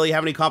they didn't really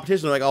have any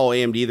competition. They're like, oh,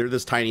 AMD, they're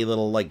this tiny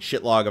little like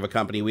shitlog of a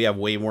company. We have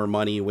way more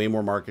money, way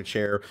more market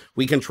share.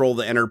 We control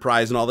the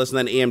enterprise and all this. And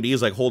then AMD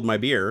is like, hold my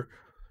beer.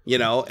 You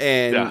know,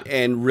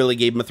 and really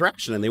gave him a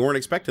thrashing, and they weren't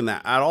expecting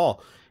that at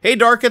all. Hey,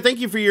 Darka, thank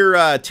you for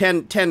your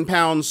 10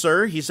 pounds,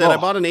 sir. He said, I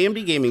bought an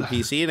AMD gaming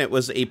PC, and it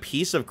was a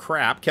piece of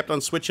crap, kept on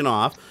switching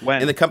off,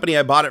 and the company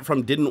I bought it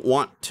from didn't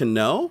want to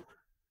know.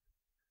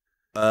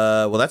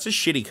 Well, that's a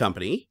shitty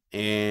company.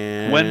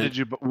 And when did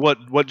you,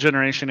 what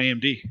generation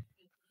AMD?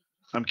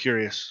 I'm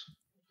curious.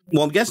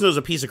 Well, I'm guessing it was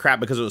a piece of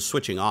crap because it was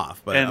switching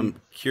off, but I'm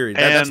curious.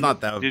 That's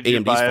not that did you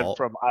AMD's buy fault.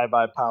 It from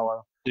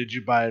iBuyPower? Did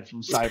you buy it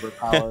from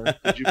CyberPower?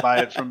 Did you buy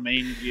it from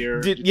Main Gear?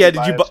 Did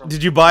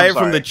you buy it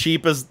from the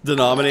cheapest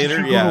denominator?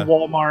 Did you go to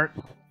Walmart?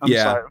 I'm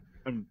sorry.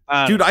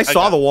 Dude, I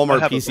saw the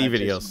Walmart PC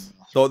videos.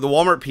 The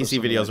Walmart PC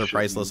videos are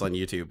priceless on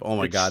YouTube. Oh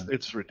my god,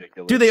 it's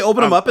ridiculous. Dude, they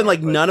open them up and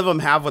like none of them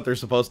have what they're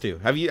supposed to.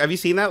 Have you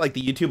seen that? Like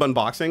the YouTube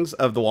unboxings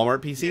of the Walmart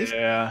PCs?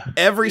 Yeah.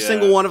 Every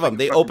single one of them.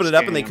 They open it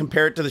up and they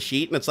compare it to the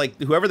sheet, and it's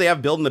like whoever they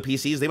have building the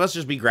PCs, they must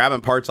just be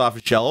grabbing parts off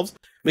of shelves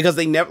because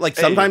they never like.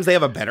 Sometimes they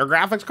have a better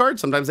graphics card,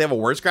 sometimes they have a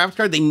worse graphics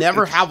card. They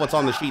never have what's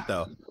on the sheet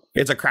though.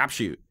 It's a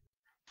crapshoot.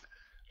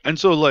 And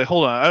so, like,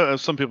 hold on.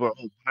 Some people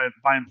are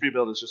buying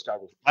pre-build is just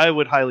garbage. I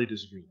would highly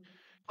disagree.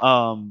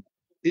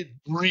 It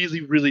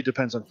really, really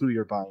depends on who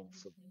you're buying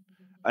from.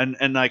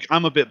 And like,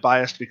 I'm a bit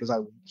biased because I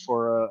work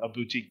for a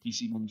boutique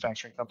PC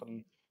manufacturing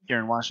company here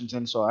in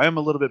Washington, so I am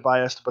a little bit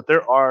biased. But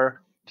there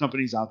are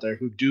companies out there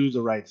who do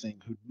the right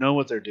thing, who know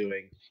what they're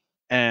doing.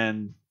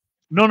 And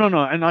no,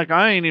 and like,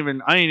 I ain't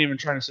even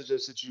trying to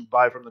suggest that you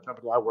buy from the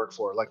company I work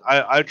for. Like,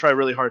 I try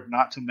really hard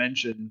not to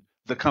mention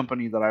the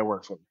company that I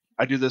work for.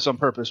 I do this on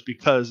purpose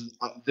because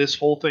this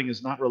whole thing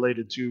is not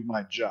related to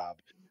my job,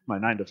 my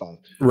 9 to 5.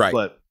 Right.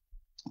 But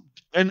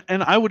and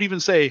I would even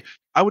say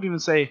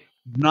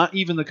not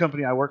even the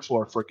company I work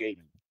for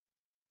gaming.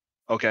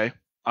 Okay,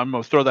 I'm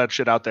gonna throw that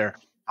shit out there.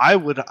 I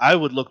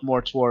would look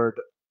more toward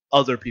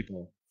other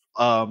people.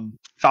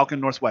 Falcon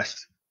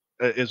Northwest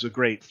is a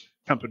great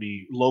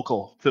company,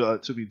 local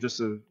to be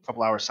just a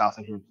couple hours south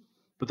of here.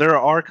 But there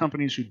are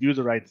companies who do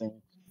the right thing.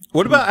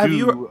 What about have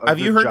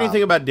you heard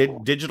anything about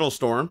Digital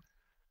Storm?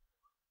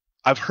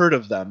 I've heard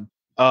of them.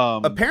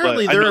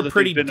 Apparently they're a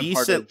pretty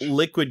decent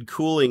liquid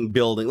cooling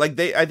building. Like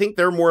I think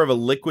they're more of a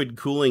liquid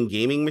cooling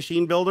gaming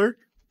machine builder.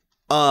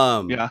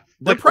 Yeah,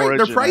 their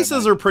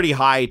prices are pretty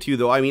high too,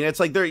 though. I mean, it's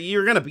like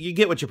you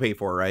get what you pay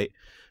for, right?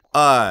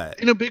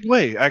 In a big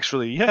way,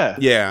 actually. Yeah.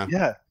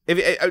 Put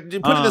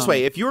it this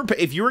way: if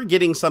you were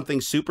getting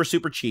something super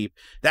cheap,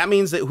 that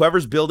means that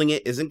whoever's building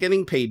it isn't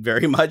getting paid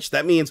very much.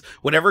 That means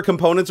whatever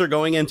components are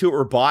going into it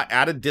were bought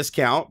at a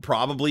discount,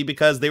 probably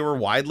because they were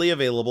widely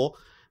available.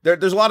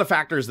 There's a lot of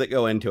factors that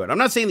go into it. I'm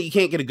not saying that you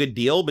can't get a good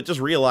deal, but just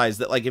realize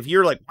that, like, if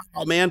you're like,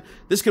 oh man,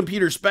 this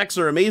computer specs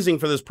are amazing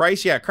for this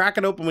price, yeah, crack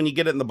it open when you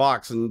get it in the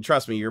box, and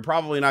trust me, you're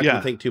probably not going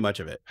to think too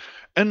much of it.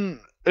 And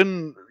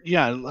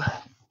yeah,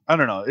 I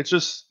don't know. It's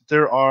just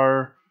there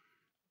are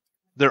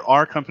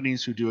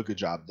companies who do a good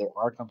job. There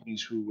are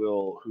companies who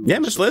will.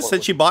 Miss Liz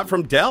said she bought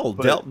from Dell.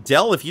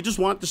 Dell, if you just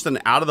want just an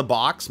out of the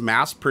box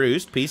mass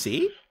produced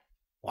PC,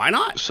 why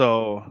not?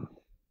 So,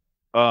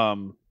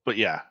 but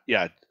yeah.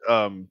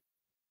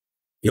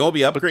 You won't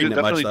be upgrading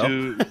it much,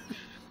 though.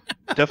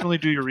 definitely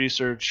do your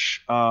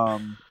research.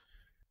 And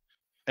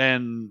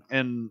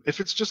if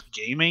it's just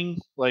gaming,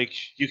 like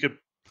you could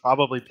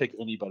probably pick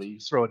anybody,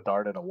 throw a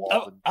dart at a wall.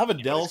 Oh, and I have a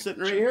anybody's Dell gonna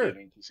sitting get right you a here.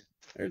 gaming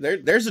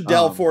PC. There's a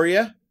Dell Um, for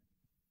you.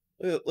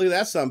 Look at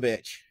that son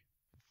bitch.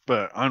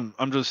 But I'm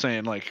just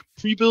saying, like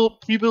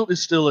pre-built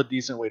is still a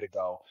decent way to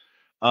go.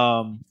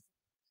 I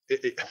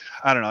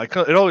don't know.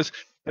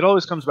 It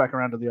always comes back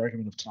around to the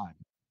argument of time.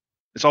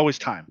 It's always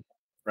time,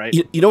 right?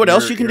 You know what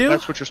else you can do?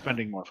 That's what you're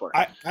spending more for.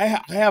 I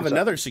have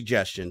another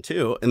suggestion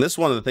too, and this is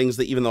one of the things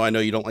that even though I know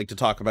you don't like to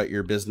talk about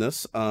your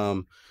business,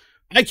 I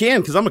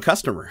can because I'm a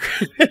customer.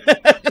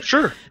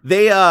 Sure.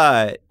 They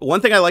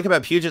one thing I like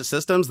about Puget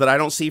Systems that I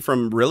don't see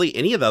from really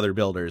any of the other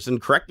builders,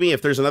 and correct me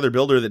if there's another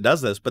builder that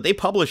does this, but they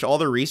publish all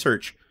their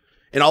research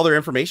and all their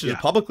information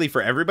publicly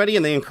for everybody,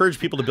 and they encourage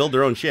people to build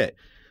their own shit.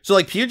 So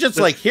like Puget's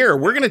like, here,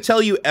 we're going to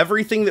tell you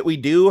everything that we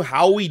do,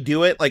 how we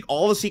do it, like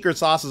all the secret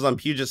sauces on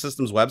Puget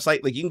Systems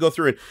website. Like you can go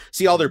through and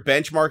see all their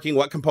benchmarking,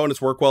 what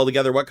components work well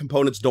together, what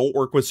components don't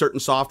work with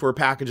certain software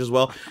packages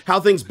well, how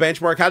things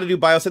benchmark, how to do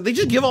BIOS. They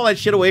just give all that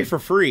shit away for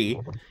free.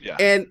 Yeah.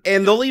 And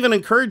they'll even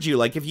encourage you,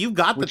 like if you've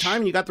got the time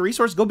and you got the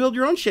resources, go build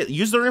your own shit.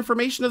 Use their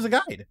information as a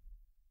guide.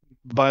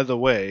 By the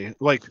way,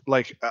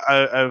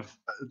 I've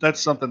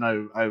that's something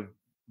I've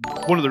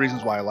one of the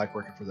reasons why I like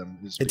working for them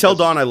is and tell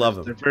Don I love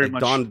him. They're very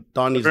like much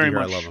Don needs to hear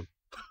I love him.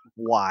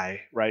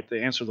 Why, right?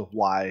 They answer the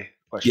why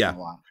question Yeah. a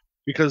lot.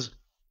 Because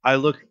I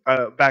look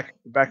back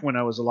when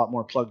I was a lot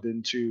more plugged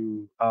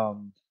into I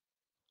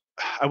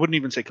wouldn't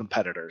even say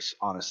competitors,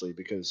 honestly,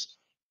 because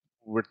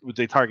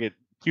Puget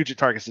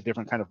targets a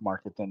different kind of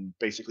market than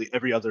basically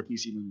every other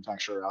PC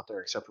manufacturer out there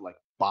except for like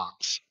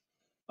Box.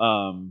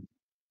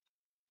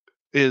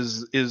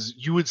 Is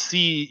you would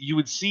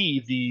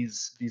see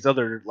these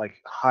other like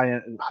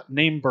high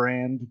name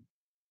brand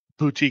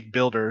boutique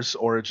builders,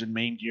 Origin,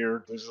 Main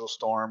Gear, Digital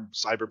Storm,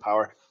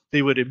 CyberPower.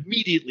 They would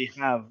immediately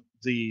have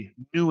the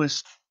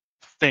newest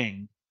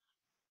thing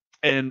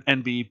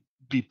and be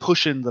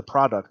pushing the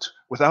product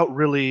without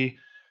really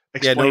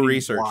explaining no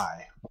research.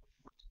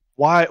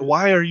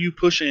 Why are you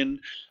pushing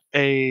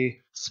a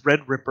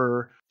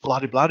Threadripper blah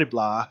blah blah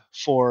blah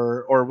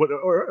for or what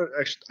or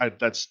actually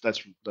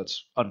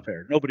that's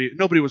unfair.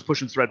 Nobody was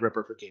pushing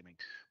Threadripper for gaming,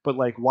 but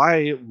like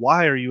why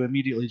are you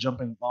immediately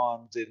jumping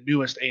on the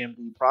newest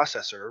AMD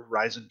processor,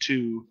 Ryzen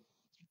 2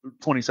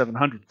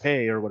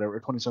 2700K or whatever,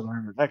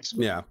 2700X?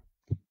 Yeah,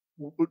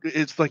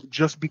 it's like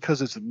just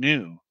because it's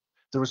new.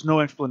 There was no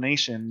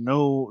explanation,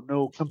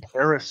 no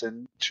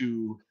comparison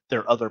to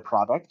their other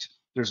product.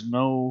 There's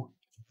no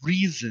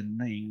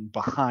reasoning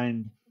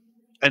behind.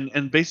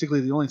 And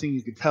basically the only thing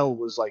you could tell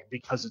was like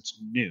because it's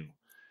new,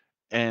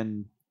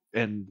 and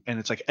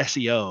it's like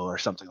SEO or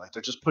something, like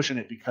they're just pushing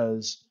it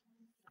because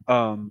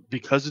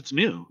it's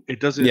new.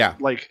 It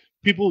doesn't like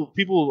people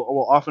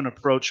will often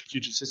approach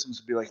Puget Systems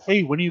and be like,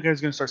 hey, when are you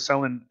guys going to start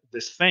selling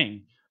this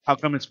thing? How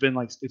come it's been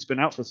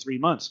out for 3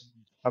 months?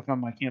 How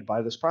come I can't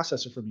buy this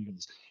processor from you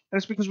guys? And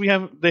it's because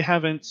they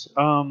haven't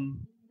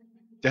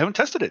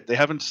tested it. They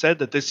haven't said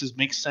that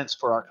makes sense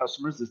for our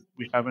customers. That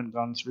we haven't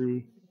gone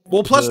through.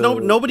 Well, plus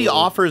nobody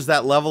offers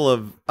that level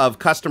of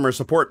customer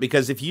support,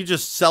 because if you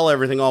just sell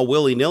everything all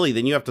willy-nilly,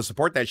 then you have to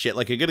support that shit.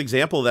 Like a good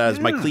example of that is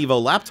my Clevo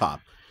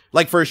laptop.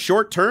 Like for a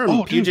short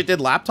term, Puget did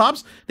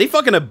laptops. They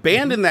fucking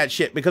abandoned that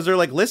shit because they're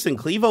like, listen,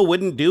 Clevo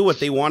wouldn't do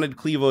what they wanted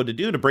Clevo to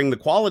do to bring the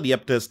quality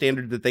up to a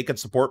standard that they could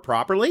support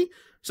properly.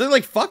 So they're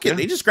like, fuck it.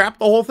 They just scrapped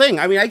the whole thing.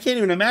 I mean, I can't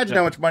even imagine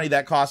how much money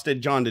that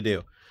costed John to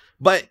do.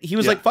 But he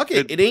was like, fuck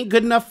it. It ain't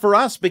good enough for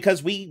us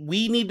because we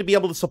need to be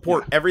able to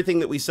support everything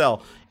that we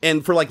sell.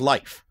 And for like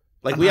life.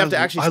 Like we have to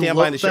actually stand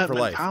behind the shit for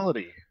life.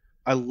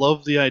 I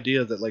love the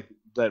idea that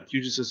that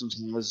Puget Systems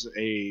has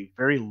a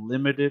very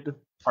limited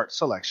part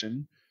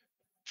selection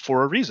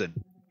for a reason.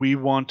 We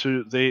want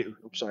to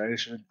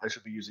I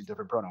should be using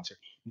different pronouns here.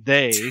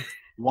 They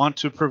want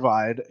to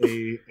provide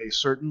a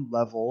certain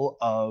level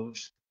of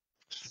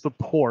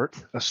support,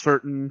 a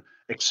certain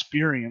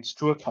experience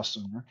to a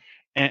customer,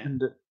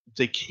 and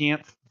they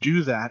can't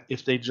do that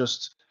if they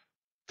just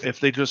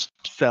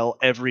sell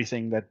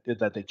everything that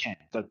they can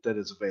that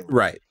is available.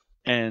 Right.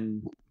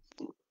 And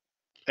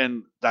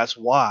that's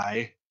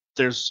why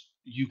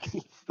you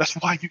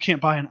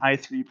can't buy an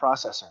i3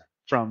 processor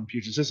from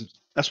Puget Systems.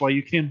 That's why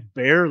you can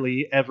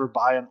barely ever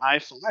buy an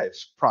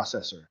i5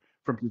 processor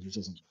from Puget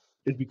Systems.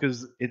 It's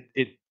because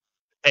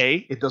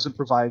it doesn't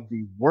provide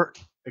the work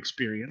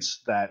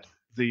experience that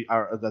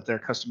their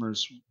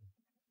customers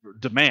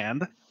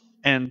demand,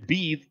 and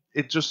B,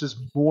 it just is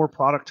more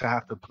product to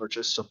have to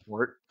purchase,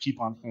 support,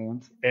 keep on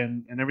hand,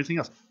 and everything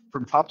else.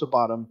 From top to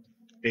bottom,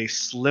 a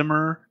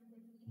slimmer,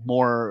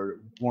 more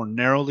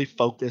narrowly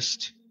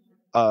focused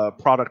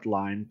product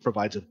line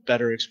provides a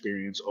better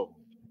experience overall.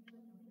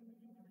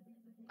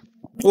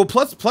 Well,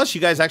 plus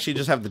you guys actually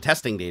just have the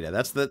testing data.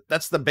 That's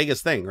the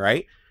biggest thing,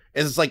 right?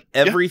 It's like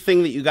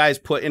everything that you guys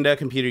put into a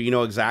computer, you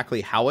know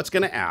exactly how it's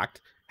going to act,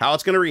 how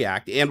it's going to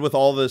react, and with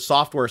all the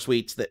software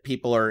suites that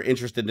people are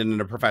interested in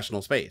a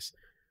professional space.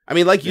 I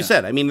mean, like you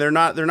said, I mean, they're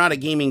not a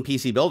gaming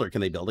PC builder. Can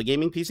they build a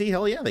gaming PC?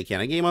 Hell yeah, they can.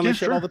 I game on this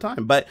shit all the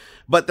time. But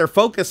their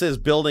focus is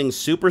building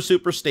super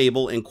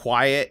stable and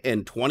quiet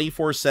and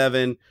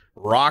 24/7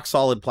 rock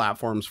solid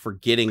platforms for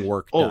getting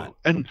work done.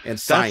 And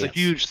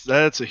science.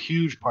 That's a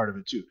huge part of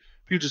it too.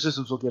 Future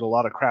Systems will get a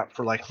lot of crap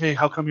for like, hey,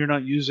 how come you're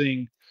not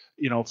using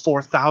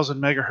 4,000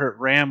 megahertz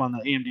RAM on the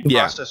AMD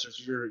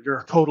processors?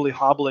 You're totally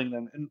hobbling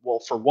them. And well,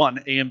 for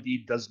one,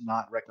 AMD does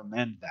not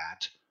recommend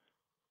that.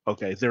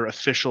 Okay, their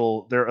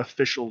official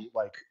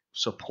like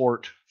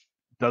support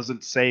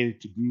doesn't say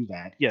to do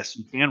that. Yes,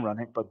 you can run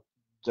it, but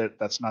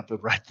that's not the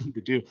right thing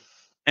to do.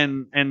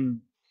 And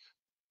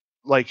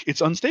like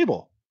it's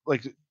unstable.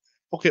 Like,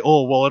 okay, it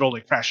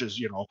only crashes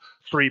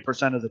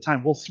 3% of the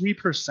time. Well,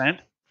 3%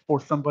 for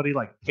somebody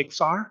like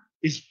Pixar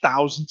is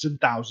thousands and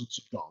thousands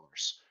of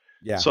dollars.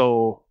 Yeah.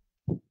 So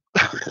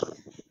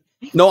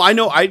no, I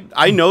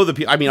know the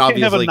people. I mean,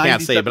 obviously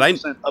can't say, but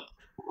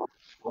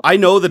I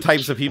know the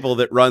types of people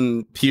that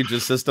run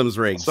Puget Systems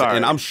rigs,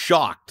 and I'm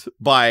shocked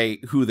by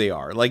who they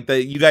are. Like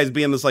you guys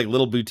being this like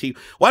little boutique.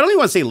 Well, I don't even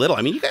want to say little.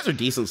 I mean, you guys are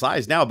decent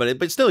sized now,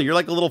 but still, you're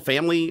like a little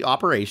family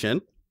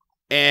operation.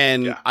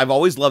 And I've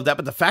always loved that.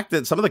 But the fact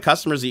that some of the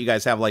customers that you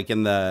guys have, like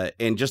in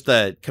just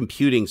the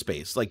computing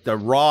space, like the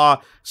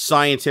raw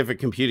scientific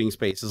computing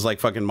space, is like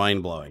fucking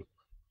mind blowing.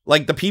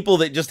 Like the people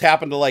that just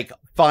happen to like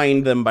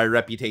find them by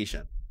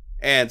reputation.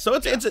 And so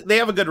they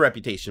have a good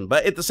reputation,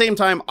 but at the same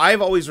time,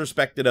 I've always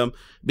respected them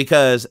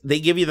because they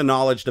give you the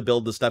knowledge to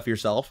build the stuff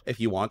yourself if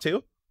you want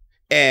to.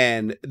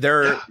 And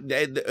their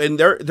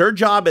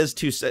job is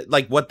to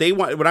like what they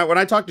want. When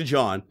I talked to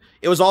John,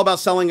 it was all about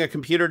selling a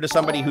computer to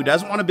somebody who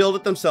doesn't want to build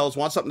it themselves,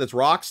 wants something that's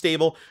rock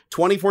stable,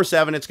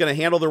 24/7. It's going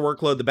to handle their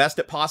workload the best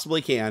it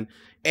possibly can,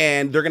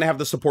 and they're going to have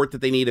the support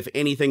that they need if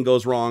anything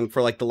goes wrong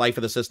for like the life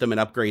of the system and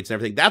upgrades and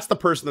everything. That's the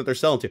person that they're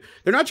selling to.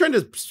 They're not trying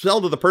to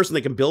sell to the person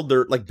that can build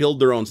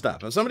their own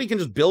stuff. If somebody can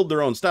just build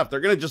their own stuff, they're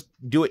going to just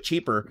do it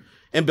cheaper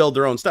and build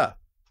their own stuff.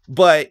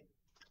 But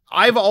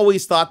I've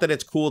always thought that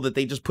it's cool that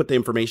they just put the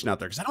information out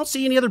there because I don't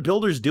see any other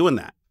builders doing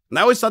that. And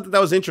I always thought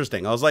that was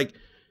interesting. I was like,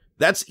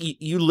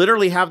 you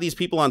literally have these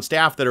people on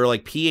staff that are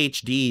like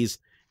PhDs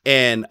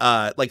and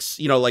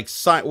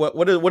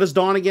what is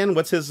Don again?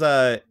 What's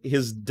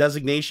his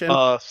designation?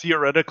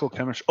 Theoretical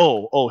chemistry. I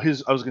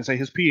was going to say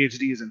his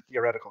PhD is in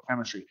theoretical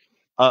chemistry.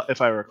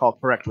 If I recall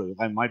correctly,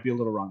 I might be a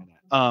little wrong in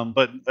that.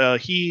 But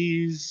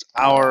he's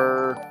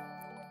our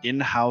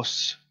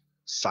in-house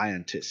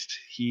scientist.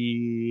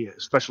 He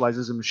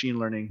specializes in machine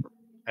learning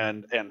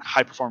and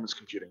high performance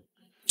computing.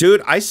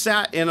 Dude, I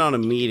sat in on a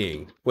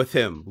meeting with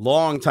him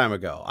long time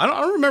ago. I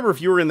don't remember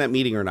if you were in that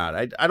meeting or not.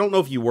 I don't know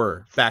if you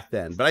were back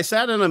then, but I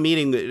sat in a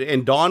meeting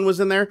and Dawn was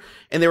in there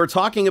and they were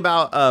talking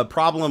about a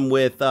problem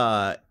with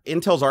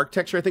Intel's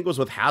architecture. I think it was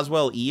with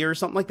Haswell E or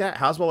something like that.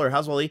 Haswell or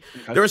Haswell E.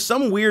 There was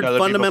some weird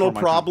fundamental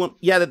problem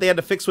that they had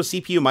to fix with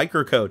CPU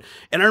microcode.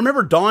 And I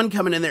remember Dawn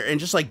coming in there and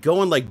just like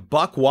going like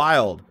buck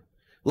wild,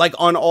 like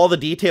on all the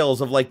details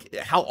of like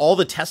how all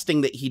the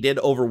testing that he did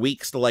over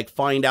weeks to like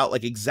find out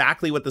like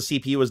exactly what the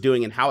CPU was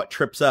doing and how it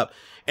trips up.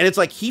 And it's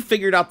like he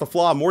figured out the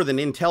flaw more than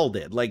Intel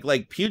did.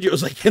 Like Puget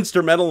was like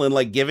instrumental in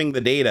like giving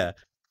the data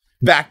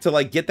back to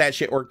like get that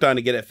shit worked on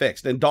to get it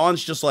fixed. And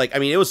Dawn's just like, I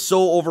mean, it was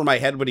so over my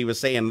head what he was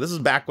saying. This is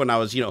back when I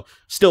was,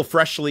 still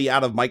freshly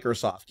out of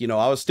Microsoft.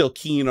 I was still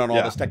keen on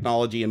all this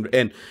technology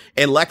and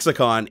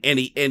lexicon, and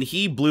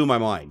he blew my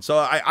mind. So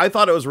I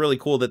thought it was really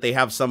cool that they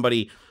have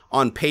somebody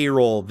on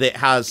payroll that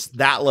has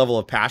that level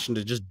of passion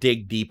to just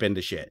dig deep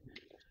into shit,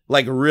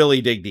 like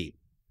really dig deep.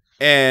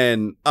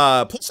 And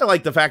plus I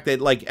like the fact that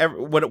like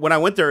when I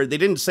went there, they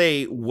didn't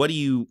say what do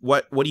you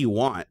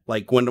want.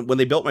 Like when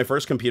they built my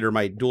first computer,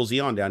 my dual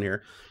Xeon down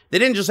here, they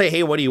didn't just say,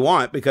 hey, what do you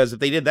want? Because if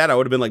they did that, I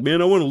would have been like,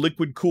 man, I want to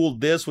liquid cooled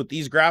this with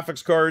these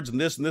graphics cards and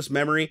this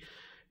memory.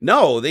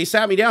 No, they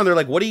sat me down. They're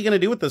like, what are you going to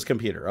do with this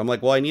computer? I'm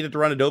like, well, I need it to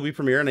run Adobe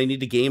Premiere and I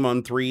need to game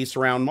on 3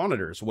 surround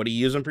monitors. What are you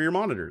using for your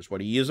monitors?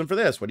 What are you using for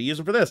this? What are you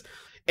using for this?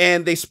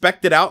 And they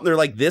spec'd it out and they're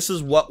like, this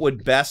is what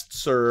would best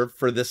serve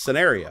for this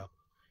scenario.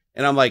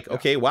 And I'm like,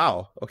 okay,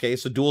 wow. Okay,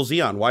 so dual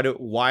Xeon.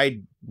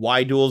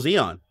 Why dual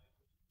Xeon?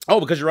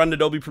 Oh, because you're running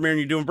Adobe Premiere and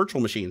you're doing virtual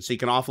machines. So you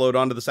can offload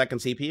onto the second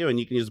CPU and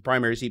you can use the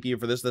primary CPU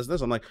for this.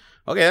 I'm like,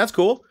 okay, that's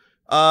cool.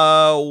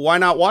 Why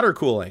not water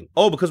cooling?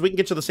 Oh, because we can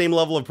get to the same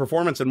level of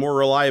performance and more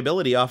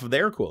reliability off of the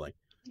air cooling.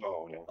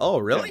 Oh, yeah. Oh,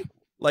 really? Yeah.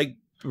 Like,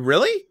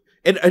 really?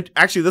 And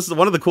actually, this is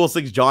one of the coolest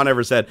things John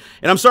ever said.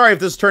 And I'm sorry if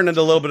this turned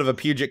into a little bit of a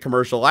Puget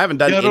commercial. I haven't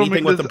done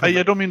anything with the.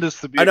 I don't mean this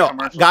to be. I know,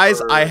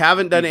 guys. I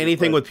haven't done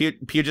anything with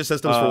Puget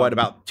Systems for what,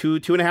 about two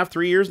and a half,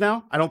 3 years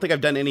now. I don't think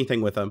I've done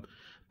anything with them.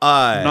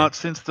 Not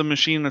since the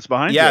machine that's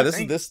behind. Yeah,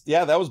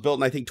 that was built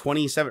in I think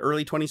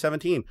early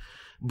 2017.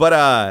 But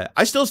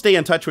I still stay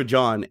in touch with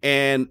John,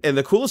 and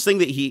the coolest thing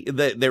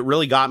that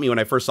really got me when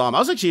I first saw him, I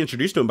was actually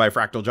introduced to him by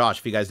Fractal Josh.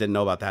 If you guys didn't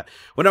know about that,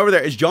 went over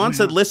there. Is John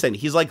said, "Listen,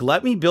 he's like,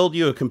 let me build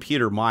you a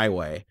computer my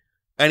way,"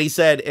 and he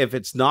said, if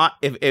it's not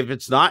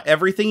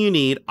everything you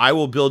need, I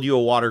will build you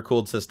a water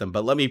cooled system.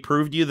 But let me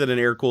prove to you that an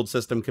air cooled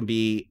system can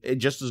be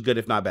just as good,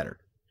 if not better.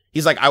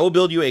 He's like, I will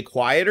build you a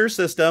quieter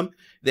system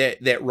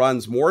that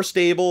runs more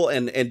stable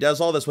and does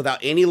all this without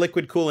any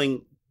liquid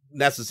cooling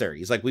necessary.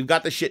 He's like, we've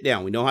got the shit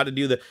down. We know how to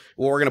do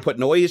we're going to put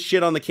noise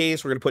shit on the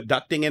case. We're going to put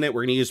ducting in it.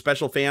 We're going to use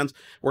special fans.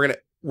 We're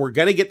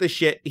going to get this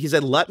shit. He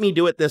said, let me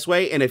do it this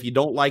way. And if you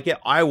don't like it,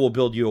 I will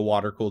build you a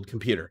water-cooled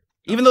computer.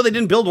 Even though they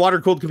didn't build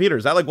water-cooled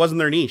computers, that like wasn't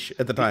their niche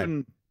at the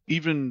time.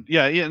 Even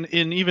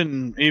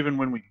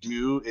when we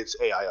do, it's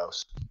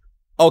AIOs.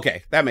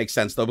 Okay, that makes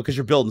sense though, because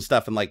you're building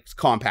stuff in like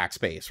compact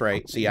space,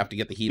 right? So you have to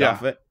get the heat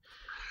off of it.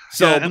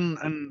 So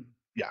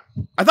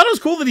I thought it was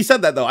cool that he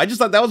said that though. I just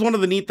thought that was one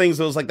of the neat things.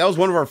 That was like, that was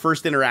one of our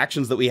first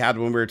interactions that we had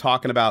when we were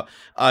talking about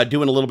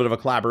doing a little bit of a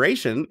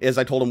collaboration. Is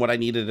I told him what I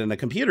needed in a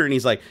computer, and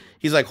he's like,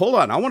 hold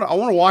on, I want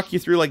to walk you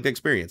through like the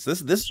experience.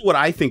 This is what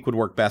I think would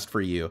work best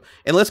for you,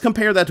 and let's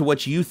compare that to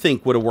what you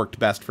think would have worked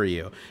best for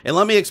you, and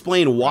let me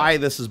explain why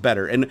this is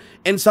better.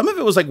 And some of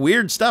it was like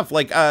weird stuff,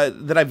 like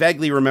that I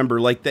vaguely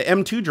remember, like the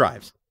M2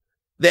 drives.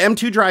 The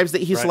M2 drives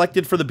that he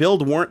selected for the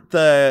build weren't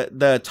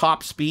the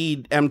top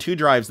speed M2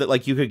 drives that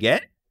like you could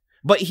get.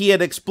 But he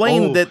had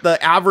explained that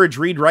the average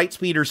read-write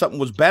speed or something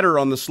was better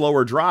on the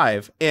slower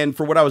drive. And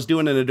for what I was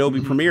doing in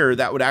Adobe Premiere,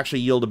 that would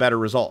actually yield a better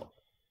result.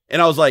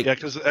 And I was like... Yeah,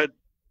 because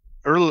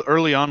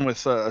early on with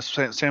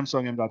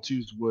Samsung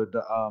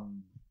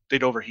M.2s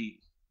they'd overheat.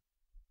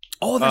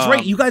 Oh, that's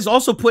right. You guys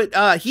also put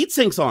heat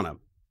sinks on them.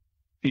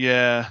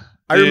 Yeah.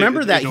 I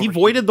remember that. He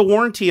voided the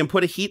warranty and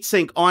put a heat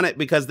sink on it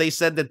because they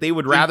said that they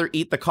would rather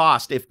eat the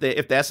cost if the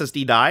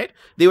SSD died.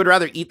 They would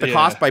rather eat the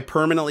cost by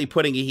permanently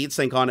putting a heat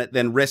sink on it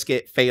than risk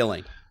it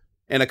failing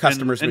in a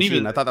customer's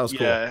machine. I thought that was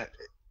cool. Yeah,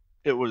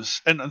 it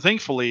was, and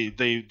thankfully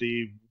they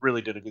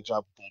really did a good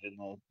job with that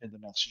in the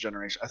next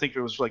generation. I think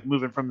it was like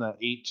moving from the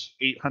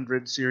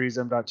 800 series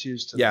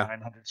M.2s to the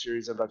 900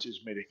 series M.2s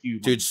made a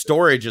huge. Dude,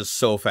 storage is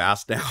so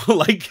fast now.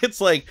 Like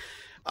it's like.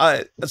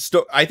 I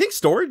think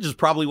storage is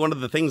probably one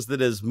of the things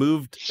that has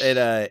moved at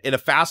a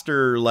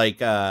faster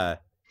like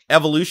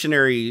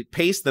evolutionary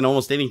pace than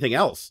almost anything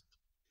else.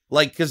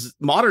 Like, because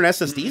modern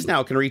SSDs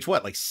now can reach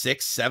what, like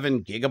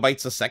 6-7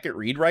 gigabytes a second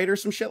read write or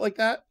some shit like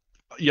that.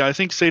 Yeah, I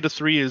think SATA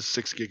 3 is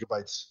 6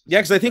 gigabytes. Yeah,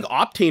 because I think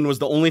Optane was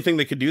the only thing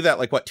that could do that.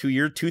 Like what, 3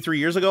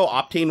 years ago,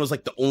 Optane was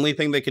like the only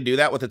thing that could do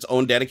that with its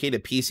own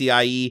dedicated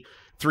PCIe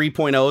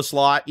 3.0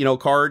 slot,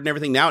 card and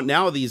everything.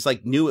 Now these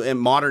like new and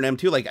modern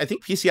M2, like I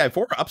think PCI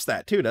 4 ups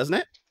that too, doesn't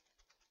it?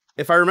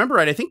 If I remember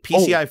right, I think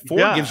PCI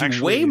 4 gives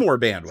you way more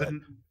bandwidth.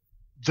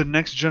 The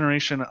next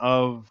generation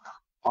of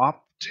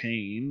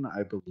Optane,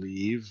 I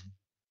believe,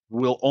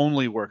 will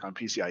only work on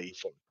PCIe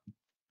 4.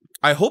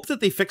 I hope that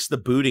they fix the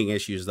booting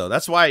issues, though.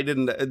 That's why I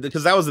didn't,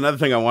 because that was another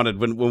thing I wanted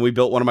when we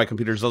built one of my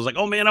computers. I was like,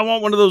 oh man, I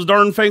want one of those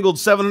darn fangled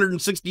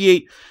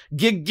 768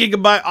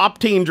 gigabyte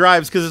Optane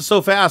drives because it's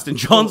so fast. And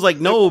John's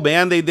like, no,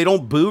 man, they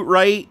don't boot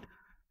right.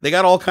 They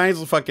got all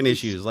kinds of fucking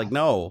issues. Like,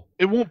 no.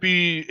 It won't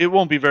be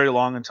very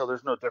long until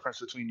there's no difference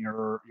between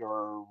your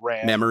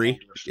RAM memory.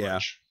 And your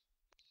storage.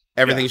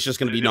 Everything's just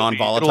going to be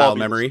non-volatile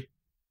memory.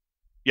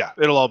 Yeah,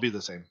 it'll all be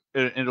the same.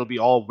 It'll be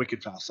all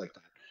wicked fast like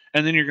that.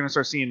 And then you're going to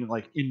start seeing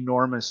like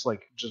enormous,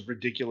 like just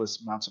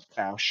ridiculous amounts of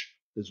cache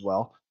as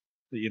well.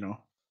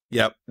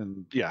 Yep.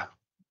 And yeah.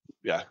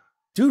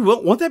 Dude,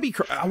 won't that be?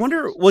 I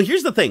wonder. Well,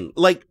 here's the thing.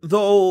 Like,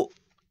 though,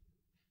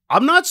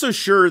 I'm not so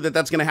sure that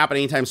that's going to happen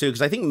anytime soon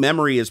because I think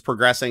memory is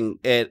progressing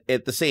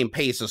at the same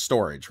pace as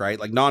storage, right?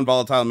 Like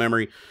non-volatile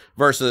memory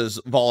versus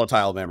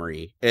volatile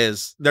memory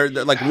is they're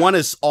like one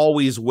is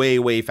always way,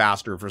 way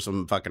faster for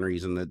some fucking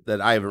reason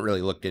that I haven't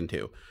really looked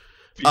into.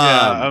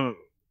 Yeah.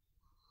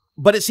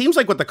 But it seems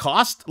like with the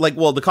cost, like,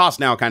 well, the cost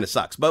now kind of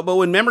sucks. But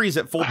when memory's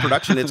at full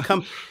production,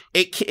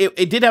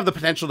 it did have the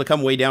potential to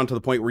come way down to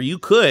the point where you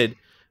could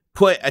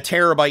put a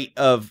terabyte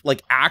of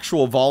like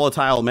actual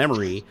volatile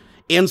memory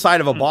inside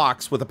of a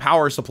box with a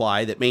power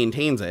supply that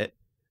maintains it.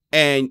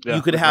 And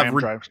you could have,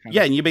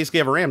 and you basically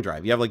have a RAM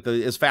drive. You have like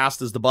as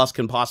fast as the bus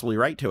can possibly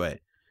write to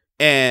it.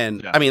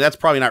 And I mean, that's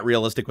probably not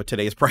realistic with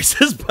today's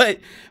prices, but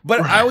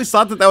I always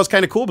thought that was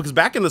kind of cool because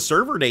back in the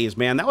server days,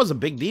 man, that was a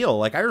big deal.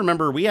 Like I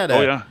remember we had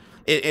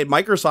at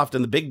Microsoft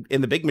in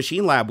the big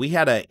machine lab, we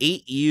had a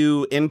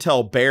 8U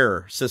Intel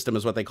Bear system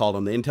is what they called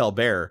them, the Intel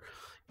Bear.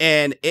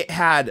 And it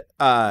had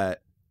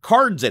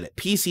cards in it,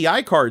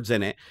 PCI cards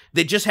in it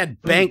that just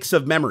had banks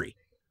of memory.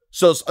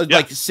 So it's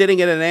like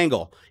sitting at an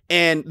angle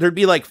and there'd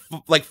be like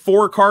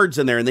 4 cards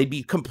in there and they'd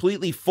be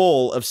completely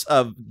full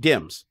of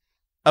DIMMs.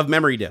 Of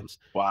memory DIMMs.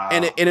 Wow.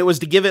 And it was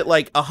to give it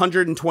like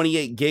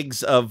 128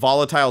 gigs of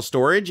volatile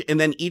storage, and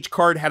then each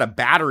card had a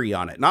battery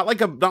on it. Not like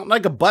a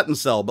button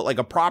cell, but like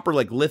a proper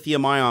like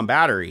lithium ion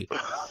battery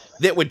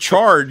that would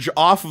charge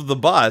off of the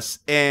bus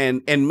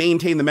and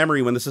maintain the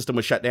memory when the system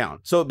was shut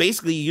down. So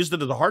basically you used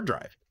it as a hard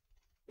drive.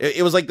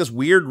 It was like this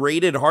weird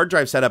rated hard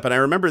drive setup, and I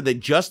remember that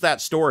just that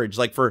storage,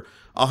 like for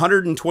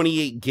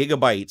 128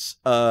 gigabytes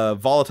of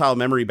volatile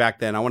memory back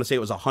then, I want to say it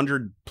was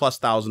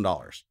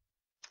 $100,000+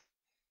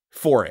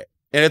 for it.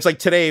 And it's like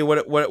today,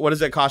 what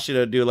does it cost you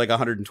to do like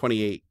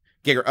 128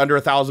 under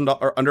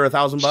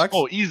 $1,000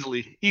 Oh,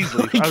 easily.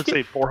 I would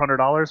say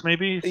 $400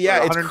 maybe.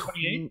 Yeah,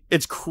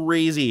 it's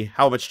crazy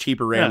how much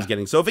cheaper RAM's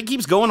getting. So if it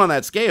keeps going on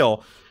that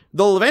scale,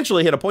 they'll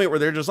eventually hit a point where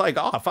they're just like,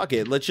 oh, fuck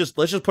it, let's just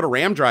put a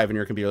RAM drive in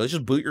your computer. Let's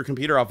just boot your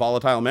computer off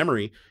volatile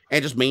memory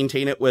and just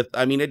maintain it with.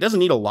 I mean, it doesn't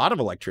need a lot of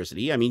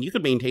electricity. I mean, you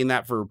could maintain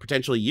that for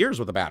potentially years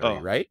with a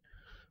battery, right?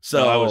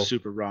 So no, I was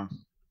super wrong.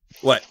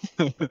 What?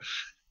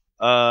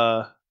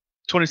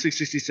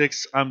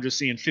 2666. I'm just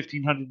seeing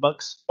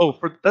 $1,500. Oh,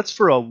 that's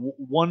for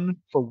one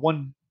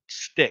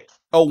stick.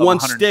 Oh, one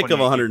stick of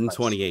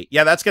 128.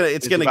 Yeah, it's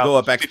gonna go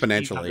up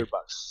exponentially.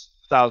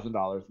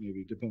 $1,000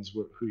 maybe, depends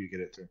who you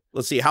get it to.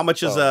 Let's see how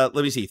much is let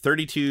me see,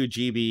 32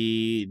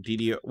 GB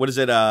DDR. What is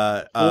it?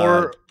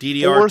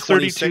 DDR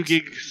 32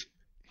 gigs.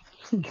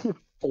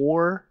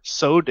 4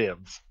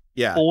 SODIMMs.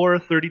 Yeah, 4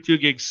 32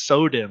 gig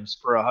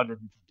SODIMMs for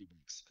 150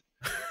 bucks.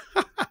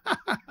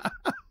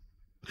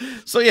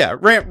 So yeah,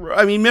 RAM.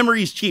 I mean,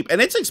 memory's cheap,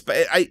 and it's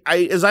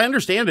as I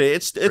understand it,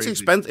 it's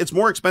expensive. It's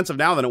more expensive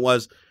now than it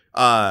was.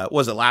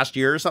 Was it last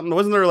year or something?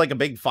 Wasn't there like a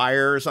big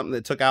fire or something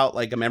that took out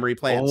like a memory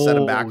plant, set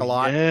them back a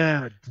lot?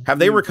 Yeah. Have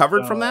they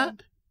recovered from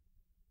that?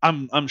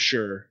 I'm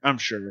sure.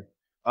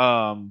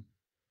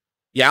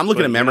 Yeah, I'm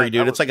looking at memory,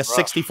 dude. It's like a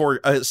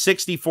rough.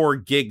 64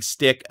 gig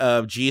stick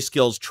of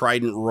G-Skill's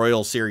Trident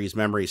Royal Series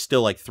memory,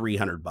 still like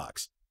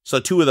 $300. So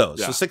 2 of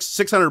those, so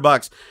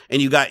 $600,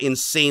 and you got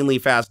insanely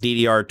fast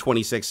DDR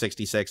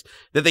 2666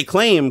 that they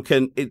claim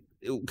can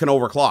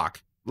overclock.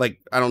 Like,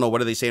 I don't know,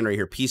 what are they saying right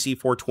here? PC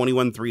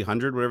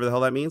 421-300, whatever the hell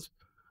that means.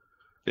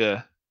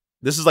 Yeah.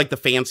 This is like the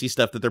fancy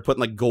stuff that they're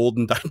putting like gold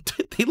and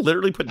they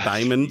literally put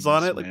diamonds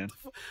on it. Like,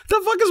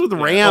 the fuck is with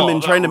RAM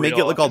and trying to make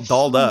it look all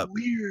dolled up?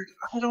 Weird.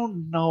 I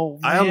don't know,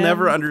 man. I'll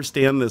never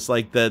understand this.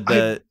 Like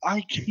I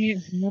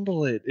can't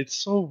handle it. It's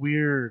so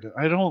weird.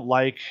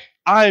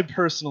 I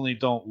personally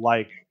don't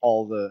like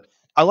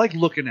I like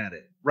looking at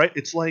it, right?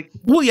 It's like,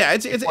 well, yeah,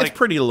 it's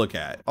pretty to look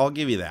at. I'll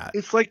give you that.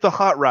 It's like the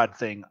hot rod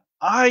thing.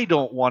 I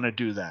don't want to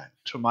do that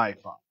to my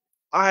car.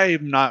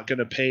 I'm not going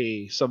to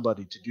pay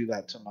somebody to do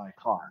that to my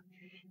car.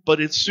 But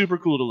it's super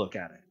cool to look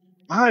at it.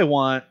 I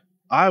want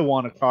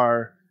a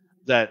car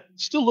that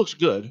still looks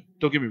good.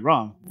 Don't get me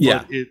wrong. Yeah.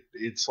 But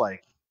it's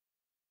like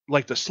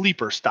the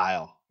sleeper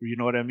style. You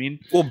know what I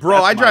mean? Well,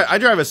 bro, I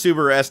drive a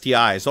Subaru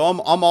STI, so I'm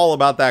all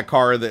about that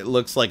car that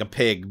looks like a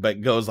pig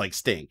but goes like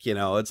stink. You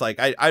know, it's like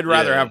I'd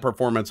rather have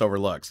performance over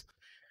looks.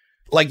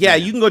 Like, yeah,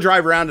 you can go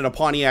drive around in a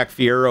Pontiac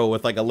Fiero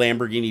with like a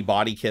Lamborghini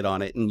body kit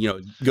on it and, you know,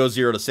 go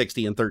 0 to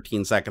 60 in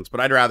 13 seconds. But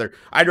I'd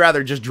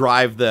rather just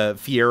drive the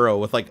Fiero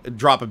with like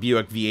drop a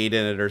Buick V8 in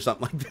it or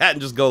something like that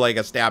and just go like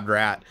a stabbed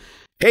rat.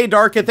 Hey,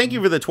 Darka, thank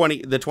you for the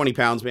 20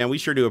 pounds, man. We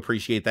sure do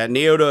appreciate that.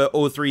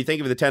 Neota03, thank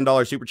you for the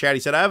 $10 super chat. He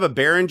said, I have a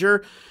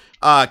Behringer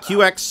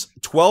QX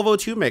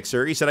 1202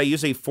 mixer. He said, I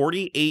use a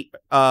 48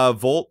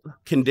 volt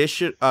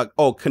condenser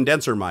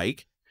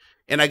mic.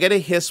 And I get a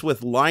hiss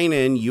with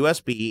line-in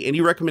USB.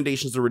 Any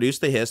recommendations to reduce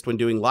the hiss when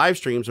doing live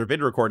streams or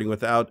vid recording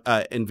without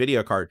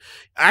Nvidia card?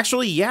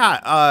 Actually,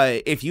 yeah.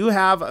 If you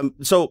have,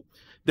 so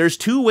there's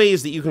 2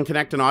 ways that you can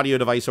connect an audio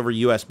device over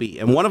USB,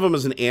 and one of them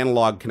is an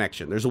analog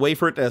connection. There's a way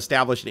for it to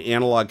establish an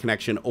analog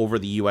connection over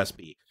the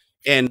USB.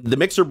 And the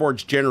mixer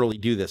boards generally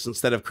do this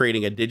instead of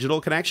creating a digital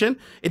connection.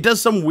 It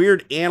does some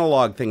weird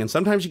analog thing, and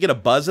sometimes you get a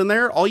buzz in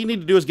there. All you need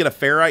to do is get a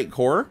ferrite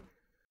core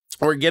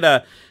or get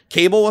a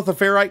cable with a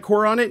ferrite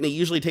core on it, and it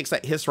usually takes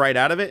that hiss right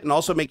out of it. And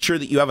also make sure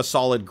that you have a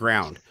solid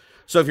ground.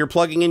 So if you're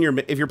plugging in your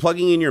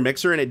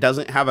mixer and it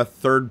doesn't have a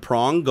third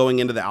prong going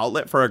into the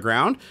outlet for a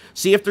ground,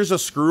 see if there's a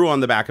screw on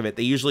the back of it.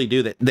 They usually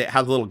do that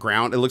has a little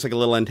ground. It looks like a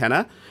little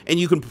antenna, and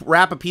you can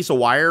wrap a piece of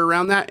wire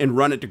around that and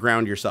run it to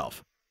ground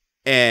yourself.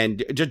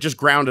 And just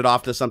ground it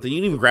off to something. You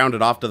can even ground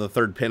it off to the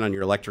 3rd pin on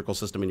your electrical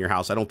system in your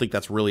house. I don't think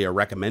that's really a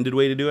recommended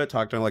way to do it.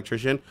 Talk to an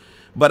electrician,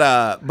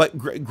 but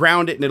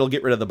ground it and it'll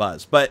get rid of the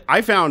buzz. But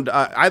I found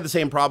I had the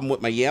same problem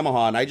with my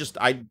Yamaha,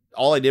 and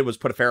all I did was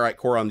put a ferrite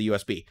core on the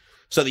USB.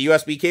 So the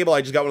USB cable, I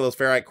just got one of those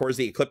ferrite cores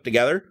that you clip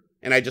together,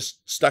 and I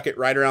just stuck it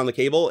right around the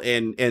cable,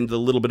 and the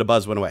little bit of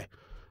buzz went away.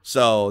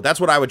 So that's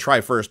what I would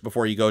try first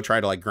before you go try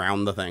to like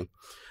ground the thing.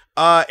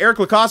 Eric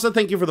Lacosta,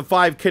 thank you for the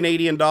 $5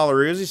 Canadian.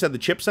 He said the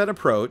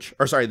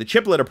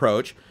chiplet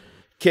approach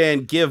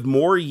can give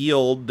more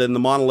yield than the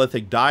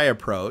monolithic die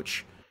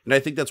approach. And I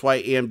think that's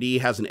why AMD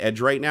has an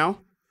edge right now.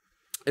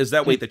 Is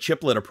that, wait, the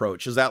chiplet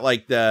approach? Is that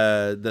like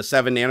the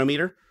 7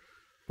 nanometer?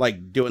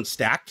 Like doing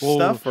stacked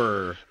stuff,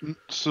 or?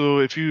 So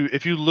if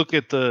you look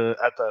at the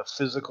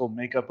physical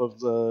makeup of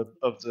the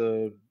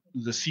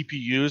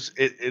CPUs,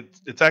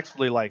 it's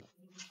actually like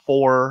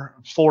four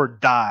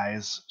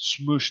dies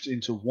smooshed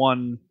into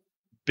one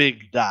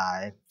big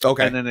die.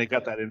 Okay. And then they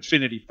got that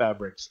infinity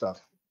fabric stuff.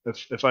 I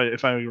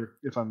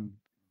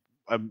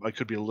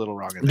could be a little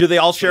wrong. Do they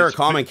all share a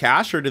common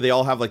cache, or do they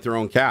all have like their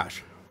own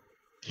cache?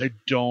 I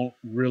don't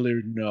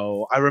really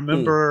know. I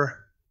remember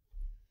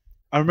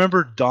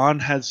Don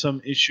had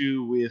some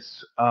issue with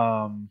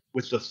the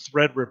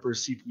Threadripper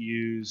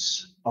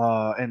CPUs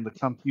and the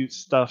compute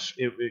stuff.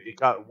 It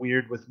got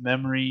weird with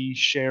memory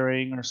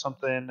sharing or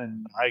something,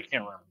 and I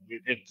can't remember.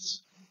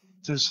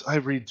 I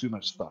read too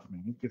much stuff,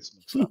 man. It gets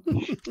mixed up.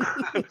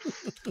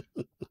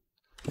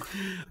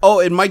 Oh,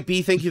 and Mike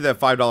B, thank you for that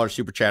 $5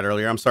 super chat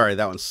earlier. I'm sorry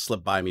that one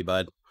slipped by me,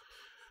 bud.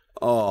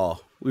 Oh,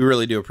 we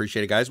really do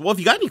appreciate it, guys. Well, if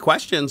you got any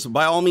questions,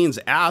 by all means,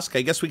 ask.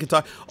 I guess we could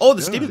talk. Oh,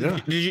 the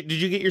stimulus. Yeah. Did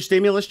you get your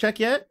stimulus check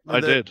yet? I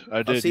did.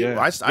 See, yeah.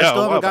 I still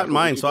haven't gotten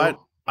mine, so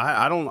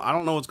I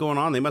don't know what's going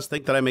on. They must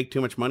think that I make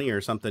too much money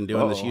or something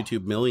doing this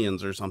YouTube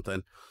Millions or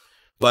something.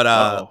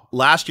 But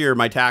last year,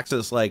 my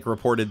taxes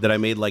reported that I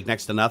made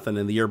next to nothing,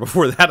 and the year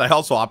before that, I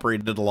also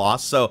operated at a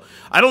loss. So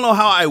I don't know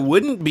how I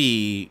wouldn't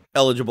be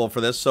eligible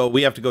for this. So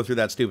we have to go through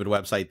that stupid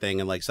website thing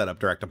and set up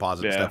direct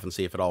deposit stuff and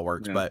see if it all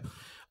works. Yeah. But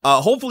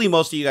hopefully,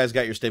 most of you guys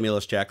got your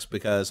stimulus checks,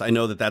 because I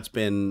know that that's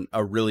been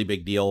a really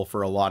big deal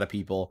for a lot of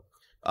people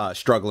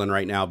struggling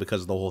right now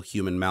because of the whole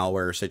human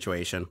malware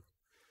situation.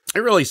 It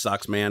really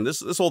sucks, man.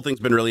 This whole thing's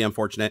been really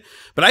unfortunate,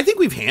 but I think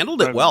we've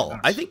handled it well.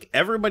 I think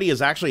everybody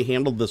has actually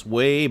handled this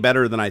way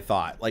better than I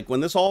thought. When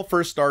this all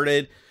first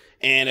started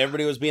and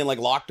everybody was being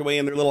locked away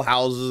in their little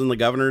houses and the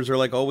governors are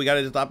oh, we got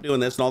to stop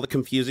doing this, and all the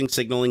confusing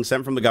signaling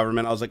sent from the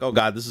government, I was oh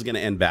God, this is going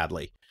to end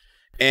badly.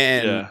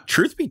 And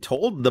truth be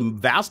told, the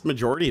vast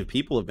majority of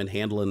people have been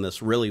handling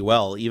this really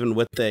well, even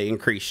with the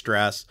increased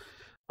stress.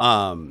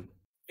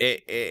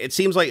 It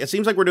seems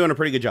like we're doing a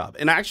pretty good job.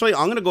 And actually,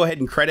 I'm going to go ahead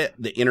and credit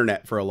the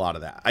internet for a lot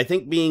of that. I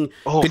think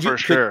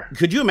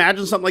could you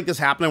imagine something like this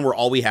happening where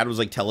all we had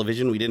was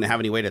television? We didn't have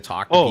any way to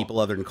talk to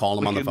people other than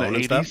calling them on the phone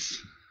and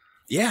stuff.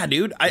 Yeah,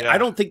 dude. I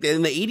don't think that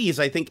in the 80s,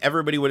 I think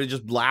everybody would have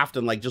just laughed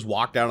and just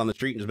walked out on the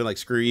street and just been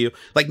screw you.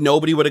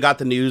 Nobody would have got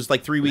the news.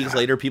 3 weeks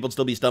later, people would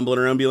still be stumbling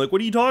around and be what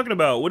are you talking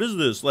about? What is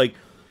this?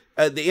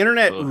 The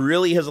internet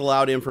really has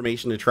allowed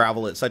information to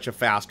travel at such a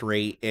fast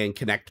rate and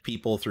connect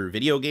people through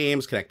video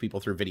games, connect people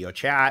through video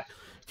chat,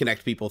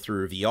 connect people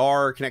through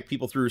VR, connect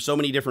people through so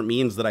many different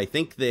means that I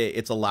think that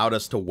it's allowed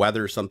us to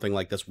weather something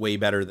like this way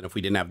better than if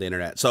we didn't have the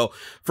internet. So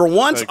for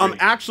once, I'm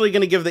actually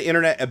going to give the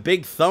internet a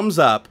big thumbs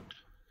up.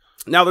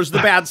 Now there's the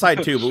bad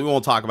side too, but we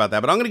won't talk about that.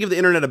 But I'm going to give the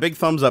internet a big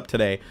thumbs up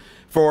today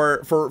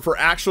for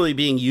actually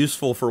being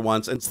useful for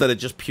once instead of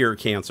just pure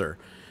cancer.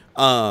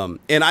 And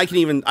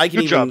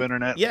good job,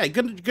 internet. Yeah,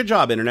 good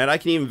job, internet. I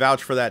can even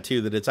vouch for that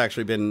too, that it's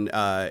actually been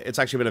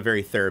a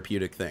very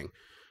therapeutic thing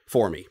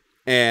for me.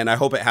 And I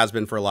hope it has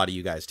been for a lot of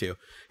you guys too.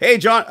 Hey,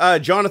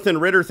 Jonathan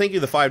Ritter, thank you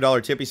the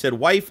 $5 tip. He said,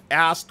 wife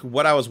asked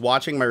what I was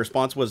watching. My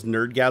response was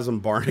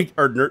Nerdgasm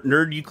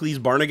Barnacules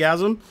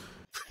Barnagasm.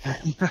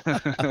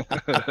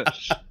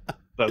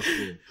 That's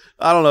cool.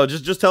 I don't know.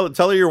 Just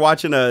tell her you're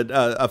watching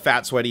a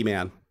fat, sweaty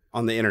man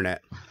on the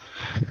internet.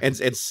 And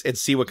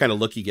see what kind of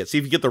look you get. See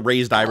if you get the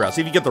raised eyebrows.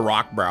 See if you get the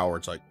rock brow where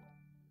it's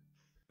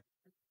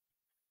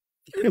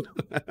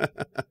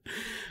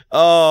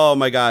oh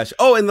my gosh.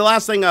 Oh, and the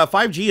last thing,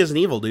 5G isn't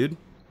evil, dude.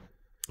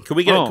 Can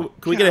we get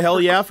a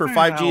hell yeah for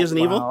 5G isn't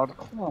evil?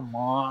 Come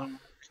on.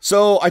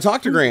 So I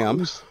talked to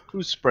Graham.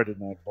 Who's spreading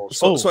that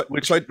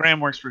bullshit? Graham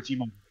works for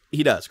T-Mobile.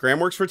 He does. Graham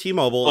works for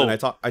T-Mobile, and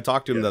I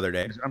talked to him the other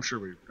day. I'm sure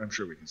we can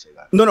say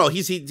that. No,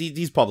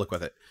 he's public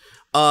with it.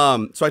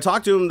 So I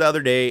talked to him the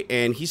other day,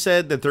 and he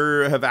said that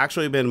there have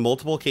actually been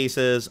multiple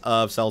cases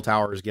of cell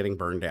towers getting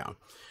burned down.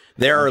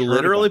 There are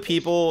literally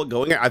people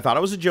going. I thought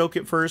it was a joke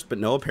at first, but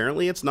no,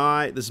 apparently it's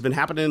not. This has been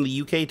happening in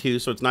the UK too,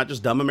 so it's not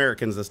just dumb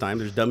Americans this time.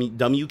 There's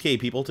dumb UK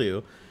people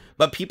too.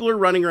 But people are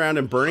running around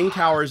and burning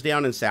towers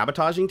down and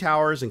sabotaging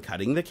towers and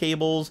cutting the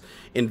cables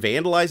and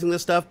vandalizing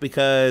this stuff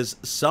because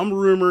some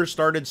rumor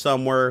started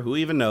somewhere, who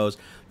even knows,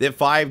 that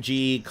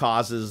 5G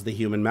causes the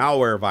human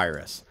malware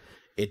virus.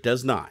 It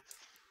does not.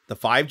 The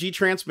 5G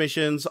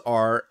transmissions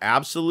are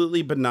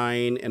absolutely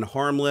benign and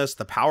harmless.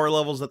 The power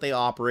levels that they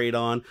operate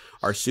on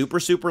are super,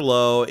 super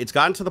low. It's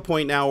gotten to the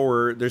point now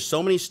where there's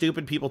so many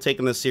stupid people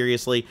taking this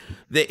seriously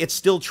that it's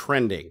still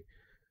trending.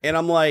 And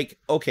I'm like,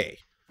 okay.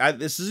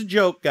 This is a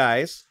joke,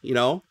 guys. You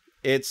know,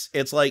 it's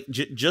like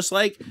just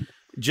like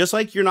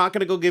you're not going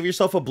to go give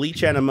yourself a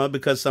bleach enema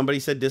because somebody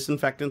said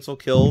disinfectants will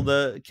kill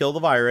the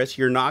virus.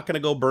 You're not going to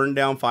go burn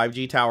down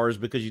 5G towers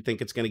because you think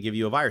it's going to give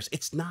you a virus.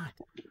 It's not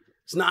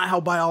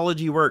how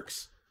biology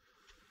works.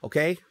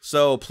 Okay,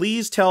 so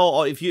please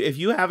tell if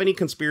you have any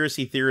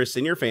conspiracy theorists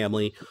in your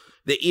family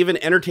that even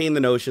entertain the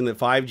notion that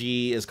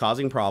 5G is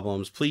causing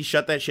problems, please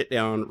shut that shit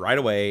down right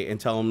away and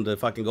tell them to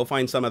fucking go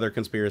find some other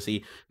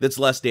conspiracy that's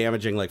less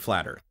damaging, like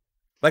Flat Earth.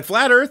 Like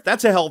Flat Earth,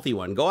 that's a healthy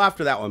one. Go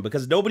after that one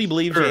because nobody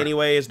believes you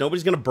anyways.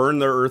 Nobody's going to burn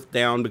their Earth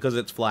down because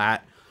it's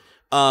flat.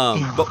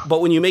 But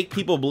when you make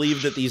people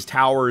believe that these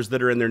towers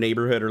that are in their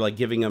neighborhood are like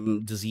giving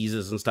them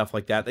diseases and stuff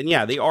like that, then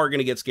yeah, they are going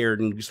to get scared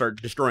and start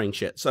destroying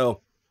shit.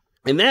 So,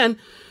 and then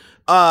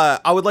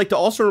I would like to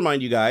also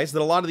remind you guys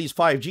that a lot of these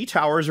 5G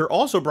towers are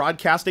also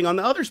broadcasting on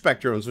the other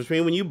spectrums, which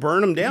means when you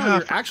burn them down,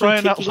 you're actually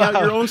taking out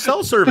your own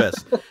cell service.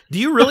 Do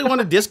you really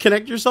want to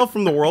disconnect yourself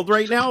from the world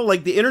right now?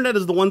 Like, the internet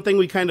is the one thing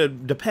we kind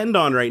of depend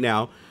on right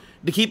now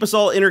to keep us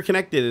all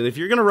interconnected. And if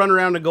you're going to run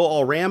around and go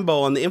all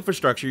Rambo on the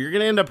infrastructure, you're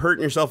going to end up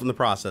hurting yourself in the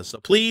process. So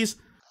please,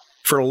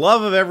 for the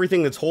love of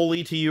everything that's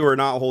holy to you or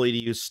not holy to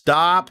you,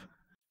 stop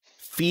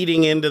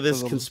feeding into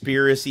this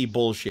conspiracy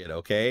bullshit,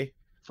 okay?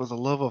 for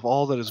the love of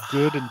all that is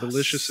good and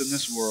delicious in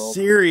this world.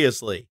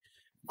 Seriously.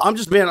 I'm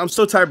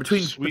so tired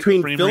between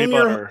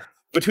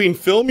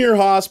film your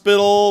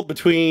hospital,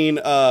 between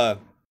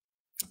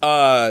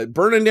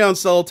burning down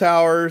cell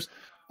towers,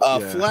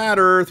 flat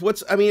earth.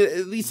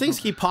 These things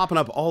keep popping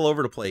up all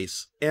over the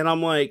place. And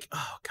I'm like,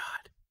 oh God.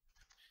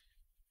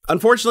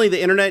 Unfortunately,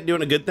 the internet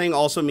doing a good thing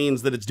also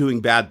means that it's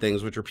doing bad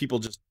things, which are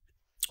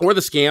or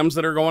the scams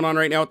that are going on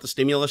right now with the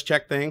stimulus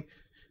check thing.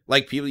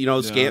 Like people,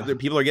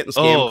 people are getting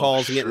scam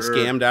calls and getting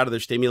scammed out of their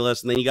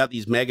stimulus. And then you got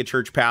these mega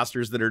church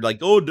pastors that are like,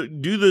 oh,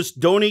 do this,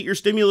 donate your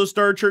stimulus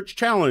to our church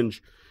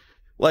challenge.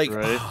 Like,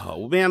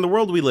 oh man, the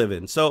world we live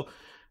in. So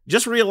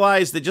just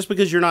realize that just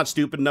because you're not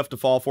stupid enough to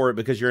fall for it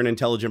because you're an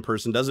intelligent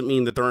person doesn't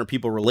mean that there aren't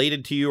people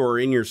related to you or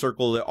in your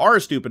circle that are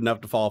stupid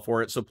enough to fall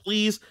for it. So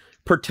please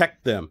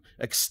protect them.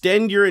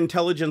 Extend your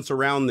intelligence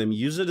around them.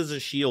 Use it as a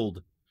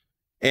shield.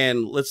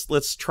 And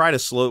let's try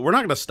to we're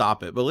not going to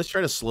stop it, but let's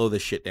try to slow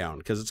this shit down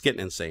because it's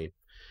getting insane.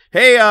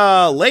 Hey,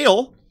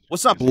 Lael.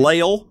 What's up,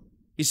 Lael?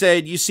 He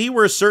said, you see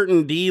where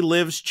certain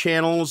D-Livs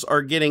channels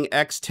are getting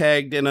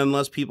X-tagged, and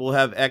unless people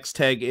have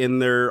X-tag in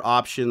their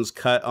options,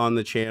 cut on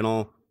the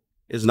channel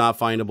is not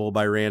findable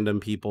by random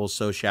people,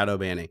 so shadow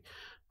banning.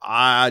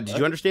 Did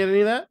you understand any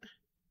of that?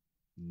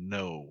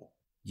 No.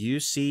 You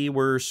see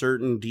where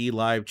certain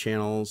D-Live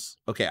channels...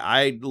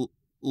 Okay,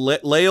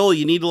 Lael,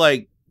 you need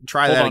to,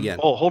 try that again.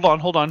 Oh, hold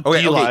on.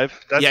 Okay, D-Live.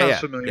 Okay. That sounds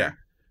familiar. Yeah.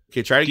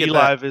 Okay, try to get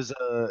D-Live is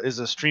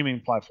a streaming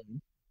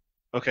platform.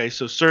 Okay,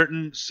 so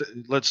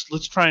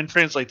let's try and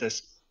translate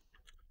this.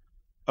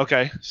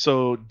 Okay,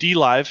 so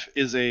D-Live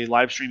is a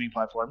live streaming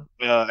platform.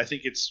 I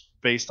think it's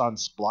based on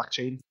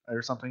blockchain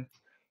or something.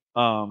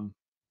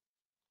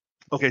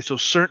 Okay, so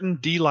certain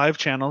D-Live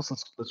channels.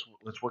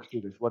 Let's work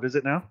through this. What is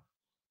it now?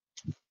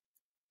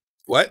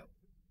 What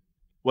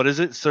is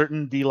it?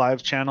 Certain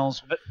D-Live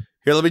channels.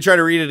 Here, let me try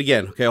to read it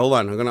again. Okay, hold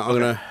on. I'm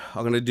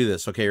gonna do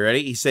this. Okay,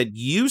 ready? He said,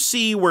 "You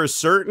see where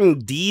certain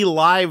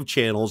D-Live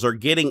channels are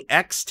getting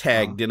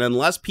X-tagged, and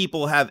unless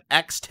people have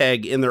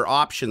X-tag in their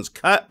options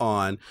cut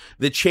on,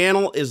 the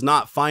channel is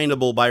not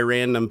findable by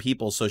random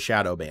people. So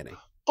shadow banning."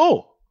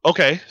 Oh,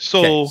 okay.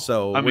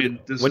 So I mean,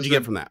 what'd you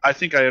get from that? I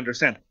think I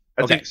understand.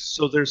 I think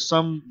so. There's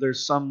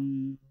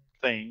some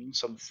thing.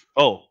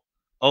 Oh,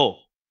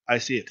 I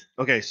see it.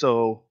 Okay,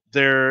 so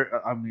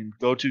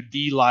go to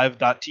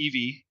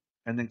dlive.tv.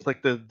 And then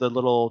click the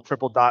little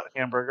triple dot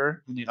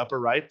hamburger in the upper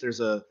right.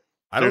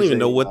 I don't even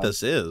know what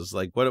this is.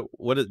 Like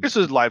what is this?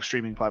 Is a live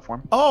streaming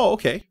platform. Oh,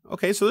 okay.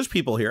 Okay, so there's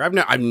people here.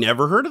 I've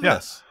never heard of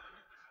this.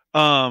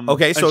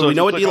 Okay, so we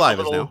know what D-Live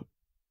is now.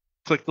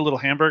 Click the little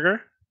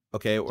hamburger.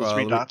 Okay, the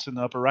three dots in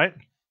the upper right.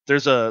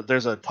 There's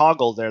a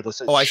toggle there that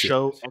says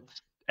show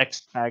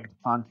X tagged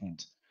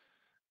content.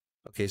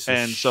 Okay,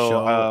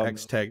 so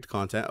X-tagged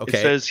content. Okay.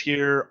 It says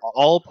here,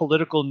 all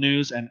political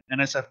news and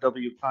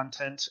NSFW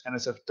content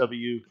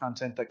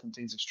that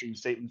contains extreme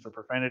statements or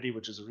profanity,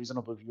 which is a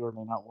reasonable viewer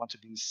may not want to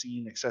be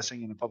seen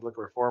accessing in a public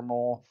or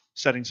formal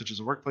setting such as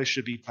a workplace,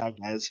 should be tagged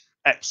as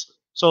X.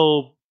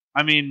 So,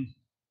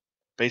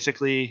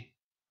 basically,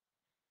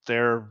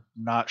 they're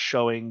not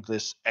showing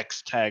this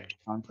X-tagged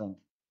content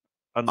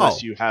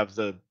unless you have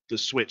the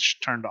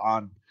switch turned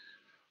on.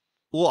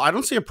 Well, I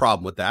don't see a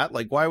problem with that.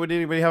 Like, why would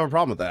anybody have a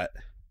problem with that?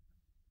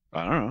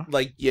 I don't know.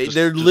 Like,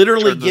 they're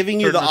literally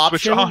giving you the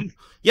option.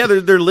 Yeah,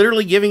 they're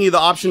literally giving you the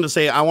option to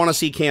say, I want to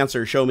see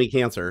cancer, show me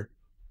cancer.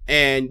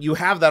 And you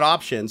have that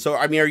option. So,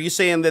 are you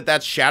saying that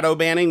that's shadow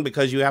banning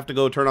because you have to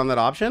go turn on that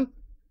option?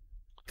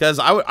 Because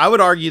I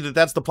would argue that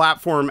that's the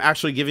platform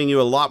actually giving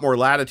you a lot more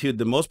latitude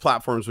than most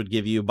platforms would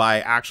give you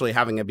by actually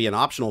having it be an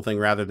optional thing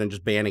rather than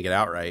just banning it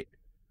outright.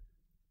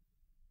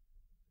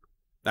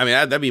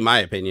 That'd be my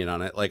opinion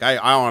on it. Like, I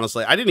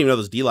honestly, I didn't even know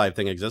this D-Live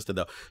thing existed,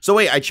 though. So,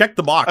 wait, I checked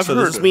the box. So,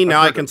 does this mean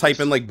now I can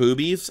type in,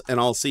 boobies, and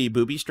I'll see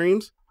booby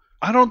streams?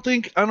 I don't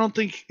think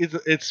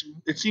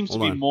it seems to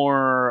be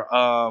more,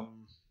 well,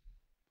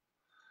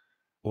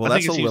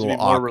 that's a little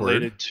awkward.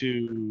 Related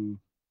to,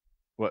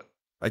 what?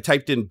 I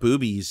typed in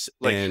boobies,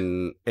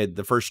 and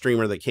the first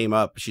streamer that came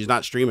up, she's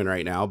not streaming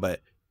right now,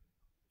 but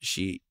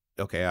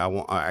okay,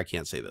 I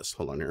can't say this.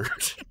 Hold on here.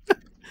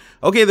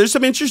 Okay, there's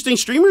some interesting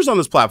streamers on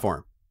this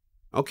platform.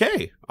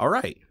 Okay, all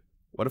right.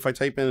 What if I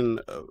type in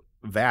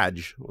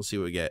vag? We'll see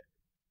what we get.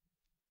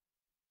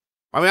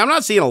 I'm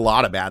not seeing a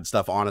lot of bad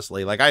stuff,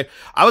 honestly. Like,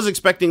 I was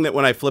expecting that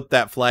when I flipped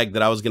that flag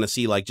that I was going to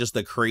see, just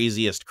the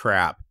craziest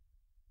crap.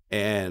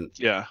 And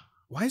yeah.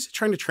 Why is it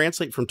trying to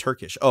translate from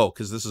Turkish? Oh,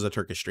 because this is a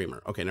Turkish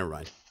streamer. Okay, never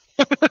mind.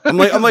 I'm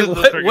like,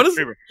 what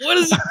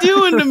is he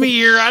doing to me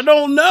here? I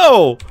don't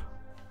know.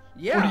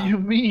 Yeah. What do you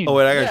mean? Oh,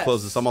 wait, I gotta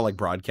close this. I'm all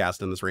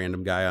broadcasting this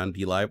random guy on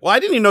D-Live. Well, I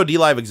didn't even know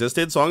D-Live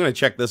existed, so I'm gonna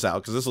check this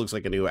out because this looks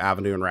like a new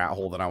avenue and rat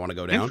hole that I want to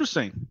go down.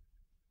 Interesting.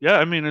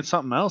 Yeah, it's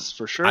something else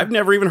for sure. I've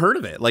never even heard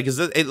of it. Like,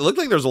 it looked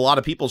like there's a lot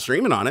of people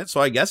streaming on it, so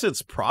I guess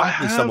it's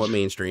probably somewhat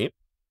mainstream.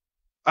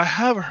 I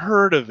have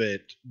heard of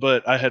it,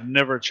 but I had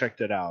never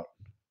checked it out.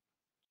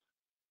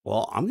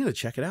 Well, I'm gonna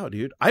check it out,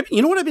 dude.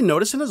 You know what I've been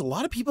noticing is a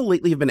lot of people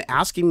lately have been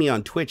asking me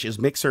on Twitch, is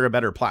Mixer a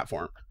better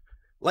platform?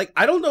 Like,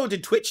 I don't know,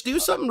 did Twitch do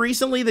something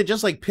recently that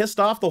just like pissed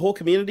off the whole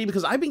community?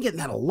 Because I've been getting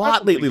that a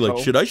lot lately.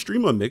 Like, should I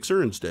stream on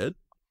Mixer instead?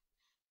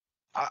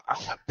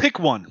 Pick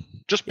one.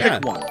 Just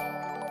pick one.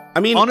 I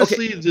mean,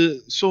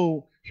 honestly,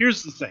 so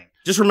here's the thing.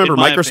 Just remember,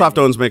 Microsoft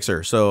owns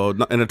Mixer, so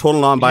in a total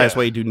non-biased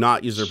way, do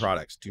not use their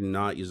products. Do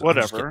not use it.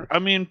 Whatever. I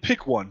mean,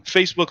 pick one.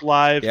 Facebook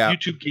Live,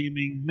 YouTube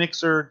Gaming,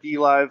 Mixer,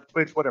 DLive,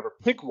 Twitch, whatever.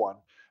 Pick one.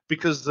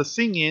 Because the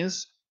thing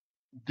is,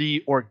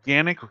 the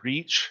organic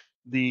reach,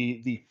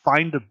 the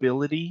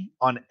findability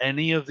on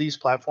any of these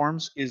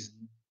platforms is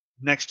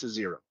next to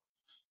zero.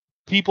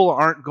 People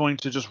aren't going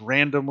to just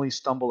randomly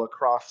stumble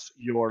across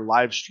your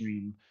live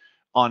stream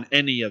on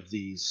any of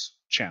these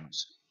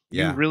channels.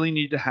 You really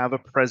need to have a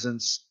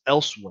presence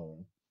elsewhere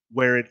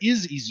where it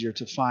is easier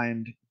to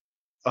find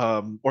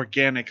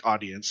organic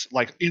audience,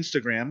 like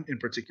Instagram in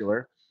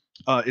particular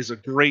is a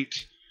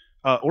great,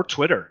 or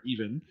Twitter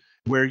even,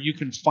 where you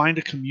can find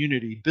a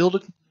community, build a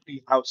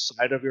community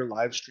outside of your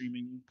live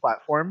streaming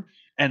platform,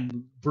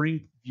 and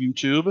bring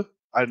YouTube.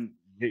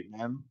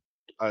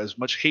 As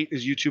much hate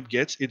as YouTube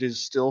gets, it is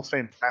still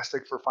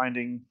fantastic for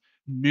finding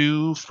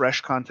new,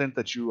 fresh content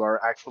that you are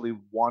actually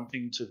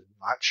wanting to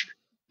watch.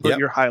 Put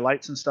your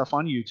highlights and stuff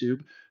on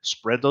YouTube,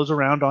 spread those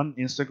around on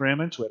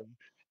Instagram and Twitter,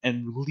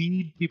 and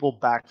lead people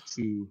back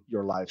to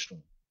your live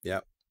stream.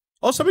 Yep.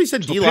 Oh, somebody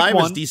said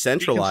DLive is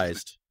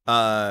decentralized.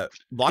 Blockchain.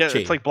 Yeah,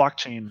 it's like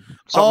blockchain.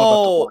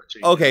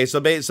 Blockchain. Okay. So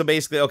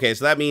basically,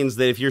 so that means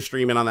that if you're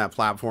streaming on that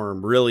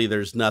platform, really,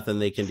 there's nothing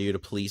they can do to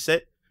police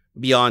it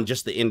beyond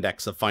just the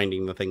index of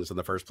finding the things in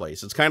the first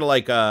place. It's kind of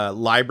like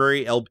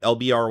library,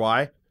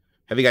 LBRY.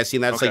 Have you guys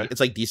seen that? It's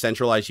like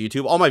decentralized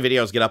YouTube. All my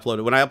videos get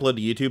uploaded. When I upload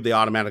to YouTube, they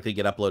automatically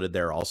get uploaded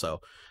there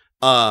also.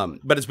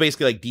 But it's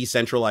basically like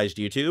decentralized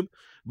YouTube.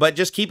 But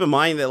just keep in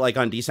mind that like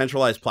on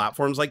decentralized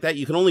platforms like that,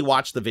 you can only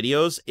watch the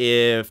videos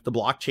if the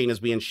blockchain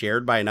is being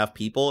shared by enough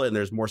people and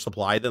there's more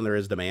supply than there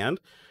is demand.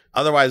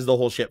 Otherwise, the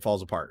whole shit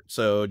falls apart.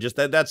 So just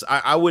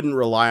I wouldn't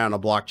rely on a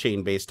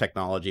blockchain-based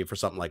technology for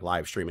something like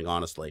live streaming,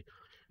 honestly.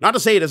 Not to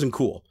say it isn't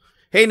cool.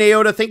 Hey,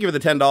 Naota, thank you for the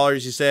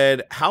 $10. You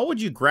said, how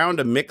would you ground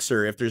a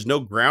mixer if there's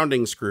no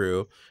grounding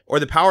screw or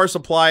the power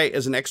supply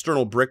is an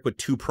external brick with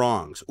 2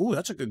 prongs? Ooh,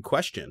 that's a good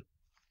question.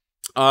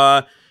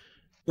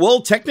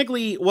 Well,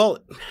 technically,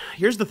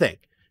 here's the thing.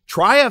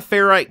 Try a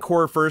ferrite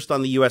core first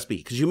on the USB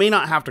because you may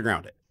not have to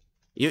ground it.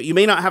 You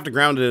may not have to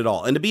ground it at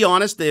all. And to be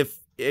honest,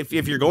 if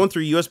you're going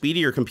through USB to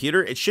your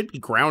computer, it should be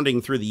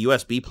grounding through the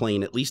USB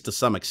plane, at least to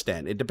some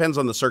extent. It depends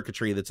on the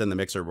circuitry that's in the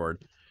mixer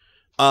board.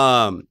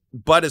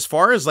 But as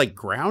far as like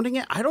grounding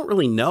it, I don't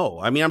really know.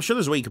 I mean, I'm sure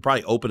there's a way you could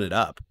probably open it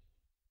up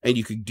and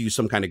you could do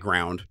some kind of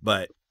ground,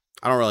 but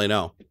I don't really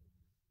know.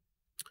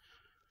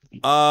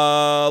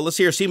 Let's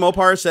see here. C.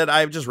 Mopar said,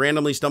 I've just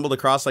randomly stumbled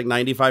across like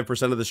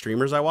 95% of the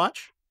streamers I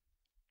watch.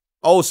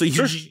 Oh, so you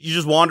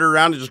just wander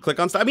around and just click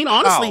on stuff. I mean,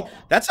 honestly,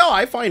 that's how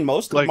I find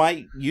most of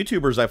my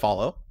YouTubers I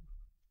follow.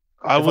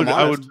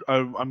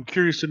 I'm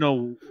curious to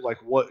know like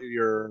what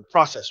your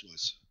process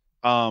was.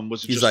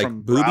 Was it He's just like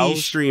from booby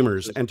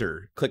browse?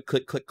 enter, click.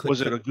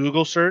 Was it a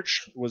Google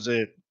search? Was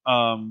it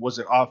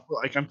off?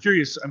 Like I'm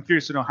curious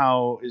to know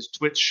how is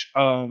Twitch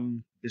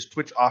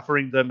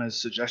offering them as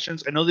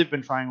suggestions? I know they've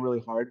been trying really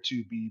hard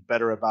to be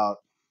better about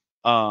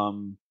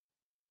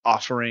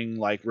offering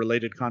like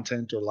related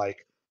content, or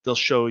like they'll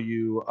show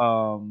you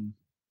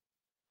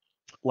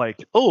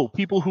like, oh,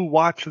 people who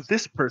watch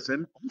this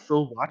person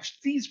also watch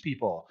these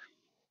people.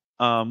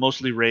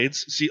 Mostly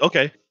raids. See,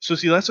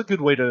 that's a good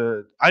way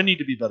to. I need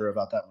to be better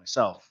about that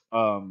myself.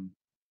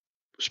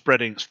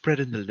 Spreading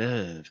the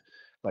love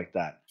like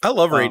that. I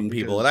love raiding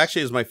people. It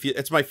actually is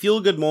my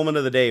feel good moment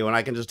of the day when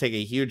I can just take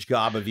a huge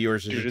gob of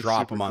viewers and just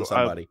drop them on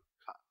somebody.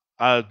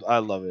 I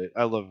love it.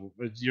 I love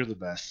it. You're the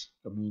best.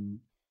 I mean,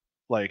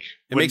 like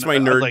it makes my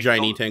nerd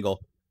giny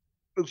tingle.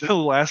 The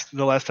last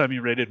time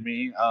you raided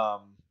me,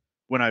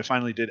 when I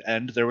finally did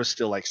end, there was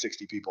still like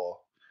 60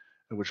 people,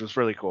 which was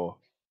really cool.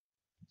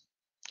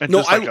 And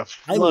no, I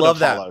love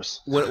that.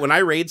 When I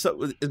raid,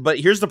 but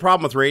here's the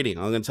problem with raiding.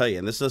 I'm going to tell you,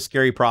 and this is a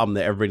scary problem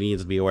that everybody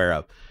needs to be aware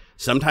of.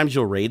 Sometimes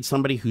you'll raid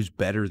somebody who's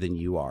better than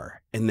you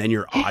are, and then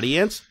your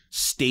audience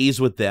stays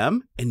with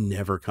them and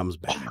never comes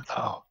back.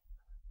 Oh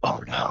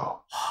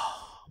no!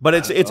 But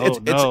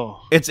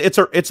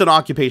it's an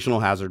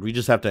occupational hazard. We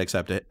just have to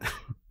accept it.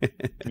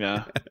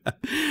 Yeah.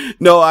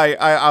 No,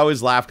 I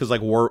always laugh because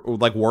like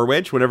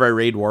Warwitch, whenever I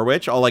raid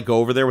Warwitch, I'll like go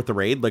over there with the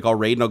raid. Like I'll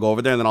raid and I'll go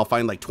over there and then I'll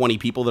find like 20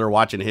 people that are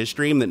watching his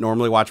stream that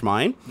normally watch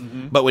mine.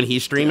 Mm-hmm. But when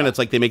he's streaming, it's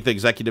like they make the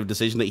executive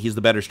decision that he's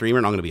the better streamer.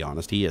 And I'm going to be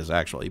honest, he is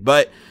actually.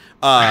 But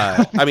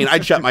I mean,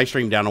 I'd shut my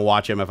stream down and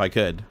watch him if I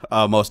could.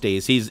 Most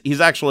days, he's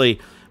actually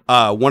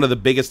one of the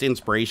biggest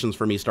inspirations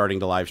for me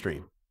starting to live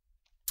stream.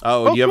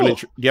 Do you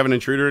have an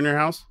intruder in your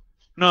house?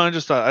 No,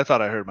 I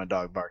thought I heard my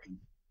dog barking.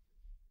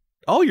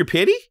 Oh, your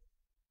pity?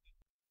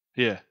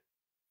 Yeah.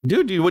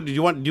 Dude, do you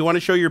want to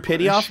show your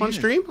pity off on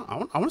stream? I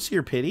want to see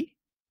your pity.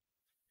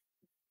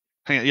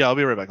 Hang on, yeah, I'll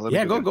be right back. Go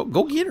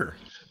get her.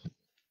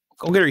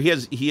 Go get her.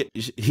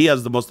 He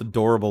has the most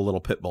adorable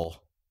little pit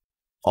bull.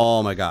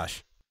 Oh my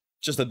gosh.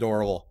 Just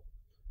adorable.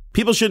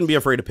 People shouldn't be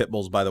afraid of pit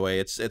bulls, by the way.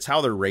 It's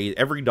how they're raised.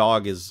 Every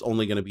dog is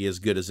only going to be as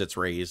good as it's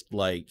raised.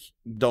 Like,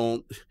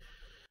 don't...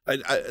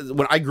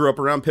 when I grew up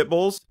around pit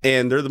bulls,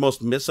 and they're the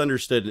most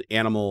misunderstood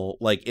animal,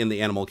 like, in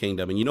the animal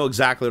kingdom. And you know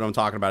exactly what I'm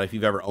talking about if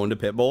you've ever owned a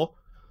pit bull.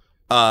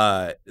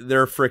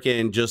 They're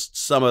freaking just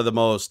some of the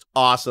most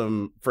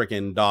awesome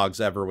freaking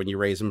dogs ever when you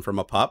raise them from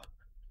a pup.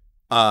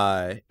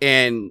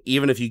 And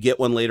even if you get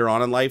one later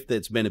on in life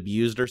that's been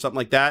abused or something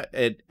like that,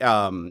 it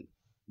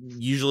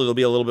usually they'll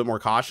be a little bit more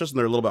cautious and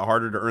they're a little bit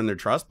harder to earn their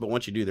trust. But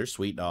once you do, they're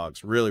sweet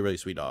dogs. Really, really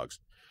sweet dogs.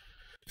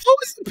 Oh,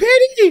 it's a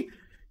Pitty!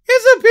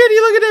 It's a Pitty!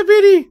 Look at that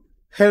Pitty!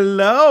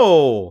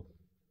 Hello!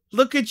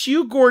 Look at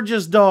you,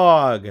 gorgeous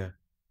dog!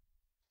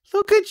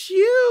 Look at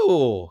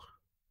you!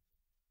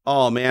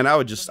 Oh man,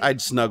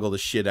 I'd snuggle the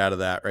shit out of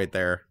that right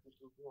there.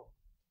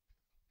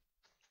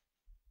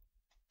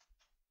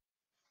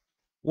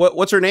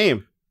 What's her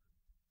name?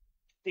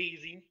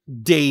 Daisy.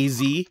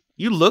 Daisy.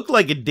 You look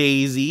like a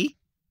daisy.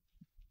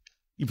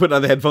 You putting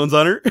on the headphones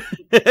on her?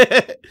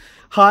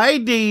 Hi,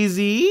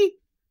 Daisy.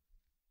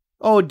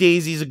 Oh,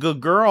 Daisy's a good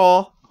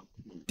girl.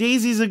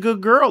 Daisy's a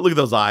good girl. Look at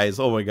those eyes.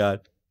 Oh my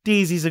god.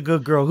 Daisy's a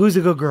good girl. Who's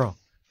a good girl?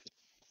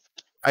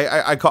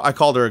 I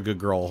called her a good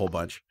girl a whole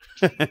bunch.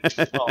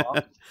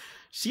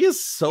 She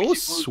is so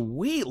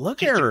sweet.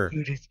 Look at her.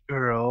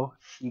 Girl.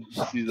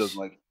 She doesn't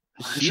like.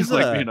 She's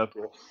like being up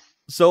girl.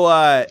 So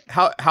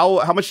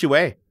how much do you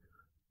weigh?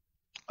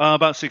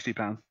 About 60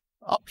 pounds.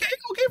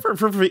 Okay, for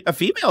a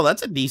female,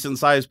 that's a decent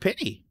sized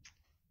pitty.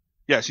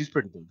 Yeah, she's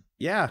pretty big.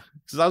 Yeah,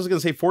 because I was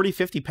gonna say 40,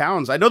 50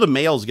 pounds. I know the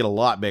males get a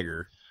lot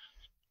bigger.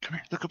 Come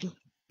here, look up.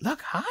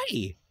 Look,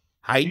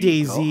 hi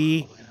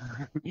Daisy.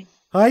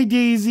 Hi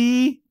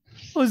Daisy.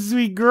 Oh,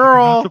 sweet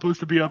girl. I'm not supposed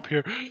to be up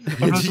here.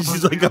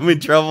 She's like, I'm in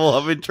trouble.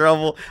 I'm in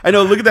trouble. I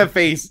know. Look at that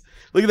face.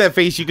 Look at that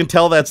face. You can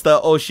tell that's the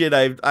oh shit.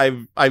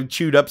 I've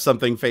chewed up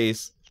something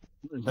face.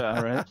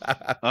 All right.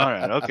 All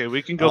right. Okay,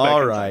 we can go back.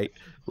 All right.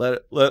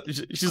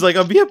 She's like,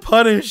 I'm being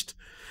punished.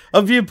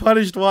 I'm being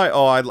punished. Why?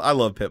 Oh, I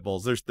love pit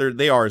bulls.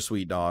 They are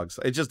sweet dogs.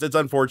 It's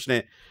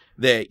unfortunate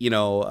that, you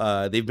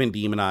know, they've been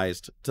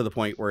demonized to the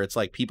point where it's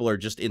like people are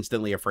just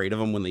instantly afraid of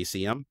them when they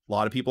see them. A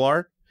lot of people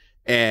are.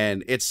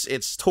 And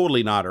it's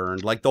totally not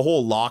earned. Like the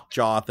whole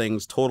lockjaw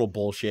thing's total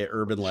bullshit,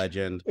 urban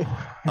legend.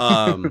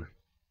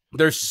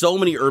 There's so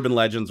many urban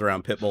legends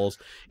around pit bulls.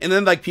 And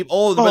then like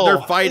people, but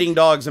they're fighting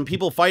dogs and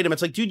people fight them.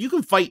 It's like, dude, you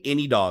can fight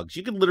any dogs.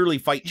 You could literally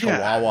fight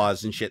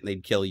chihuahuas and shit and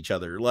they'd kill each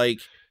other. Like,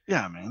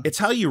 yeah, man. It's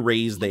how you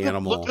raise the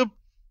animal.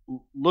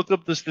 Look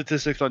up the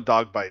statistics on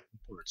dog bite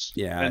reports.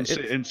 Yeah.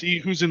 And see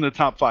who's in the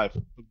top 5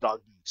 of dog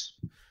bites.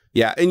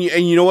 Yeah. And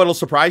you know what'll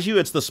surprise you?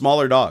 It's the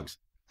smaller dogs.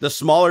 The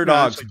smaller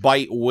dogs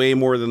bite way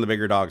more than the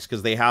bigger dogs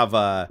because they have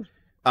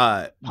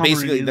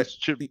basically the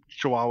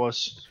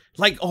chihuahuas.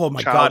 Like, oh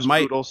my god,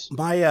 my was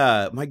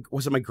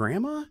it my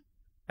grandma?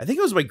 I think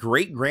it was my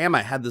great grandma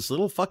had this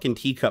little fucking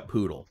teacup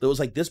poodle that was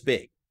like this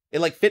big. It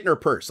like fit in her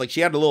purse. Like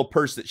she had a little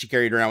purse that she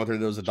carried around with her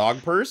that was a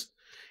dog purse.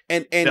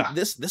 And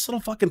this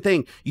little fucking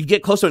thing, you'd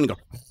get close to it and go,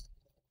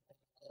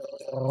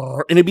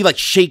 and it'd be like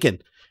shaking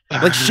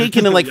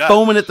and like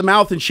foaming at the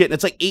mouth and shit. And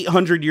it's like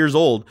 800 years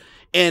old.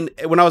 And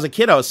when I was a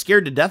kid, I was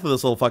scared to death of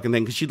this little fucking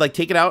thing because she'd like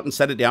take it out and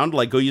set it down to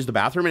like go use the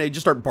bathroom and it'd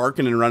just start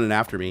barking and running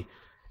after me.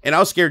 And I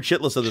was scared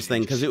shitless of this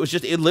thing because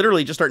it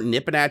literally just started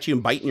nipping at you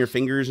and biting your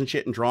fingers and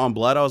shit and drawing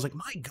blood. I was like,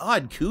 my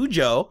God,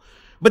 Cujo.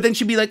 But then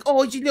she'd be like,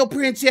 oh, you little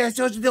princess,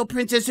 such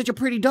a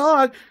pretty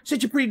dog,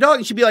 such a pretty dog.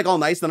 And she'd be like all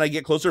nice. Then I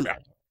get closer.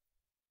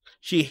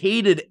 She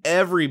hated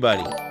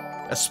everybody,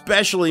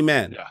 especially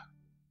men. Yeah.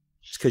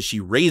 Just because she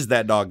raised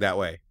that dog that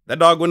way. That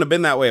dog wouldn't have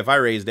been that way if I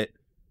raised it.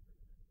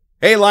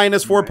 Hey,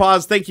 Linus, 4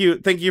 paws. Thank you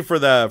for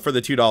the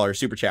 $2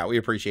 super chat. We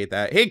appreciate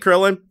that. Hey,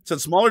 Krillin,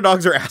 since smaller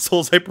dogs are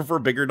assholes, I prefer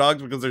bigger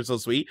dogs because they're so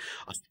sweet.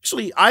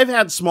 Actually, I've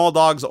had small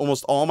dogs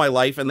almost all my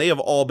life, and they have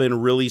all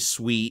been really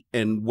sweet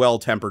and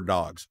well-tempered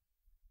dogs.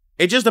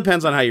 It just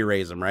depends on how you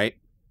raise them, right?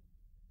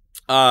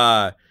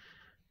 Well,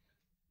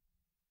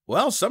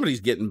 somebody's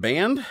getting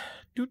banned.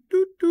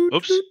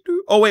 Oops.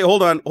 Oh, wait,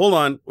 hold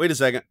on. Wait a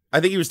second. I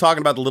think he was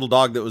talking about the little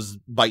dog that was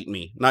biting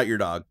me, not your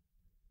dog.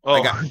 Oh.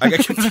 I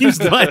got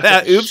confused by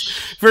that. Oops.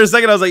 For a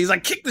second, I was like, he's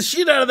like, kick the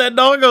shit out of that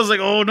dog. I was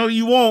like, oh no,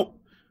 you won't.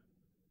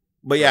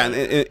 But yeah,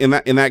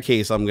 in that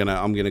case, I'm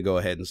gonna go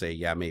ahead and say,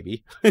 yeah,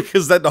 maybe.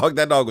 Because that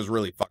dog was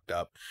really fucked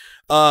up.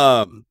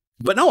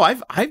 But no,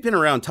 I've been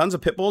around tons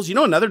of pit bulls. You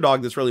know, another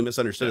dog that's really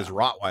misunderstood is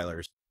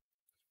Rottweilers.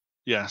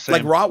 Yeah, same.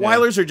 Like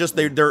Rottweilers are just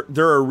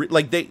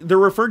they're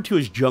referred to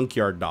as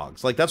junkyard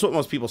dogs. Like that's what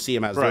most people see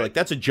them as. Right. They're like,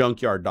 that's a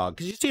junkyard dog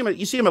because you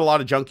see them at a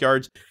lot of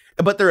junkyards.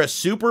 But they're a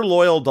super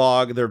loyal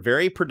dog. They're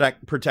very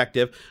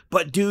protective.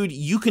 But dude,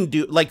 you can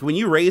do like when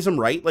you raise them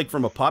right, like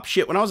from a pup.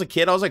 Shit, when I was a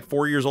kid, I was like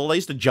 4 years old. I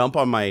used to jump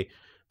on my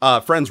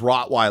friend's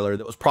Rottweiler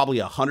that was probably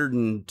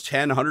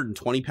 110,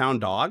 120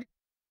 pound dog,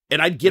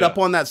 and I'd get up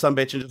on that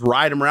sumbitch and just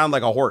ride him around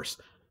like a horse.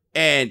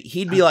 And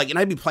he'd be like, and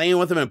I'd be playing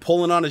with him and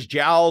pulling on his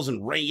jowls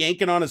and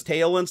yanking on his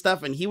tail and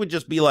stuff. And he would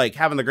just be like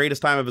having the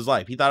greatest time of his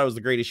life. He thought it was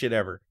the greatest shit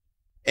ever.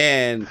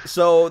 And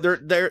so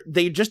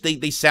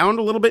they sound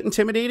a little bit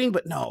intimidating,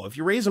 but no, if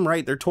you raise them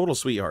right, they're total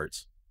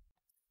sweethearts.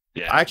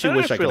 Yeah, I actually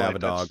wish I feel could have like a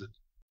dog.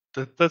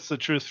 That's the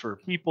truth for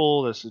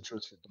people. That's the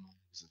truth for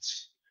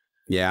dogs.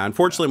 Yeah,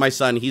 unfortunately, my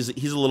son he's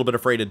a little bit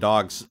afraid of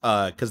dogs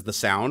because the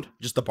sound,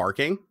 just the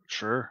barking.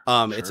 Sure.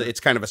 It's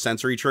kind of a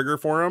sensory trigger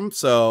for him.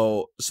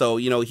 So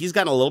you know, he's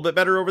gotten a little bit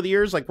better over the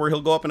years, like where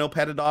he'll go up and he'll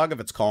pet a dog if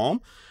it's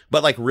calm.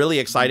 But like really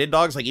excited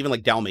dogs, like even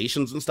like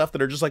Dalmatians and stuff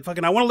that are just like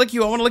fucking, I want to lick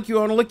you, I want to lick you, I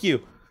want to lick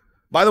you.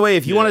 By the way,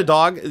 if you want a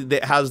dog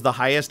that has the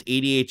highest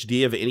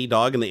ADHD of any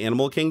dog in the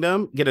animal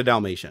kingdom, get a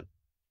Dalmatian.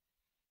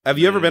 Have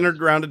you ever been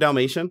around a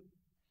Dalmatian?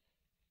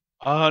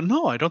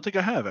 No, I don't think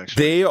I have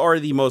actually. They are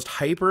the most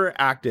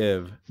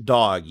hyperactive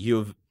dog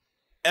you've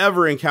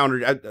ever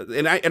encountered,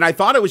 and I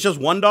thought it was just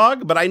one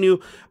dog, but I knew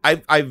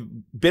I've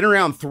been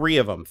around 3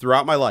 of them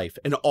throughout my life,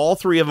 and all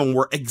 3 of them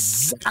were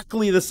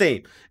exactly the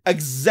same,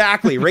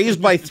 exactly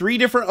raised by 3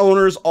 different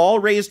owners, all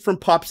raised from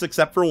pups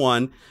except for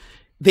one.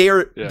 They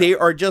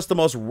are just the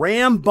most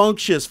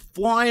rambunctious,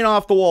 flying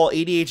off the wall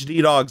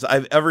ADHD dogs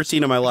I've ever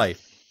seen in my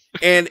life.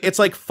 And it's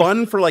like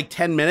fun for like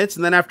 10 minutes.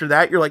 And then after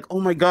that, you're like, oh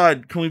my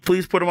God, can we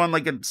please put them on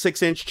like a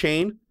 6-inch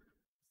chain?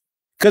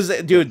 Because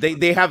dude,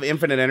 they have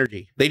infinite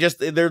energy.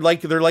 They're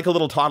like a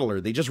little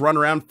toddler. They just run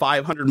around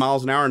 500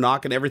 miles an hour,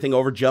 knocking everything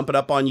over, jumping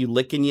up on you,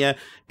 licking you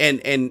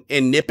and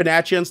nipping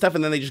at you and stuff.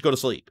 And then they just go to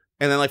sleep.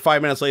 And then like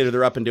 5 minutes later,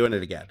 they're up and doing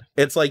it again.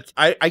 It's like,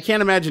 I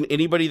can't imagine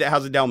anybody that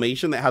has a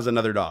Dalmatian that has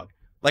another dog.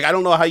 Like, I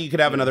don't know how you could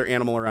have another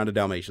animal around a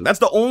Dalmatian. That's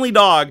the only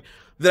dog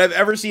that I've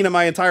ever seen in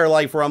my entire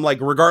life where I'm like,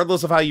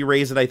 regardless of how you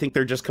raise it, I think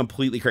they're just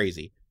completely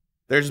crazy.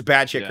 They're just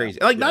batshit crazy.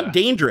 Like, not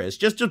dangerous,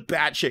 just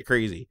batshit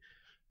crazy.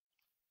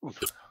 What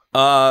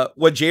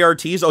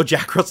JRTs? Oh,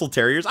 Jack Russell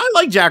Terriers. I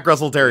like Jack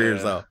Russell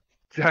Terriers, though.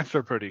 Jacks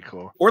are pretty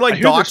cool. Or like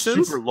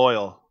Dachshunds. Super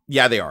loyal.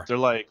 Yeah, they are. They're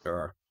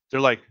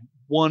like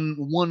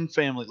one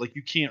family. Like,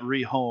 you can't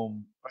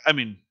rehome. I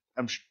mean,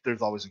 I'm sure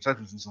there's always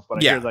exceptions and stuff, but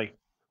I hear like,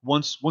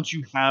 once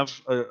you have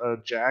a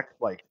Jack,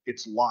 like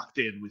it's locked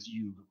in with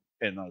you,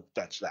 and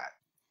that's that.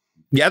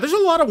 Yeah, there's a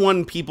lot of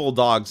one people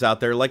dogs out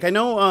there. Like I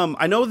know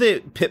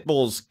that pit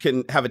bulls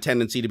can have a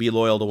tendency to be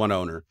loyal to one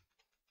owner.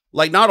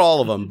 Like not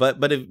all of them,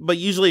 but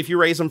usually if you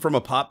raise them from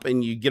a pup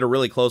and you get a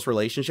really close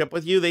relationship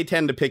with you, they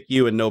tend to pick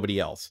you and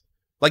nobody else.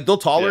 Like they'll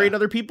tolerate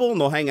other people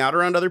and they'll hang out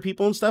around other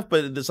people and stuff,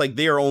 but it's like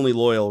they are only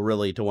loyal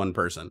really to one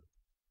person.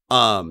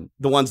 The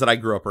ones that I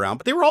grew up around,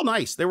 but they were all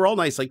nice. They were all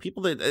nice. Like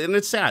people that, and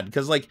it's sad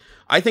because like,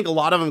 I think a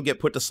lot of them get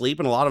put to sleep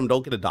and a lot of them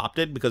don't get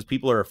adopted because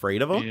people are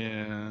afraid of them.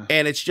 Yeah.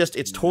 And it's just,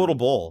 it's total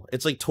bull.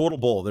 It's like total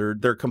bull.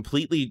 They're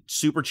completely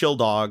super chill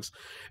dogs.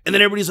 And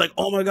then everybody's like,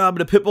 oh my God,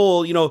 but a pit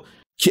bull,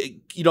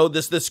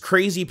 this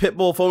crazy pit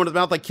bull foaming at the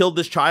mouth, like killed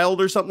this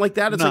child or something like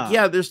that. It's like,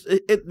 yeah,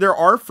 there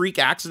are freak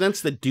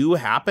accidents that do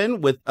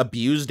happen with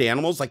abused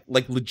animals, like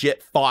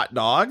legit fought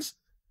dogs,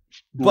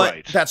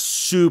 but that's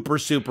super,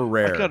 super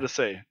rare. I gotta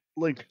say,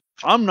 like,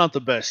 I'm not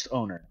the best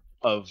owner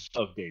of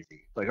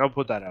Daisy. Like, I'll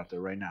put that out there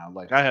right now.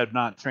 Like, I have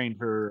not trained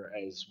her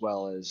as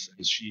well as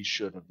she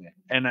should have been.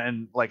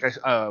 And like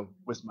I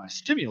with my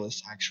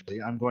stimulus,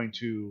 actually, I'm going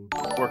to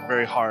work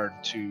very hard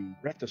to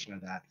rectify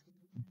that.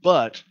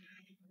 But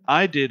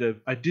I did a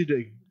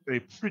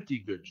pretty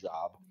good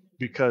job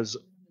because,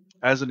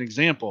 as an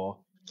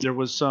example, there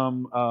was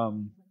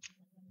some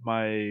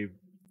my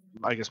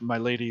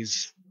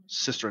lady's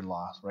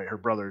sister-in-law, right, her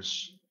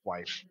brother's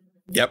wife.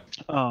 Yep.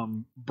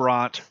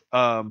 Brought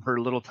her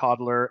little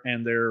toddler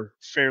and their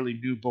fairly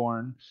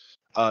newborn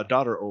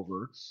daughter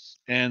over,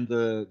 and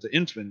the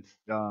infant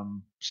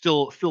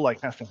still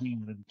like has to hang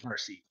in the car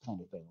seat kind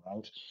of thing,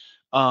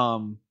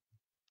 right?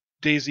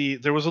 Daisy,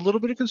 there was a little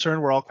bit of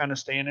concern. We're all kind of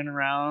standing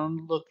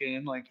around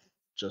looking, like,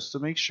 just to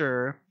make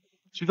sure.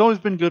 She's always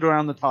been good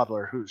around the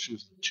toddler, who she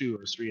was 2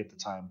 or 3 at the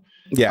time.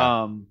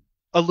 Yeah.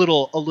 A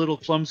little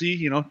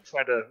clumsy,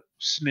 try to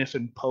sniff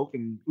and poke,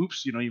 and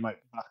oops, you might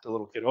knock the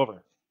little kid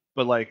over.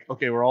 But like,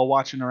 okay, we're all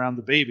watching around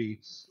the baby,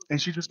 and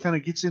she just kind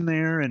of gets in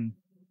there, and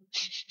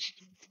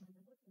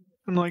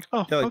I'm like,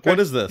 oh, like, okay, what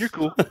is this? You're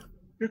cool.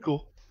 You're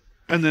cool.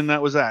 And then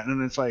that was that.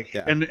 And it's like,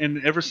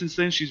 and ever since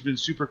then, she's been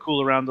super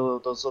cool around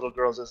those little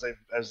girls as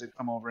they've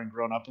come over and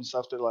grown up and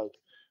stuff. They're like,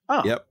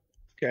 oh, yep,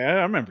 okay,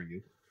 I remember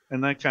you.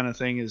 And that kind of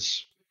thing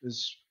is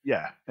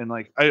yeah. And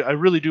like, I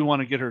really do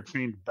want to get her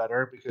trained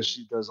better because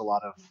she does a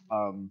lot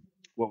of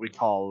what we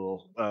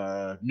call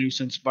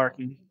nuisance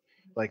barking.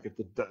 Like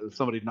if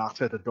somebody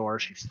knocks at the door,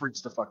 she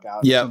freaks the fuck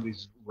out. Yeah.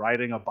 Somebody's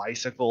riding a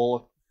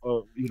bicycle.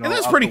 And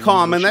that's pretty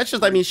common. That's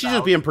just, I mean, she's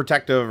just being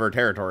protective of her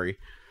territory.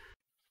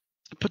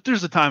 But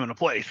there's a time and a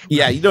place.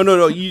 Yeah,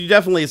 no. You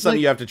definitely, it's something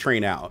you have to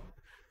train out.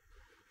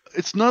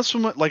 It's not so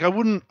much like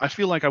I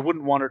feel like I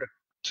wouldn't want her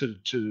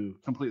to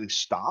completely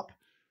stop,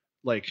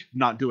 like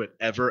not do it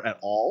ever at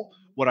all.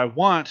 What I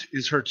want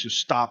is her to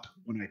stop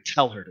when I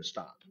tell her to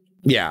stop.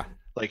 Yeah.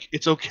 Like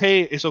it's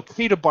okay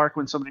to bark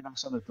when somebody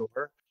knocks on the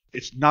door.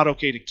 It's not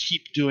okay to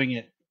keep doing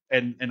it,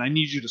 and I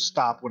need you to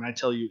stop when I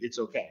tell you it's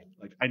okay.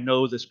 Like I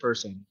know this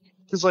person,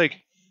 because like,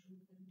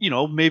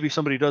 maybe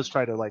somebody does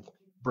try to like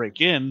break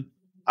in.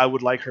 I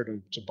would like her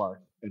to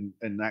bark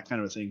and that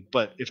kind of a thing.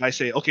 But if I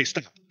say, okay,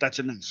 stop, that's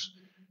enough,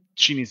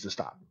 she needs to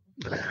stop.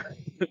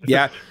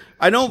 Yeah,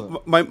 I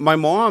know. My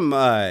mom,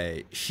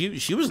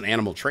 she was an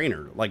animal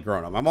trainer, like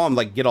growing up. My mom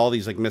like get all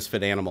these like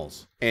misfit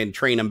animals and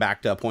train them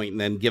back to a point, and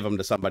then give them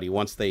to somebody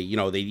once they, you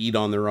know, they eat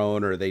on their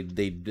own or they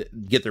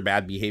get their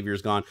bad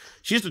behaviors gone.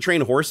 She used to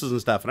train horses and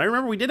stuff. And I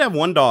remember we did have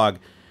one dog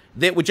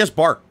that would just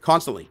bark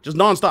constantly, just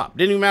nonstop.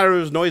 Didn't even matter if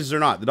it was noises or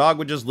not. The dog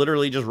would just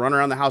literally just run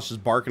around the house,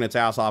 just barking its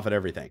ass off at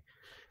everything.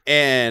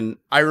 And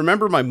I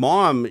remember my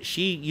mom,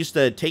 she used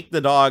to take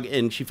the dog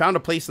and she found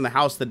a place in the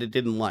house that it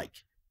didn't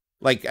like.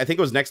 Like, I think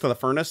it was next to the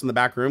furnace in the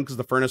back room because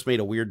the furnace made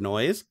a weird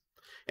noise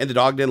and the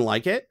dog didn't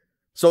like it.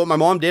 So what my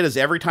mom did is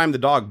every time the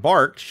dog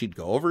barked, she'd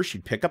go over,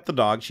 she'd pick up the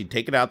dog, she'd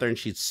take it out there and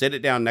she'd sit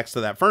it down next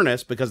to that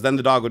furnace because then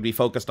the dog would be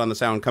focused on the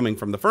sound coming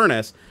from the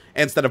furnace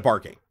instead of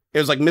barking. It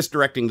was like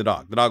misdirecting the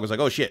dog. The dog was like,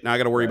 oh shit, now I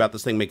got to worry about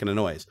this thing making a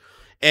noise.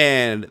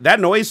 And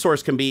that noise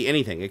source can be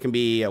anything. It can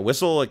be a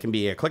whistle. It can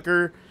be a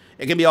clicker.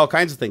 It can be all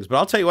kinds of things. But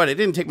I'll tell you what, it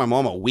didn't take my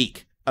mom a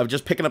week of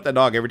just picking up that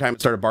dog every time it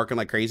started barking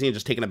like crazy and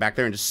just taking it back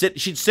there and just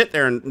she'd sit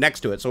there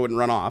next to it so it wouldn't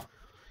run off.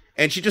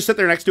 And she'd just sit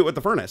there next to it with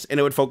the furnace and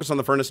it would focus on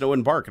the furnace and it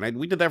wouldn't bark. And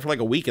we did that for like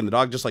a week and the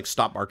dog just like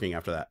stopped barking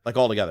after that, like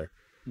altogether.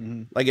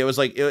 Like it was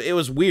like, it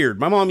was weird.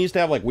 My mom used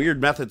to have like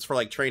weird methods for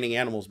like training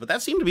animals, but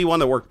that seemed to be one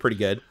that worked pretty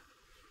good.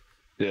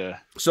 Yeah.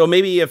 So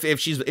maybe if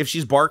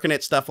she's barking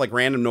at stuff like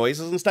random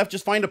noises and stuff,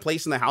 just find a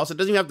place in the house. It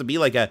doesn't even have to be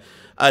like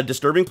a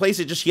disturbing place.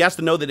 It just, she has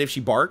to know that if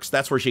she barks,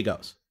 that's where she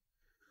goes.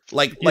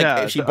 Like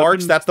if she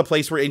barks, that's the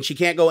place where, and she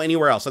can't go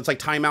anywhere else. It's like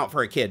timeout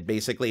for a kid,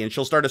 basically. And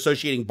she'll start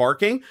associating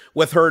barking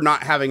with her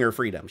not having her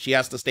freedom. She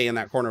has to stay in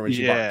that corner when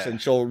she barks,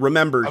 and she'll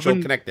remember,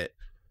 she'll connect it.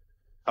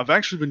 I've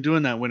actually been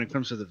doing that when it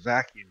comes to the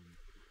vacuum.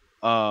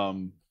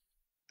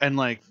 And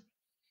like,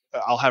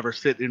 I'll have her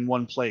sit in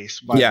one place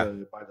by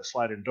the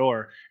sliding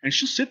door, and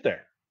she'll sit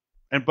there.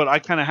 But I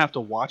kind of have to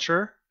watch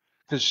her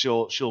because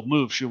she'll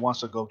move. She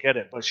wants to go get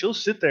it, but she'll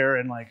sit there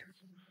and like,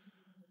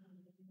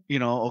 you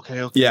know,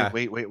 okay,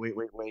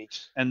 wait.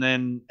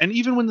 And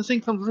even when the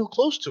thing comes real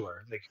close to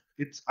her, like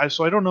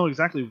so I don't know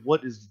exactly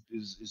what is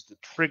the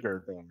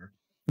trigger there.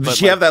 Does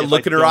she have that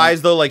look in her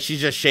eyes though, like she's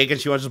just shaking,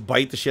 she wants to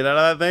bite the shit out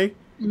of that thing?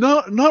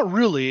 No, not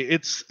really.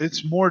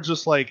 It's more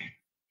just like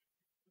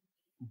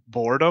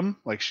boredom.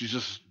 Like she's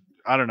just,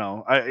 I don't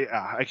know.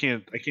 I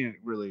can't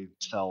really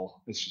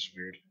tell. It's just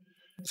weird.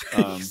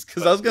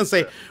 Because I was gonna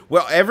say,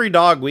 well, every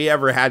dog we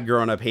ever had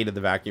growing up hated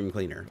the vacuum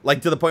cleaner,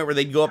 like to the point where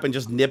they'd go up and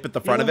just nip at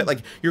the front of it, like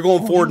you're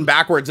going forward and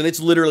backwards, and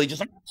it's literally just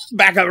like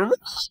back up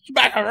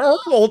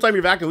the whole time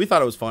you're vacuuming. We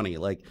thought it was funny.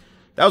 Like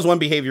that was one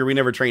behavior we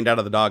never trained out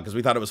of the dog because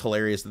we thought it was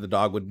hilarious that the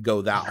dog would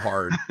go that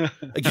hard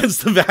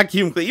against the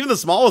vacuum cleaner. Even the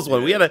smallest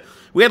one, we had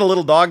a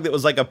little dog that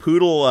was like a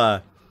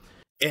poodle.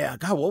 Yeah,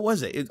 God, what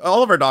was it?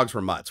 All of our dogs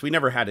were mutts. We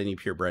never had any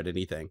purebred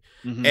anything.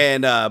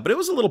 And but it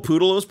was a little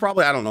poodle. It was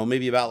probably, I don't know,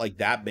 maybe about like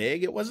that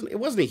big. It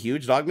wasn't a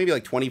huge dog, maybe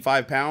like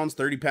 25 pounds,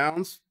 30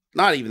 pounds.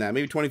 Not even that,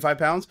 maybe 25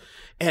 pounds.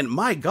 And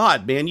my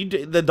God, man,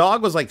 the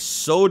dog was like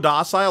so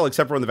docile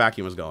except for when the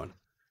vacuum was going.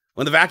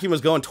 When the vacuum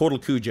was going, total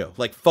Cujo,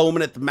 like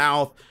foaming at the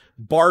mouth,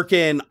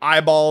 barking,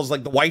 eyeballs,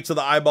 like the whites of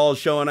the eyeballs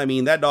showing. I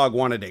mean, that dog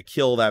wanted to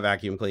kill that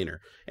vacuum cleaner.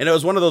 And it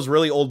was one of those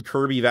really old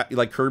Kirby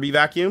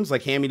vacuums,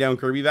 like hand-me-down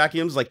Kirby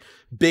vacuums, like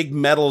big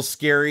metal,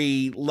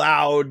 scary,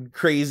 loud,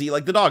 crazy.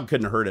 Like the dog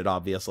couldn't hurt it,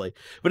 obviously.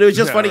 But it was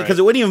just funny because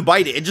it wouldn't even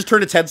bite it. It just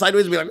turned its head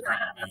sideways and be like,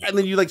 and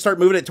then you like start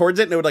moving it towards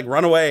it and it would like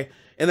run away.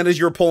 And then as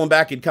you were pulling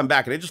back, it'd come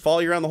back and it'd just follow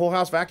you around the whole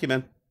house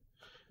vacuuming.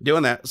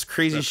 Doing that. It's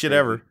craziest shit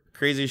ever.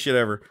 Craziest shit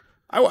ever.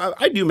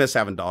 I do miss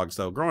having dogs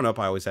though. Growing up,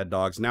 I always had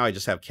dogs. Now I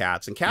just have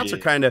cats, and cats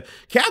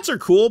are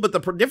cool. But the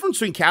difference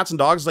between cats and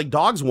dogs is like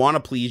dogs want to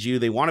please you.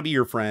 They want to be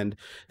your friend.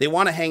 They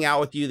want to hang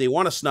out with you. They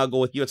want to snuggle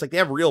with you. It's like they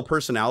have real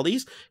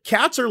personalities.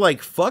 Cats are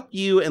like, fuck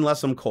you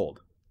unless I'm cold.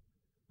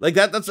 Like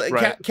that's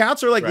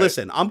cats are like,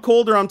 listen, I'm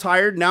cold or I'm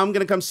tired. Now I'm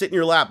going to come sit in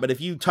your lap. But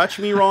if you touch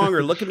me wrong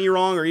or look at me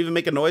wrong or even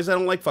make a noise I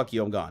don't like, fuck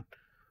you, I'm gone.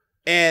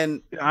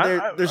 And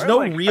there's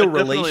no real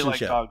relationship. Like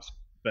dogs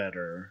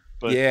better.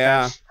 But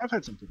I've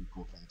had some pretty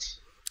cool cats.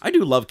 I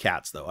do love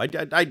cats though.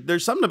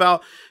 There's something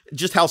about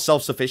just how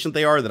self-sufficient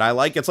they are that I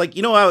like. It's like,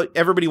 you know how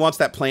everybody wants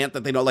that plant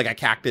that they know, like a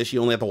cactus,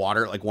 you only have to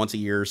water it like once a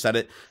year, set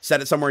it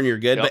somewhere and you're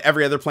good, but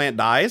every other plant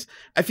dies.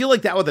 I feel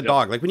like that with a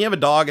dog. Like when you have a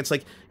dog, it's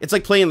like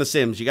playing The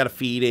Sims. You got to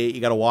feed it,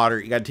 you got to water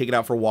it, you got to take it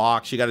out for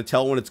walks, you got to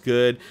tell it when it's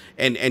good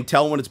and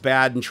tell it when it's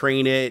bad and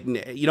train it.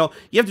 And you know,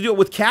 you have to do it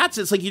with cats.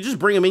 It's like you just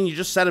bring them in, you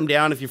just set them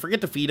down. If you forget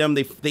to feed them,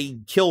 they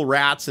kill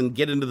rats and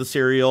get into the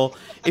cereal.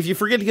 If you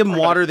forget to give them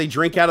water, they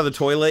drink out of the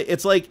toilet.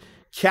 It's like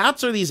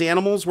cats are these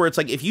animals where it's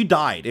like if you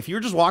were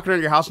just walking around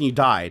your house and you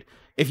died,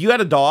 if you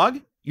had a dog,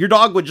 your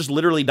dog would just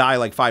literally die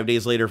like 5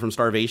 days later from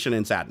starvation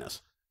and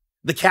sadness.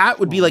 The cat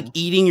would be like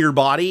eating your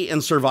body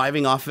and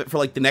surviving off it for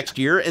like the next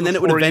year, and then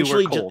it would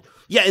eventually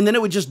and then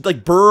it would just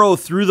like burrow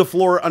through the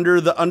floor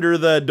under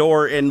the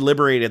door and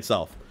liberate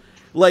itself.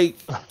 Like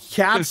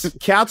cats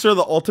are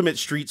the ultimate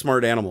street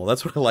smart animal.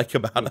 That's what I like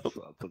about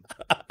them.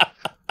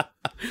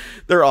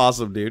 They're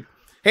awesome, dude.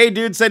 Hey,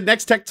 dude said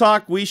next Tech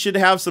Talk, we should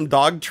have some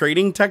dog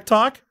training Tech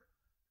Talk.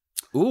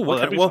 Ooh, what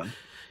that'd be well,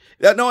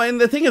 fun. no, and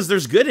the thing is,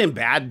 there's good and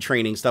bad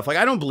training stuff. Like,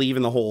 I don't believe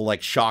in the whole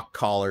like shock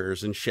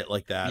collars and shit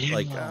like that. Yeah.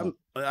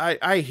 Like,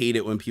 I hate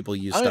it when people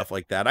use stuff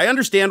like that. I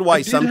understand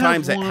why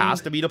sometimes it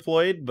has to be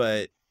deployed,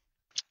 but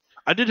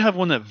I did have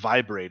one that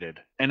vibrated,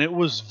 and it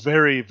was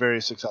very,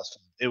 very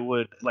successful. It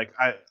would like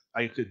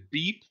I could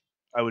beep,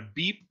 I would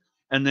beep,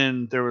 and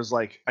then there was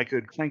like I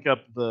could crank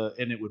up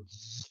and it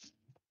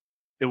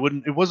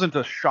wasn't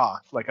a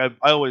shock. Like I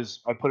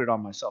put it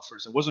on myself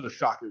first. It wasn't a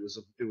shock.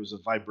 It was a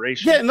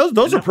vibration. yeah, and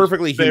those are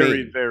perfectly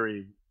very,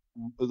 humane.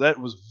 That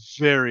was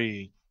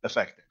very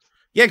effective.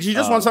 Yeah, because you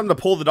just want something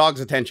to pull the dog's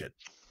attention.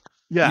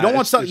 Yeah, you don't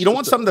want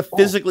something to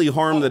physically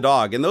harm the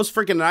dog. And those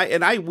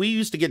freaking we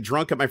used to get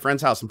drunk at my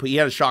friend's house and he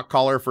had a shock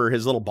collar for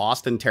his little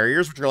Boston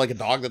Terriers, which are like a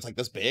dog that's like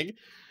this big.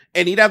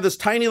 And he'd have this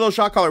tiny little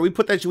shock collar. We'd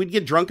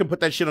get drunk and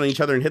put that shit on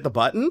each other and hit the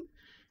button.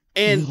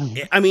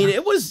 And I mean,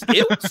 it was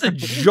a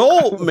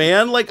jolt,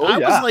 man. Like I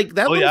was like,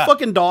 that little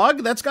fucking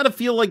dog, that's got to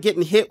feel like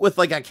getting hit with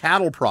like a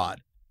cattle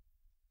prod.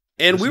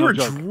 And we were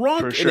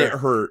drunk and it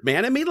hurt,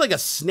 man. It made like a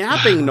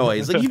snapping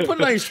noise. Like you put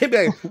it on your shin,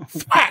 like,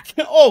 fuck,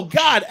 oh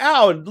God,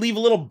 ow, and leave a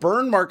little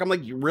burn mark. I'm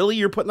like, really?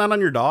 You're putting that on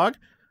your dog?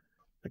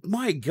 Like,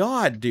 my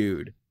God,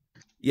 dude.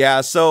 Yeah,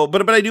 so,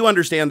 but I do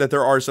understand that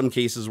there are some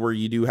cases where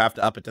you do have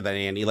to up it to that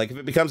ante. Like if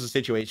it becomes a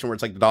situation where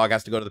it's like the dog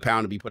has to go to the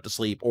pound and be put to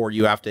sleep, or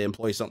you have to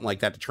employ something like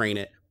that to train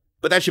it.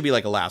 But that should be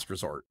like a last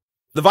resort.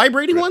 The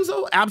vibrating ones,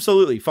 though,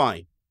 absolutely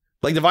fine.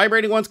 Like the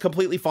vibrating ones,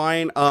 completely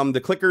fine.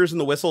 The clickers and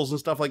the whistles and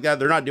stuff like that,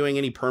 they're not doing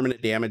any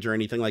permanent damage or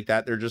anything like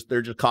that. They're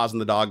just causing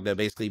the dog to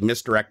basically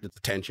misdirect its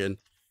attention.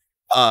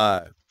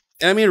 And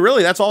I mean,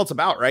 really, that's all it's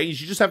about, right? You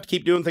just have to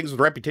keep doing things with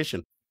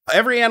repetition.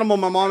 Every animal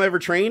my mom ever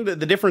trained,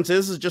 the difference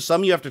is just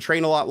some you have to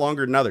train a lot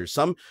longer than others.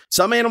 Some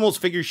animals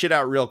figure shit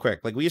out real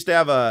quick. Like we used to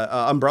have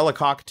a umbrella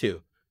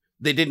cockatoo.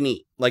 They didn't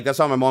eat. Like that's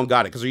how my mom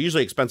got it, because they're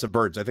usually expensive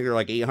birds. I think they're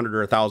like $800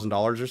 or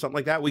 $1,000 or something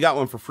like that. We got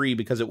one for free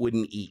because it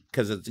wouldn't eat,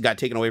 because it got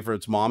taken away from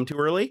its mom too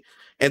early,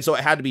 and so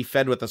it had to be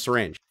fed with a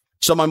syringe.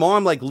 So my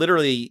mom like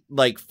literally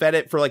like fed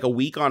it for like a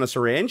week on a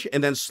syringe,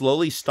 and then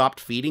slowly stopped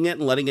feeding it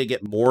and letting it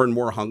get more and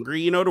more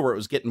hungry, to where it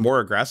was getting more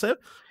aggressive,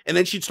 and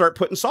then she'd start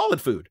putting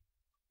solid food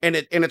in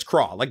its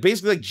craw, like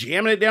basically like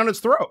jamming it down its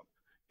throat.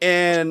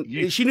 And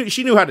she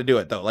knew how to do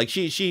it though. Like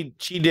she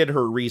did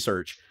her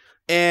research.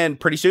 And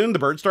pretty soon the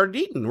bird started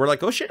eating. We're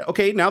like, oh shit,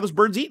 okay, now this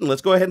bird's eating.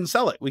 Let's go ahead and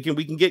sell it. We can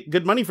get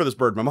good money for this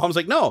bird. My mom's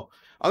like, no,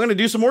 I'm going to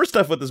do some more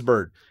stuff with this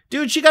bird.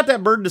 Dude, she got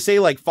that bird to say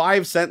like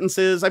 5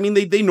 sentences. I mean,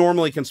 they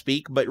normally can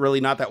speak, but really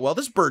not that well.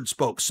 This bird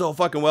spoke so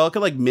fucking well. It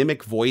could like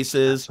mimic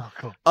voices.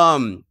 That's so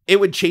cool. It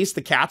would chase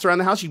the cats around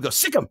the house. You'd go,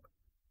 sick them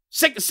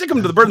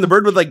to the bird. And the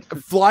bird would like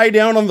fly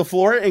down on the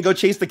floor and go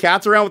chase the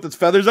cats around with its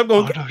feathers up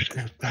going,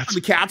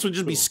 the cats would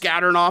just be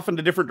scattering off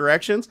into different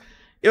directions.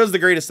 It was the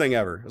greatest thing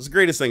ever. It was the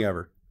greatest thing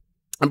ever.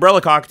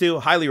 Umbrella cockatoo,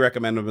 highly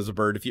recommend them as a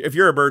bird. If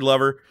you're a bird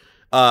lover,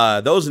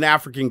 those and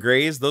African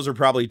grays, those are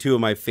probably two of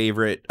my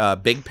favorite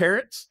big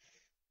parrots.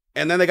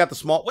 And then they got the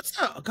small. What's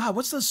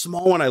the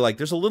small one I like?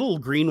 There's a little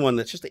green one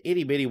that's just an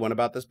itty bitty one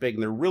about this big,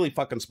 and they're really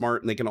fucking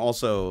smart, and they can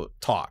also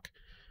talk.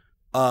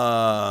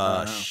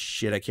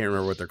 Shit, I can't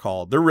remember what they're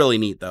called. They're really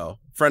neat though.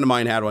 A friend of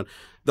mine had one.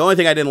 The only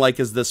thing I didn't like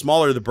is the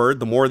smaller the bird,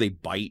 the more they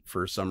bite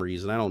for some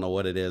reason. I don't know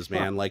what it is,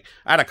 man. Like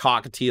I had a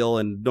cockatiel,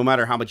 and no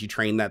matter how much you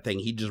train that thing,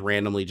 he'd just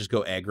randomly just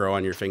go aggro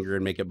on your finger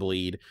and make it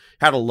bleed.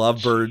 Had a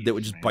lovebird that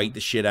would just bite the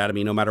shit out of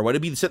me no matter what.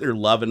 It'd be sitting there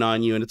loving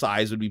on you, and its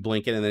eyes would be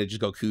blinking, and then it'd just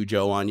go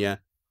Cujo on you.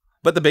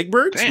 But the big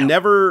birds,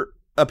 never.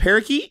 A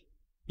parakeet?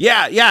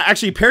 Yeah,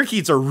 actually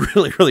parakeets are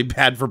really, really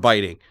bad for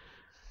biting.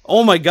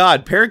 Oh my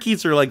God,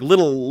 parakeets are like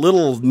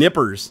little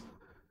nippers.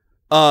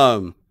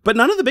 But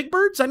none of the big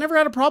birds, I never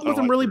had a problem with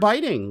them really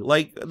biting.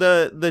 Like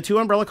the two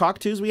umbrella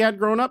cockatoos we had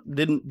growing up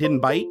didn't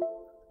bite.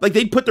 Like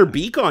they'd put their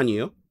beak on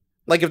you.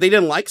 Like if they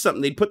didn't like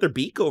something, they'd put their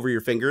beak over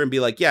your finger and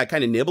be like, yeah,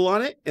 kind of nibble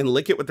on it and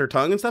lick it with their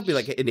tongue and stuff. Be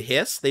like, and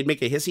hiss. They'd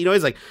make a hissy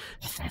noise like,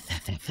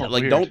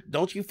 like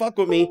don't you fuck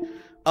with me.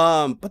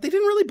 But they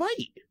didn't really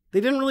bite. They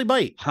didn't really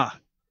bite. Huh.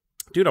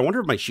 Dude, I wonder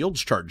if my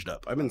shield's charged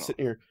up. I've been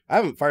sitting here. I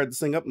haven't fired this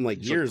thing up in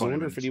like years. I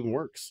wonder if it even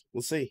works.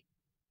 Let's see.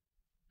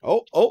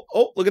 Oh,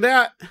 look at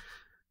that.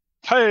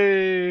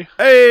 Hey,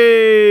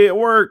 it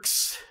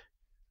works.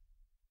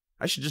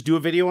 I should just do a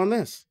video on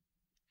this.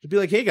 It'd be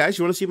like, hey guys,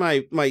 you want to see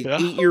my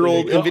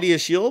 8-year-old Nvidia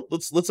Shield?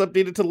 Let's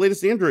update it to the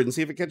latest Android and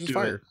see if it catches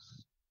fire.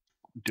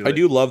 I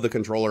do love the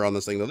controller on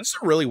this thing though. This is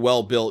a really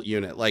well built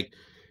unit. Like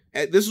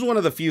this is one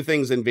of the few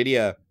things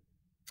Nvidia.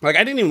 Like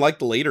I didn't even like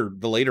the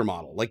later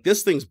model. Like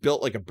this thing's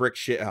built like a brick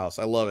shit house.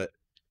 I love it.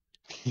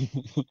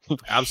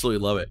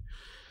 Absolutely love it.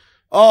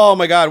 Oh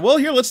my God. Well,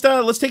 here, let's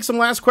take some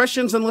last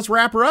questions and let's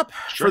wrap her up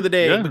for the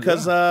day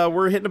because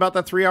we're hitting about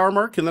that 3-hour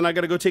mark, and then I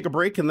got to go take a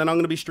break, and then I'm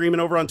going to be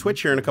streaming over on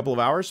Twitch here in a couple of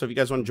hours. So if you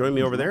guys want to join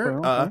me over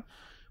there,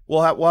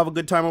 we'll have a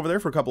good time over there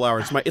for a couple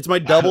hours. It's my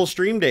double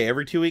stream day.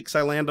 Every 2 weeks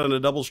I land on a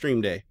double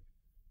stream day.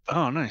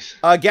 Oh, nice.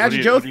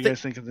 Gadget Joe, what do you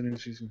guys think of the new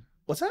season?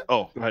 What's that?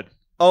 Oh, go ahead.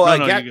 Oh,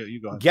 no,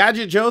 you go ahead.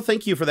 Gadget Joe,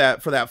 thank you for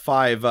that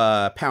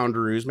 5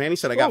 poundaroos, man. He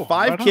said, I got 5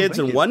 right on, kids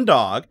thank and you. 1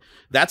 dog.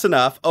 That's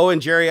enough. Oh,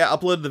 and Jerry, I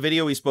uploaded the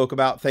video we spoke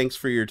about. Thanks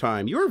for your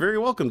time. You are very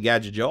welcome,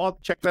 Gadget Joe. I'll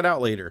check that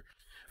out later.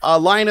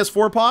 Lioness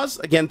 4 Paws,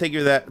 again, thank you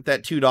for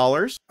that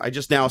 $2. I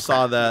just now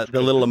saw the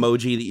little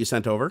emoji that you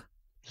sent over.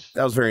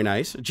 That was very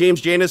nice. James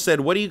Janus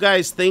said, what do you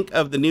guys think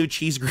of the new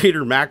Cheese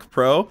Grater Mac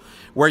Pro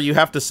where you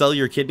have to sell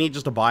your kidney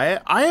just to buy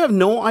it? I have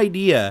no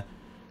idea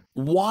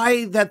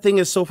why that thing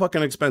is so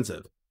fucking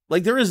expensive.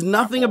 Like, there is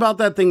nothing about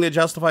that thing that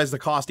justifies the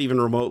cost even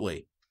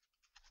remotely.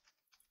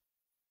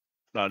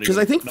 Because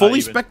I think fully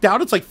specced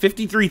out, it's like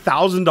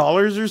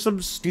 $53,000 or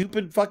some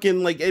stupid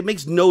fucking, like, it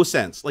makes no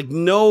sense. Like,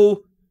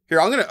 no. Here,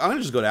 I'm gonna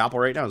just go to Apple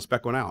right now and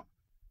spec one out.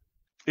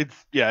 It's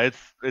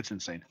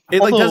insane.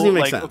 It like doesn't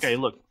even make sense. Okay,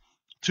 look.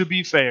 To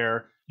be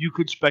fair, you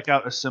could spec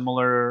out a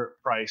similar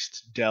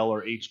priced Dell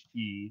or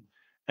HP,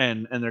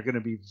 and they're going to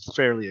be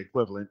fairly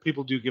equivalent.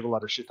 People do give a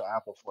lot of shit to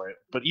Apple for it,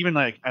 but even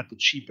like at the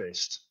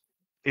cheapest,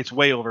 it's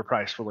way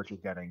overpriced for what you're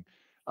getting.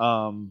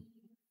 I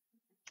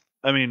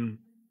mean,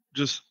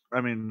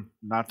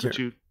 not to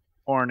toot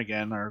horn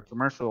again or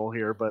commercial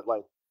here, but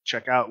like,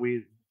 check out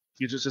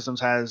Future Systems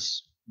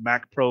has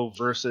Mac Pro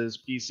versus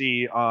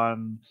PC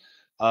on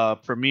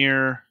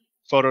Premiere,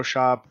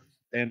 Photoshop,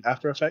 and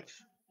After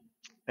Effects,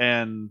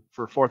 and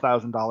for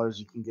 $4,000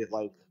 you can get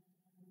like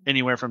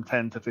anywhere from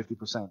 10 to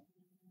 50%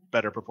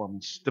 better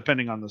performance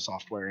depending on the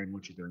software and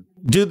what you're doing.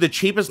 Dude, the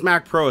cheapest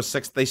Mac Pro is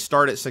they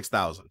start at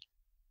 $6,000.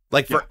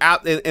 Like for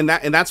and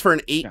that's for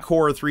an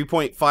 8-core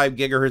 3.5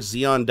 gigahertz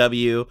Xeon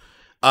W,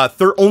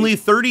 only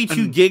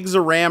 32 gigs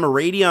of RAM, a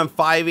Radeon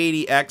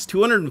 580X,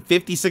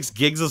 256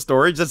 gigs of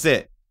storage. That's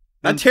it.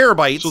 Not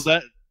terabytes. So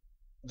that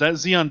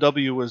Xeon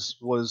W was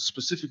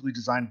specifically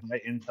designed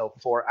by Intel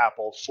for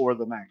Apple for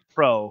the Mac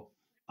Pro.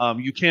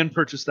 You can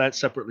purchase that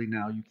separately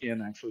now. You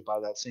can actually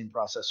buy that same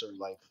processor,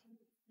 like,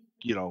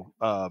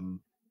 a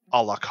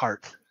la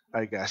carte,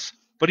 I guess.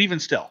 But even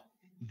still,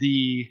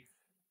 an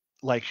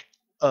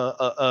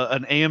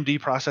AMD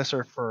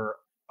processor for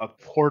a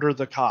quarter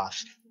the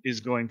cost is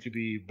going to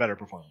be better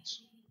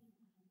performance.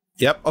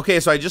 Yep. Okay,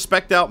 so I just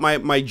spec'd out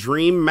my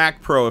dream Mac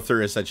Pro, if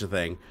there is such a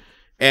thing.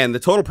 And the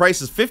total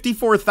price is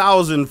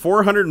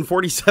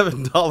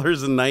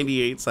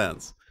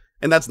 $54,447.98.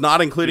 And that's not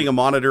including a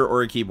monitor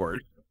or a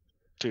keyboard.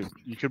 Dude,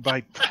 you could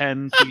buy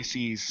 10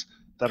 PCs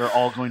that are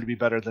all going to be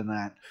better than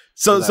that.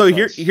 So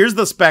here's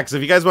the specs.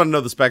 If you guys want to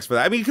know the specs for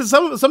that. I mean, because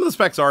some of the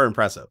specs are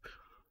impressive.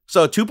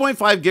 So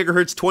 2.5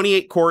 gigahertz,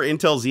 28 core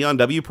Intel Xeon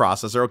W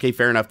processor. Okay,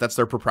 fair enough. That's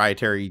their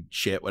proprietary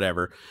shit,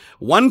 whatever.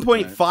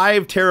 1.5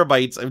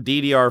 terabytes of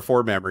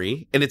DDR4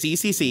 memory, and it's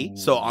ECC. Ooh.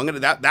 So I'm gonna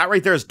that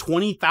right there is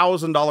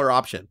 $20,000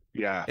 option.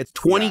 Yeah, it's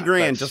 20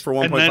 grand just for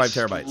 1.5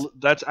 terabytes.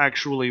 That's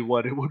actually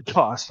what it would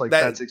cost. Like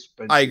that's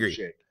expensive. I agree.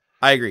 Shit.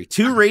 I agree.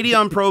 2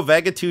 Radeon Pro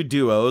Vega 2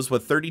 Duos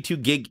with 32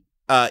 gig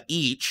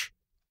each.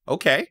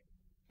 Okay.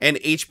 And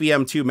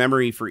HBM2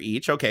 memory for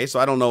each. Okay, so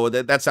I don't know.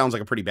 That sounds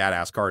like a pretty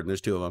badass card, and there's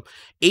 2 of them.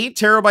 8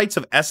 terabytes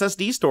of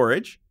SSD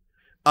storage.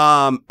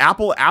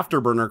 Apple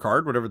Afterburner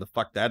card, whatever the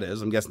fuck that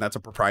is. I'm guessing that's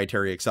a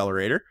proprietary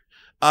accelerator.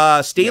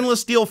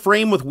 Stainless steel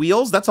frame with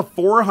wheels. That's a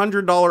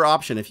 $400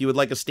 option. If you would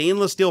like a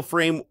stainless steel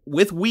frame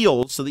with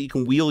wheels so that you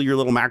can wheel your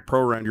little Mac Pro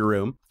around your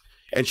room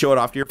and show it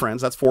off to your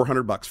friends, that's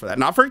 $400 for that.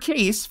 Not for a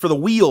case, for the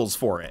wheels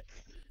for it.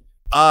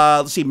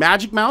 Let's see,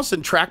 Magic Mouse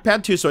and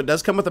trackpad too. So it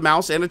does come with a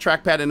mouse and a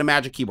trackpad and a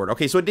Magic Keyboard.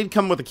 Okay, so it did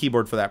come with a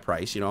keyboard for that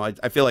price.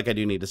 I feel like I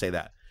do need to say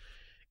that.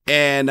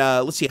 And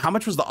let's see, how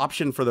much was the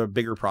option for the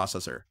bigger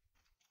processor?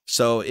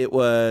 So it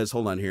was,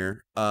 hold on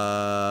here.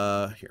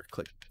 Here,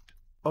 click.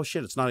 Oh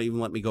shit, it's not even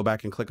letting me go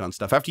back and click on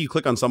stuff. After you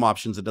click on some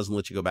options, it doesn't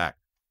let you go back.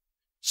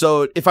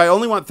 So if I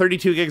only want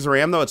 32 gigs of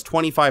RAM though, it's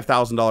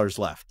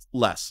 $25,000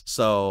 less.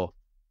 So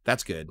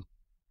that's good.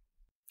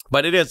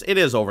 But it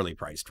is overly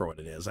priced for what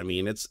it is. I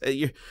mean, it's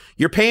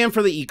you're paying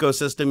for the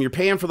ecosystem, you're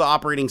paying for the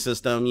operating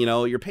system,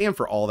 you're paying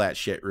for all that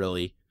shit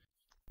really.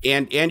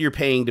 And you're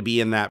paying to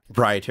be in that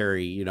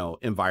proprietary,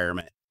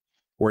 environment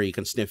where you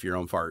can sniff your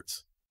own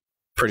farts.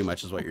 Pretty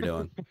much is what you're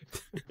doing.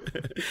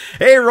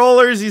 Hey,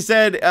 Rollers, he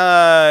said,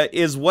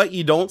 is what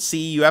you don't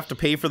see, you have to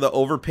pay for the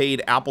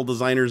overpaid Apple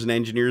designers and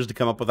engineers to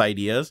come up with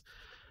ideas.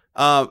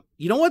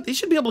 You know what? They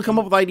should be able to come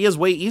up with ideas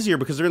way easier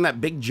because they're in that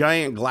big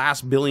giant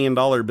glass $1 billion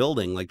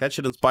building. Like that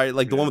should inspire,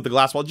 like the one with the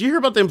glass wall. Did you hear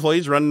about the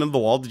employees running into the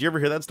wall? Did you ever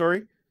hear that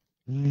story?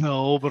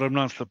 No, but I'm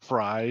not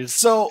surprised.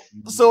 So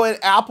at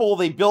Apple,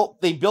 they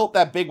built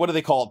that big, what do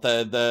they call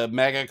it? The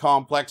mega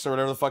complex or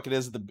whatever the fuck it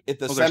is at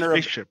the center of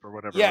spaceship or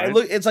whatever. Yeah,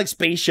 right? It's like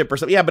spaceship or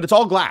something. Yeah, but it's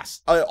all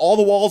glass. All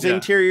the walls,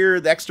 interior,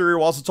 the exterior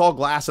walls, it's all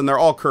glass, and they're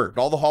all curved.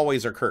 All the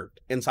hallways are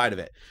curved inside of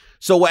it.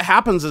 So what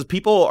happens is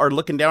people are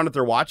looking down at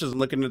their watches and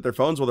looking at their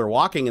phones while they're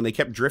walking, and they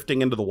kept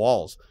drifting into the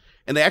walls.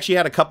 And they actually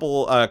had a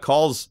couple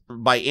calls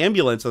by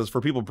ambulances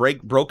for people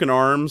broken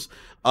arms,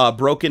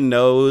 broken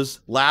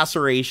nose,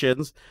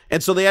 lacerations.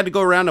 And so they had to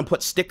go around and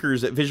put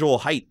stickers at visual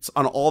heights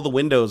on all the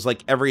windows,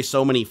 like every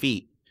so many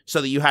feet.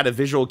 so that you had a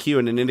visual cue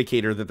and an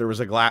indicator that there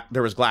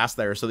was glass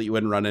there, so that you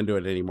wouldn't run into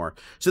it anymore.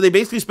 So they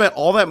basically spent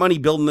all that money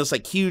building this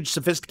like huge,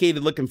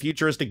 sophisticated looking,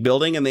 futuristic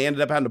building, and they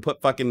ended up having to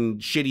put fucking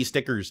shitty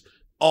stickers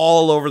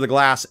all over the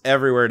glass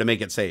everywhere to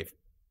make it safe.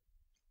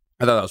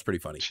 I thought that was pretty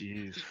funny.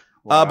 Jeez.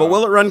 Wow. But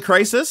will it run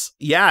Crysis?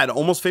 Yeah, at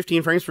almost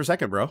 15 frames per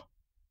second, bro.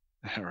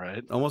 All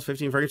right. Almost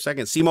 15 frames per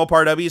second. Simo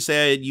Par W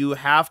said you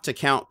have to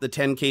count the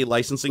 10K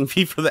licensing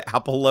fee for the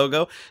Apple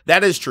logo.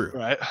 That is true.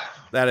 Right.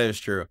 That is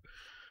true.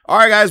 All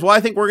right, guys. Well,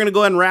 I think we're going to go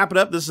ahead and wrap it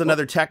up. This is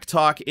another Tech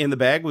Talk in the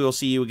bag. We will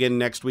see you again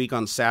next week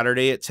on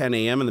Saturday at 10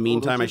 a.m. In the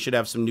meantime, I should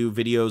have some new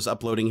videos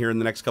uploading here in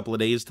the next couple of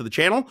days to the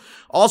channel.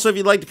 Also, if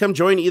you'd like to come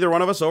join either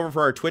one of us over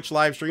for our Twitch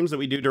live streams that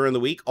we do during the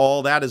week,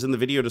 all that is in the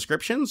video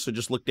description. So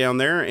just look down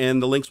there and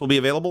the links will be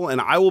available.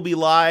 And I will be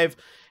live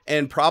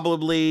in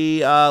probably,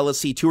 let's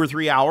see, 2 or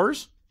 3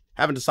 hours.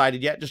 Haven't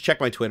decided yet. Just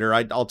check my Twitter.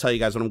 I'll tell you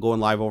guys when I'm going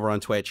live over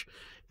on Twitch.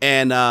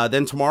 And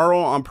then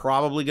tomorrow, I'm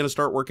probably going to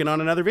start working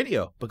on another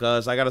video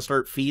because I got to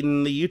start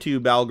feeding the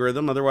YouTube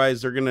algorithm.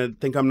 Otherwise, they're going to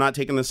think I'm not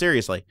taking this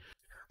seriously.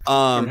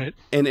 Right.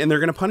 And they're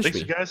going to punish me.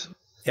 Thanks, you guys.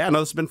 Yeah, no,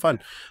 this has been fun.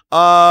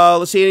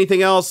 Let's see,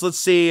 anything else? Let's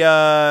see.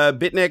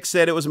 Bitnik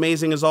said it was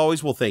amazing as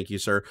always. Well, thank you,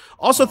 sir.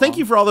 Also, thank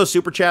you for all those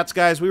super chats,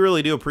 guys. We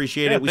really do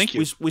appreciate it. Thank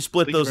you. We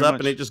split Thank you those very up, much.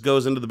 and it just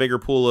goes into the bigger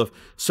pool of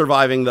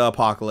surviving the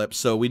apocalypse.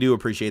 So we do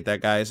appreciate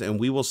that, guys. And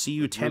we will see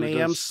you 10 really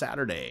a.m. does.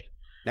 Saturday.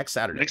 Next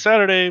Saturday. Next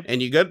Saturday.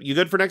 And you good? You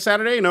good for next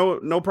Saturday?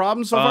 No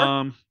problems so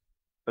far?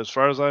 As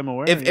far as I'm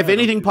aware. If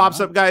anything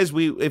pops up, guys,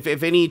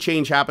 if any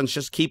change happens,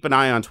 just keep an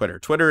eye on Twitter.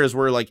 Twitter is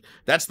where like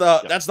that's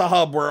the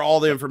hub where all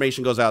the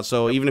information goes out.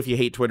 So even if you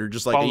hate Twitter,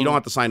 just like you don't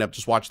have to sign up,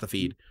 just watch the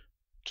feed.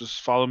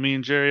 Just follow me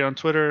and Jerry on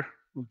Twitter.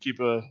 We'll keep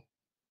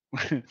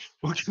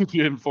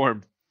you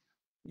informed.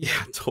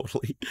 Yeah,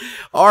 totally.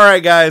 All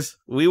right, guys,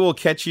 we will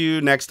catch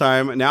you next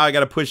time. Now I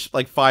got to push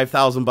like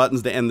 5,000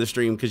 buttons to end the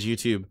stream because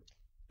YouTube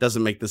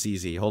doesn't make this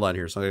easy. Hold on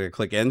here. So I'm going to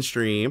click end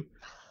stream.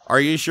 Are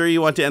you sure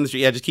you want to end the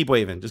stream? Yeah, just keep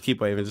waving. Just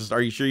keep waving. Just,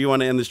 are you sure you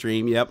want to end the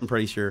stream? Yep, I'm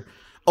pretty sure.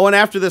 Oh, and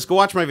after this, go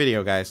watch my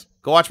video, guys.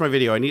 Go watch my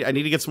video. I need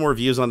to get some more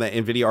views on that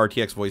Nvidia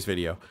RTX Voice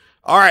video.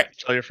 All right.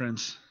 Tell your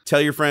friends.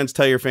 Tell your friends.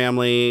 Tell your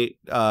family.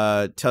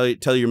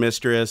 Tell your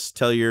mistress.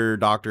 Tell your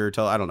doctor.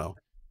 I don't know.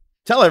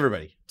 Tell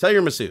everybody. Tell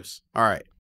your masseuse. All right.